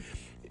player.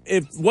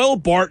 If Will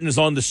Barton is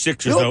on the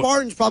Sixers, Will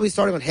Barton's probably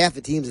starting on half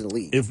the teams in the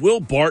league. If Will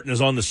Barton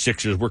is on the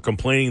Sixers, we're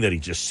complaining that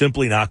he's just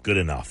simply not good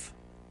enough.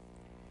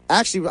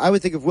 Actually, I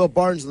would think if Will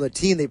Barton's on the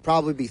team, they'd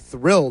probably be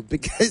thrilled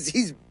because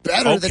he's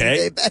better than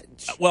they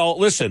bench. Well,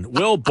 listen,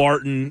 Will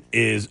Barton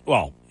he'd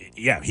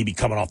be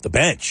coming off the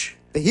bench.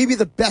 But he'd be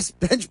the best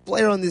bench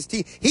player on this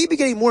team. He'd be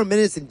getting more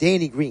minutes than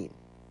Danny Green.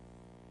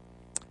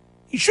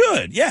 He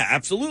should, yeah,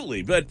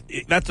 absolutely. But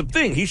that's the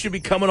thing. He should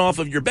be coming off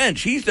of your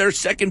bench. He's their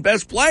second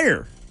best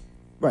player.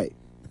 Right.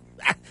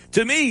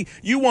 To me,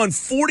 you won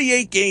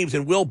 48 games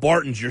and Will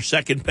Barton's your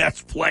second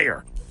best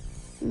player.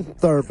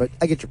 Third, but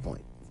I get your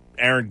point.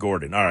 Aaron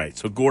Gordon. All right,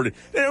 so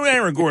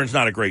Aaron Gordon's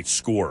not a great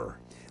scorer.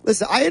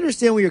 Listen, I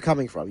understand where you're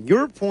coming from.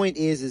 Your point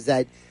is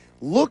that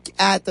look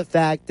at the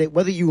fact that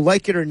whether you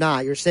like it or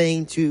not, you're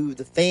saying to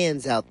the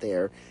fans out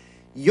there,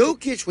 what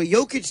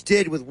Jokic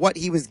did with what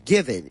he was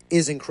given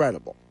is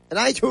incredible. And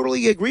I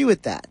totally agree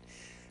with that.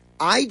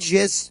 I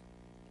just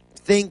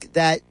think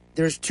that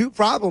there's two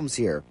problems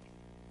here.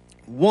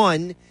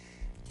 One,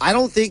 I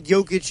don't think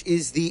Jokic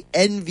is the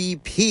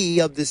MVP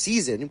of the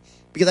season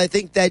because I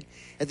think that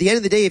at the end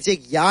of the day, if you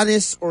take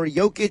Giannis or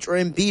Jokic or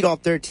Embiid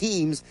off their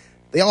teams,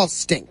 they all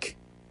stink.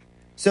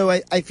 So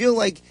I feel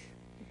like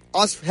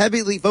us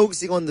heavily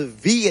focusing on the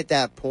V at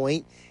that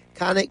point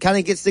kind of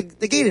gets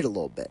negated a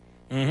little bit.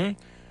 Mm-hmm.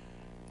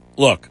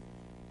 Look,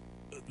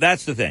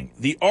 that's the thing.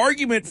 The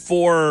argument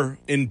for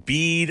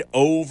Embiid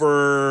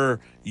over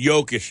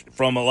Jokic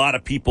from a lot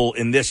of people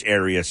in this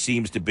area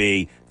seems to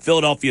be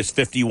Philadelphia's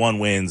 51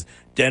 wins,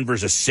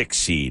 Denver's a 6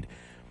 seed.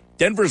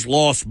 Denver's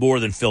lost more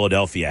than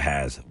Philadelphia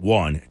has.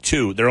 1.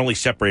 2, they're only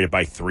separated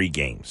by 3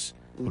 games.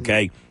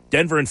 Okay?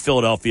 Denver and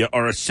Philadelphia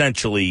are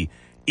essentially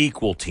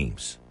equal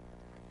teams.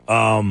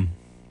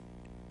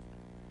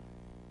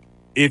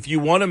 If you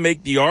want to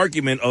make the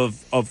argument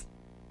of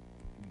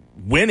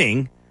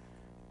winning,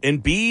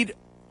 Embiid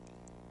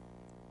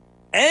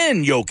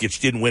and Jokic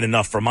didn't win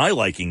enough for my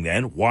liking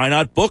then. Why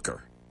not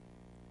Booker?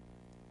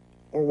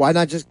 Or why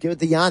not just give it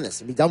to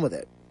Giannis and be done with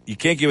it? You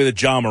can't give it to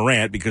John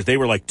Morant because they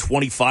were like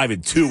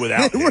 25-2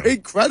 without him. They were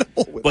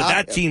incredible without But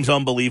that him. team's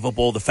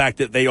unbelievable. The fact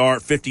that they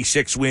are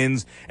 56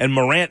 wins and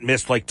Morant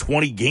missed like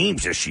 20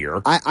 games this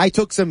year. I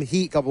took some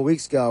heat a couple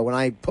weeks ago when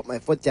I put my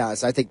foot down.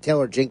 So I think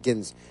Taylor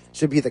Jenkins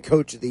should be the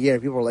coach of the year.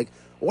 People were like,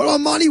 what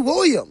about Monty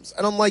Williams?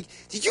 And I'm like,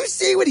 did you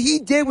see what he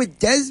did with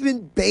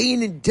Desmond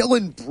Bain and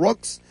Dylan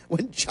Brooks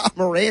when John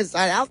Morant's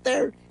not out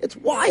there? It's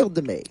wild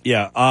to me.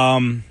 Yeah,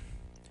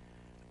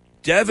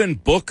 Devin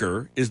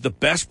Booker is the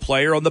best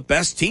player on the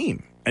best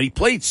team, and he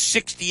played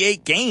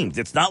 68 games.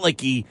 It's not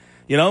like he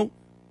didn't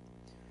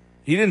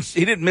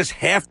miss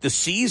half the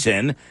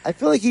season. I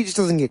feel like he just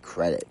doesn't get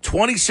credit.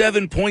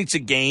 27 points a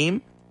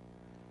game.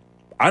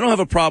 I don't have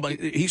a problem.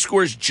 He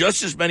scores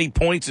just as many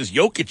points as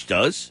Jokic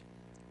does.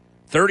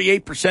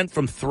 38%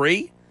 from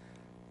 3.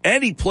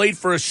 And he played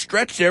for a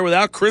stretch there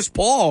without Chris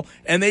Paul,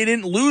 and they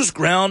didn't lose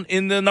ground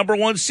in the number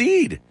 1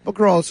 seed.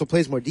 Booker also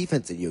plays more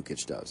defense than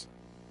Jokic does.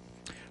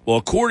 Well,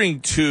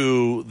 according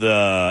to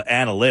the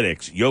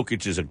analytics,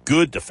 Jokic is a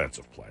good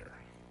defensive player.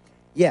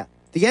 Yeah.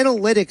 The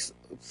analytics,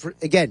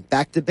 again,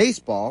 back to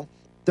baseball,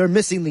 they're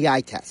missing the eye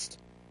test.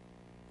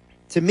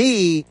 To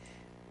me,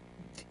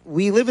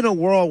 we live in a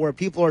world where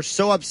people are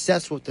so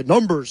obsessed with the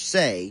numbers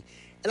say,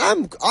 and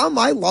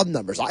I love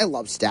numbers. I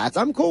love stats.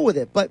 I'm cool with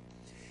it. But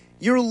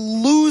you're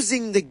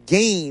losing the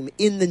game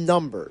in the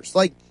numbers.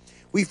 Like,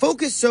 we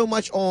focus so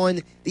much on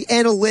the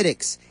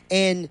analytics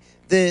and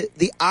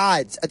the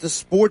odds at the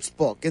sports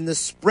book and the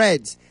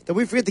spreads that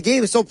we forget the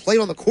game is still played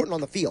on the court and on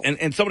the field.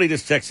 And somebody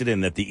just texted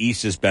in that the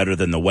East is better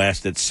than the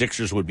West, that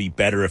Sixers would be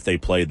better if they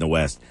played in the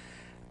West.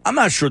 I'm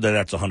not sure that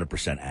that's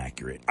 100%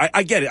 accurate.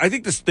 I get it. I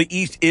think the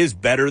East is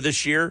better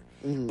this year,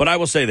 but I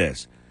will say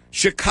this.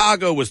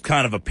 Chicago was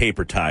kind of a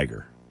paper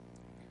tiger.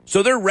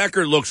 So their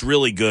record looks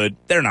really good.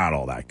 They're not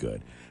all that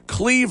good.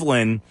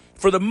 Cleveland,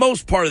 for the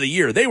most part of the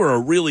year, they were a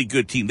really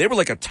good team. They were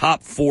like a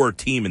top 4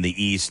 team in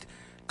the East.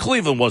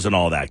 Cleveland wasn't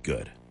all that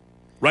good,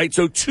 right?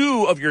 So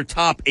 2 of your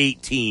top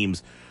 8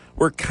 teams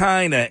were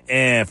kind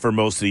of for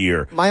most of the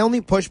year. My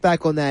only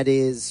pushback on that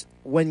is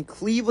when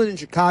Cleveland and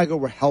Chicago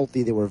were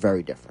healthy, they were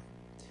very different.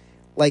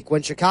 Like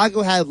when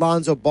Chicago had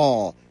Lonzo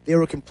Ball, they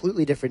were a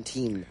completely different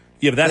team.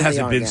 Yeah, but that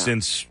hasn't been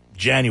since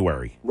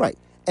January. Right.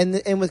 And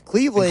with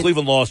Cleveland... And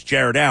Cleveland lost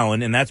Jared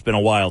Allen, and that's been a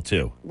while,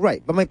 too.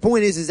 Right. But my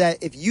point is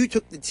that if you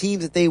took the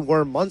teams that they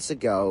were months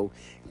ago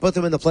and put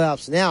them in the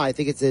playoffs now, I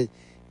think it's at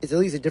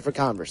least a different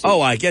conversation.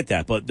 Oh, I get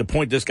that. But the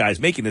point this guy's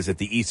making is that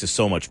the East is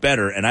so much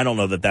better, and I don't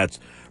know that that's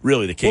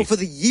really the case. Well,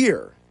 for the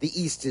year,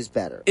 the East is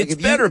better. It's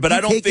better, but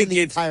I don't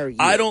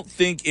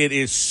think it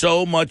is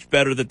so much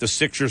better that the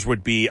Sixers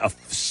would be a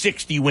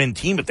 60-win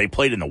team if they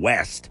played in the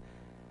West.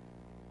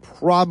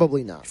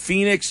 Probably not.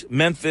 Phoenix,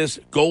 Memphis,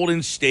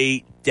 Golden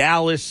State,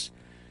 Dallas,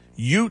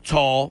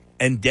 Utah,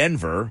 and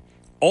Denver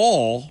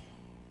all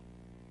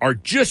are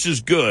just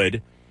as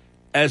good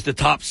as the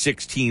top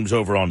 6 teams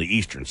over on the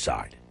Eastern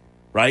side,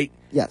 right?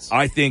 Yes.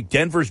 I think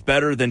Denver's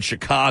better than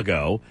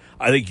Chicago.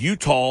 I think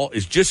Utah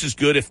is just as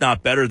good, if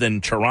not better,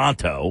 than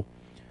Toronto.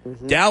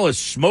 Mm-hmm. Dallas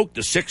smoked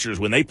the Sixers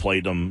when they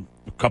played them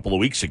a couple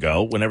of weeks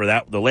ago.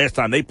 The last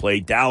time they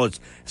played, Dallas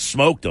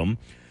smoked them.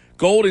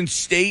 Golden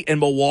State and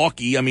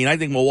Milwaukee. I mean, I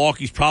think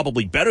Milwaukee's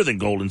probably better than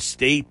Golden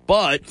State,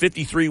 but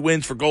 53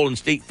 wins for Golden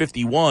State,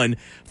 51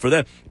 for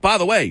them. By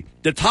the way,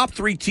 the top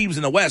 3 teams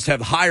in the West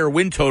have higher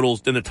win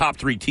totals than the top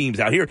 3 teams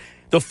out here.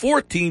 The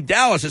 4th team,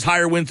 Dallas, has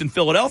higher wins than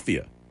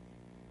Philadelphia.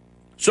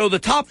 So the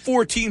top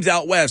 4 teams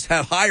out West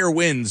have higher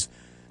wins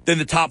than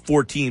the top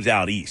 4 teams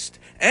out East.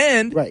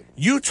 And Right.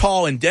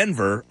 Utah and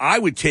Denver, I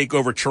would take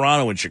over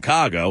Toronto and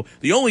Chicago.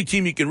 The only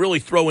team you can really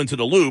throw into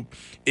the loop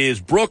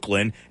is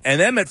Brooklyn. And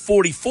them at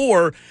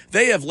 44,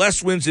 they have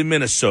less wins than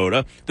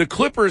Minnesota. The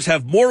Clippers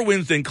have more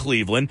wins than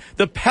Cleveland.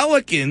 The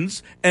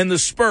Pelicans and the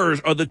Spurs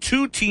are the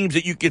two teams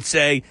that you could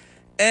say,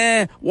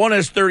 one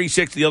has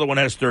 36, the other one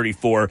has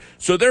 34.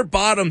 So their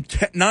bottom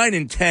 9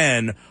 and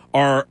 10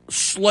 are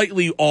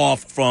slightly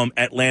off from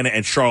Atlanta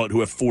and Charlotte,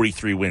 who have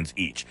 43 wins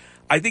each.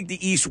 I think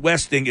the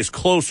East-West thing is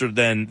closer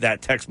than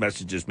that text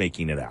message is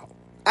making it out.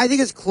 I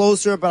think it's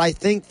closer, but I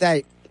think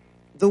that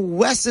the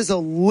West is a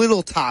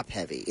little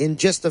top-heavy in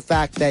just the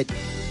fact that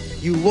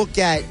you look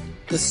at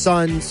the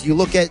Suns, you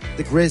look at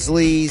the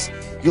Grizzlies,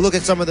 you look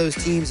at some of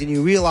those teams, and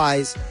you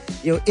realize,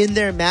 in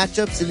their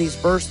matchups in this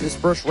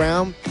first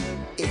round,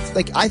 it's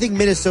like I think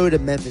Minnesota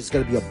and Memphis is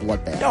going to be a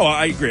bloodbath. No,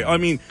 I agree. I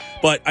mean,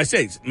 but I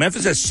say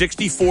Memphis has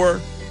 64,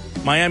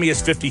 Miami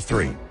has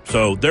 53.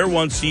 So their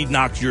 1 seed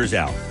knocks yours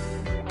out.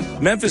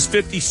 Memphis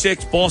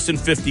 56, Boston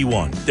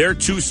 51. Their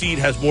 2 seed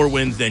has more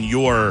wins than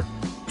your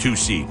 2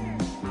 seed.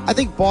 I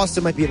think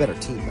Boston might be a better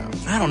team, though.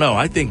 I don't know.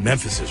 I think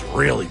Memphis is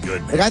really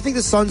good, man. Like, I think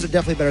the Suns are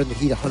definitely better than the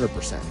Heat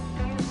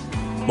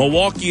 100%.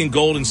 Milwaukee and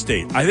Golden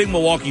State. I think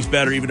Milwaukee's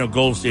better, even though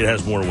Golden State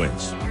has more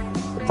wins.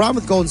 The problem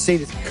with Golden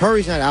State is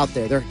Curry's not out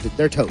there.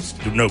 They're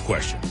toast. No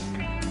question.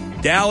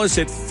 Dallas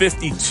at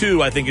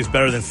 52, I think, is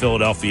better than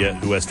Philadelphia,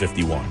 who has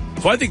 51.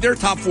 So I think their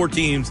top 4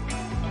 teams,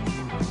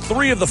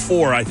 3 of the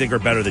 4, I think, are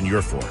better than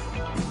your 4.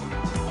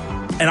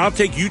 And I'll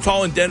take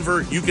Utah and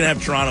Denver. You can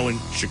have Toronto and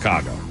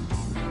Chicago.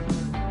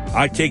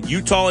 I take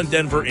Utah and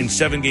Denver in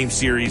 7-game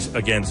series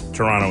against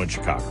Toronto and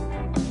Chicago.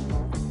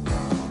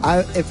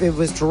 If it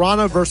was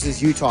Toronto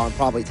versus Utah, I'm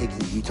probably taking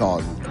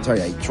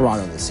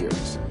Toronto in this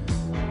series.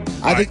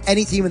 I think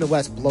any team in the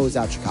West blows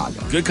out Chicago.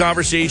 Good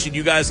conversation.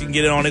 You guys can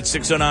get in on it.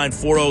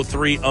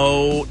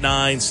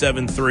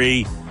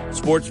 609-403-0973.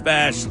 Sports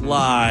Bash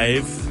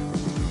Live,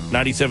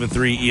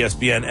 97.3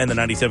 ESPN and the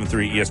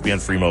 97.3 ESPN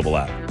free mobile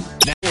app.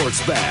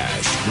 Sports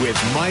Bash with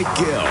Mike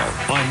Gill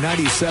on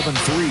 97.3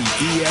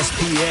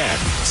 ESPN,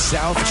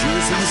 South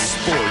Jersey's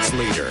sports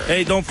leader.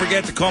 Hey, don't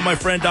forget to call my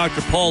friend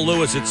Dr. Paul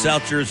Lewis at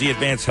South Jersey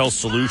Advanced Health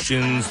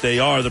Solutions. They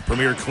are the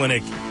premier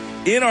clinic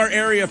in our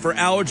area for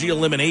allergy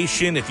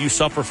elimination. If you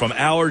suffer from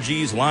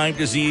allergies, Lyme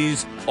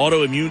disease,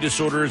 autoimmune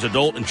disorders,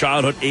 adult and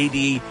childhood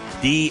ADD,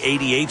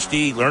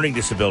 ADHD, learning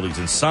disabilities,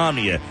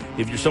 insomnia,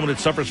 if you're someone that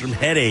suffers from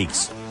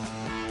headaches,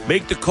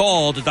 make the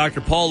call to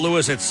Dr. Paul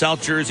Lewis at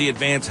South Jersey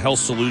Advanced Health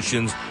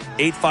Solutions,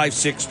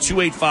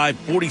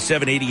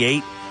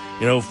 856-285-4788.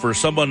 For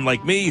someone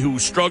like me who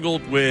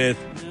struggled with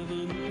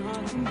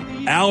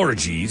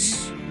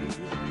allergies,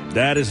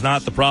 that is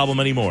not the problem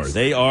anymore.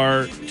 They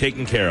are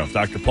taken care of.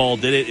 Dr. Paul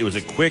did it. It was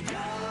a quick,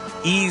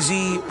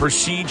 easy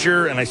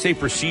procedure. And I say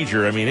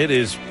procedure, I mean, it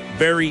is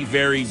very,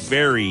 very,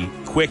 very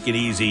quick and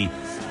easy.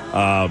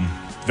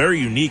 Very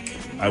unique.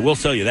 I will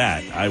tell you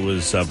that. I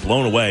was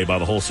blown away by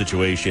the whole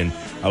situation.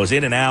 I was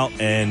in and out,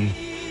 and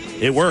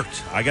it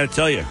worked. I got to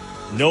tell you,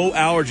 no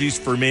allergies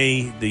for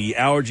me. The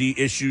allergy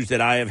issues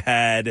that I have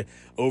had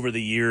over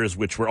the years,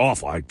 which were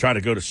awful. I try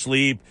to go to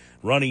sleep,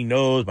 runny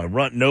nose,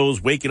 my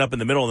nose, waking up in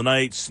the middle of the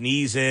night,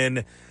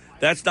 sneezing.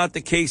 That's not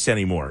the case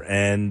anymore.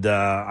 And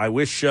I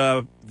wish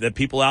that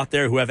people out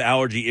there who have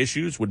allergy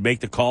issues would make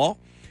the call.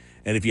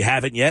 And if you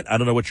haven't yet, I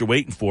don't know what you're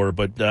waiting for,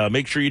 but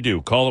make sure you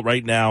do. Call it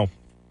right now.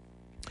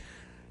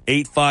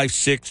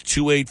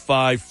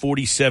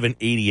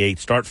 856-285-4788.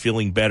 Start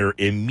feeling better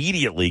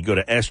immediately. Go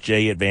to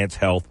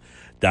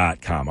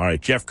sjadvancedhealth.com. All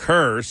right, Jeff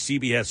Kerr,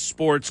 CBS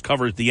Sports,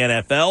 covers the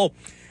NFL,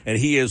 and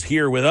he is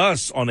here with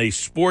us on a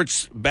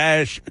Sports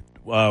Bash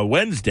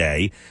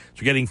Wednesday. So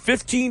we're getting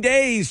 15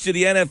 days to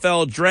the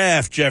NFL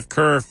draft, Jeff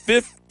Kerr.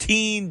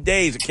 15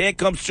 days. It can't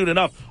come soon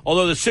enough.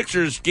 Although the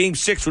Sixers, Game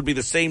 6 would be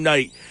the same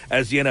night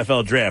as the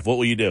NFL draft. What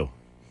will you do?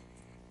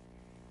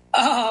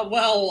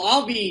 Well,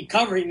 I'll be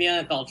covering the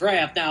NFL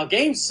draft. Now,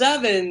 Game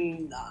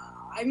 7,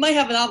 I might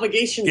have an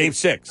obligation. Game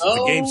 6.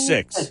 Game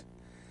 6.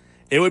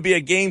 It would be a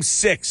Game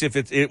 6 if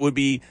it would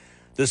be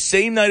the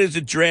same night as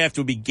the draft.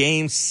 It would be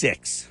Game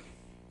 6.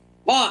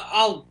 Well,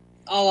 I'll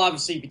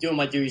obviously be doing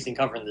my duties and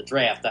covering the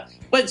draft.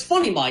 But it's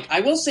funny, Mike.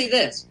 I will say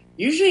this.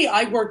 Usually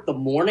I work the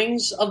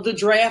mornings of the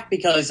draft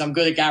because I'm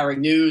good at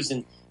gathering news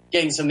and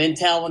getting some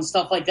intel and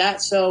stuff like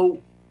that. So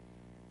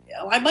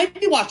I might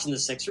be watching the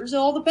Sixers. It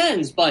all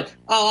depends, but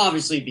I'll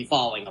obviously be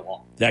following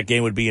along. That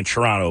game would be in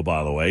Toronto,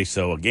 by the way.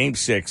 So a Game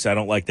 6, I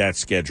don't like that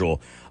schedule,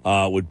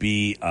 would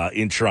be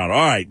in Toronto.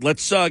 All right,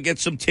 let's get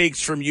some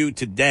takes from you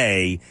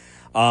today.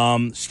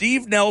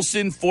 Steve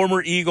Nelson,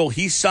 former Eagle,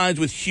 he signs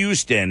with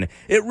Houston.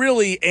 It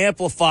really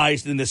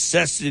amplifies the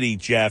necessity,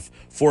 Jeff,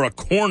 for a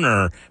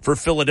corner for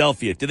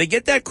Philadelphia. Do they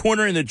get that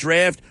corner in the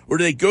draft, or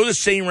do they go the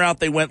same route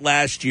they went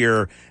last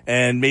year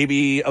and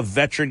maybe a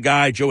veteran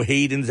guy, Joe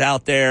Hayden's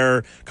out there,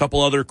 a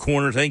couple other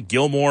corners. I think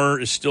Gilmore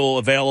is still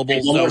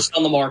available. Gilmore's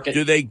on the market.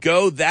 Do they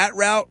go that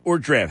route or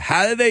draft?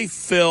 How do they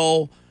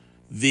fill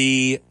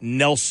the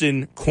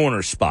Nelson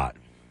corner spot?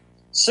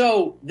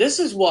 So this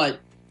is what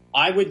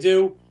I would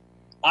do.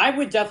 I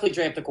would definitely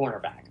draft a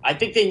cornerback. I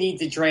think they need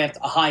to draft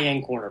a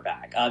high-end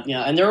cornerback.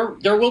 And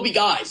there will be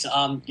guys.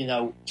 Trent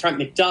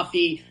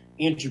McDuffie,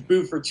 Andrew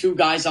Booth are two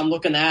guys I'm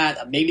looking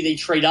at. Maybe they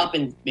trade up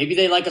and maybe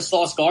they like a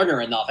Sauce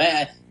Gardner enough.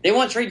 They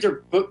want to trade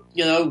their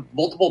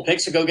multiple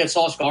picks to go get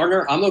Sauce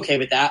Gardner. I'm okay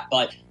with that,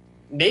 but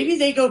maybe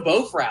they go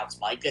both routes,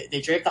 Mike.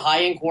 They draft a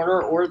high-end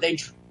corner or they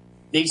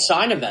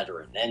sign a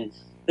veteran. And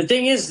the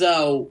thing is,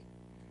 though,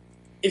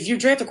 if you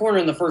draft a corner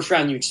in the first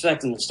round, you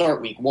expect them to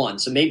start week 1.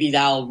 So maybe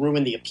that'll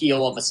ruin the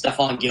appeal of a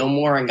Stephon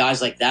Gilmore and guys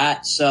like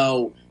that.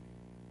 So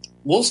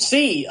we'll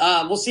see.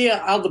 We'll see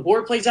how the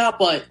board plays out.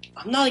 But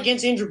I'm not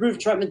against Andrew Booth,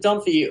 Trent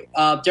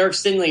McDuffie, Derek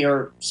Stingley,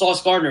 or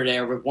Sauce Gardner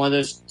there with one of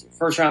those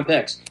first-round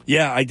picks.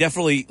 Yeah, I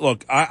definitely –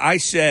 look, I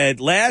said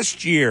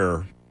last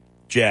year,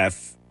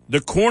 Jeff, the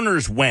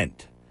corners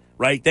went,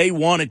 right? They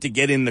wanted to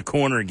get in the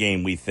corner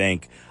game, we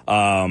think,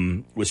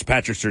 was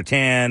Patrick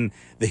Surtain.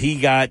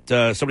 He got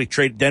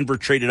Denver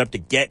traded up to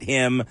get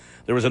him.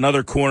 There was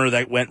another corner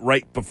that went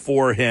right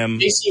before him.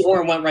 J.C.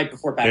 Horn went right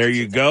before Patrick. There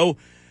you go.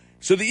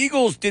 So the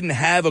Eagles didn't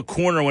have a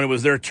corner when it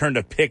was their turn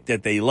to pick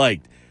that they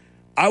liked.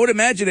 I would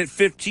imagine at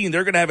 15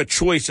 they're going to have a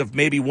choice of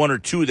maybe one or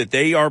two that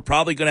they are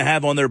probably going to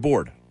have on their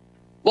board.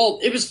 Well,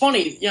 it was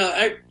funny.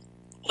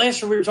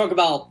 Last year we were talking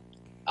about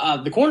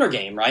the corner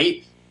game,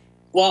 right?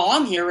 Well,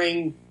 I'm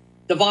hearing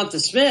Devonta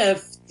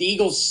Smith. The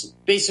Eagles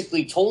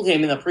basically told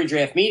him in a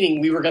pre-draft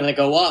meeting, we were going to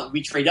go up,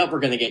 we trade up, we're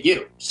going to get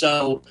you.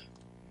 So,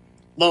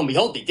 lo and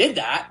behold, they did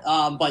that.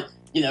 But,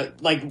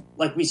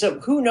 like we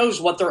said, who knows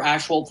what their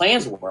actual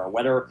plans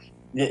were,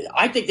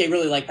 I think they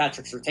really like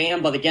Patrick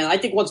Surtain. But again, I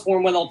think once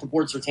Horn went off the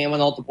board, Surtain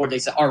went off the board, they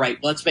said, all right,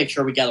 let's make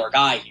sure we get our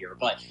guy here.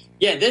 But,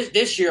 yeah,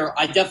 this year,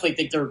 I definitely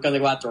think they're going to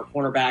go after a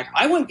cornerback.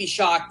 I wouldn't be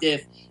shocked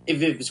if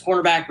it was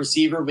cornerback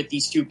receiver with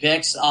these two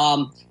picks.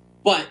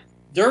 But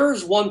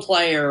there's one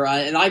player,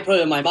 and I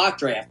put in my mock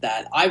draft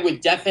that I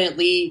would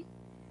definitely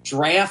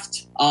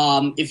draft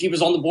if he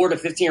was on the board at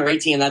 15 or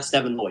 18, and that's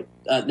Devin Lloyd.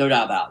 No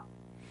doubt about it.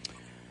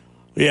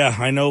 Yeah,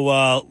 I know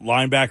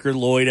linebacker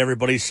Lloyd,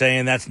 everybody's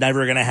saying that's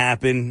never going to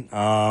happen.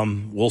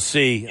 We'll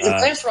see. He's a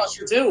pass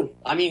rusher, too.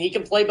 I mean, he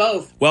can play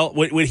both. Well,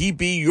 would he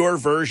be your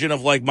version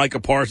of like Micah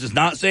Parsons?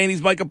 Not saying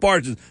he's Micah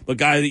Parsons, but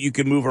guy that you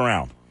can move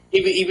around.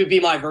 He would be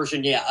my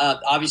version, yeah.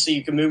 Obviously,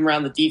 you can move him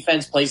around the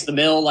defense, plays the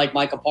middle like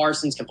Micah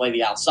Parsons, can play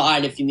the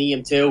outside if you need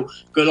him to.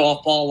 Good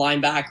off-ball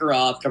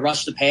linebacker, can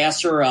rush the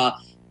passer.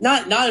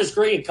 Not as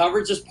great in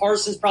coverage as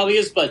Parsons probably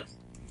is, but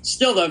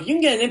still, though, if you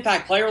can get an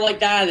impact player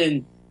like that,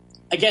 and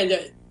again,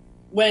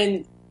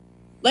 when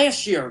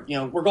last year,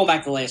 we're going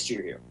back to last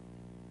year here.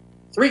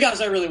 3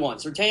 guys I really want.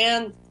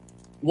 Surtain,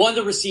 one of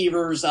the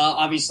receivers,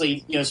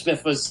 obviously,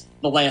 Smith was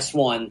the last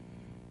one,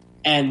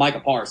 and Micah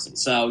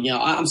Parsons. So,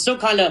 I'm still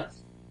kind of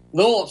a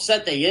little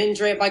upset they didn't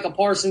draft Micah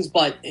Parsons,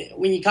 but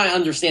when you kind of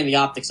understand the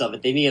optics of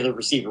it, they needed a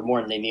receiver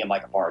more than they needed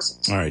Micah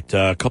Parsons. All right,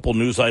 a couple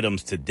news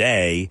items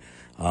today.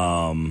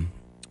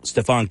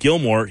 Stephon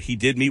Gilmore, he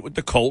did meet with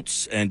the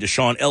Colts, and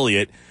Deshaun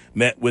Elliott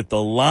met with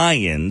the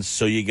Lions,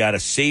 so you got a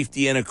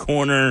safety and a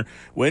corner.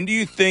 When do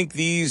you think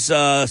these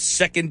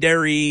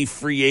secondary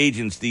free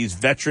agents, these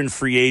veteran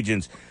free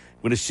agents,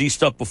 going to see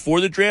stuff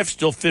before the draft,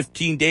 still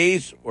 15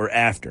 days, or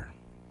after?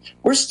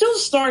 We're still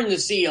starting to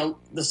see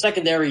the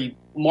secondary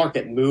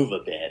market move a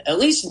bit, at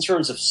least in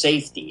terms of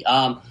safety.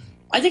 I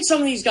think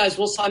some of these guys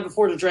will sign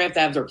before the draft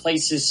to have their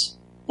places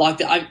locked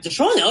in.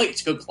 Deshaun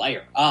Elliott's a good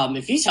player.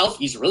 If he's healthy,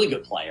 he's a really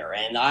good player,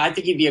 and I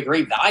think he'd be a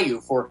great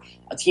value for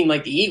a team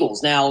like the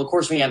Eagles. Now, of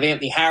course, we have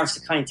Anthony Harris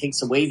that kind of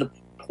takes away the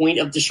point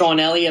of Deshaun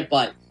Elliott,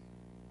 but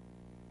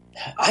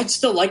I'd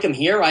still like him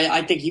here.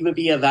 I think he would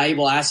be a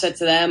valuable asset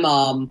to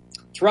them.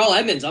 Terrell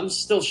Edmonds, I'm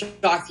still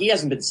shocked he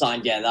hasn't been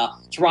signed yet.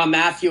 Tyrann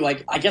Mathieu,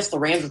 I guess the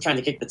Rams are trying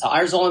to kick the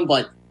tires on,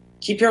 but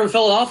keep hearing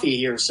Philadelphia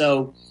here.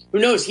 So who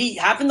knows? He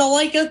happened to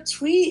like a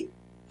tweet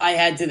I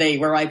had today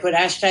where I put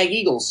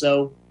 #Eagles.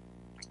 So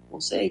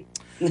we'll see.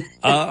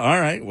 All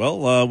right.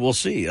 Well, we'll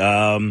see.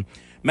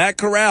 Matt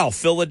Corral,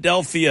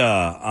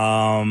 Philadelphia.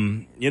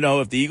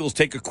 If the Eagles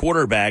take a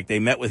quarterback, they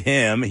met with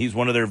him. He's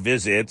one of their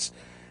visits.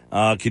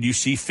 Could you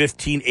see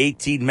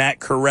 15-18 Matt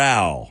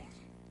Corral?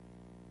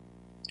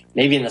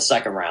 Maybe in the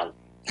second round.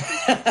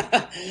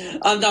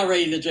 I'm not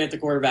ready to draft a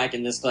quarterback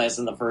in this class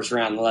in the first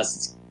round unless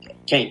it's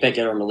Kenny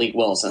Pickett or Malik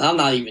Willis. And I'm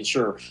not even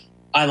sure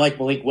I like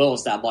Malik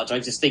Willis that much. I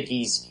just think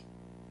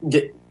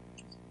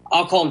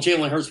I'll call him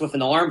Jalen Hurts with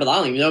an arm, but I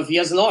don't even know if he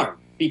has an arm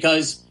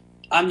because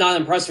I'm not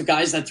impressed with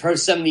guys that throw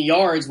 70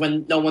 yards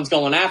when no one's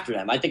going after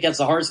them. I think that's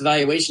the hardest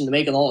evaluation to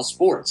make in all of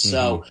sports. Mm-hmm.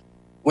 So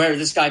whether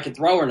this guy can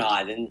throw or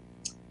not. And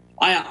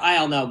I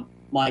don't know,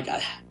 Mike.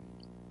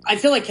 I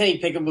feel like Kenny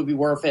Pickett would be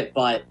worth it,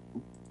 but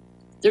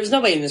there's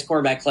nobody in this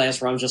quarterback class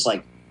where I'm just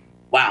like,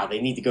 wow,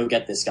 they need to go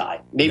get this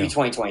guy. Maybe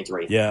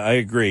 2023. Yeah, I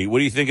agree. What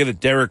do you think of the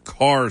Derek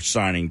Carr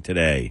signing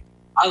today?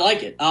 I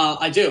like it.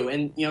 I do.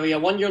 And, he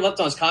had 1 year left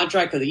on his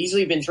contract. Could have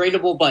easily been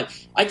tradable. But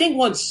I think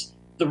once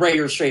the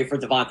Raiders trade for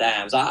Devonta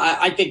Adams,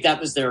 I think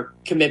that was their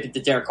commitment to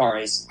Derek Carr.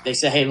 They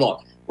said, hey,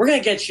 look, we're going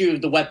to get you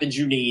the weapons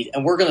you need,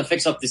 and we're going to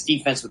fix up this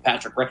defense with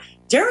Patrick Ray.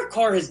 Derek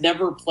Carr has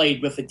never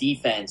played with a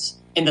defense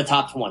in the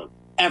top 20.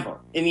 ever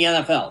in the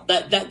NFL.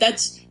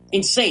 That's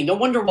insane. No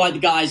wonder why the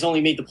guy's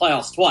only made the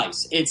playoffs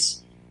twice.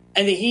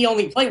 And he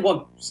only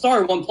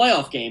started one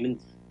playoff game. And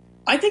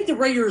I think the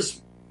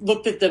Raiders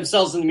looked at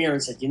themselves in the mirror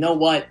and said, you know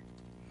what?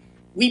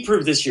 We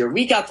proved this year.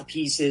 We got the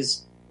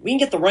pieces. We can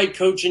get the right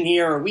coach in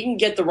here, or we can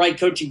get the right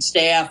coaching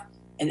staff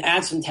and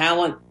add some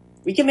talent.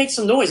 We can make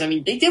some noise. I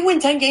mean, they did win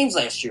 10 games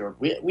last year.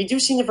 We do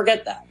seem to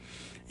forget that.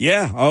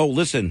 Yeah. Oh,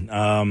 listen,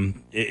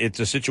 it's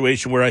a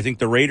situation where I think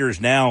the Raiders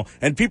now,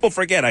 and people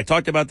forget, I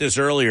talked about this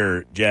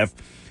earlier, Jeff,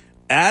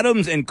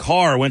 Adams and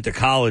Carr went to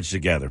college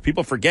together.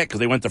 People forget because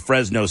they went to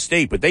Fresno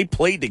State, but they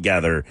played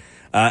together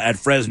at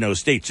Fresno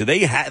State. So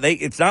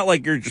it's not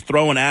like you're just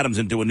throwing Adams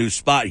into a new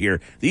spot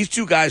here. These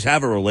two guys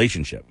have a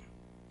relationship.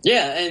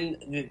 Yeah,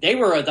 and they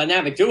were a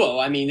dynamic duo.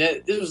 I mean,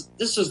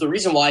 this was the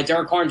reason why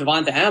Derek Carr and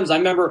Davante Adams, I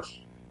remember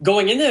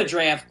going into the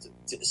draft,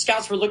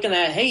 scouts were looking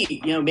at, hey,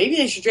 maybe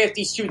they should draft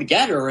these two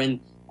together.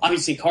 And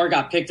obviously Carr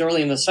got picked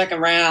early in the second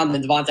round,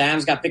 and Davante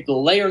Adams got picked a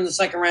little later in the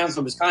second round,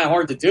 so it was kind of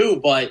hard to do.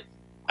 But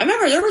I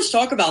remember there was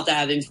talk about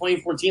that in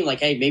 2014, like,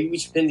 hey, maybe we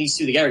should pin these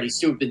two together. These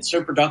two have been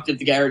so productive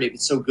together. They've been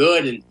so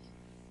good. And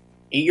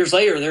 8 years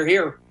later, they're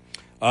here.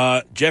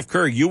 Jeff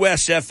Kerr,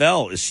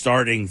 USFL is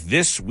starting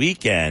this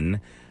weekend.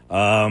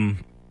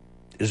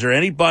 Is there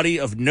anybody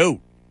of note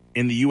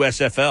in the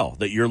USFL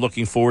that you're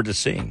looking forward to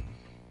seeing?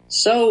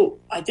 So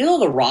I did all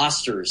the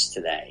rosters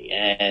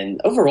today,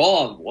 and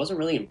overall, I wasn't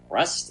really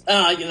impressed.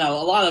 A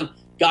lot of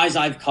guys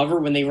I've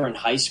covered when they were in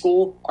high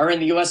school are in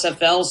the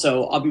USFL,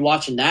 so I'll be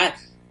watching that.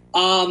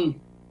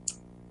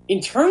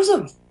 In terms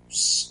of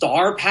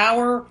star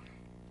power,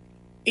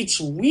 it's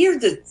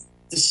weird to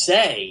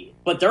say,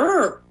 but there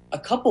are a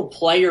couple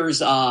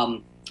players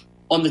on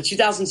the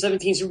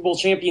 2017 Super Bowl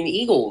champion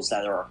Eagles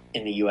that are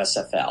in the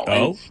USFL.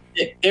 Oh,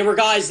 and they were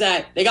guys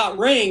that they got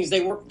rings.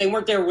 They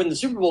weren't there when the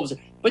Super Bowl was.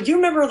 But do you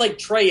remember like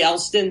Trey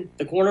Elston,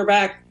 the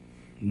cornerback?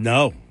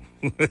 No.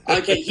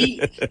 Okay,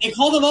 they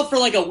called him up for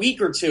like a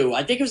week or two.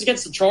 I think it was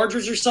against the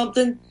Chargers or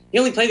something. He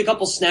only played a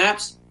couple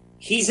snaps.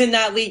 He's in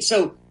that league,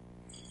 so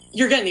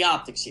you're getting the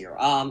optics here.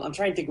 I'm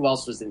trying to think who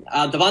else was in.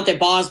 Devontae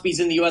Bosby's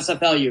in the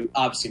USFL. You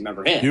obviously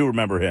remember him. You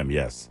remember him,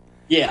 yes.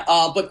 Yeah,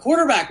 but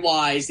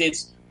quarterback-wise,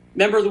 it's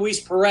remember Luis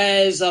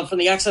Perez from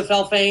the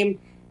XFL fame?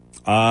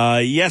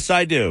 Yes,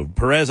 I do.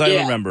 Perez,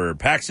 I remember.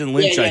 Paxton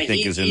Lynch, I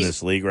think, is in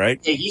this league, right?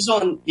 Yeah,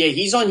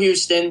 he's on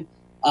Houston.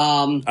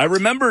 I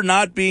remember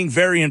not being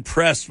very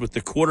impressed with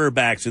the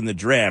quarterbacks in the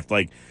draft.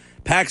 Like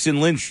Paxton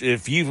Lynch,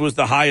 if he was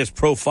the highest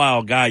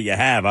profile guy you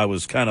have, I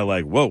was kind of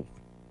like, whoa.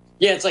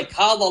 Yeah, it's like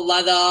Kyle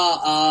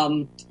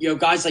Lauletta,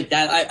 guys like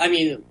that. I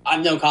mean,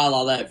 I've known Kyle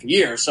Lauletta for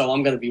years, so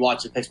I'm going to be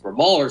watching Pittsburgh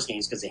Maulers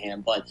games because of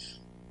him. But,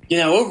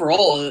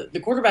 overall, the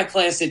quarterback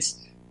class,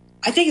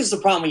 I think it's the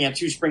problem when you have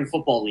two spring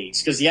football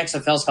leagues because the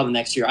XFL's coming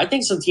next year. I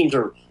think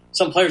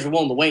some players are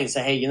willing to wait and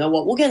say, hey, you know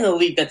what, we'll get in a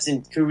league that's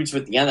in cahoots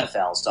with the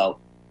NFL. So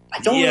I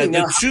don't really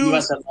know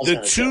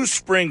the two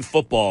spring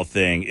football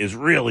thing is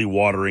really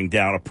watering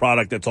down a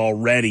product that's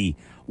already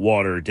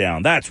watered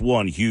down. That's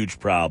one huge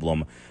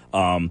problem.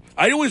 I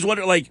always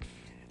wonder,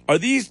 are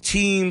these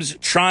teams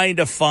trying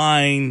to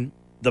find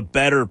the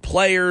better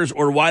players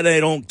or why they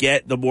don't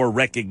get the more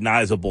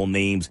recognizable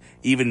names,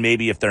 even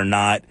maybe if they're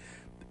not?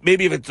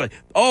 Maybe if it's like,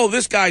 oh,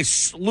 this guy,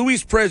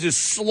 Luis Perez, is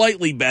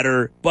slightly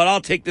better, but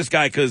I'll take this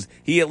guy because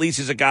he at least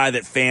is a guy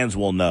that fans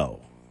will know.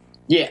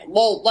 Yeah,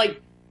 well,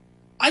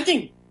 I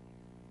think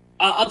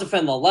I'll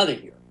defend Lauletta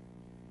here.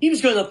 He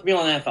was good enough to be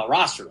on the NFL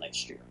roster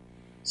last year.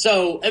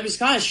 So it was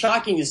kind of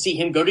shocking to see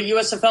him go to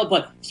USFL,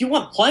 but if you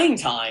want playing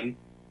time,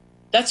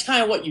 that's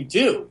kind of what you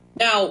do.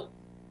 Now,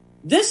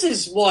 this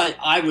is what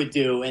I would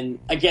do, and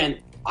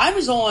again, I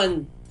was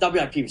on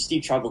WIP with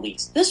Steve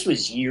Trevelise. This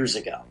was years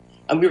ago.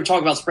 And we were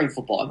talking about spring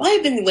football. It might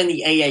have been when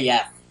the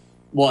AAF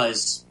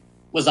was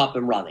up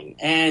and running.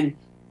 And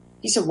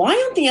he said, why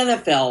don't the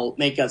NFL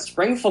make a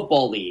spring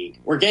football league?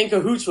 We're getting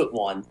cahoots with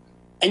one.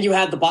 And you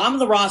have the bottom of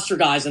the roster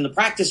guys and the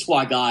practice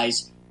squad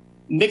guys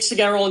mixed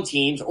together on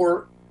teams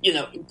or,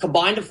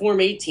 combined to form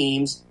 8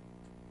 teams.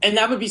 And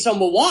that would be something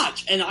we'll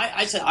watch. And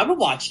I said, I would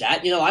watch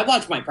that. I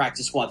watch my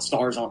practice squad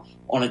stars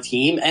on a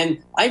team.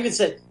 And I even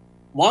said,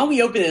 why don't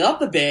we open it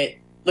up a bit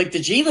like the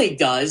G League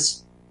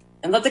does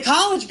and let the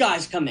college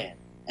guys come in?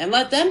 And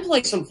let them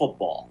play some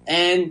football.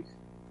 And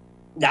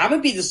that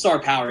would be the star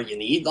power you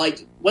need.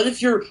 What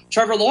if you're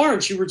Trevor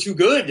Lawrence, you were too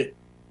good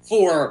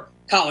for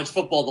college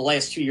football the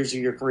last 2 years of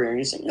your career? And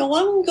you say, why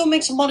don't we go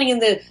make some money in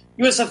the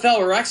USFL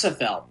or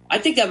XFL? I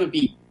think that would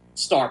be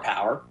star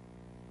power.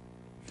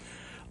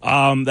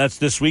 That's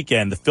this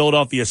weekend. The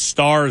Philadelphia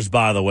Stars,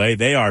 by the way,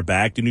 they are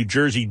back. The New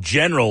Jersey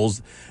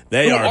Generals,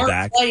 they are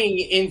back. Playing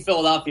in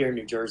Philadelphia or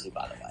New Jersey,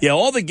 by the way. Yeah,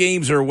 all the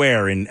games are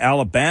where? In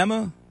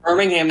Alabama?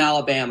 Birmingham,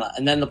 Alabama,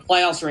 and then the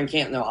playoffs are in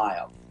Canton,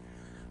 Ohio.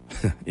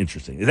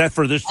 Interesting. Is that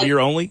for this year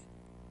only?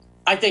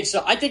 I think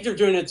so. I think they're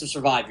doing it to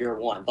survive year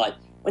one. But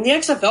when the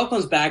XFL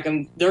comes back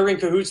and they're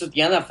in cahoots with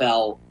the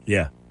NFL,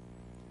 yeah,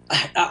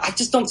 I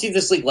just don't see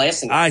this league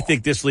lasting. I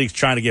think this league's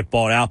trying to get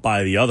bought out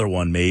by the other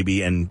one,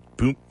 maybe, and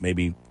boom,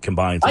 maybe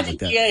combine something like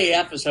that. I think the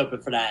AAF was hoping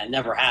for that. It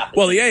never happened.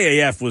 Well, the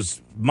AAF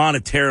was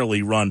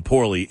monetarily run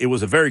poorly. It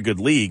was a very good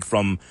league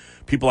from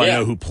people I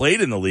know who played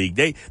in the league.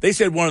 They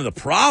said one of the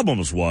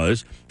problems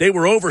was they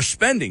were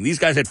overspending. These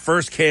guys had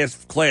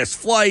first-class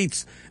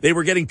flights. They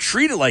were getting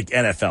treated like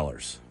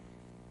NFLers.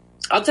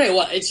 I'll tell you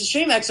what, it's a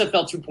shame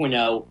XFL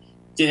 2.0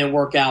 didn't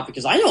work out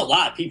because I know a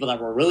lot of people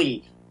that were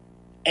really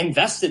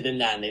invested in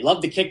that, and they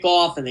loved the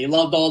kickoff, and they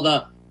loved all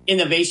the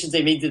innovations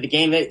they made to the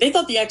game. They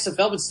thought the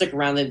XFL would stick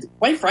around, and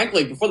quite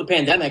frankly, before the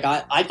pandemic,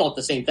 I thought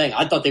the same thing.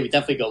 I thought they would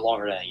definitely go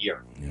longer than a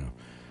year. Yeah.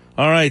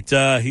 All right,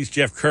 he's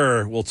Jeff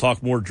Kerr. We'll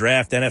talk more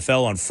draft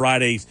NFL on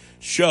Friday's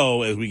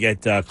show as we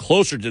get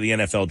closer to the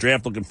NFL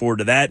draft. Looking forward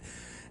to that.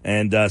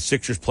 And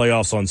Sixers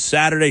playoffs on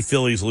Saturday.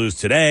 Phillies lose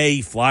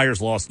today.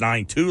 Flyers lost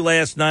 9-2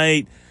 last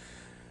night.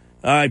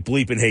 I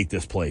bleep and hate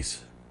this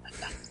place.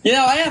 You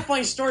know, I have a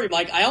funny story,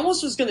 Mike. I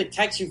almost was going to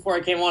text you before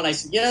I came on. I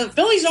said, the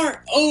Phillies aren't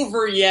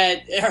over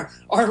yet.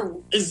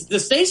 Is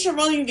the station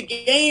running the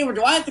game, or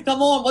do I have to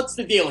come on? What's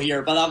the deal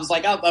here? But I was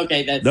like, oh,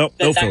 okay, that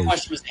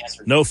question was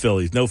answered. No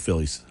Phillies. No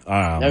Phillies.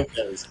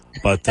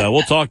 But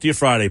we'll talk to you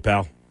Friday,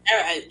 pal.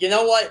 You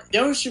know what?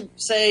 No one should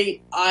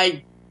say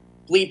I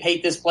bleep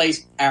hate this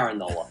place, Aaron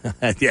Nola.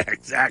 Yeah,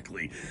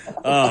 exactly.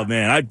 Oh,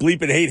 man, I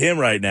bleep and hate him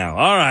right now.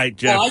 All right,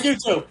 Jeff. Oh, I do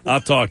too.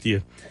 I'll talk to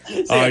you.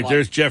 All right,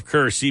 there's Jeff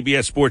Kerr,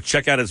 CBS Sports.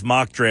 Check out his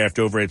mock draft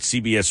over at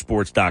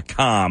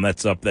cbssports.com.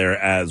 That's up there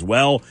as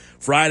well.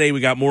 Friday,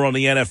 we got more on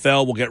the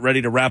NFL. We'll get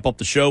ready to wrap up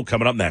the show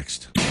coming up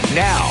next.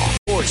 Now,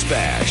 Sports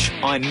Bash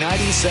on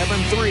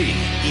 97.3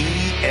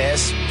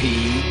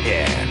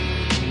 ESPN.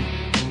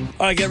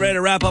 All right, get ready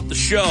to wrap up the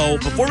show.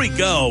 Before we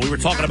go, we were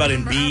talking about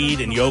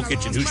Embiid and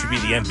Jokic and who should be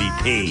the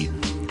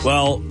MVP.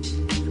 Well,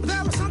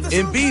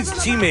 Embiid's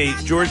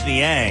teammate, George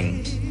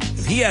Niang,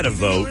 if he had a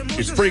vote,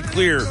 it's pretty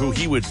clear who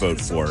he would vote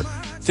for.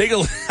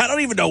 I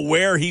don't even know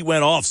where he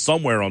went off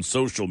somewhere on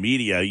social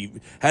media. He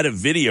had a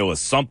video of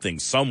something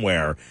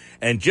somewhere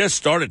and just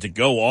started to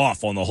go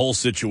off on the whole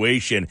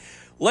situation.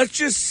 Let's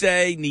just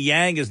say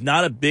Niang is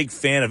not a big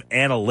fan of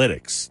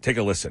analytics. Take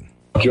a listen.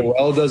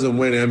 Joel doesn't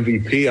win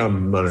MVP,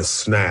 I'm going to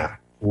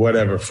snap.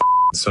 Whatever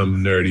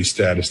some nerdy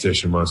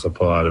statistician wants to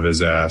pull out of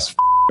his ass.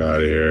 Out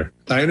of here.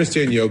 I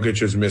understand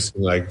Jokic is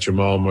missing like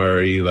Jamal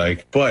Murray,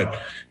 but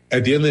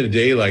at the end of the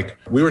day, like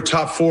we were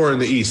top 4 in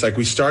the East. Like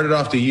we started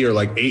off the year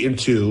like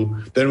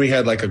 8-2. Then we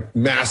had like a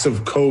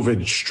massive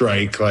COVID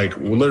strike, like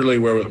literally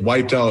where it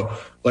wiped out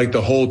like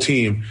the whole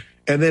team.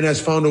 And then has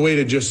found a way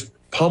to just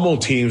pummel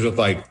teams with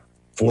like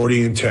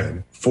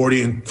 40-10,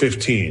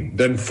 40-15,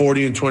 then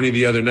 40-20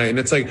 the other night. And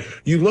it's like,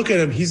 you look at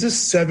him, he's a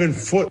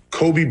 7-foot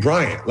Kobe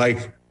Bryant.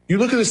 Like you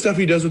look at the stuff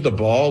he does with the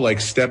ball, like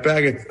step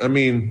back. I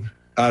mean,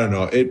 I don't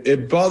know.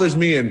 It bothers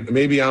me, and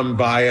maybe I'm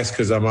biased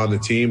because I'm on the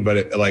team,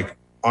 but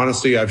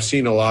honestly, I've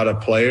seen a lot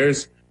of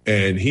players,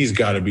 and he's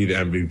got to be the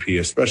MVP,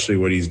 especially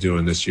what he's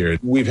doing this year.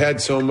 We've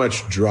had so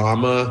much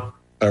drama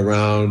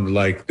around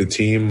like the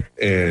team,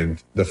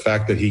 and the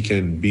fact that he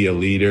can be a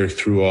leader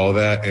through all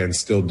that and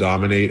still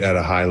dominate at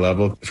a high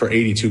level for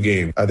 82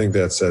 games. I think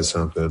that says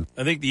something.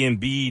 I think the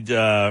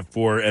Embiid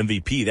for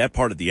MVP, that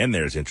part at the end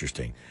there is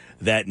interesting.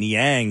 That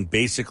Niang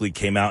basically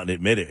came out and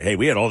admitted, hey,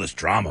 we had all this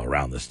drama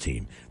around this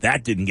team.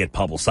 That didn't get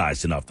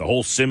publicized enough. The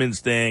whole Simmons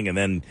thing and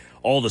then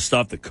all the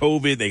stuff, the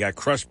COVID, they got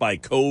crushed by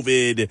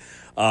COVID.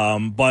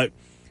 But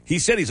he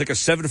said he's like a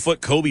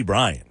 7-foot Kobe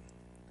Bryant.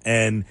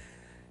 And,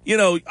 you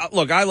know,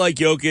 look, I like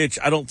Jokic.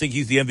 I don't think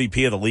he's the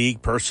MVP of the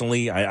league,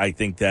 personally. I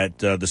think that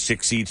the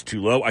 6 seed's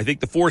too low. I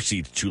think the 4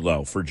 seed's too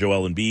low for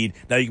Joel Embiid.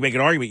 Now, you can make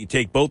an argument. You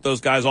take both those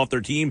guys off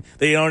their team,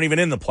 they aren't even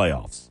in the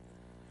playoffs.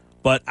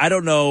 But I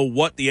don't know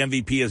what the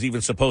MVP is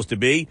even supposed to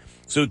be.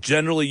 So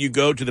generally you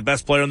go to the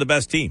best player on the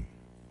best team.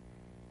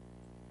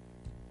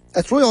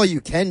 That's really all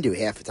you can do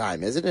half the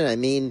time, isn't it? I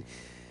mean,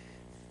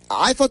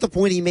 I thought the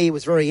point he made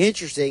was very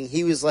interesting.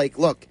 He was like,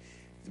 look,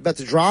 about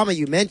the drama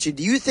you mentioned,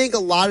 do you think a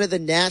lot of the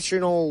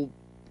national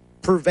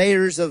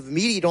purveyors of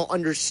media don't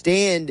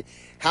understand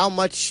how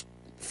much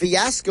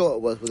fiasco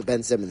it was with the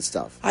Ben Simmons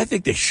stuff? I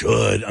think they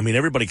should. I mean,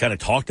 everybody kind of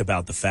talked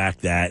about the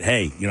fact that,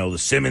 hey, you know, the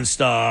Simmons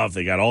stuff,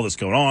 they got all this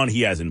going on.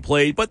 He hasn't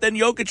played. But then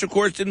Jokic, of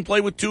course, didn't play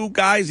with 2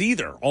 guys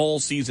either all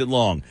season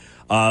long.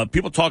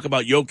 People talk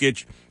about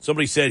Jokic.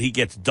 Somebody said he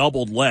gets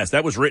doubled less.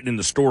 That was written in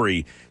the story.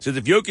 It says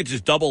if Jokic is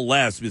double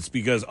less, it's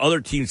because other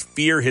teams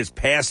fear his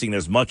passing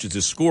as much as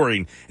his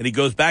scoring. And he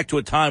goes back to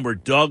a time where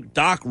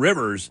Doc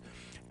Rivers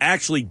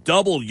actually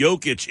doubled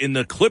Jokic in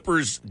the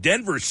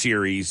Clippers-Denver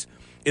series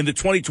in the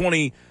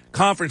 2020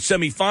 conference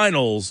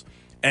semifinals,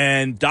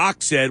 and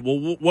Doc said,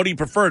 well, what do you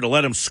prefer, to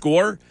let him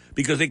score?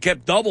 Because they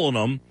kept doubling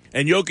him,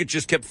 and Jokic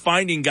just kept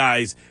finding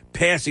guys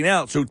passing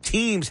out. So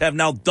teams have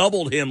now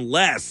doubled him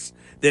less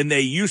than they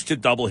used to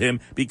double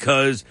him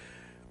because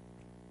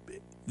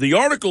the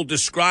article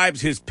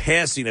describes his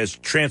passing as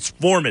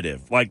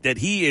transformative, like that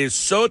he is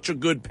such a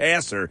good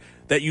passer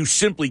that you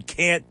simply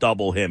can't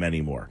double him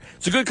anymore.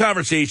 It's a good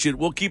conversation.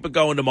 We'll keep it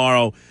going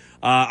tomorrow.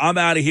 I'm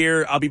out of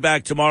here. I'll be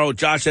back tomorrow.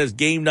 Josh has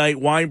game night,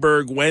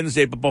 Weinberg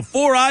Wednesday. But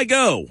before I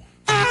go,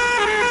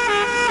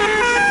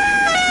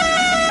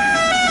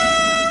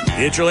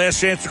 it's your last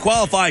chance to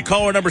qualify.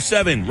 Caller number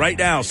 7 right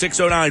now,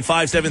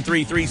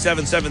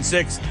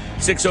 609-573-3776,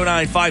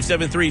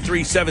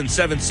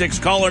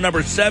 609-573-3776. Caller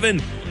number 7,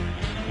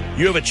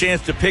 you have a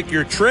chance to pick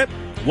your trip.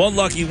 One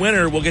lucky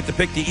winner will get to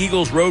pick the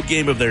Eagles road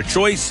game of their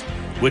choice,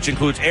 which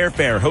includes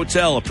airfare,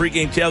 hotel, a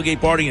pregame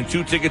tailgate party, and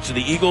 2 tickets to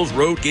the Eagles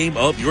road game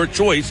of your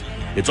choice.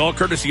 It's all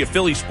courtesy of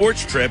Philly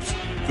Sports Trips.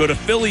 Go to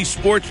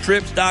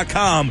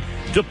phillysportstrips.com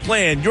to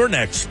plan your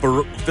next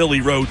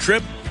Philly road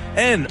trip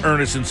and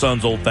Ernest &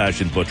 Sons Old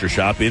Fashioned Butcher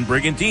Shop in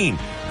Brigantine.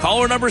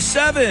 Caller number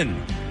 7,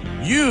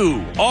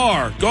 you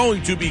are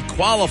going to be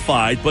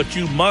qualified, but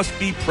you must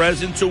be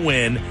present to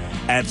win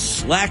at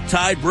Slack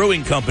Tide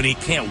Brewing Company.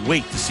 Can't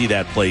wait to see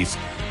that place.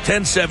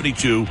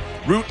 1072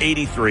 Route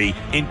 83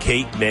 in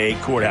Cape May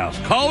Courthouse.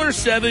 Caller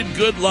 7,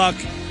 good luck.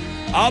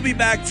 I'll be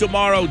back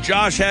tomorrow.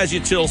 Josh has you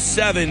till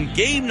 7.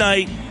 Game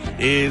night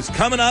is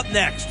coming up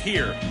next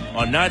here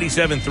on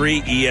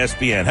 97.3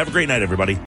 ESPN. Have a great night, everybody.